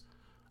is.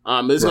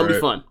 It's going to be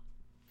fun.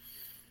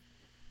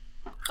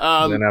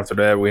 And then after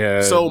that, we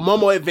had... So,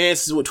 Momo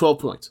advances with 12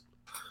 points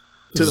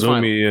to the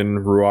final. Azumi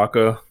and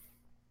Ruaka.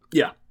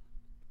 Yeah.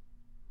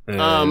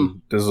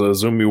 And does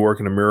Azumi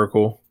working a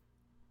miracle,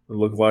 it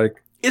look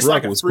like? It's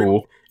Ruaka was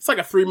cool. It's like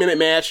a 3-minute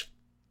match.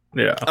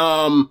 Yeah.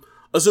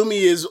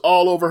 Azumi is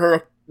all over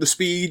her, the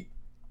speed.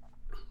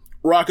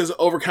 Ruaka's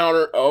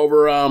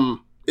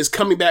is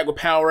coming back with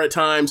power at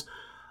times.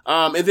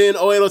 And then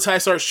Oedo Tai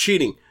starts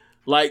cheating.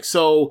 Like,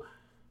 so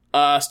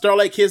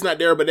Starlight Kid's not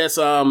there, but that's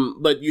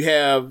but you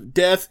have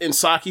Death and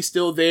Saki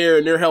still there,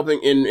 and they're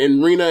helping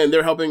in Rina, and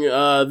they're helping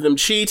them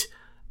cheat,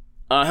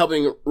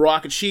 helping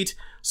Ruaka cheat.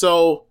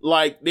 So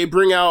like they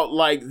bring out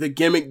like the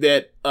gimmick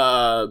that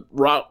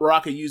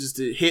Ruaka uses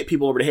to hit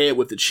people over the head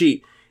with the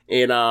cheat,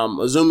 and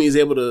Azumi is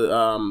able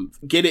to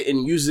get it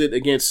and use it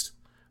against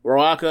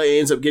Ruaka.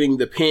 Ends up getting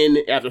the pin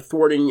after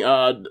thwarting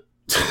the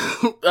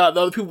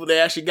other people that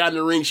actually got in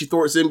the ring. She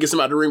thwarts them, gets them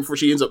out of the ring before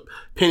she ends up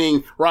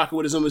pinning Ruaka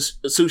with Azumi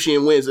Sushi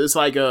and wins. It's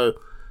like a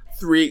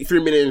 3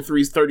 minute and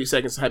 30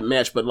 seconds type of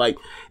match, but like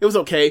it was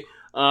okay.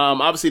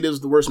 Obviously this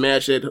was the worst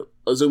match that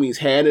Azumi's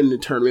had in the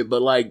tournament,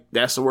 but like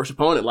that's the worst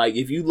opponent. Like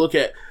if you look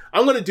at,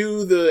 I'm gonna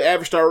do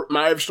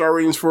my average star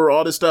ratings for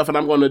all this stuff, and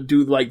I'm gonna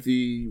do like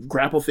the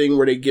grapple thing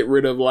where they get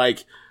rid of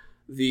like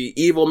the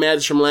evil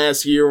matches from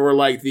last year, or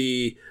like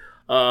the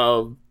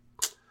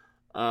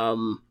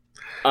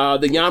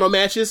Yano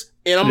matches,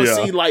 and I'm gonna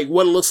see like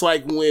what it looks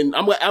like when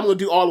I'm gonna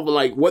do all of them,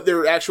 like what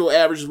their actual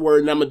averages were,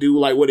 and I'm gonna do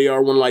like what they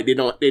are when like they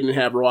didn't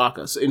have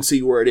Ruaka, and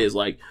see where it is.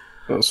 Like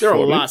there are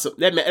lots of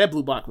that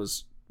blue block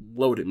was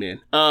loaded,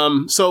 man.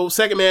 So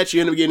second match,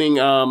 you end up getting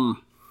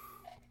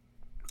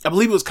I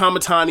believe it was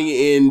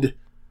Kamitani and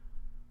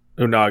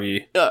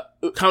Unagi.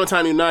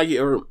 Kamitani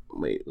Unagi, or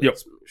wait,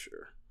 let's make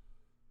sure.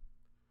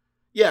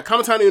 Yeah,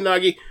 Kamitani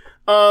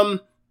Unagi.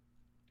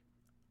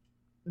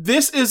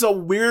 This is a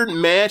weird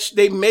match.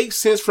 They make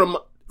sense from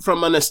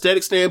an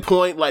aesthetic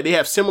standpoint. Like they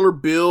have similar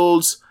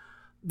builds.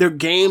 Their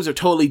games are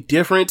totally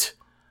different.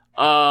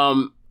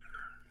 And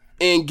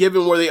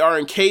given where they are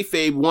in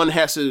kayfabe, one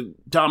has to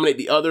dominate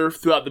the other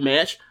throughout the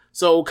match.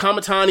 So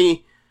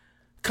Kamitani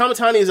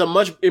is a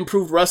much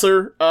improved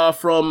wrestler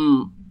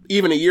from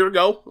even a year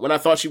ago when I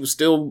thought she was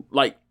still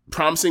like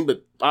promising,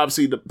 but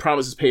obviously the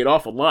promise has paid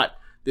off a lot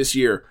this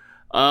year.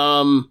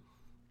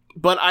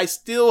 But I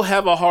still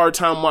have a hard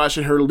time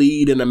watching her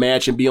lead in a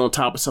match and be on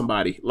top of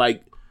somebody.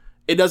 Like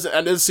it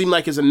doesn't seem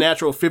like it's a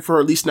natural fit for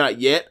her, at least not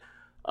yet.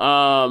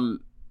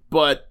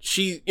 But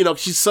she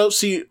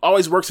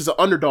always works as an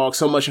underdog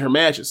so much in her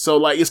matches. So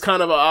like it's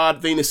kind of an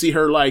odd thing to see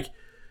her like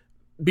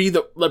be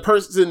the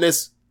person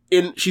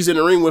she's in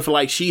the ring with.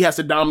 Like she has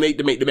to dominate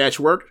to make the match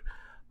work.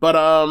 But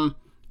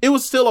it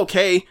was still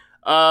okay.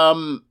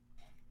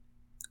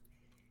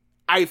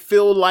 I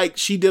feel like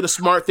she did a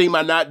smart thing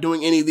by not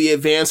doing any of the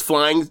advanced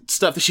flying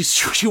stuff that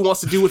she wants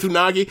to do with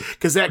Unagi,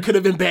 because that could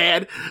have been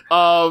bad.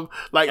 I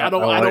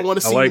don't want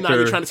to see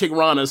Unagi trying to take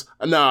Rana's.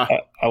 Nah.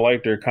 I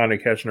liked her kind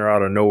of catching her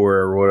out of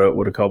nowhere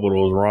with a couple of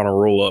those Rana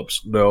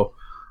roll-ups though.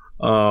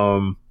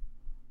 And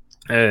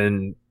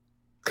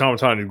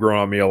Kamitani's grown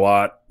on me a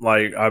lot.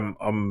 Like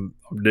I'm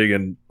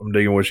digging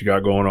what she got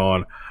going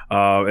on.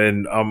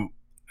 And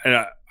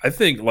I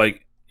think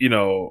like, you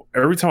know,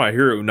 every time I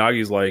hear it,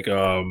 Unagi's like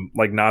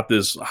not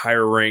this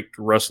higher ranked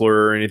wrestler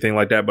or anything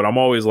like that, but I'm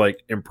always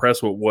like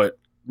impressed with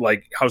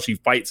how she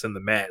fights in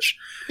the match.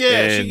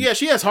 Yeah,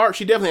 she has heart.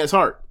 She definitely has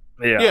heart.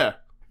 Yeah.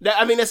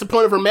 That's the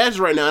point of her matches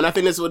right now, and I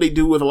think that's what they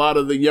do with a lot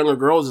of the younger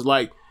girls. Is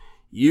like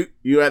you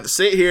have to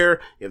sit here,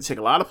 you have to take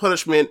a lot of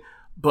punishment,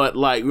 but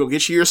like we'll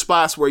get you your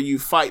spots where you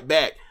fight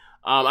back.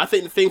 I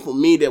think the thing for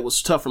me that was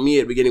tough for me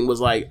at the beginning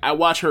was like I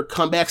watch her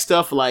comeback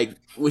stuff, like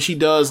when she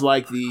does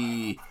like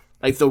the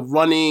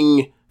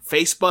running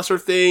face buster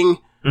thing.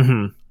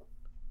 Mm-hmm.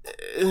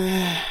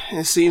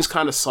 It seems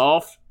kind of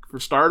soft for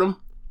Stardom,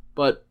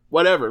 but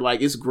whatever.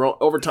 Like it's grown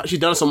over time. She's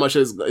done it so much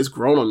that it's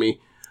grown on me.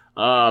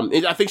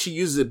 I think she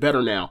uses it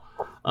better now.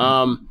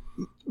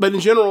 But in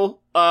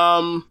general,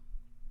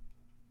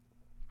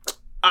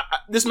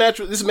 this match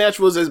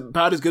was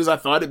about as good as I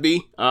thought it'd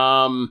be.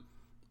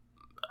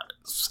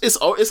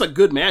 It's a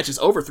good match. It's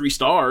over 3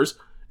 stars.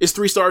 It's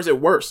 3 stars at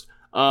worst.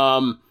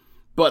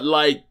 But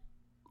like,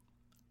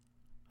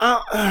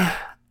 I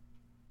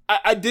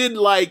did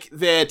like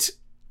that,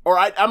 or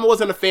I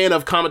wasn't a fan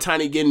of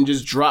Kamitani getting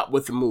just dropped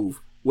with the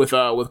move with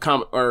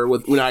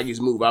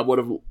Unagi's move. I would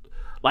have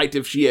liked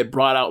if she had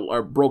brought out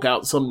or broke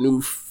out some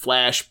new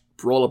flash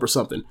roll up or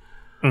something.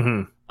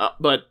 Mm-hmm.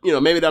 But you know,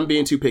 maybe I'm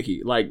being too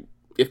picky. Like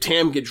if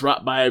Tam get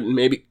dropped by it,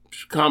 maybe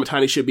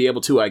Kamitani should be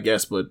able to, I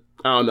guess. But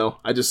I don't know.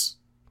 I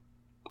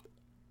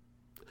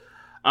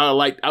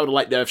would have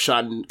liked to have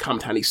shot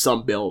Kamitani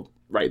some build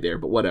right there,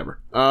 but whatever.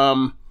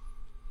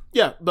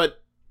 Yeah,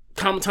 but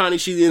Kamitani,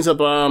 she ends up,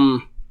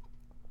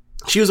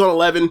 she was on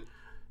 11.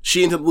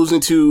 She ends up losing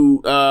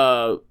to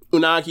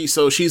Unagi,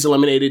 so she's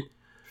eliminated.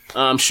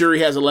 Shuri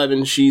has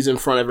 11. She's in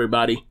front of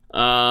everybody.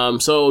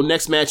 So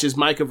next match is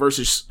Maika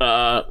versus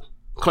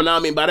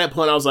Konami. By that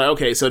point, I was like,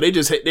 okay, so they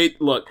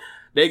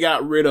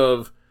got rid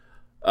of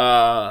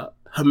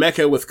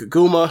Himeka with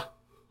Kaguma.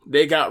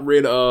 They got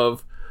rid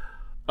of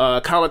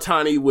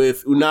Kamitani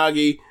with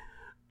Unagi.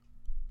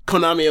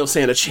 Konami don't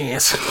stand a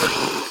chance.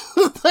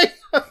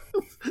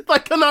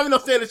 Like Konami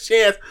don't stand a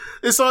chance.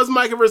 And so it's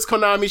Maika versus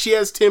Konami. She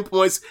has 10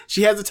 points.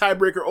 She has a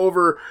tiebreaker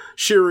over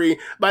Shuri.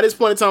 By this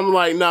point in time, I'm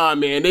like, nah,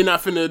 man, they're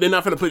not finna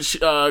put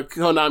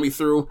Konami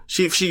through.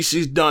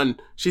 She's done.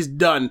 She's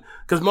done.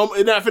 Because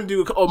they're not finna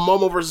do a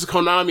Momo versus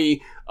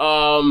Konami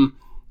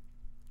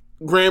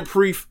Grand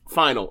Prix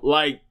final.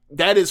 Like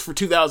that is for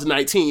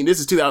 2019. This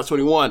is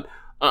 2021.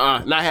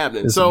 Not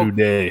happening. It's so a new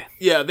day.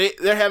 Yeah,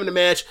 they're having a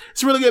match.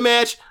 It's a really good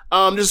match.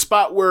 There's a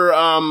spot where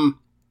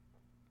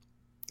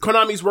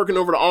Konami's working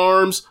over the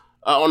arms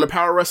on the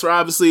Power Wrestler.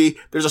 Obviously,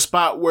 there's a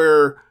spot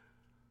where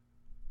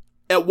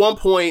at one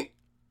point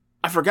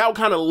I forgot what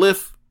kind of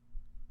lift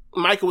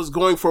Micah was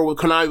going for with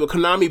Konami, but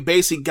Konami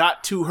basically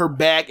got to her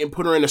back and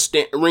put her in a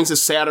Rings of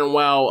Saturn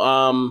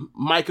while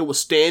Micah was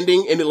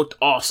standing, and it looked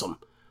awesome.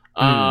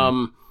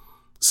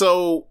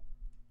 So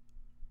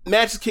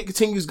match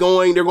continues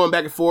going. They're going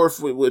back and forth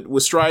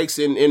with strikes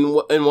and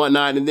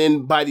whatnot. And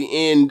then by the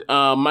end,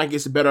 Mike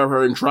gets the better of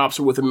her and drops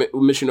her with a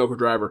Michinoku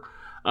driver.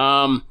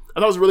 I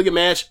thought it was a really good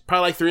match.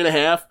 Probably like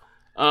 3.5.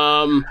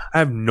 I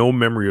have no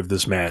memory of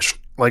this match.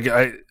 Like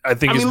I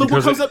think it's look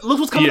because look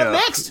what's coming up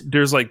next.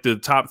 There's like the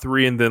top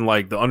 3, and then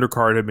like the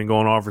undercard had been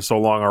going on for so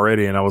long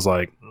already, and I was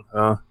like,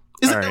 all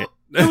right.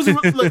 It was a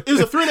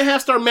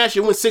 3.5-star match.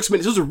 It went 6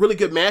 minutes. It was a really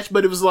good match,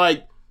 but it was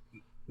like,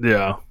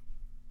 yeah.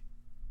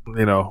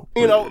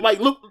 Like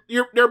look,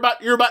 you're about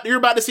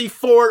to see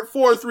 4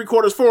 3/4,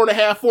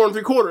 4.5, 4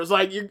 3/4.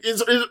 Like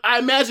I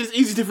imagine it's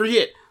easy to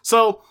forget.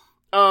 So,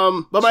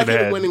 but Mike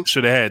ended up winning.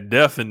 Should have had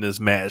Death in this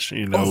match.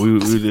 We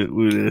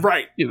did,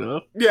 right.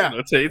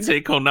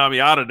 Take Konami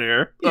out of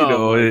there.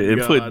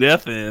 And put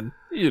Death in.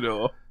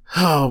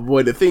 Oh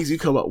boy, the things you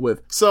come up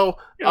with. So,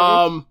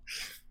 shout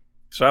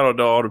out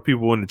to all the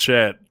people in the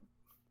chat,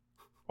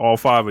 all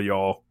 5 of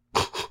y'all.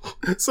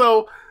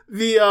 So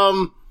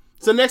the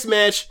next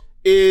match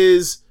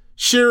is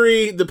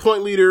Shuri, the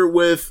point leader,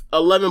 with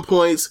 11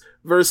 points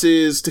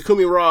versus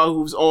Takumi Ra,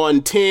 who's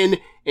on 10,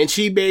 and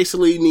she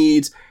basically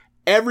needs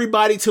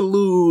everybody to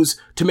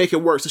lose to make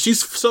it work. So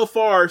she's 3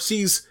 for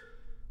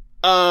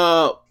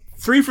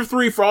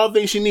 3 for all the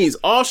things she needs.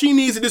 All she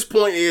needs at this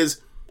point is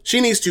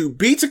she needs to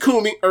beat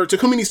Takumi, or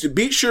Takumi needs to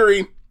beat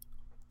Shuri,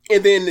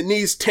 and then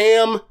needs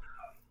Tam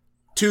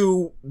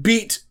to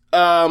beat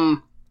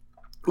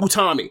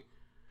Utami,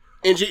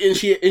 and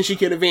she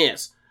can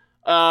advance.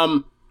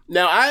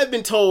 Now, I have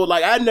been told,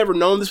 like, I've never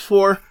known this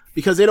before,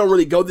 because they don't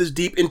really go this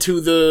deep into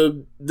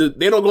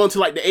they don't go into,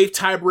 like, the 8th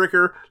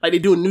tiebreaker, like they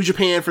do in New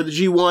Japan for the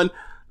G1.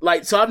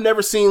 Like, so I've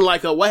never seen,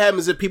 like, what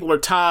happens if people are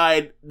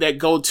tied that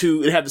go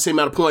to and have the same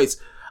amount of points.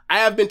 I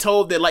have been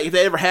told that, like, if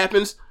that ever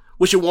happens,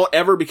 which it won't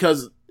ever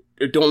because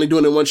they're only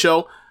doing it in one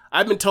show,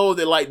 I've been told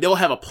that, like, they'll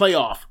have a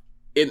playoff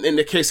in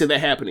the case of that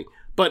happening.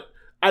 But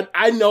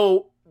I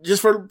know,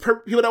 just for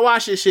people that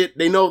watch this shit,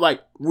 they know,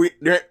 like,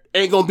 there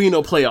ain't gonna be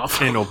no playoff.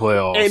 Ain't no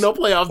playoffs. Ain't no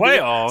playoff.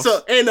 Playoffs.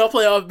 So ain't no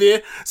playoff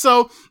bid.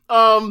 So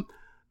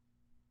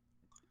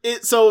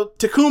so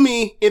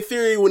Takumi, in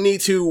theory, would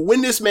need to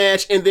win this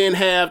match and then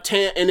have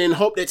Tam, and then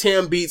hope that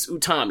Tam beats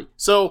Utami.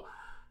 So,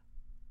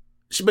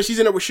 but she's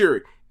in there with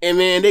Shuri, and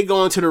then they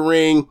go into the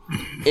ring,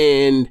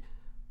 and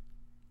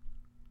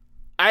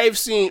I've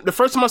seen the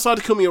first time I saw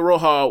Takumi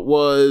Iroha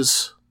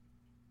was.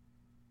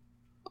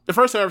 The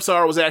first time I ever saw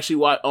her was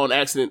actually on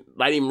accident.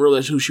 I didn't even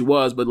realize who she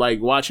was, but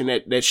like watching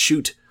that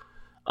shoot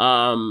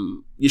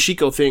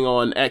Yoshiko thing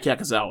at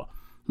Yakuzawa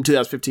in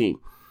 2015.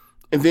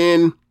 And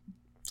then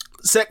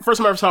first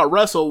time I ever saw her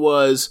wrestle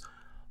was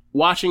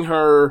watching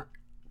her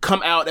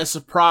come out as a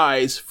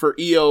surprise for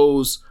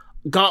Io's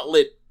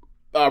Gauntlet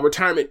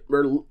retirement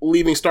or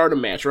leaving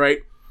Stardom match, right?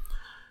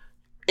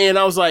 And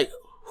I was like,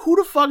 who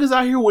the fuck is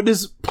out here with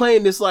this,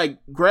 playing this like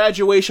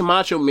graduation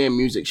Macho Man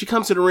music? She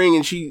comes to the ring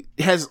and she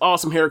has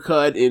awesome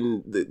haircut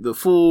and the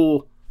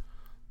full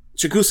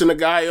Chikusa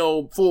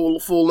Nagayo,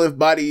 full length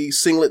body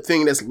singlet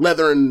thing that's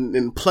leather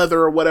and pleather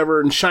or whatever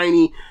and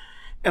shiny.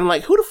 And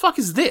like, who the fuck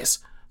is this?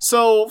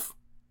 So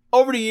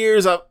over the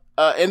years,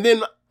 and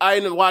then I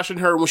ended up watching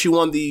her when she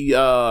won the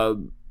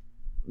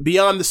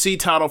Beyond the Sea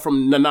title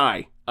from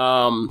Nanai.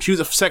 She was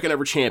a second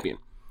ever champion.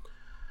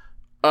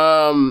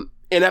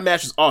 And that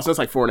match was awesome. That's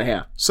like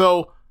 4.5.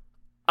 So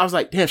I was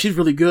like, damn, she's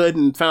really good,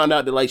 and found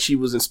out that like she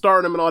was in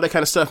Stardom and all that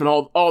kind of stuff, and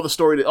all the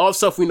story, all the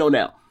stuff we know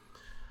now.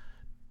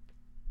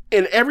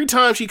 And every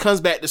time she comes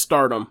back to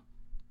Stardom,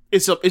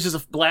 it's just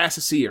a blast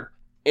to see her.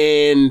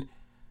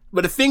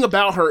 But the thing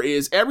about her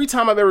is, every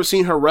time I've ever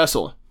seen her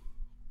wrestle,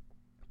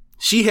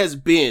 she has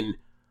been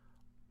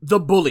the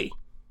bully.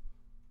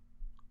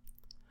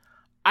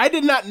 I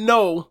did not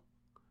know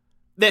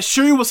that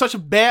Shuri was such a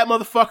bad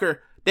motherfucker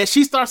that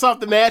she starts off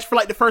the match for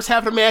like the first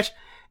half of the match,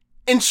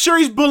 and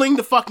Shuri's bullying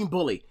the fucking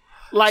bully.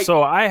 Like,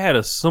 so I had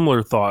a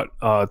similar thought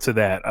to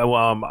that.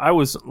 I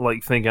was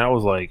like thinking, I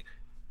was like,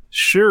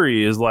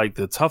 Shuri is like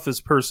the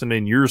toughest person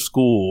in your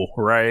school,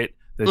 right?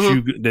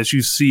 That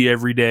you see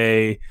every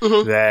day,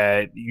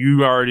 that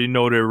you already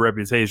know their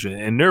reputation,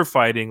 and they're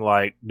fighting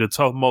like the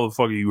tough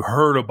motherfucker you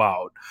heard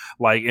about,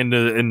 like in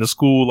the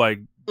school,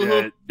 like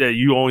that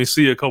you only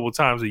see a couple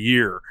times a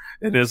year,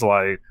 and it's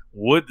like,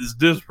 what is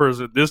this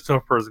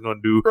tough person gonna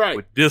do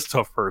with this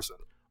tough person?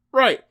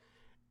 Right.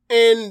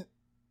 And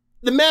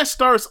the match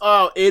starts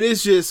out, it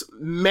is just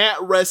mat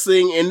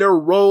wrestling, and they're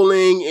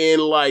rolling,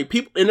 and like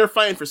people, and they're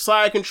fighting for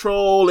side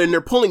control, and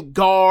they're pulling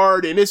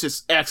guard, and it's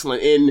just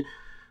excellent. And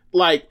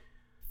like,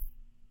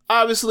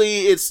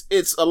 obviously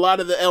it's a lot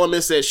of the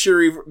elements that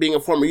Shuri, being a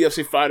former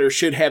UFC fighter,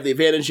 should have the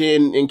advantage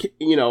in,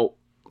 you know,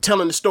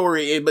 telling the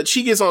story. But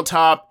she gets on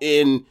top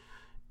and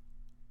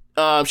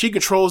she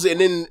controls it,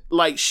 and then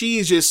like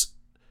she's just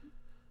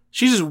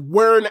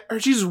wearing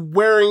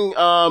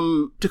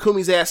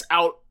Takumi's ass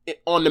out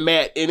on the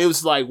mat, and it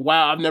was like,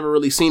 wow, I've never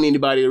really seen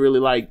anybody really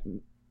like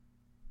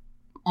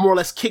more or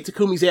less kick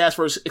Takumi's ass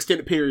for an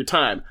extended period of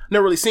time.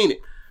 Never really seen it.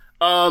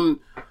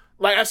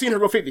 Like I've seen her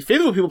go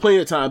 50-50 with people plenty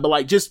of time, but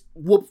like just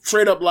whoop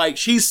straight up, like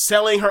she's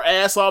selling her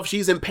ass off,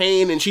 she's in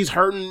pain and she's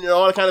hurting and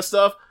all that kind of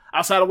stuff.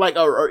 Outside of like,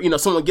 or you know,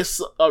 someone gets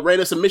a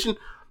random submission.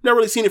 Never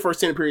really seen it for an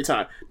extended period of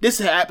time.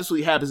 This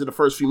absolutely happens in the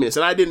first few minutes,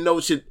 and I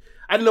never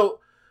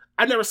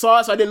saw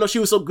it, so I didn't know she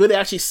was so good at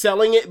actually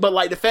selling it. But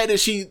like the fact that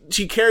she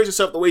carries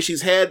herself the way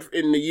she's had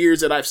in the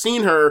years that I've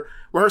seen her,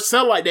 where her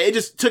sell like that, it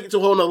just took it to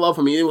a whole nother level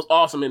for me. It was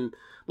awesome, and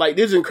like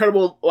there's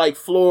incredible like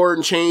floor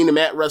and chain and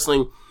mat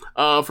wrestling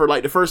for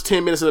like the first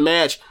 10 minutes of the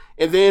match,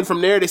 and then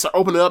from there they start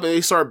opening up and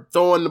they start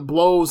throwing the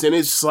blows, and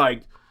it's just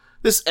like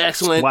this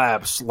excellent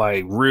slaps,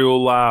 like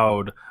real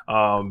loud,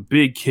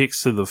 big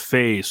kicks to the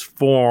face,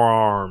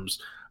 forearms,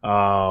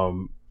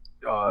 Shibata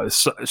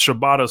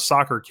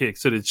soccer kick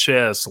to the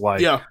chest, like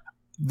yeah.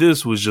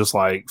 This was just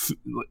like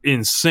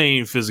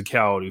insane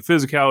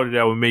physicality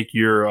that would make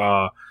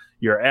your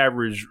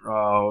average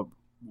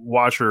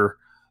watcher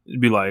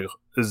be like,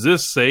 is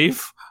this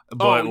safe?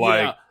 But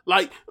like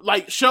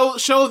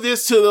show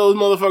this to those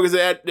motherfuckers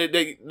that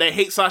they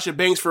hate Sasha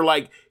Banks for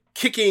like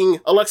kicking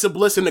Alexa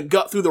Bliss in the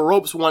gut through the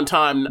ropes one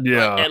time,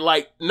 and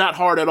like not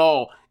hard at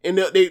all, and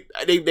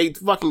they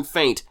fucking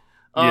faint.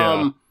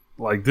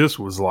 Like this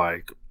was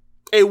like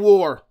a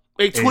war,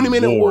 a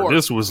 20-minute war.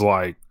 This was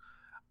like,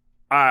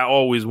 I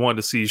always wanted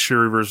to see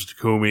Shuri versus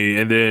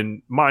Takumi, and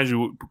then mind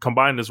you,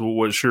 combine this with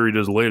what Shuri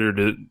does later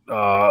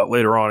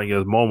on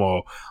against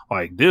Momo.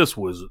 Like this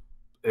was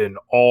an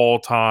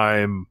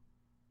all-time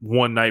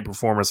one-night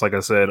performance, like I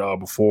said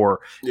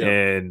before,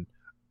 and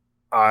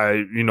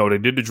they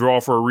did the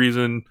draw for a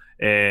reason,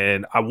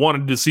 and I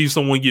wanted to see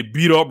someone get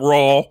beat up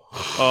raw,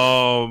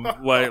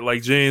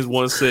 like James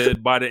once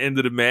said, by the end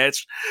of the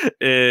match,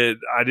 and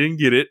I didn't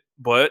get it,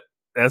 but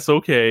that's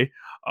okay.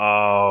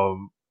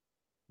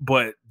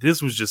 But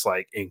this was just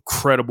like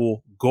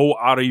incredible. Go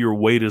out of your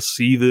way to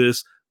see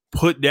this.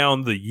 Put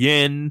down the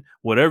yen,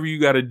 whatever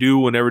you got to do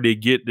whenever they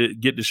get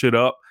the shit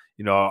up.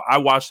 You know, I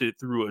watched it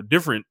through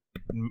different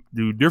means.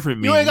 You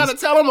ain't got to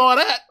tell them all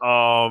that.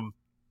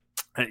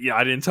 Yeah,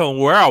 I didn't tell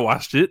them where I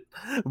watched it,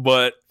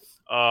 but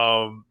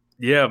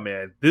yeah,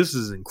 man, this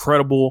is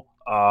incredible.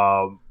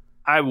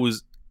 I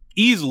was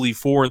easily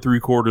 4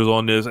 3/4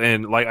 on this,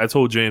 and like I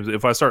told James,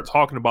 if I start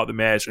talking about the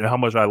match and how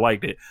much I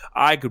liked it,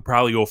 I could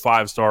probably go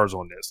 5 stars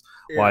on this.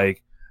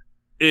 Like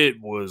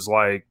it was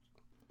like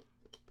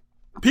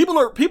people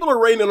are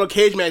rating on a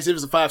cage match if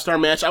it's a 5-star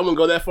match. I wouldn't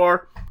go that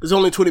far. It's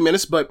only 20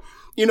 minutes, but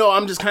you know,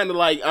 I'm just kind of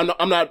like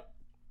I'm not.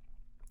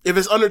 If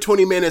it's under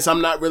 20 minutes,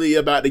 I'm not really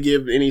about to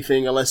give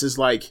anything unless it's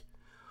like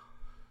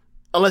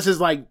one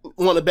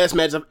of the best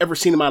matches I've ever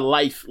seen in my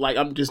life. Like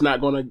I'm just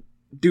not going to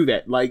do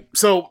that. Like,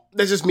 so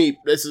that's just me.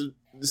 This is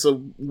a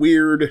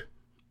weird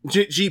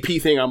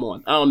GP thing I'm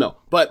on. I don't know,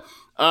 but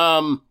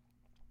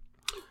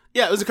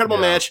yeah, it was an incredible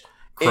match.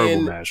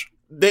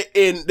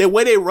 The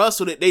way they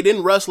wrestled it, they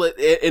didn't wrestle it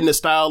in the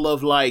style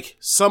of like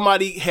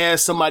somebody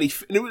has somebody.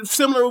 It was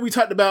similar to what we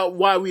talked about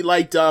why we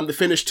liked the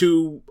finish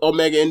to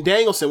Omega and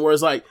Danielson, where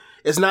it's like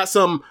it's not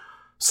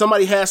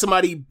somebody has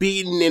somebody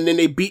beaten and then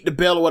they beat the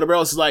bell or whatever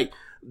else. It's like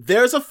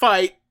there's a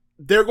fight.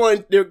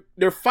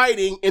 They're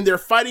fighting and they're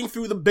fighting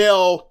through the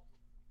bell,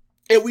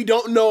 and we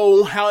don't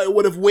know how it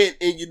would have went.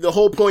 And the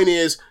whole point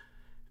is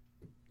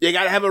they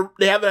have to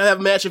have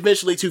a match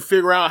eventually to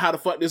figure out how the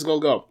fuck this is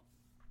gonna go.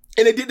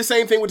 And they did the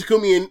same thing with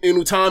Takumi and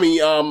Utami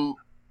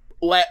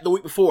the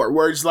week before,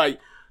 where it's like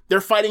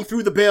they're fighting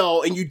through the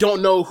bell and you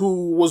don't know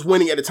who was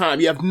winning at the time.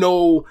 You have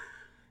no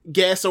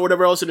guess or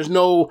whatever else, and there's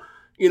no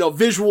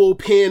visual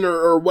pin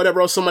or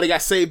whatever else. Somebody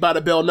got saved by the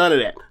bell. None of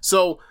that.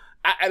 So.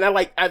 I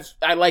like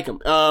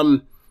him.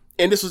 And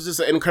this was just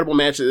an incredible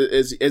match,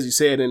 as you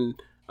said. And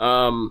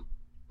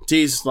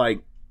geez,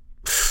 like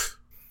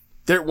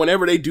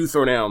whenever they do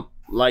throw down,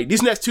 like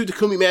these next 2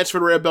 Takumi matches for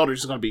the Red Belt are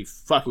just gonna be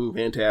fucking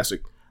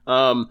fantastic.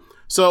 So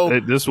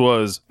this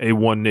was a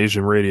One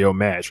Nation Radio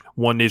match.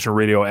 One Nation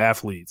Radio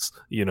athletes,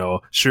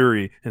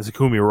 Shuri and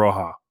Takumi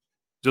Iroha.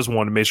 Just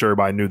wanted to make sure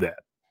everybody knew that.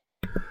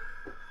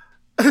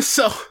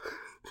 So.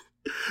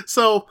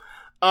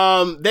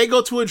 They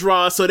go to a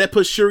draw, so that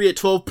puts Shuri at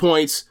 12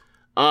 points.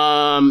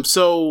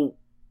 So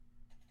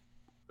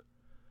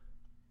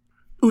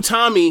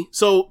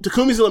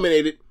Takumi's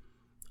eliminated.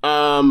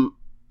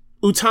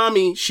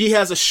 Utami, she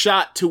has a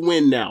shot to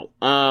win now.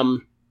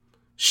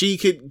 She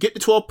could get to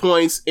 12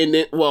 points and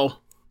then,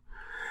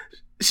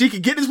 she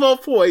could get to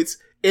 12 points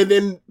and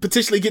then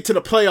potentially get to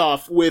the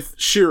playoff with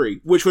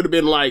Shuri, which would have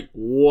been like,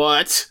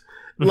 what?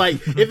 Like,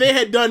 if they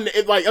had done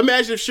it, like,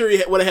 imagine if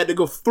Shuri would have had to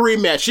go 3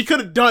 matches. She could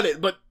have done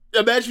it, but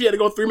imagine if you had to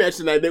go 3 matches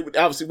tonight, that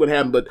obviously wouldn't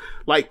happen, but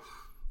like,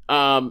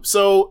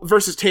 so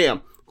versus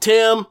Tam.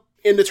 Tam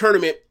in the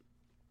tournament.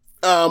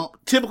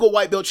 Typical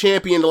white belt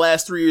champion the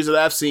last 3 years that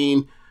I've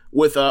seen,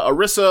 with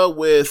Arisa,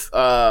 with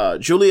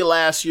Julia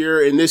last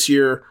year and this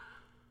year,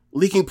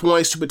 leaking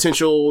points to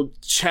potential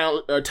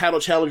title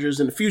challengers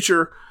in the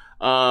future.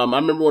 I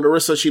remember when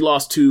Arisa, she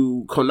lost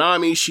to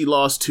Konami, she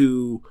lost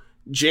to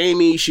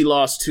Jamie, she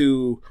lost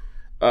to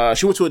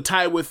she went to a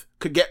tie with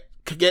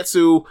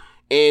Kagetsu,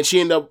 and she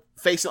ended up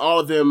facing all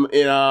of them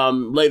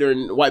in later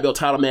in white belt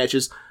title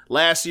matches.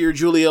 Last year,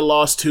 Julia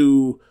lost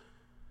to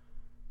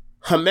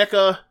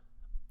Himeka,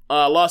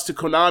 lost to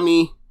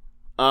Konami,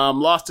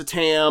 lost to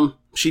Tam.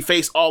 She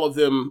faced all of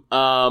them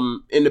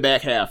in the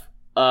back half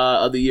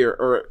of the year,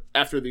 or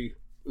after the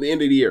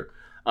end of the year.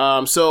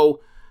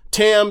 So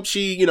Tam,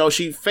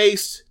 she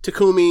faced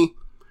Takumi,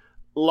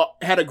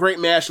 had a great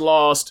match,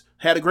 lost.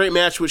 Had a great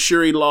match with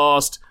Shuri,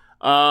 lost.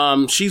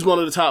 She's one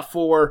of the top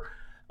 4.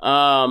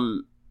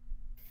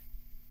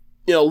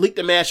 Leaked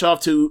the match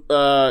off to,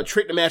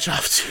 tricked the match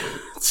off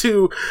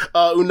to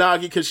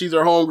Unagi because she's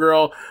her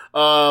homegirl.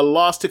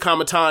 Lost to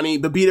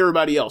Kamitani, but beat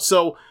everybody else.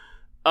 So,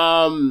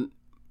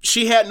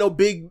 she had no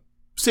big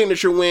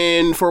signature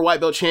win for a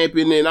white belt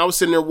champion, and I was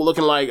sitting there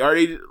looking like, are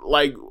they,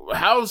 like,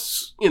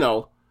 how's,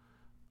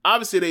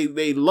 obviously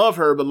they love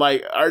her, but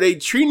like, are they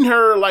treating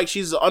her like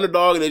she's an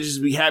underdog and they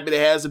just be happy to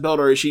have the belt,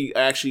 or is she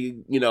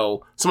actually,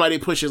 somebody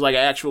pushes like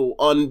an actual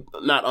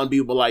not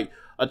unbeatable, like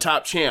a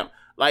top champ?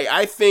 Like,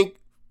 I think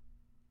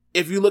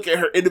if you look at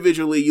her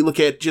individually, you look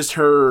at just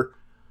her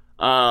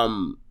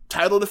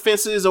title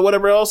defenses or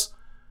whatever else,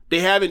 they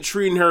haven't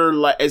treated her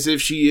like as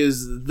if she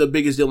is the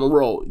biggest deal in the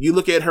world. You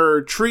look at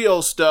her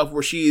trio stuff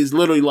where she is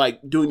literally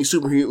like doing these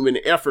superhuman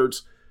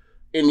efforts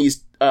in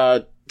these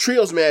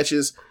trios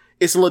matches.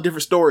 It's a little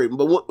different story,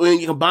 but when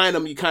you combine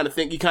them, you kind of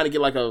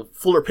get like a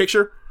fuller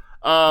picture.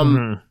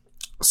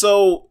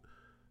 So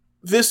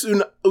this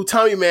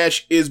Utami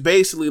match is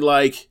basically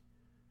like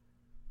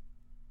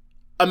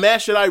a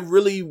match that I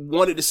really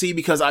wanted to see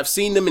because I've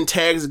seen them in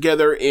tags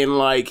together, and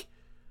like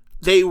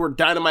they were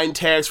dynamite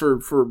tags for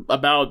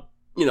about,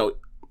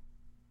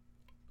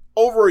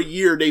 over a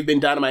year. They've been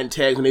dynamite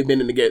tags and they've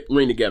been in the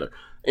ring together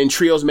in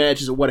trios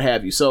matches or what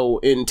have you. So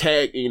in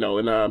tag, in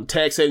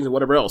tag settings and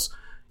whatever else.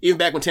 Even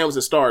back when Tam was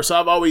a star. So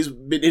I've always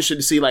been interested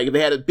to see, like, if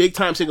they had a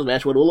big-time singles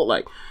match, what it would look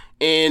like.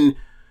 And,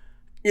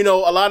 a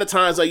lot of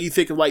times, like, you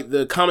think of, like,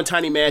 the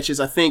Kamitani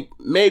matches, I think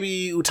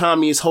maybe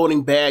Utami is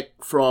holding back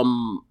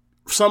from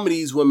some of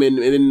these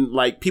women, and then,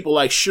 like, people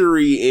like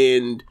Shuri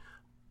and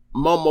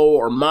Momo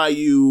or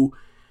Mayu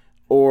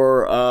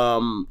or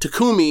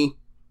Takumi,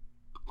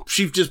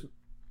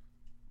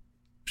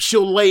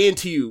 she'll lay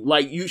into you.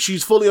 Like,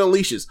 she's fully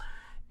unleashes.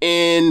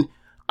 And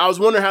I was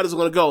wondering how this was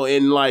going to go.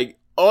 And, like,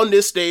 on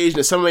this stage,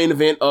 the summer main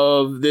event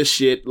of this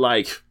shit,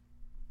 like,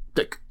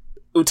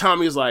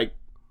 Utami is like,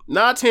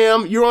 nah,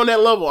 Tam, you're on that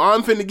level.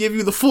 I'm finna give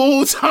you the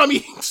full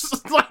Utami,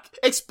 like,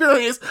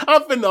 experience.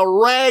 I'm finna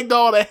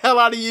ragdoll the hell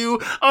out of you.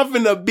 I'm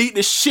finna beat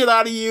the shit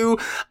out of you.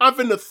 I'm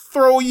finna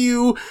throw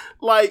you.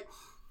 Like,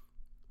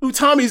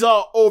 Utami's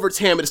all over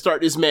Tam to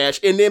start this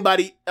match. And then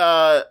by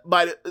a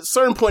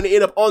certain point, they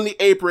end up on the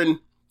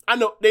apron.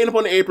 They end up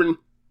on the apron,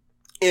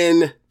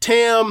 and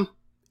Tam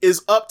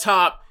is up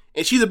top.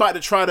 And she's about to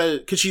try to,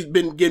 because she's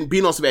been getting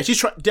beat on so bad.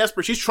 She's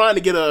desperate. She's trying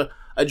to get a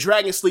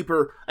dragon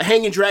sleeper, a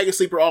hanging dragon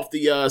sleeper off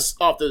the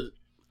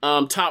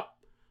top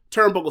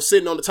turnbuckle,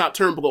 sitting on the top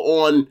turnbuckle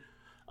on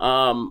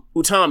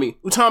Utami.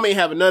 Utami ain't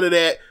having none of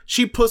that.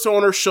 She puts her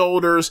on her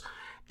shoulders,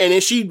 and then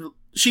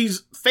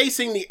she's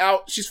facing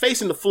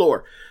the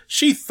floor.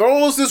 She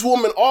throws this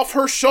woman off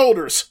her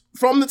shoulders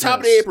from the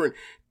top of the apron,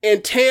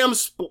 and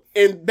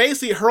and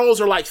basically hurls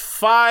her like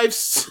 5,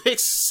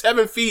 6,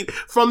 7 feet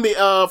from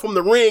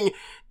the ring.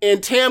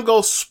 And Tam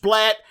goes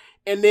splat,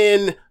 and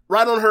then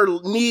right on her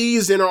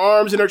knees and her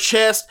arms and her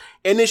chest,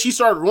 and then she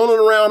started rolling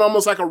around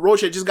almost like a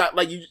roach that just got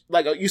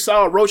you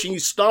saw a roach and you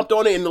stomped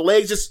on it, and the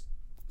legs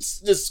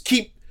just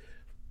keep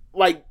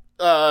like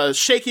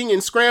shaking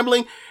and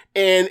scrambling,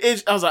 and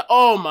I was like,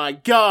 oh my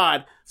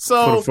god.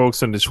 So for the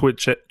folks in the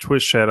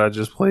Twitch chat, I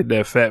just played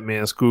that Fat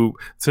Man Scoop,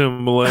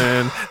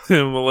 Timbaland,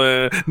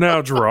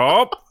 now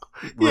drop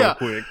real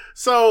quick.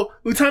 So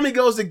Utami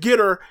goes to get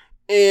her.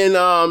 And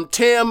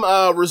Tam,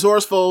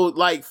 resourceful,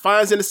 like,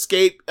 finds an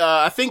escape.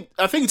 I think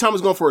Utami was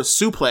going for a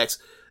suplex.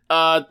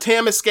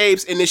 Tam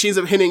escapes, and then she ends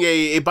up hitting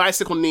a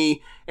bicycle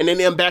knee, and then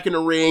them back in the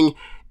ring.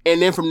 And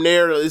then from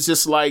there, it's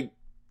just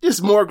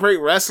more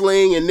great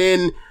wrestling. And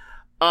then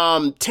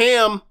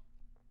Tam,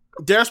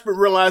 desperate,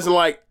 realizing,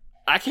 like,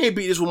 I can't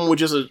beat this woman with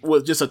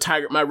just a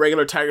tiger, my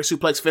regular tiger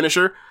suplex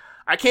finisher.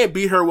 I can't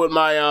beat her with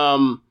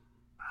my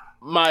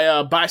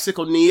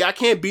bicycle knee. I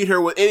can't beat her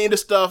with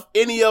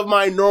any of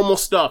my normal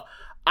stuff.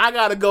 I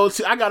gotta go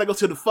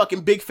to the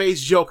fucking big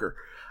face Joker.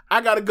 I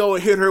gotta go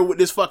and hit her with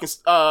this fucking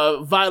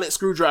violet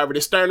screwdriver,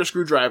 this Steiner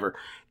screwdriver.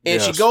 And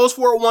she goes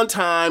for it one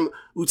time.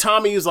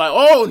 Utami is like,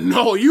 oh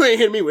no, you ain't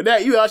hitting me with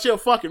that. You out your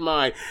fucking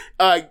mind.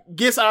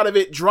 Gets out of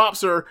it,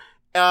 drops her.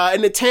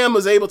 And then Tam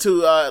was able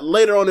to,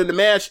 later on in the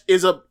match,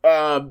 is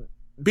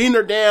beating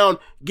her down,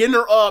 getting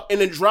her up,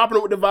 and then dropping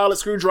her with the Violet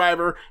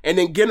Screwdriver, and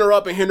then getting her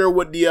up and hitting her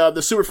with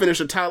the super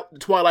finisher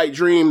Twilight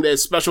Dream, that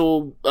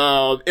special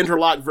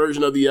interlock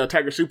version of the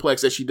Tiger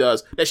Suplex that she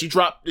does, that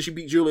she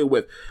beat Julia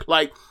with.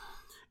 Like,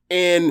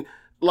 and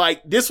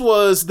like, this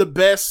was the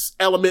best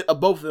element of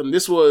both of them.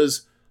 This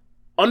was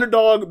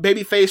underdog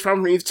babyface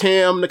from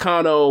Tam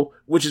Nakano,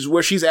 which is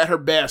where she's at her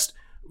best,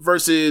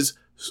 versus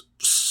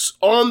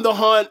on the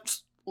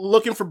hunt,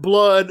 looking for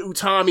blood,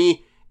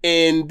 Utami.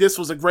 And this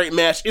was a great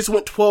match. It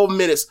went 12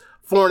 minutes,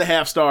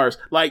 4.5 stars.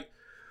 Like,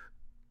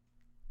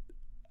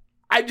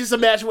 I just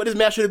imagine what this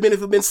match would have been if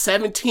it had been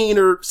 17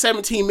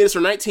 minutes or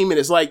 19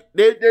 minutes. Like,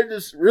 they're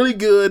just really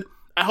good.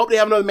 I hope they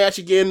have another match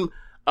again,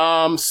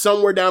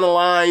 somewhere down the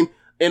line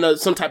in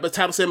some type of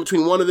title set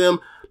between one of them.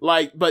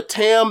 Like, but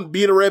Tam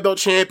beat a red belt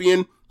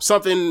champion,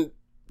 something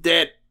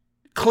that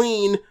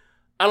clean.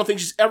 I don't think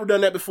she's ever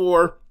done that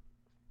before.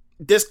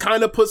 This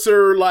kind of puts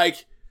her,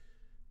 like,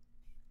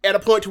 at a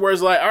point to where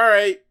it's like, all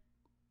right,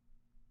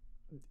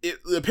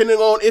 depending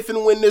on if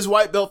and when this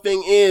white belt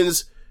thing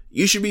ends,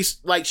 you should be,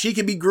 like, she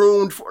could be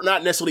groomed for,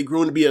 not necessarily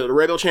groomed to be a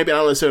red belt champion, I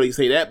don't necessarily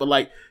say that, but,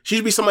 like, she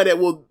should be somebody that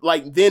will,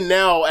 like, then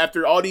now,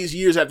 after all these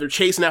years, after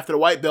chasing after the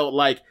white belt,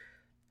 like,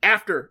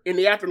 in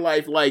the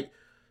afterlife, like,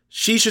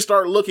 she should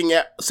start looking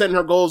at setting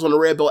her goals on the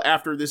red belt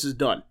after this is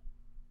done.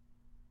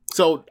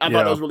 So, I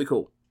thought that was really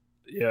cool.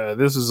 Yeah,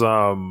 this is,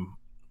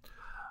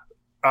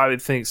 I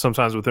think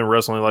sometimes within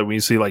wrestling, like when you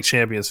see like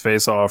champions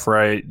face off,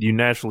 right, you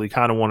naturally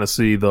kind of want to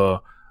see the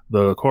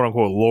quote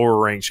unquote lower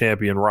ranked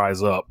champion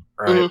rise up,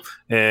 right?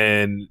 Mm-hmm.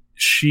 And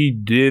she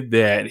did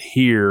that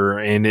here,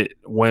 and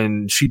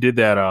when she did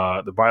that,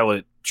 the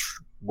Violet,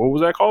 what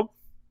was that called?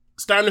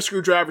 Steiner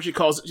Screwdriver. She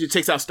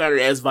takes out Steiner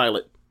as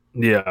Violet.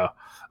 Yeah,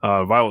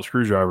 Violet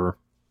Screwdriver.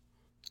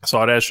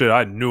 Saw that shit,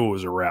 I knew it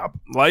was a wrap.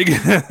 Like,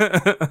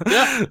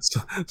 yeah.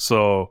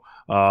 So,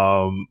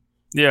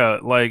 yeah,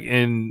 like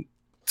in.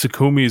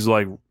 Takumi's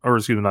like, or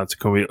excuse me, not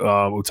Takumi,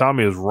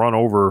 Utami has run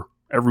over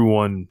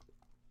everyone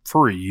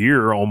for a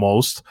year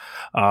almost.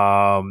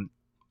 And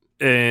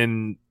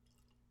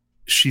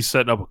she's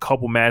setting up a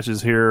couple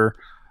matches here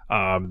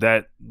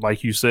that,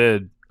 like you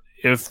said,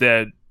 if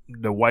the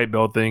white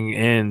belt thing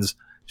ends,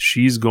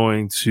 she's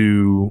going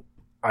to,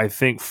 I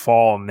think,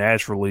 fall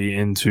naturally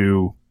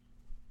into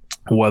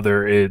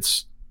whether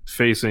it's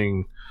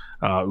facing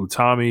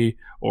Utami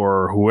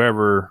or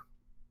whoever.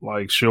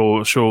 Like,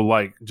 she'll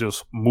like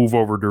just move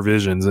over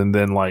divisions, and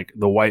then like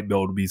the white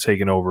belt will be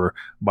taken over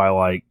by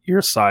like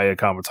your Saya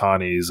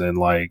Kamatanis and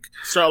like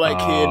Starlight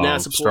Kid,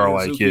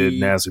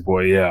 Nasty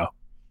Boy, yeah.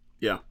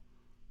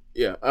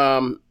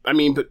 I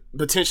mean, but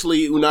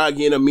potentially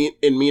Unagi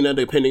and Mina,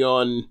 depending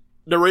on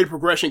the rate of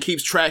progression,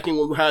 keeps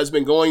tracking how it's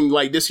been going.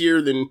 Like this year,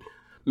 then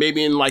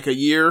maybe in like a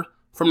year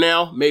from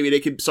now, maybe they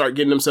could start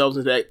getting themselves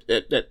into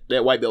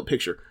that white belt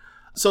picture.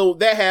 So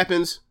that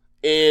happens,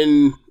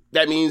 and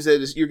that means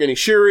that you're getting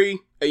Shuri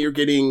and you're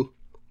getting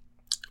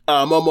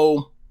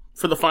Momo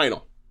for the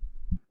final.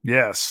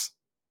 Yes.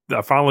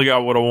 I finally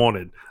got what I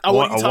wanted. I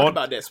want you to talk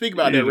about that. Speak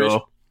about that, Rich.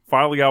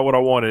 Finally got what I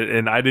wanted,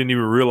 and I didn't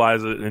even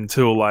realize it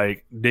until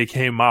like they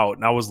came out,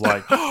 and I was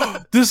like,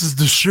 "This is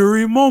the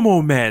Shuri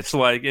Momo match!"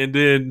 Like, and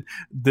then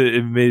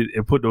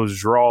it put those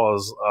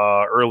draws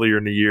earlier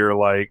in the year,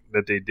 like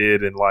that they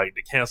did, and like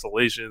the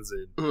cancellations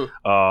and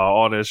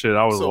all that shit.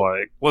 I was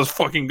like, "Let's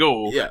fucking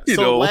go!" Yeah.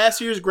 So last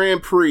year's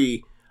Grand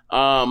Prix,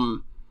 the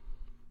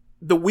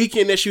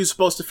weekend that she was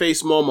supposed to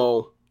face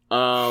Momo,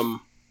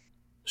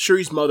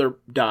 Shuri's mother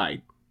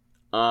died.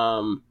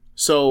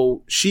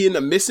 So she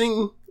ended up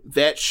missing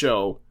that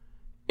show,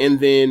 and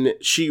then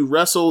she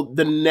wrestled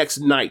the next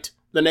night,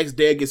 the next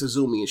day against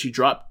Azumi, and she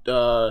dropped.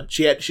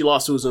 She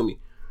lost to Azumi.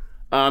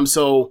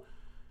 So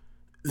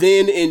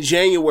then in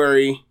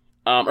January,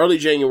 early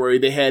January,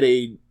 they had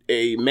a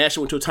match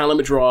that went to a time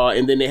limit draw,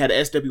 and then they had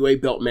an SWA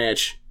belt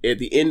match at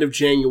the end of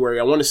January.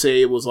 I want to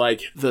say it was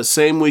like the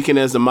same weekend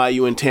as the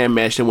Mayu and Tam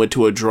match that went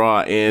to a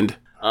draw, and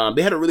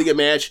they had a really good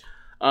match.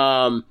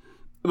 But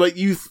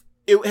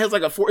it has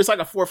like it's like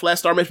a 4 flat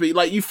star match, but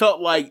like you felt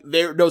like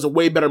there was a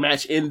way better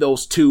match in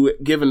those two,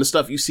 given the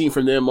stuff you've seen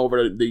from them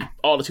over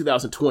all the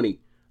 2020.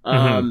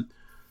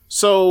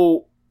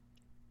 So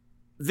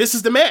this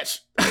is the match.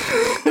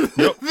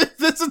 Yep.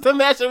 This is the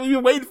match that we've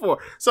been waiting for.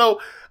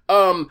 So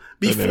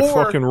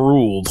before fucking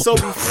ruled. So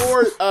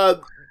before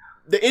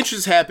the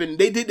entrance happened,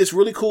 they did this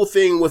really cool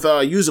thing with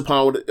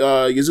Yuzupon, with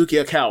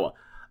Yuzuki Akawa.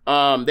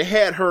 They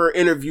had her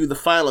interview the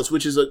finalists,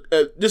 which is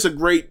just a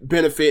great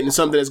benefit and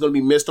something that's going to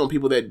be missed on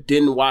people that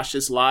didn't watch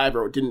this live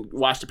or didn't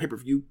watch the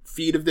pay-per-view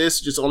feed of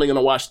this. Just only going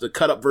to watch the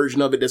cut-up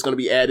version of it that's going to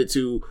be added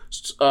to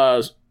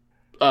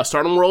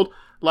Stardom World.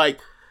 Like,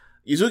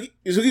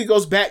 Yuzuki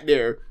goes back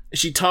there, and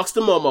she talks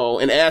to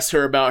Momo and asks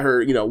her about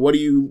her, what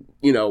is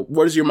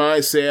your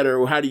mindset,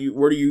 or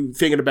what are you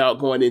thinking about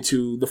going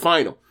into the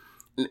final,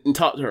 and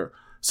talk to her.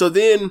 So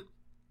then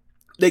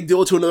they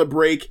go to another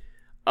break.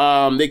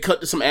 They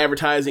cut to some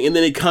advertising, and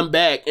then they come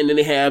back, and then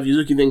they have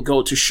Yuzuki then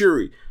go to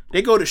Shuri.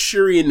 They go to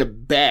Shuri in the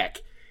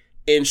back,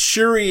 and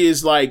Shuri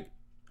is like,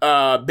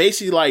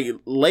 basically like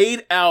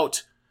laid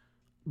out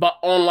but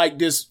on like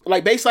this,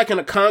 like basically like in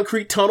a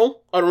concrete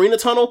tunnel, an arena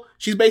tunnel.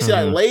 She's basically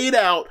like laid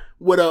out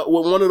with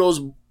one of those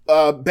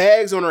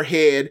bags on her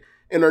head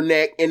and her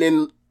neck, and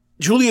then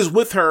Julia's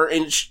with her,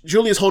 and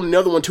Julia's holding the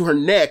other one to her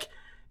neck,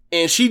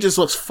 and she just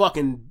looks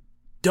fucking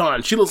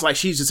done. She looks like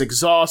she's just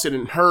exhausted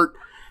and hurt,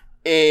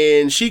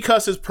 and she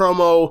cuts his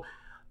promo,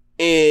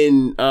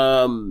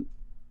 and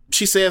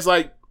she says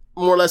like,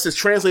 more or less, it's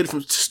translated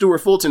from Stuart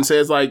Fulton,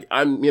 says like,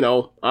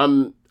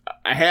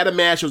 I had a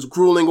match, it was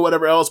grueling or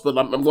whatever else, but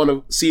I'm going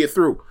to see it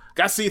through.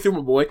 Got to see it through,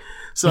 my boy.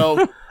 So,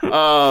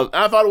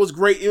 I thought it was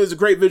great. It was a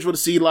great visual to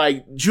see,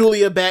 like,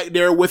 Julia back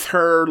there with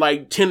her,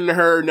 like, tending to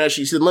her. Now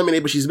she's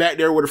eliminated, but she's back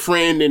there with a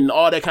friend and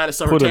all that kind of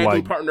stuff. Her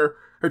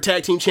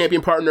tag team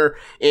champion partner,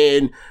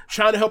 and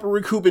trying to help her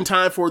recoup in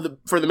time for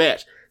the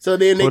match. So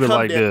then they put come it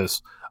like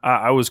this.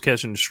 I was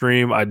catching the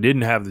stream. I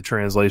didn't have the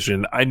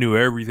translation. I knew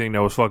everything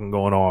that was fucking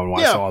going on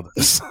when I saw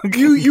this.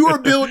 you are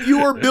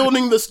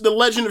building the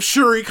legend of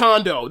Shuri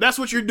Kondo. That's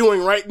what you're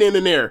doing right then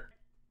and there.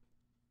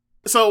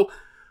 So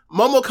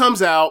Momo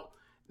comes out,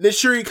 then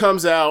Shuri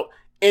comes out,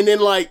 and then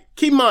like,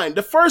 keep in mind,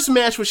 the first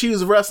match when she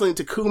was wrestling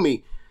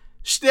Takumi,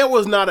 there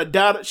was not a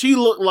doubt. She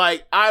looked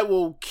like, I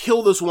will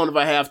kill this one if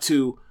I have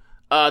to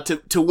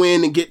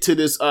win and get to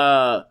this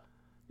to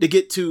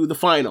get to the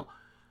final.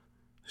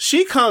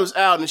 She comes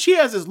out and she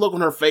has this look on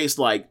her face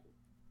like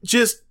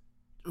just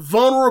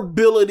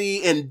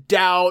vulnerability and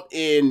doubt,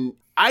 and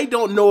I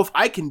don't know if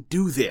I can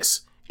do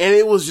this. And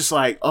it was just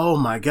like, oh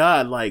my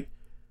God, like,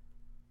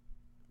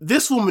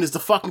 this woman is the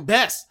fucking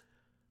best.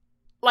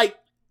 Like,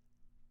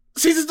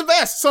 she's just the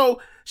best.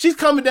 So she's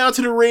coming down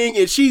to the ring,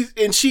 and you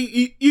can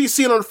see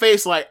it on her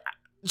face, like,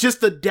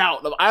 just the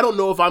doubt of, I don't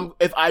know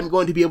if I'm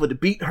going to be able to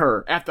beat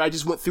her after I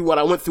just went through what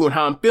I went through and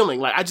how I'm feeling.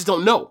 Like, I just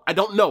don't know. I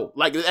don't know.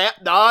 Like, the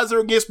odds are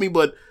against me,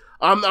 but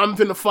I'm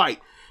finna fight.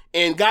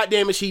 And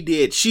goddamn it, she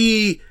did.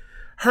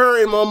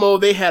 Her and Momo,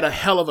 they had a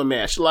hell of a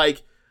match.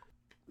 Like,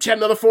 she had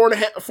another 4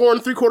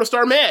 3/4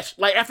 star match.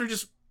 Like, after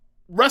just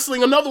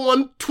wrestling another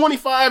one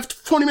 25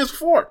 to 20 minutes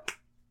before.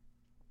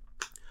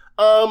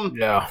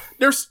 Yeah.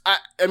 There's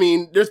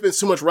been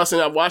so much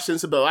wrestling I've watched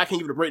since, but I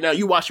can't give it a breakdown.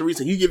 You watched it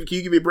recently. Can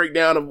you give me a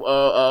breakdown of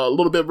a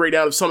little bit of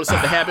breakdown of some of the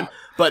stuff that happened?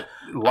 But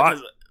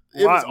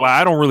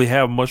I don't really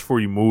have much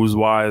for you moves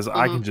wise.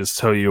 I can just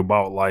tell you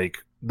about like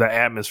the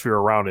atmosphere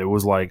around it. It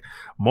was like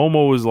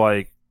Momo was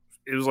like,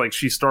 it was like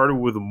she started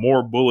with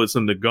more bullets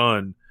in the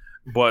gun,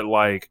 but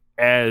like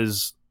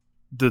as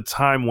the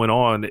time went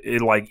on,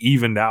 it like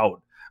evened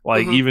out.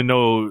 Like even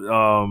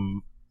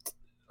though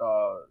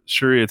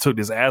Shuri took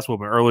this ass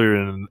whooping earlier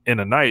in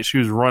the night, she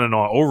was running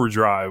on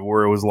overdrive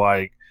where it was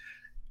like,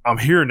 I'm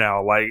here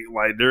now. Like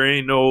there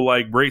ain't no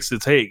like breaks to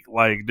take.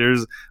 Like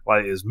there's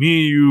like, it's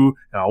me and you,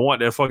 and I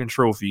want that fucking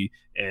trophy.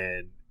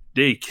 And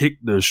they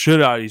kicked the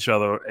shit out of each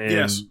other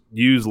and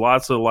used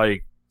lots of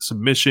like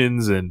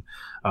submissions, and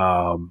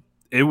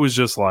it was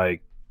just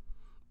like,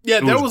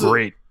 it was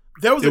great.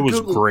 There was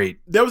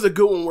a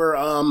good one where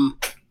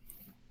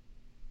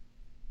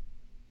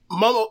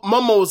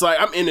Momo was like,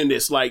 I'm ending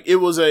this. Like it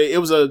was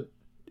a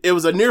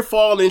near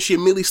fall, and then she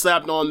immediately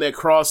slapped on that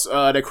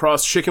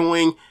cross chicken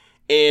wing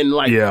and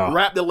like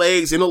wrapped the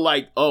legs, and it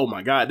like, oh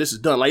my God, this is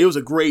done. Like it was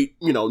a great,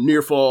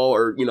 near fall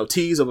or,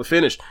 tease of a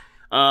finish.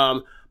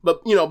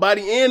 But by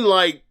the end,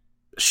 like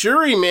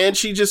Shuri, man,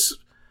 she just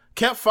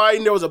kept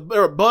fighting. There were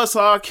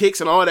buzzsaw kicks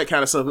and all that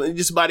kind of stuff. And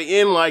just by the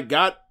end, like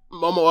got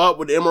Momo up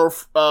with the Emerald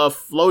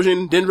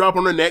Flosion, didn't drop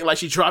on her neck like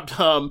she dropped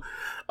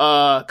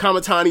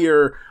Kamatani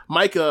or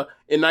Micah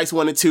in nights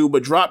 1 and 2,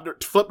 but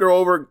flipped her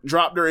over,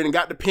 dropped her, and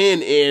got the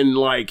pin. And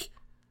like,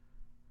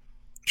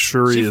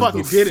 Shuri is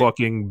the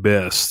fucking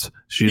best.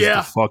 She's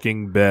the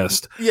fucking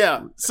best.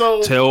 Yeah.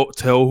 So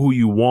tell who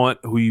you want,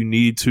 who you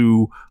need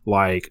to.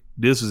 Like,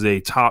 this is a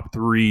top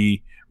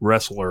 3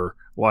 wrestler.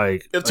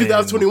 Like of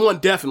 2021,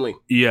 definitely.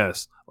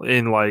 Yes,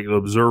 and like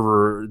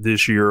Observer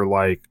this year,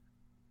 like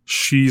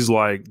she's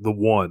like the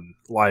one.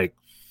 Like,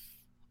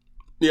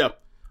 yeah.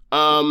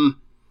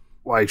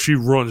 Like she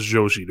runs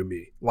Joshi to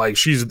me. Like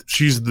she's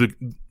the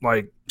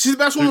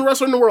best woman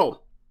wrestler in the world.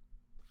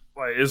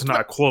 Like it's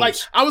not close. Like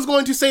I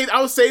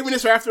was saving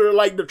this for after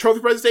like the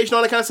trophy presentation,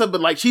 all that kind of stuff.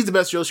 But like she's the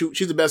best Joshi.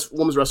 She's the best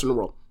women's wrestler in the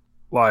world.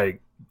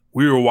 Like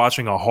we were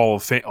watching a Hall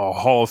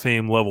of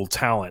Fame level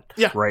talent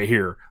right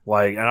here.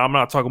 Like, and I'm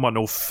not talking about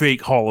no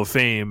fake Hall of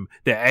Fame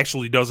that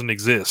actually doesn't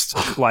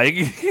exist.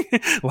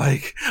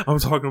 like I'm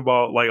talking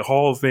about like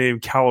Hall of Fame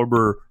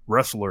caliber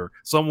wrestler,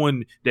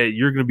 someone that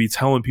you're going to be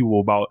telling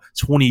people about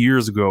 20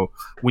 years ago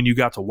when you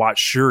got to watch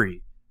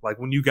Shuri. Like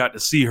when you got to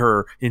see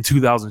her in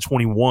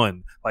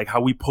 2021, like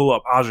how we pull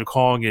up Aja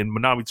Kong and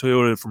Manami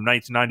Toyota from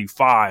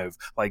 1995.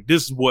 Like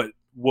this is what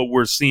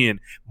we're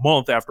seeing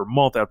month after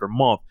month after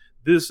month.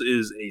 This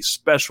is a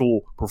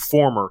special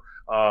performer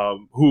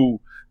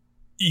who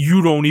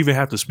you don't even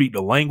have to speak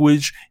the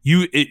language.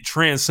 It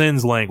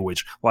transcends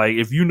language. Like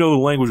if you know the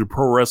language of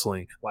pro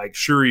wrestling, like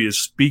Shuri is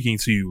speaking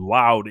to you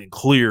loud and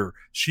clear.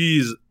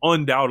 She's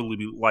undoubtedly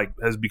like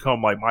has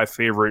become like my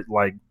favorite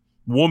like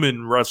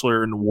woman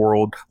wrestler in the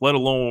world, let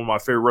alone one of my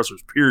favorite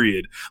wrestlers,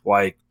 period.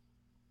 Like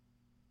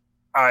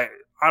I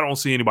I don't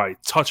see anybody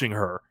touching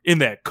her in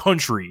that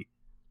country.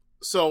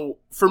 So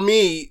for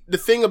me, the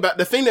thing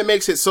that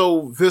makes it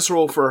so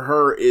visceral for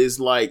her is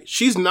like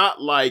she's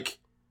not like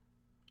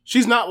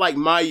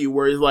Mayu,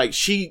 where it's like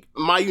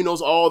Mayu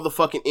knows all the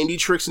fucking indie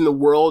tricks in the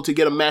world to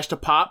get a match to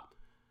pop,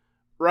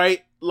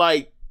 right?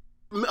 Like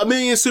a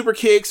million super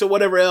kicks or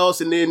whatever else,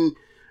 and then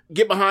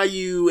get behind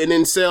you and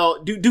then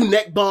do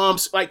neck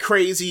bumps like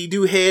crazy,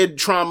 do head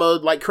trauma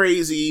like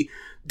crazy,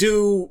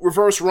 do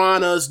reverse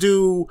ranas,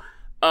 do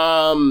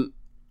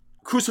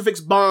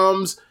crucifix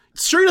bombs.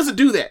 Shuri doesn't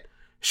do that.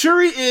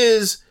 Shuri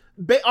is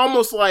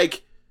almost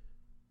like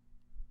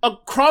a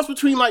cross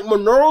between like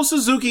Minoru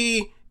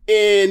Suzuki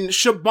and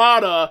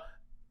Shibata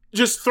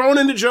just thrown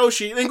into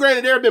Joshi. And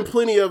granted, there have been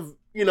plenty of,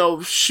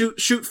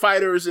 shoot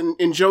fighters in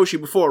Joshi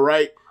before,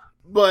 right?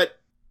 But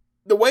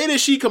the way that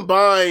she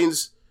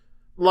combines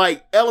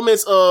like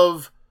elements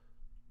of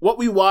what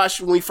we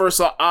watched when we first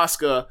saw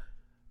Asuka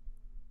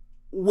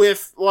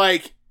with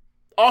like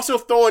also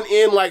throwing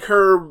in like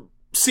her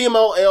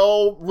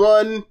CMLL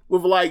run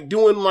with like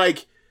doing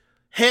like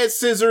head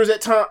scissors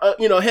at time,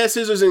 head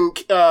scissors and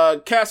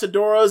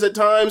Cazadoras at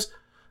times,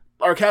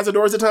 or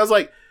Cazadoras at times.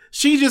 Like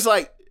she just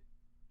like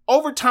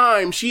over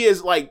time she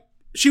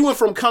went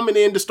from coming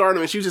in to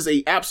Stardom and she was just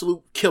a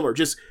absolute killer,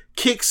 just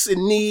kicks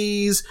and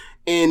knees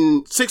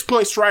and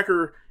 6-point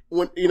striker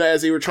when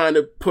as they were trying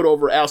to put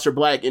over Aleister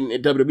Black in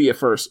WWE at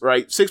first,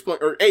 right?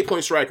 6-point or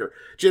 8-point striker,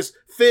 just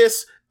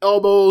fists,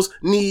 elbows,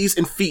 knees,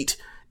 and feet.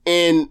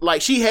 And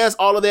like she has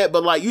all of that,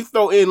 but like you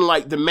throw in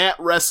like the mat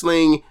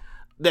wrestling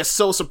that's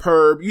so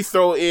superb. You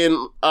throw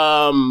in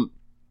the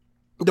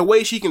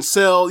way she can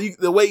sell,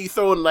 the way you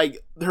throw in like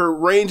her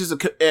ranges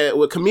with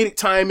comedic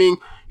timing.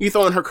 You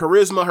throw in her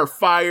charisma, her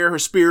fire, her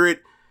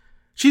spirit.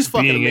 She's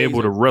fucking being amazing.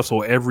 Able to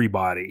wrestle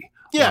everybody.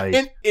 Yeah, like,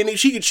 and if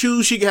she could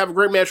choose, she could have a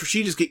great match where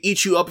she just could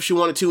eat you up if she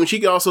wanted to, and she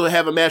could also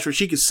have a match where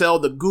she could sell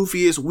the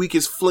goofiest,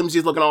 weakest,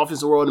 flimsiest looking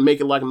offense in the world and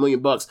make it like $1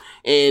 million.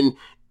 And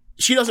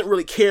she doesn't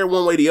really care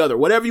one way or the other.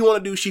 Whatever you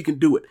want to do, she can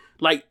do it.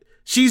 Like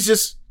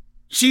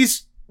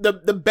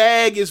the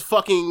bag is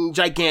fucking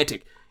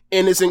gigantic,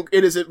 and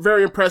it is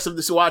very impressive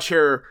to watch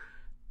her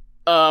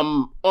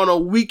on a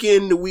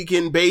weekend to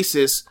weekend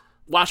basis.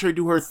 Watch her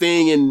do her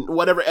thing in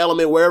whatever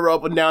element, wherever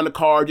up and down the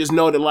card. Just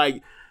know that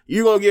like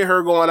you're gonna get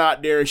her going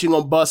out there and she's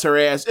gonna bust her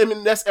ass. I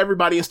mean, that's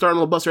everybody in Stardom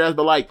will bust her ass,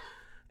 but like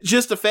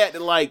just the fact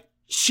that like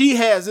she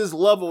has this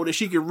level that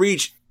she can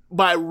reach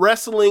by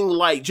wrestling,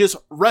 like just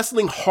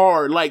wrestling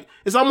hard. Like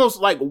it's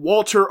almost like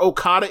Walter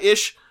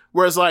Okada-ish,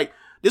 where it's like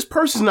this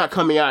person's not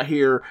coming out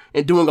here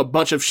and doing a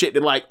bunch of shit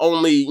that like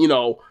only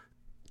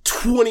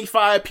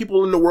 25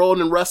 people in the world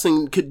in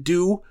wrestling could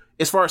do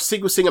as far as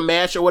sequencing a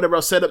match or whatever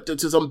else, set up to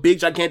some big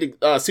gigantic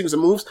sequence of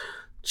moves.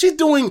 She's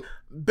doing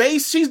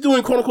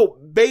quote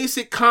unquote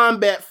basic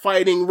combat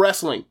fighting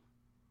wrestling.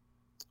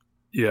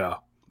 Yeah.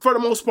 For the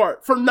most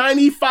part. For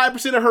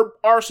 95% of her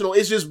arsenal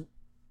is just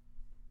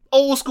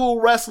old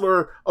school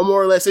wrestler, or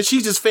more or less. And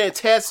she's just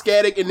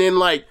fantastic. And then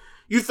like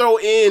you throw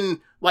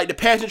in like the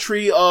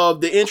pageantry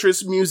of the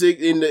entrance music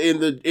in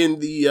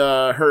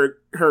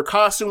her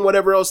costume,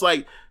 whatever else.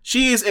 Like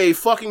she is a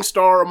fucking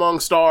star among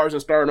stars in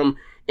Stardom.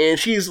 And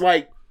she's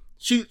like,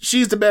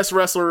 she's the best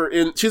wrestler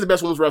she's the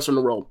best women's wrestler in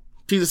the world.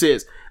 She just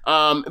is.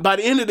 By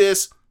the end of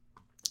this,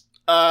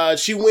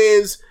 she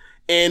wins,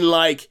 and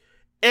like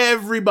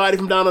everybody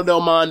from Donna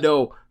Del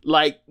Mondo,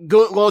 like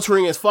going to the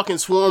ring and fucking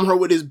swarm her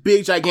with this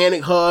big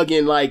gigantic hug.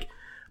 And like,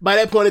 by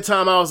that point in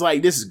time, I was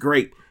like, this is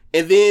great.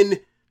 And then,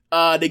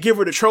 they give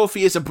her the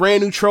trophy. It's a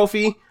brand new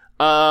trophy.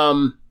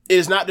 It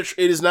is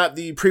not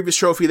the previous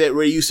trophy that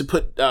we used to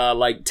put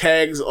like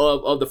tags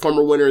of the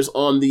former winners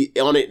on it.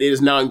 It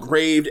is now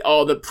engraved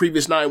all the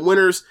previous 9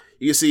 winners.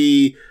 You can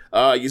see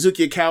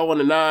Yuzuki Akawa,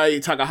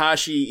 Nanai,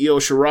 Takahashi, Io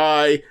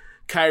Shirai,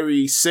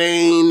 Kairi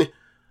Sane,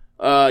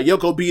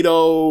 Yoko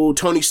Bito,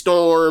 Toni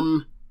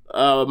Storm,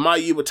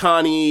 Mayu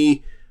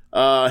Iwatani,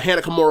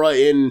 Hana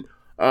Kimura,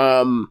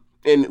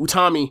 and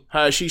Utami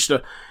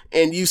Hayashishita.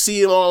 And you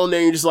see them all in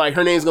there, and you're just like,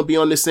 her name's gonna be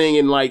on this thing,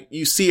 and like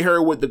you see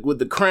her with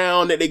the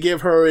crown that they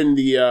give her in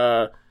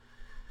the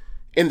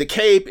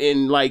cape,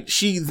 and like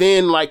she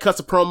then like cuts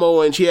a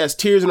promo and she has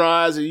tears in her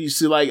eyes, and you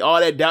see like all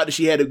that doubt that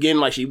she had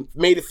again, like she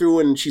made it through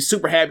and she's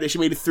super happy that she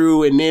made it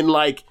through. And then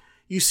like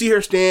you see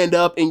her stand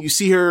up and you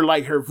see her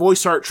like her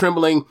voice start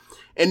trembling,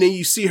 and then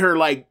you see her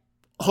like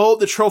hold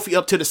the trophy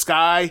up to the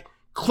sky,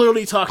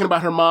 clearly talking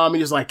about her mom,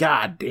 and just like,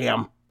 God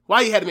damn,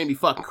 why you had to make me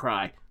fucking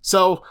cry?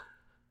 So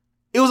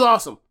it was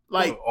awesome.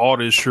 Like all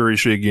this Shuri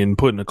shit getting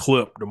put in a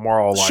clip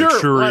tomorrow. Like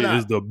sure, Shuri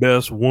is the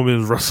best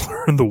women's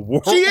wrestler in the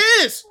world.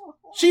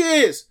 She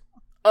is.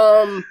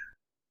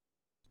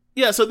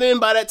 Yeah. So then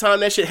by that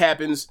time that shit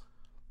happens,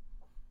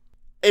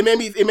 it made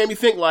me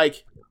think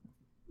like,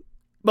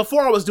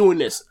 before I was doing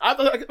this, I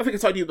think I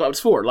talked to you about this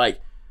before. Like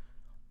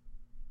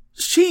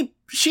she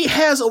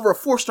has over a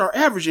 4-star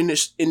average in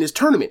this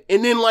tournament,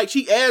 and then like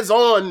she adds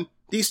on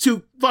these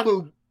 2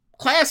 fucking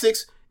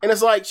classics, and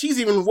it's like she's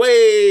even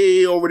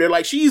way over there.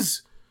 Like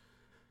she's.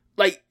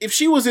 Like, if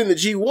she was in the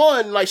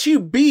G1, like,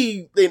 she'd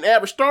be an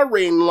average star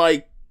rating,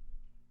 like,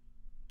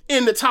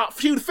 in the top.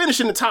 She would finish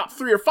in the top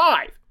 3 or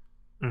 5.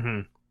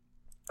 Mm-hmm.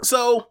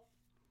 So,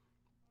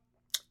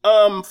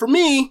 for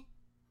me,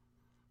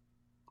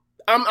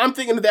 I'm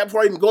thinking of that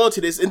before I even go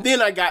into this, and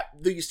then I got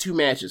these 2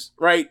 matches,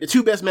 right? The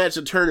 2 best matches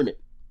of the tournament,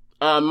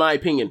 in my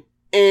opinion.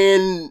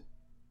 And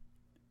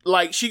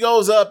like, she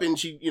goes up and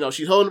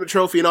she's holding up a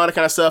trophy and all that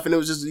kind of stuff, and it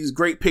was just these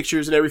great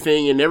pictures and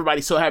everything, and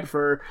everybody's so happy for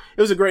her.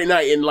 It was a great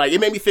night, and like, it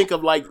made me think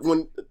of like,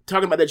 when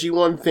talking about that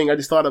G1 thing, I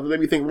just thought of, it made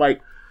me think of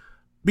like,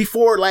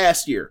 before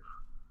last year,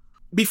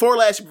 like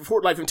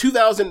from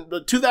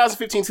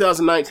 2015,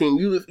 2019,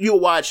 you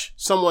would watch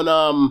someone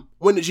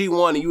win the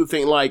G1 and you would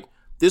think like,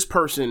 this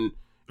person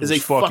is a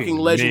fucking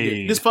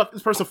legend. This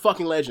person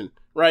fucking legend,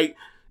 right?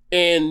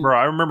 And bro,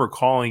 I remember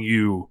calling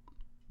you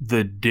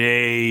the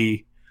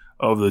day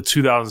of the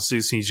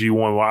 2016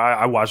 G1.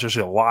 I watched that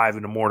shit live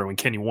in the morning when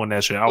Kenny won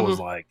that shit. I was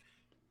like,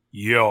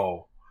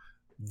 yo,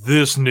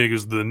 this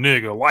nigga's the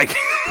nigga. Like,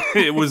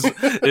 it was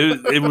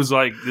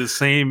like the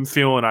same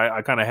feeling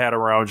I kind of had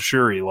around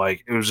Shuri.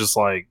 Like, it was just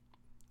like,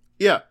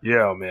 yeah,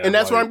 man. And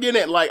that's like, what I'm getting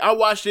at. Like, I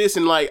watched this,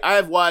 and like,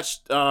 I've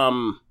watched,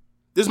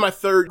 this is my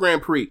 3rd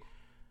Grand Prix.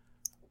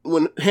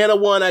 When Hannah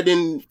won, I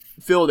didn't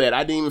feel that.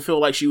 I didn't even feel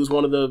like she was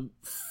one of the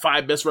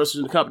 5 best wrestlers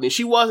in the company.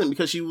 She wasn't,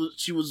 because she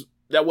was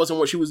that wasn't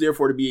what she was there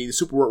for, to be a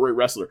super work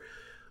wrestler.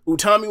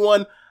 Utami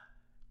won.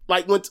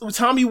 Like, when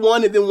Utami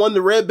won and then won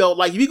the red belt,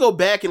 like, if you go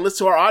back and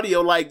listen to our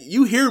audio, like,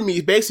 you hear me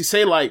basically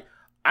say, like,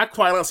 I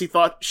quite honestly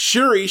thought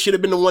Shuri should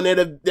have been the one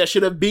that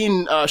should have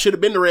been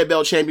the red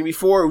belt champion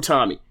before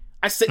Utami.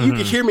 I said, you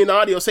could hear me in the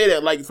audio say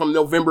that, like, from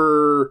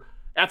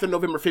after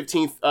November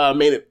 15th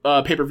main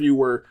pay-per-view,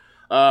 where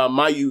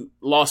Mayu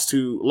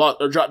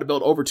dropped the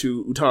belt over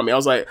to Utami. I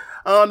was like,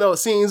 I don't know, it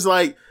seems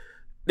like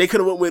they could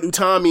have went with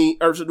Utami,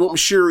 or went with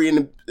Shuri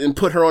and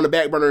put her on the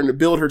back burner and to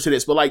build her to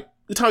this. But like,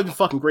 Utami's been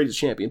fucking great as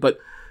champion. But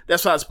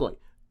that's not the point.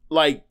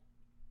 Like,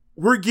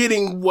 we're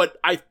getting what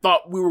I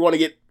thought we were going to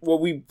get, what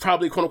we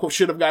probably quote unquote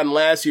should have gotten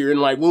last year. And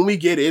like, when we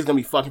get it, it's going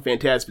to be fucking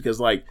fantastic, because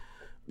like,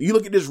 you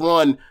look at this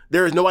run,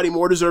 there is nobody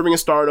more deserving of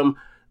Stardom.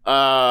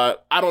 I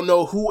don't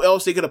know who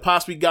else they could have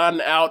possibly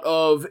gotten out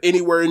of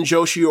anywhere in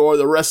Joshi or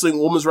the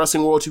women's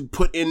wrestling world to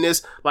put in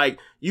this. Like,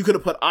 you could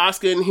have put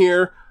Asuka in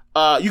here.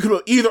 You could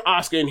put either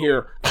Asuka in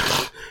here.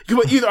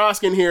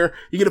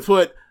 You could have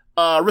put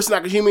Risa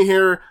Nakajima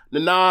here,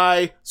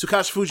 Nanai,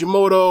 Tsukashi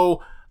Fujimoto,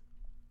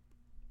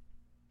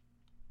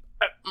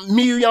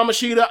 Miyu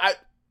Yamashita,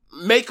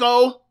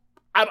 Meiko.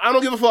 I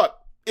don't give a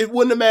fuck. It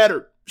wouldn't have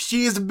mattered.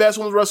 She is the best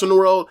women's wrestler in the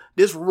world.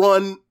 This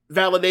run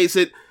validates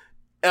it.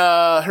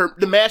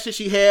 The match that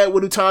she had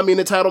with Utami in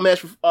the title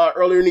match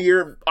earlier in the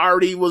year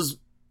already was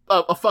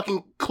a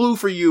fucking clue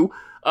for you.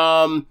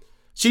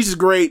 She's just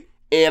great,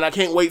 and I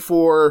can't wait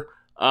for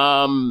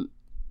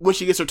when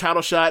she gets her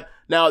title shot.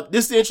 Now,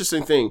 this is the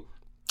interesting thing.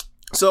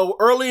 So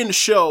early in the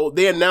show,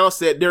 they announced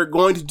that they're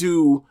going to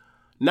do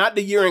not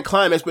the year-end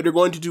climax, but they're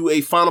going to do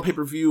a final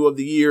pay-per-view of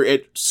the year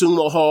at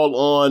Sumo Hall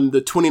on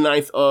the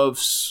 29th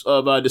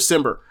of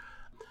December.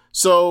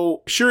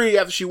 So Shuri,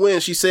 after she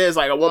wins, she says,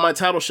 like, I want my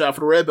title shot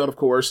for the red belt, of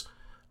course,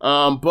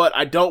 but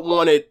I don't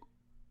want it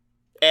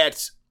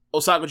at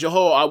Osaka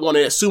Hall. I want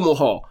it at Sumo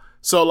Hall.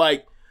 So,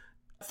 like,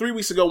 3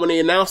 weeks ago when they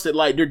announced it,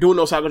 like, they're doing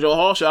the Osaka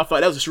Hall show, I thought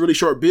that was a really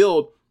short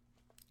build.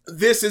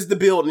 This is the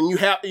build, and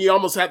you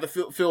almost have to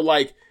feel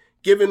like,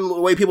 given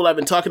the way people have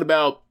been talking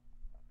about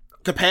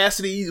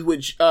capacities,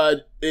 which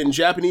in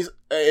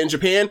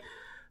Japan,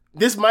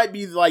 this might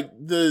be like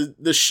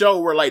the show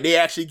where like they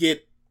actually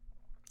get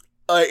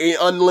an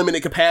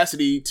unlimited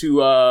capacity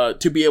to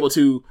be able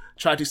to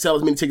try to sell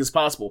as many tickets as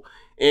possible.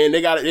 And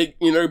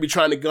they'll be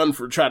trying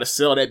to try to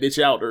sell that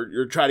bitch out,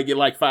 or try to get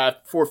like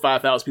 4,000 or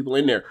 5,000 people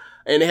in there.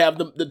 And they have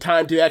the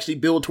time to actually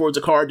build towards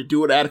a card to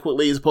do it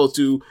adequately, as opposed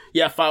to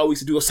 5 weeks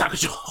to do a Osaka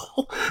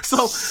Joe.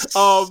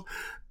 So,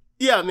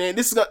 yeah, man,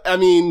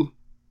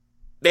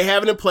 they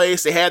have it in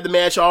place. They had the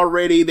match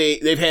already.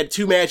 They've had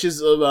 2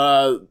 matches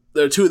of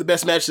they're 2 of the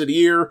best matches of the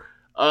year.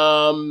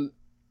 To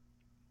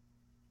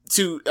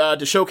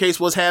showcase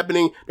what's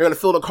happening. They're gonna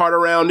fill the card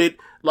around it.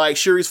 Like,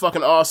 Shuri's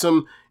fucking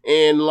awesome,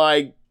 and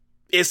like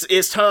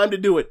it's time to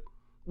do it.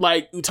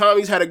 Like,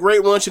 Utami's had a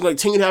great run. She's going to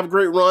continue to have a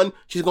great run.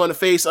 She's going to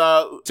face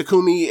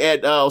Takumi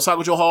at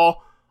Osaka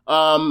Hall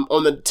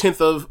on the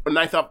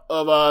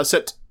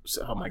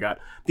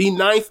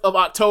 9th of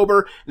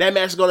October. That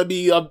match is going to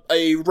be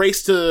a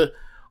race to,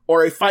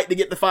 or a fight to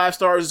get the 5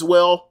 stars as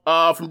well,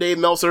 from Dave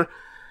Meltzer.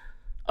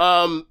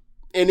 And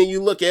then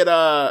you look at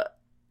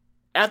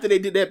after they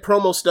did that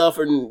promo stuff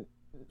and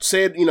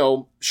said,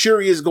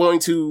 Shuri is going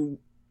to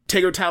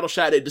take her title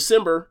shot at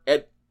December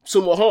at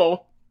Sumo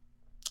Hall.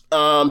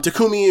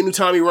 Takumi and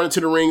Utami run into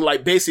the ring.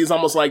 Like, basically, it's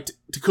almost like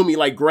Takumi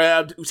like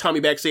grabbed Utami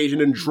backstage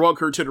and then drug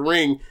her to the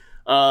ring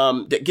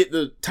to get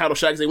the title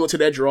shot, because they went to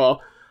that draw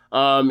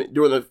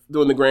during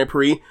the Grand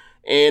Prix,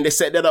 and they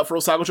set that up for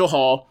Osaka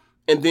Hall.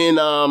 And then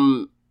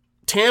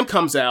Tam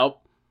comes out,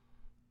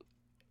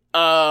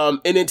 and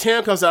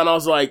I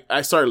was like,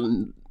 I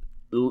started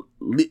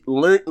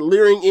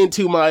leering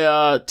into my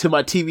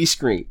TV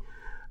screen,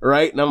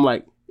 right? And I'm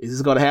like, is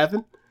this gonna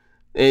happen?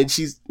 and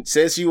she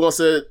says she wants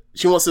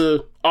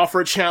to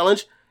offer a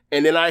challenge.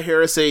 And then I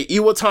hear her say,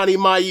 Iwatani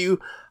Mayu.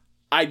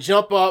 I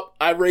jump up,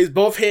 I raise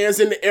both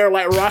hands in the air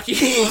like Rocky.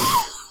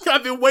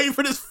 I've been waiting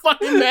for this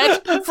fucking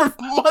match for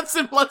months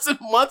and months and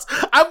months.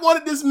 I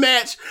wanted this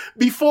match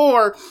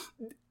before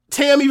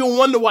Tam even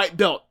won the white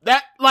belt.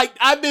 That, like,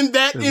 I've been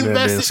that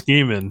invested. Been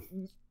scheming.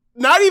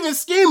 Not even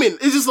scheming.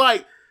 It's just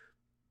like,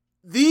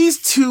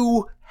 these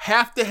two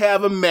have to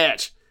have a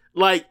match.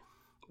 Like,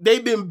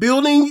 they've been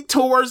building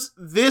towards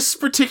this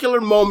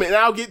particular moment, and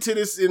I'll get to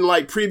this in,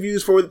 like,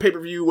 previews for the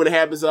pay-per-view when it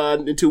happens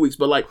in 2 weeks,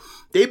 but, like,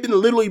 they've been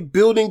literally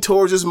building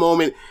towards this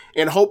moment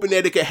and hoping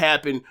that it could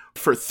happen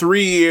for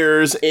 3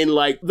 years, and,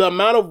 like, the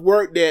amount of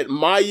work that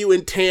Mayu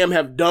and Tam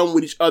have done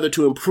with each other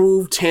to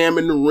improve Tam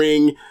in the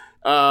ring,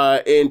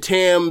 and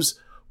Tam's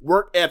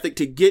work ethic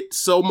to get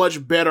so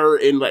much better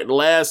in, like, the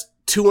last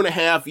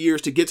 2.5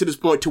 years to get to this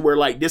point to where,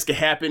 like, this could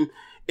happen,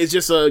 is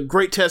just a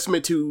great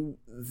testament to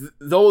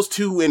those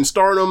two in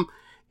Stardom,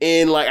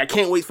 and, like, I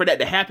can't wait for that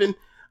to happen.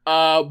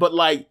 But,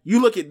 like,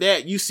 you look at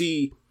that, you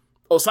see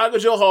Osaka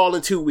Joe Hall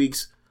in 2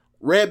 weeks,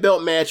 red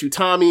belt match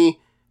Utami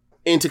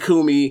and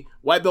Takumi,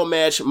 white belt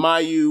match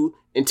Mayu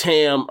and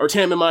Tam, or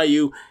Tam and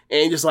Mayu,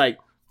 and just like,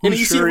 and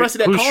you see the rest of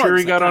that card. Who's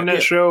Shuri got on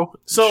that show?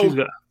 So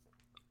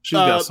she's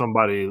got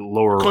somebody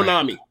lower.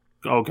 Konami.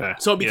 Okay.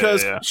 So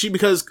because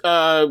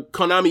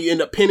Konami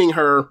ended up pinning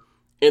her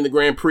in the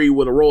Grand Prix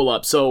with a roll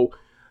up, so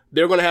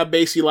they're going to have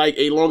basically like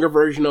a longer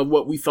version of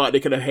what we thought they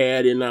could have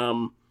had in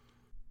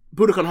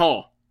Budokan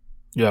Hall.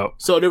 Yeah.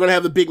 So they're going to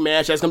have the big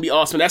match. That's going to be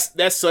awesome.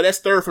 That's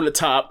third from the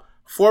top.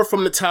 Fourth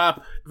from the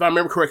top, if I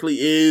remember correctly,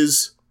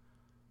 is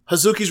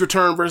Hazuki's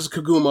return versus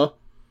Kaguma.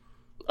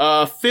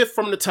 Fifth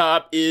from the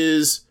top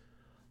is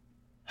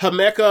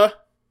Himeka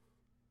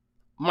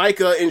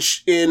Maika in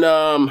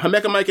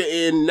Himeka Maika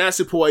in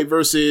Natsupoi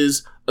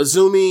versus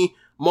Azumi,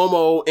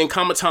 Momo, and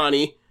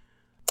Kamatani.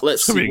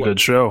 Let's see. It's gonna be a good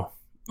show.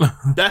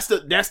 That's the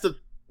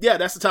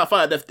top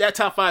five. That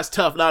top five is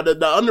tough. Now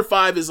the under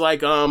five is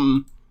like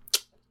I'm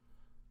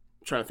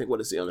trying to think,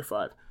 what is the under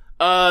five?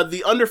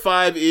 The under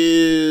five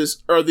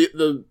is, or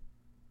the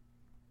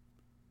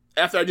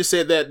after I just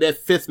said that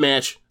fifth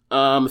match,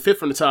 fifth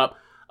from the top.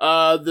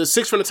 The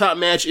sixth from the top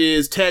match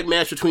is tag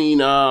match between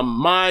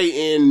Mai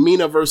and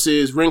Mina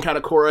versus Rin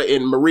Kadokura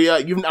and Maria.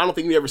 I don't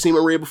think you've ever seen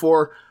Maria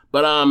before,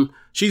 but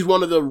she's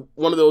one of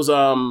those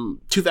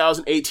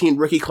 2018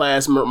 rookie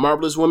class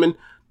Marvelous women.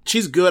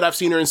 She's good. I've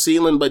seen her in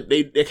Sealand, but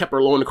they kept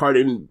her low in the card,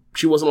 and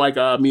she wasn't like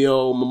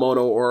Mio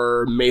Momono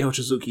or Mei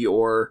Hochizuki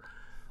or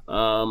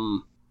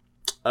Makoto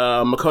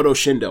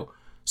Shindo.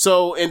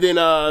 So, and then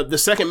the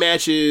second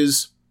match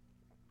is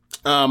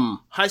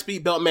high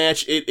speed belt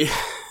match. It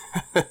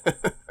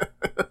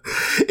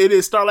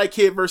is Starlight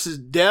Kid versus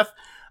Death.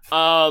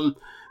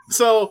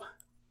 So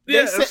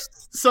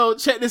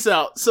check this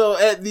out. So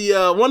at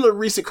the one of the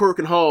recent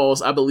Korakuen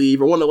Halls, I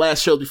believe, or one of the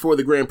last shows before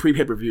the Grand Prix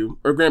pay-per-view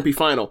or Grand Prix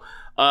final,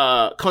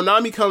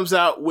 Konami comes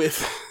out with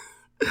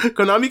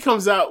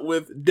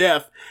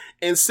Death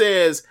and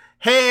says,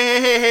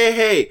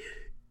 hey,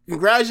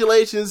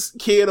 congratulations,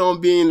 kid, on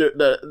being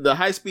the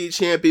high speed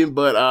champion,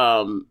 but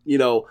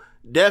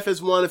Death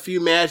has won a few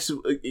matches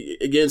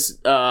against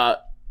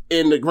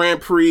in the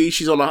Grand Prix.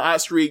 She's on a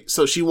hot streak,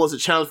 so she wants a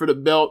challenge for the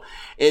belt.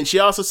 And she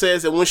also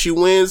says that when she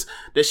wins,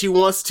 that she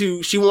wants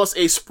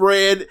a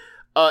spread,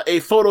 a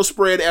photo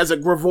spread as a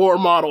Gravore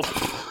model.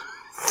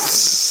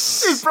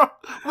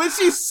 When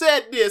she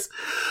said this,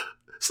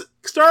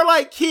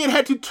 Starlight Kid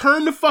had to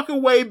turn the fuck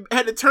away,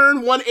 had to turn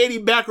 180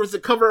 backwards to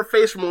cover her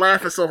face from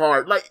laughing so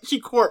hard. Like,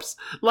 she corpse.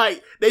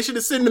 Like, they should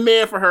have sent the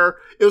man for her.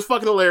 It was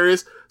fucking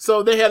hilarious.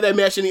 So they have that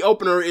match, and the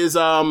opener is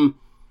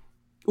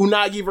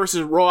Unagi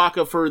versus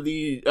Roaka for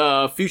the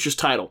Futures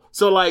title.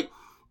 So, like,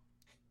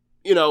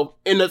 in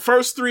the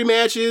first three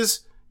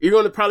matches, you're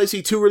going to probably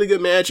see two really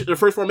good matches. The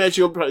first four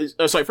matches, first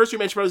three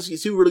matches, you'll probably see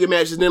two really good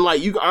matches. And then,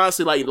 like, you can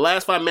honestly, like, the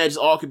last five matches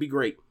all could be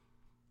great.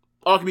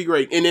 All could be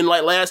great. And then,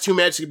 like, last two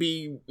matches could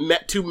be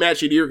two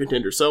match of the year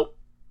contenders. So,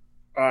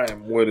 I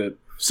am with it.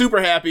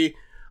 Super happy.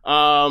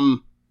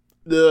 The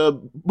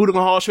Budokan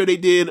Hall show they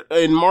did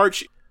in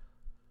March,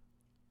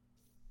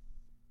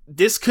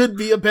 this could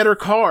be a better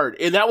card.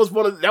 And that was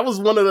one of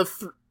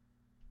the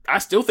I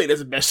still think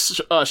that's the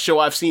best show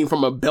I've seen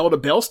from a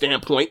bell-to-bell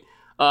standpoint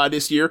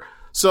this year.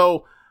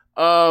 So,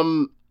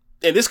 and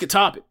this could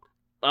top it.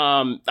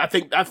 I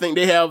think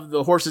they have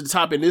the horses to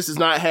top it. And this does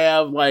not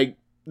have, like,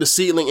 the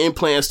ceiling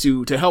implants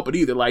to help it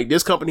either. Like,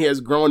 this company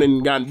has grown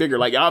and gotten bigger.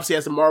 Like, obviously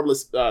has some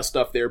marvelous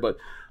stuff there, but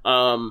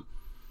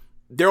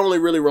they're only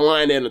really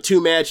relying on the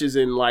two matches,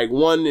 and, like,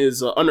 one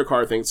is an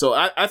undercard thing. So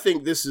I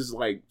think this is,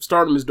 like,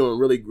 Stardom is doing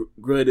really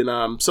good.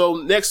 And so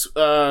next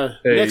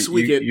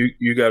weekend,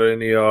 you got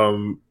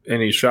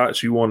any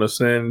shots you want to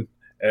send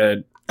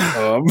at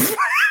the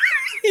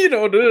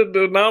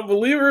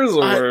non-believers?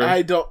 Or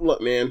I don't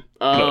look, man.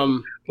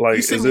 Like,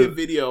 you sent me a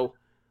video.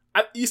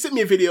 You sent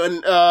me a video,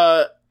 and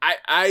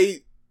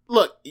I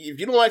look, if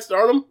you don't like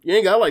Stardom, you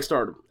ain't gotta like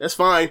Stardom. That's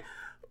fine.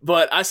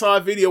 But I saw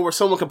a video where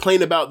someone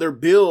complained about their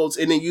builds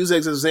and then used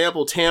as an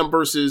example Tam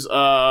versus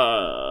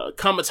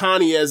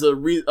Kamatani as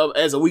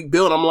a weak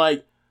build. I'm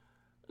like,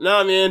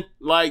 nah, man.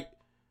 Like,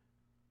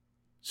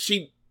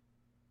 she,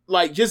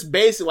 like, just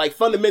basically, like,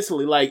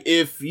 fundamentally, like,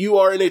 if you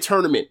are in a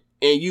tournament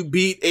and you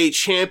beat a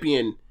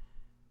champion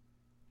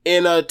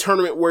in a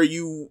tournament where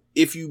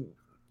if you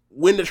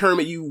win the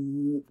tournament,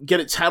 you get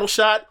a title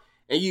shot,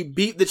 and you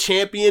beat the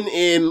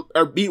champion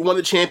or beat one of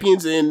the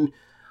champions in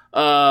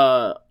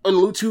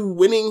Unlutu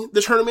winning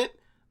the tournament,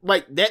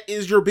 like, that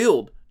is your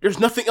build. There's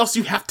nothing else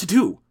you have to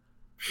do.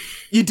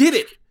 You did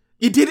it.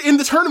 You did it in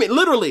the tournament,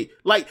 literally.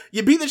 Like,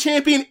 you beat the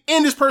champion,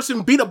 and this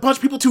person beat a bunch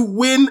of people to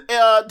win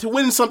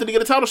something to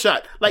get a title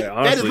shot. Like, yeah,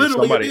 honestly, that is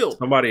literally your build.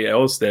 Somebody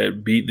else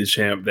that beat the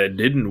champ that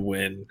didn't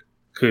win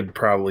could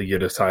probably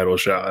get a title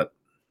shot.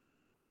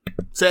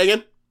 Say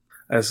again?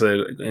 I said,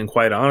 and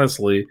quite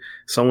honestly,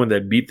 someone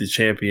else that beat the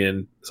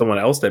champion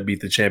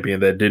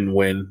that didn't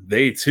win,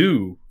 they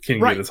too can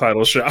get a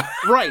title shot.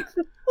 Right.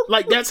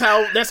 Like, that's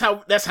how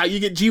you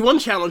get G1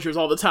 challengers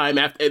all the time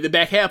at the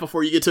back half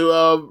before you get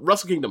to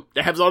Wrestle Kingdom.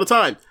 That happens all the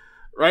time.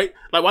 Right?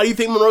 Like, why do you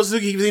think Minoru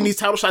Suzuki keeps getting these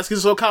title shots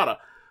because it's Okada?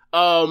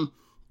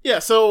 Yeah,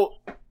 so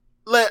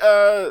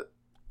I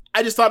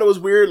just thought it was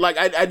weird. Like,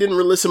 I didn't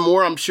really listen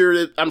more. I'm sure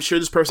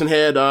this person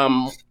had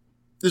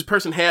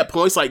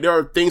points. Like, there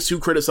are things to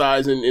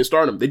criticize in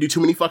Stardom. They do too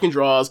many fucking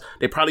draws.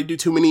 They probably do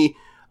too many,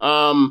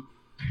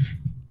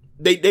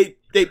 they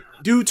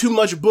do too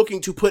much booking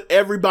to put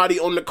everybody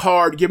on the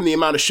card, given the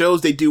amount of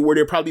shows they do, where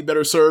they're probably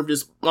better served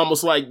just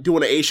almost like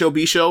doing an A show,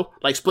 B show,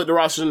 like split the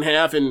rosters in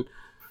half and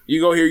you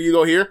go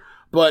here.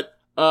 But,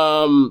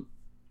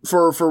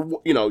 for,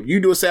 you know, you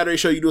do a Saturday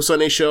show, you do a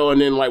Sunday show, and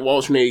then like we'll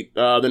alternate,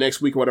 the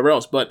next week or whatever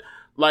else. But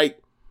like,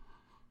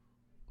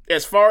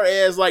 as far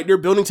as like they're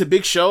building to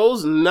big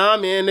shows, nah,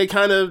 man, they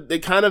kind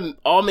of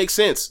all make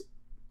sense,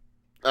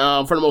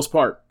 for the most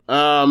part.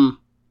 And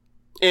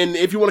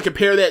if you want to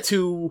compare that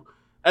to,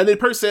 and the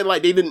person said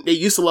like they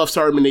used to love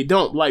Stardom and they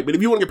don't, like, but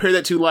if you want to compare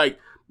that to like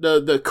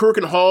the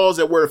Korakuen Halls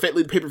that were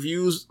effectively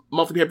pay-per-views,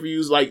 monthly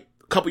pay-per-views, like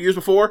a couple years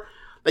before,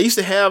 they used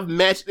to have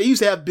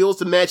builds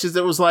to matches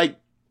that was like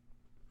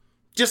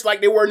just like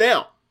they were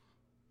now,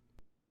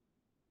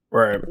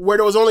 right? Where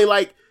there was only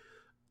like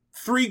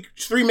three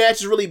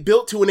matches really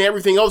built to, and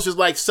everything else just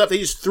like stuff they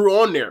just threw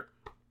on there.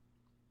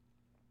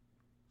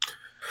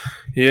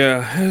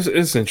 Yeah,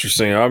 it's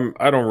interesting.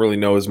 I don't really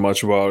know as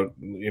much about,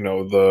 you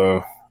know,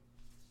 the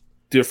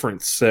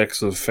different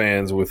sects of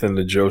fans within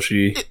the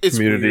Joshi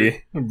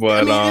community, weird.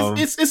 But I mean,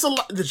 it's a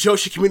lot, the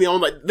Joshi community on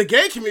like the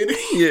gay community.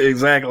 Yeah,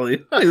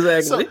 exactly.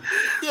 So, yeah,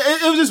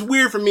 it was just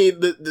weird for me.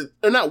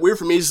 Or not weird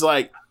for me. It's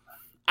like,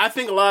 I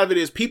think a lot of it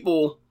is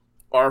people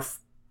are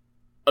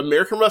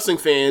American wrestling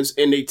fans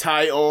and they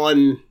tie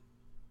on.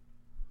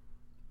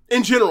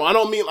 In general, I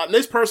don't mean like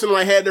this person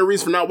like had their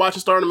reason for not watching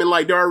Stardom, and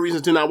like there are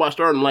reasons to not watch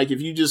Stardom. Like if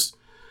you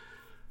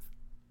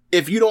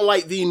don't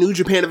like the New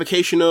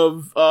Japanification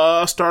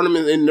of Stardom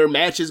and their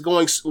matches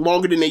going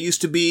longer than they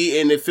used to be,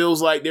 and it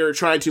feels like they're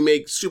trying to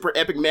make super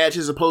epic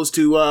matches opposed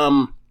to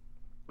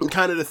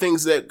kind of the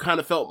things that kind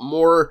of felt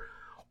more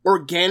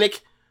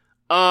organic.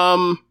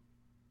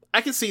 I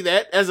can see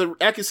that as a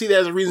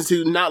reason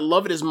to not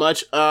love it as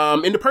much.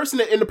 And the person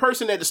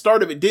at the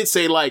start of it did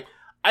say like,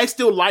 I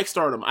still like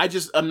Stardom.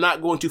 I'm not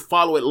going to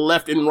follow it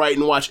left and right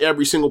and watch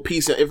every single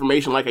piece of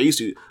information like I used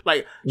to.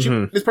 Like,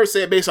 this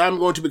person said, basically, I'm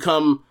going to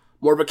become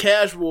more of a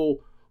casual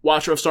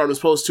watcher of Stardom as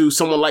opposed to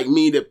someone like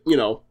me that, you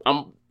know,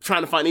 I'm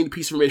trying to find any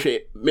piece of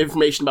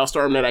information about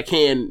Stardom that I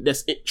can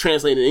that's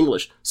translated in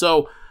English.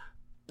 So,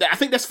 I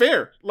think that's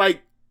fair.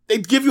 Like, they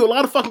give you a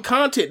lot of fucking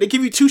content. They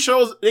give you 2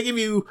 shows. They give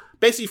you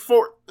basically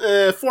 4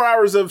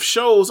 hours of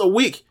shows a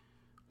week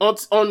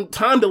on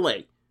time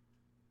delay.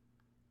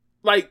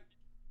 Like,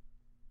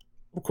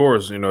 of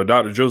course, you know,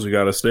 Dr. Josie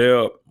got to stay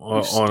up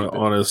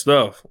on his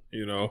stuff,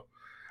 you know.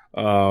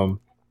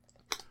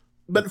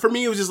 But for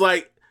me, it was just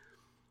like,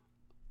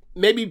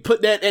 maybe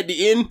put that at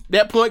the end,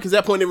 that point, because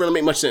that point didn't really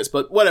make much sense.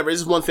 But whatever, it's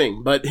just one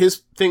thing. But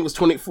his thing was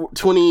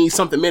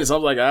 20-something minutes. I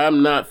was like,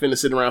 I'm not finna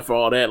sit around for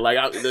all that. Like,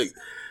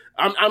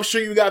 I'm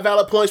sure you got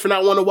valid points for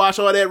not wanting to watch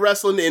all that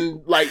wrestling.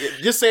 And, like,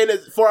 just saying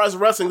that 4 hours of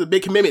wrestling is a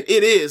big commitment.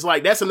 It is.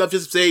 Like, that's enough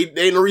just to say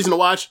there ain't no reason to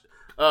watch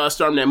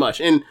Stardom that much.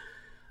 And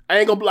I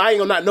ain't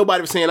gonna not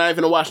nobody was saying I ain't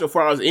gonna watch no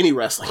 4 hours of any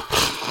wrestling.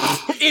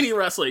 Any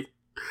wrestling.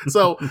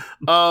 So,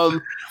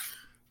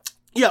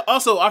 yeah,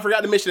 also, I forgot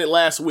to mention it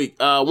last week.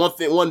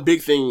 One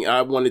big thing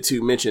I wanted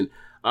to mention,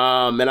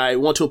 and I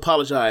want to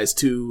apologize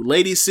to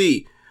Lady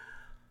C.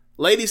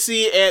 Lady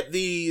C at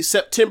the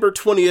September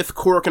 20th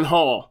Korakuen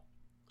Hall.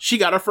 She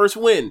got her first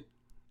win.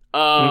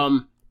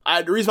 The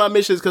reason I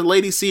mention is because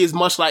Lady C is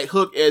much like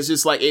Hook as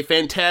just like a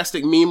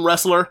fantastic meme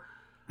wrestler.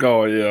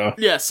 Oh yeah.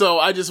 Yeah, so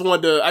I just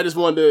wanted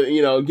to,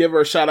 you know, give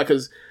her a shout out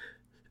because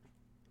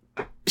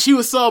she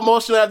was so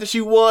emotional after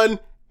she won,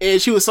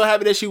 and she was so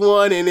happy that she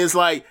won, and it's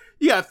like,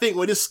 you gotta think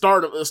when this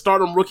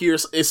Stardom rookie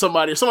is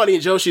somebody in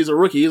Joshi is a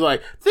rookie, he's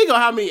like, think of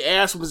how many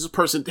ass this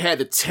person had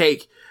to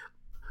take.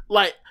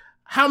 Like,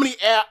 how many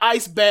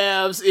ice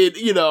baths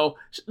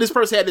this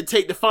person had to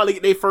take to finally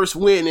get their first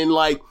win, and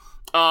like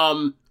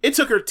it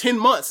took her 10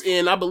 months,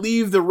 and I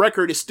believe the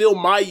record is still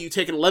Mayu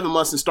taking 11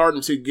 months in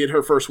Stardom to get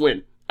her first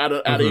win out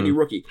of any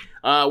rookie,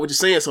 which is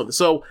saying something.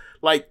 So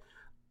like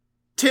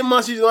 10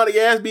 months she's on the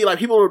ass beat. Like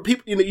people,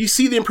 you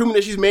see the improvement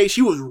that she's made.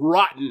 She was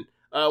rotten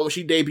when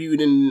she debuted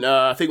in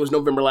I think it was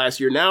November last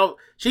year. Now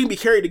she can be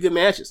carried to good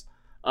matches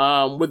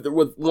with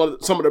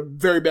some of the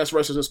very best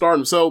wrestlers in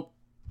Stardom. So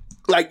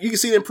like you can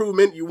see the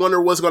improvement. You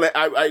wonder what's gonna.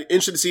 I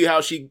interested to see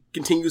how she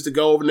continues to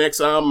go over the next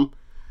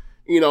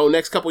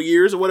next couple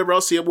years or whatever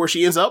else. See where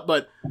she ends up.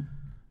 But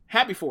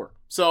happy for her.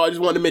 So I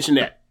just wanted to mention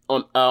that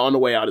on the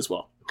way out as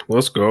well.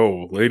 Let's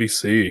go, Lady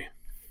C.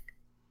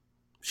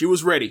 She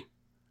was ready.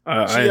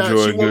 I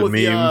enjoy a good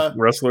meme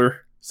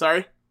wrestler.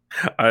 Sorry?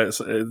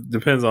 It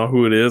depends on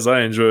who it is.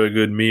 I enjoy a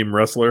good meme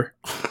wrestler.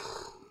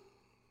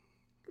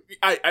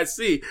 I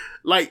see.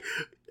 Like,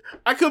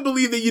 I couldn't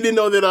believe that you didn't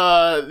know that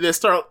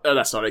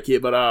not Starlight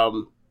Kid, but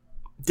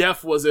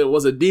Def was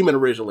a demon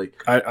originally.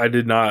 I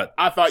did not.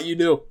 I thought you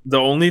knew. The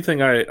only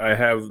thing I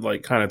have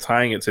like kind of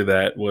tying it to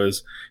that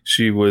was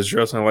she was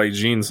dressing like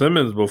Gene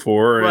Simmons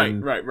before.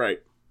 Right.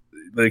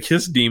 The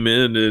Kiss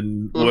Demon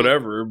and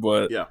whatever,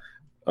 but yeah.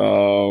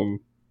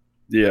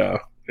 Yeah,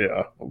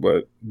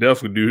 but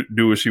Def would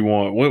do what she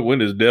want.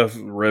 When is Def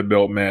red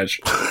belt match?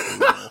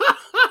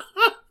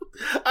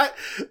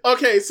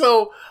 Okay,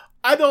 so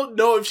I don't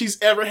know if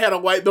she's ever had a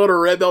white belt or a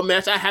red belt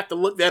match. I have to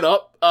look that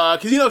up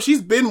because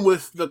she's been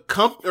with the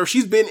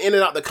she's been in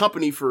and out the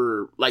company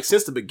for like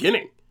since the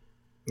beginning.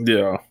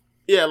 Yeah,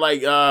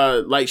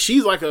 like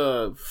she's like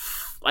a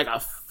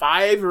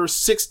 5 or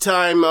 6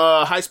 time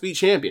high speed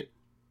champion.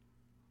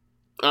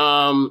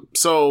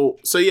 So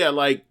yeah,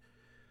 like.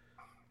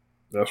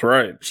 That's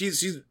right. She's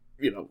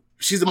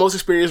the most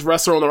experienced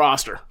wrestler on the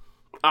roster,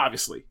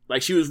 obviously.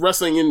 Like she was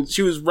wrestling in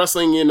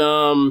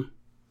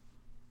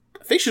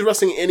I think she was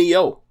wrestling in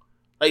NEO.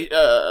 Like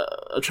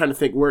I'm trying to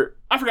think where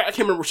I can't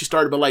remember where she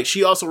started, but like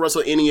she also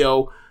wrestled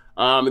NEO,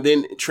 and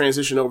then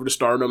transitioned over to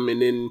Stardom,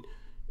 and then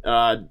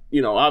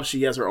obviously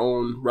she has her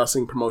own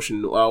wrestling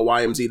promotion,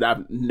 YMZ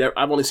that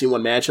I've only seen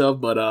one match of,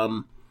 but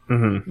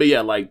but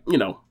yeah, like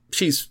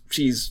she's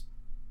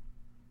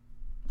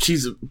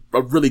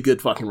a really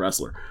good fucking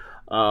wrestler.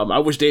 I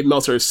wish Dave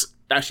Meltzer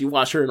actually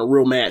watched her in a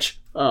real match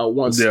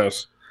once.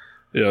 Yes.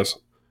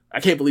 I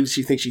can't believe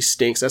she thinks she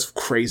stinks. That's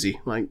crazy.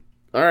 Like,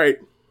 all right.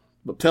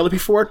 But Penelope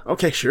Ford?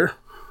 Okay, sure.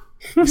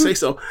 You say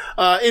so.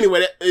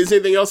 Anyway, is there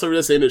anything else or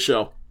that's the end of the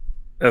show?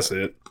 That's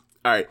it.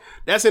 All right.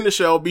 That's the end of the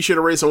show. Be sure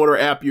to rate us on whatever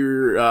app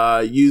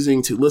you're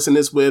using to listen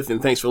this with,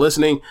 and thanks for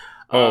listening.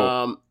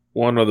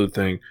 One other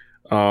thing.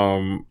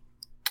 I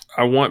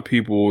want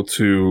people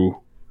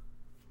to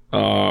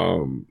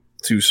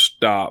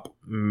stop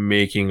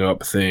making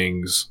up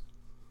things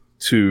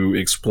to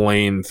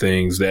explain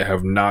things that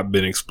have not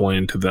been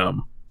explained to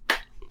them.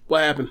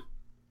 What happened?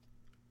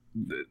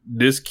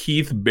 This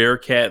Keith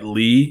Bearcat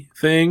Lee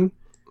thing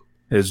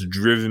has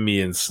driven me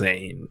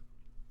insane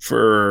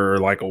for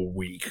like a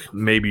week,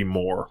 maybe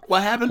more.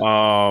 What happened? So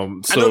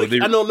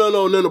I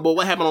know, but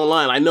what happened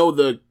online? I know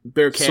the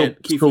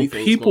Bearcat Keith Lee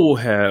thing. People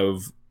have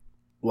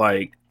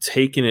like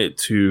taken it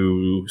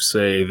to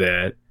say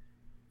that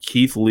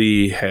Keith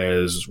Lee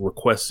has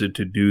requested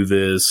to do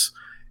this.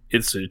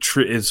 It's a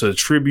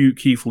tribute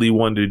Keith Lee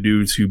wanted to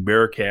do to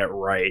Bearcat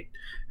Wright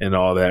and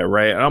all that,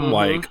 right? And I'm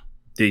like,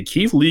 did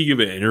Keith Lee give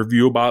an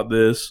interview about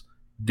this?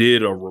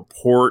 Did a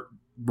report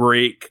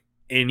break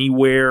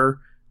anywhere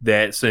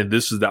that said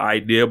this is the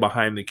idea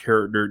behind the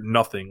character?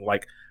 Nothing.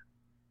 Like,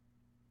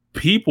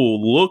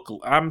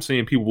 I'm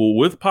seeing people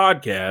with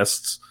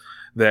podcasts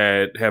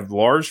that have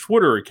large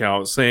Twitter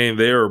accounts saying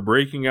they are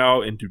breaking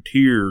out into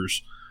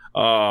tears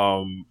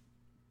and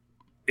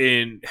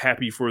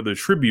happy for the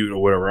tribute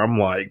or whatever. I'm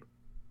like,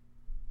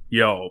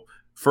 yo,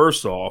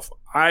 first off,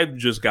 I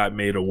just got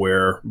made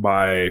aware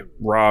by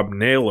Rob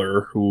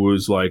Naylor, who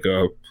was I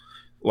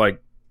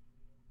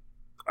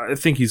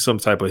think he's some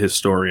type of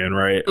historian,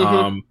 right?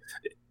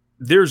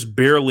 There's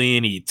barely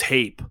any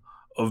tape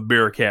of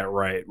Bearcat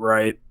Wright,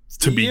 right?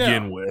 To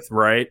begin with,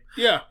 right?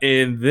 Yeah.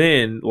 And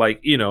then,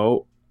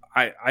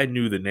 I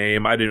knew the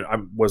name. I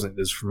wasn't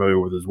as familiar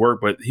with his work,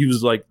 but he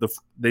was like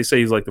they say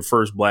he's like the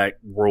first black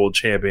world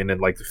champion in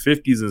like the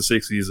 50s and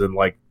 60s in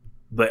like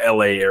the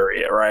LA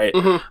area, right?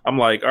 I'm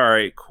like, all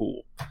right,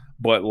 cool.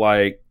 But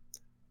like,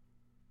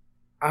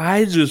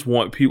 I just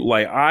want people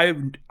like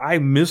I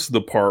missed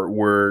the part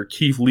where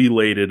Keith Lee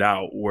laid it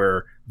out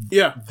where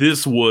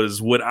this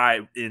was what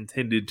I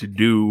intended to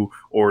do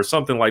or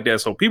something like that.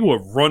 So people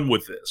have run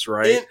with this,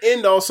 right?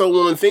 And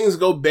also when things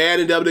go bad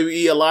in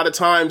WWE, a lot of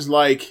times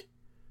like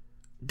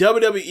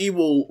WWE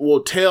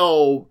will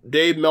tell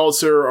Dave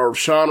Meltzer or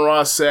Sean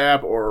Ross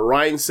Sapp or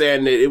Ryan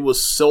Satin that it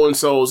was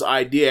so-and-so's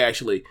idea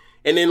actually.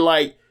 And then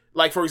like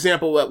for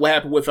example, what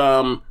happened with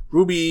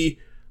Ruby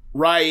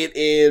Riott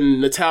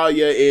and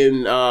Natalia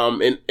and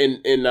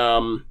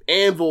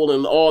Anvil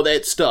and all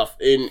that stuff.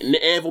 And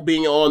Anvil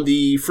being on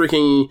the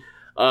freaking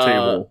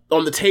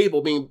on the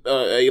table, being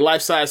a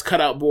life-size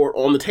cutout board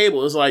on the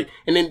table. It's like,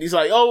 and then he's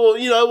like, oh, well,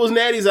 it was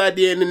Natty's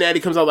idea, and then Natty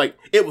comes out like,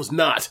 it was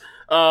not.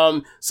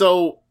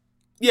 So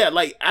yeah,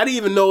 like, I didn't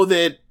even know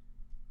that.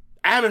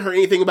 I haven't heard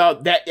anything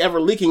about that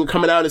ever leaking or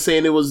coming out and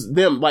saying it was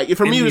them. Like,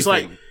 for me, it was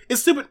like,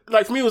 it's stupid.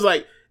 Like, for me, it was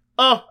like,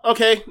 oh,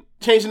 okay,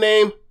 change the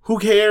name. Who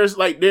cares?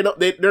 Like, they're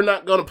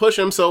not going to push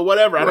him, so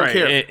whatever. I don't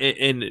care.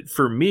 And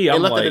for me,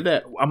 I'm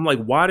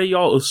like, why do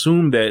y'all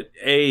assume that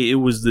it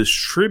was this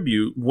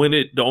tribute when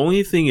the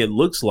only thing it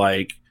looks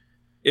like,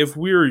 if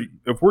we're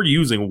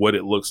using what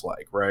it looks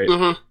like, right?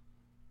 Mm-hmm.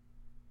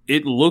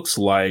 It looks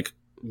like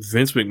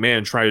Vince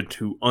McMahon tried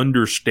to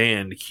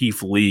understand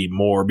Keith Lee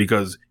more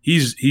because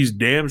he's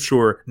damn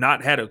sure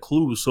not had a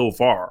clue so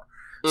far.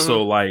 Mm-hmm.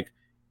 So like,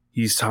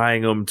 he's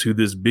tying him to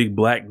this big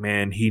black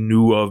man he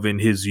knew of in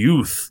his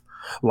youth.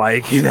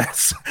 Like,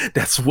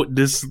 that's what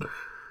this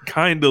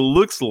kind of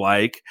looks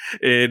like.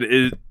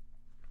 And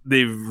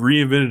they've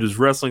reinvented his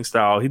wrestling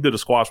style. He did a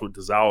squash with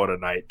Tozawa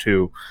tonight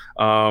too.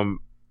 I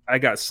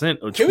got sent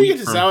a tweet. Can we get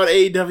Tozawa at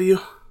AEW?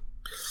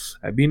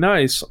 That'd be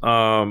nice.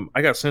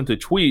 I got sent a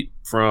tweet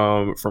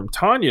from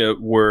Tanya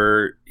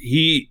where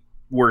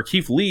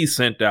Keith Lee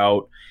sent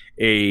out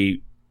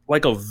a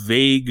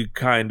vague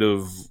kind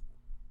of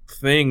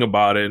thing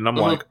about it, and I'm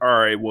like, all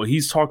right, well,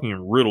 he's talking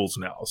in riddles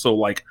now, so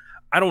like,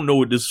 I don't know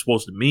what this is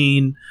supposed to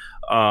mean,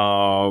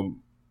 but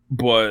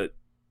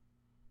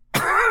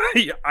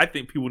I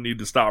think people need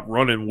to stop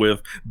running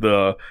with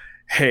the,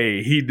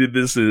 hey, he did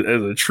this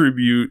as a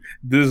tribute,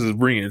 this is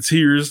bringing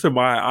tears to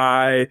my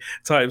eye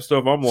type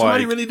stuff. I'm like,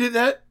 somebody really did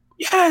that?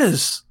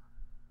 Yes,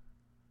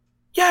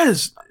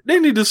 they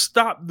need to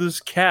stop this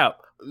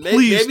cap.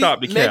 Please stop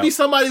the cap. Maybe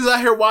somebody's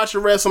out here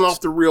watching wrestling off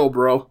the reel,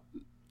 bro.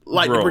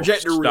 Like, the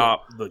projector reel.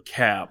 Stop the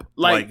cap.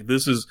 Like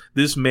this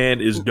man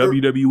is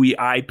WWE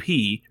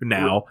IP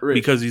now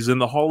because he's in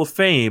the Hall of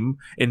Fame,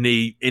 and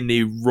they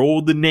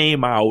rolled the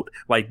name out.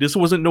 Like, this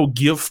wasn't no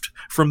gift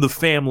from the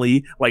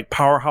family, like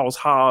Powerhouse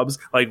Hobbs.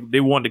 Like,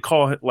 they wanted to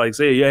call it, like,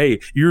 say, hey,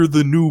 you're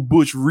the new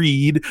Butch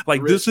Reed.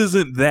 Like, Rich, this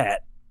isn't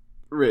that.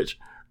 Rich,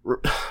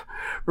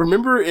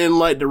 remember in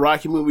like the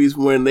Rocky movies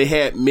when they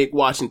had Mick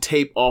watching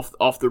tape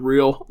off the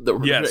reel?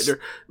 Yes.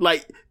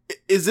 Like,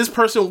 is this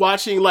person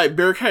watching like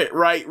Bearcat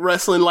Wright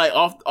wrestling like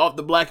off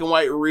the black and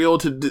white reel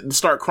to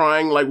start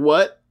crying? Like,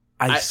 what?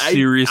 I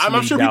seriously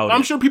doubt it.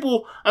 I'm sure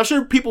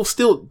people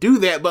still do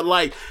that, but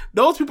like,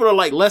 those people are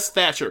like Les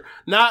Thatcher,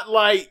 not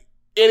like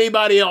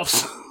anybody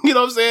else. You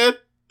know what I'm saying?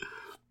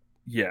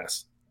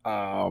 Yes.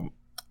 I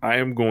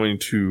am going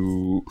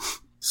to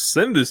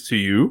send this to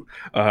you,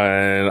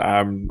 and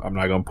I'm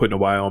not going to put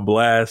nobody on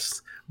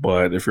blast,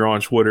 but if you're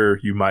on Twitter,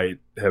 you might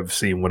have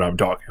seen what I'm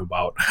talking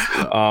about.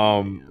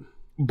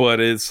 But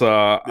it's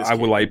I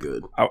would like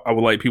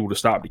people to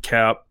stop the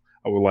cap.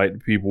 I would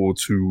like people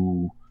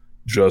to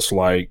just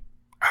like,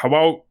 how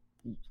about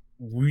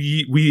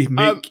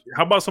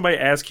how about somebody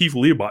ask Keith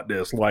Lee about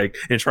this, like,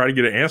 and try to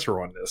get an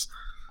answer on this.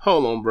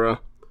 Hold on, bro.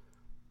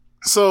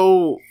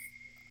 So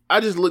I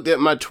just looked at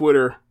my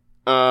Twitter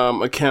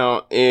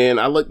account, and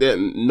I looked at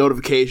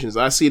notifications.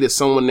 I see that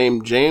someone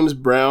named James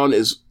Brown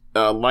is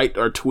liked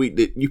our tweet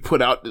that you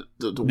put out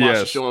to watch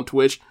the show on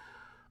Twitch.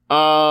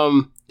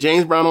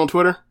 James Brown on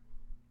Twitter.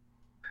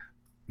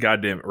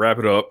 God damn it. Wrap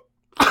it up.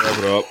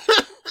 Wrap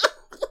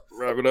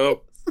it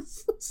up.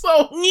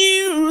 So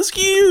news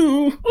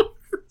you.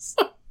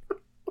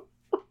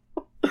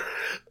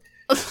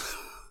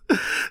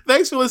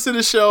 Thanks for listening to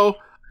the show.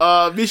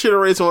 Be sure to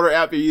rate on whatever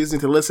app you're using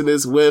to listen to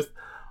this with.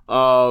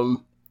 Also,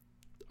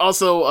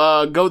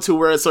 go to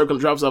where Circle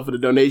drops off for the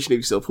donation if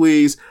you so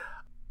please.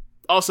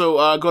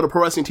 Also, go to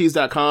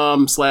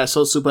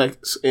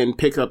ProWrestlingTees.com/SoSuplex and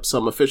pick up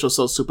some official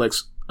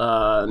SoSuplex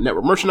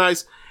network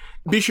merchandise.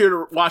 Be sure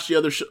to watch the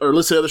other or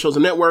listen to other shows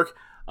on the network.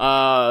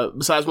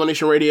 Besides One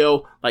Nation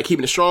Radio, like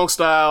Keeping It Strong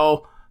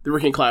Style, the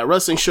Rick and Clyde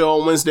Wrestling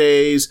Show on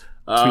Wednesdays.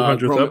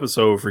 200th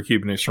episode for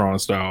Keeping It Strong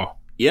Style.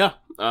 Yeah.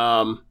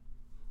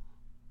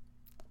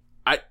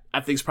 I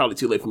think it's probably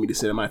too late for me to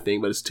send my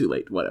thing, but it's too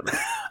late. Whatever.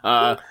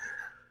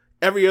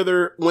 Every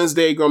other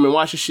Wednesday, Gorman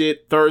Watch Your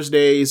Shit.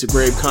 Thursdays, the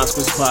Grave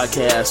Consequences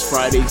Podcast.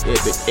 Fridays,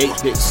 the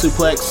 8-Bit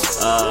Suplex.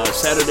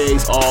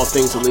 Saturdays, All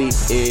Things Elite.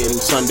 And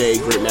Sunday,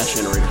 Great Match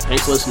Generator.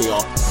 Thanks for listening,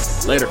 y'all.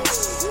 Later.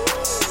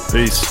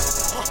 Peace.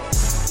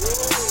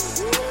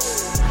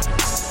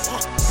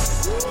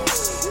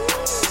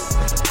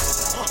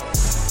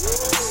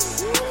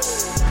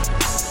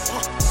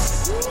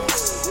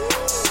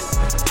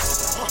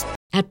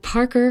 At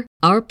Parker,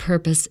 our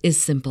purpose is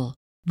simple.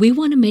 We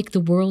want to make the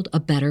world a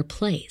better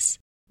place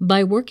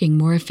by working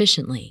more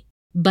efficiently,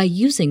 by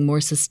using more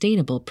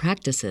sustainable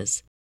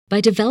practices, by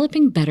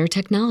developing better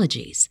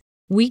technologies.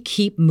 We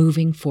keep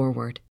moving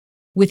forward.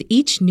 With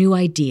each new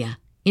idea,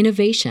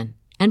 innovation,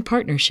 and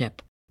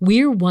partnership,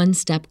 we're one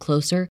step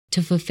closer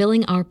to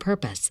fulfilling our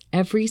purpose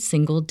every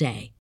single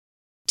day.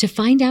 To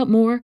find out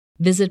more,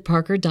 visit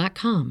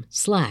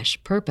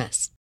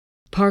parker.com/purpose.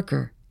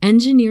 Parker,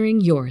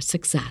 engineering your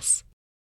success.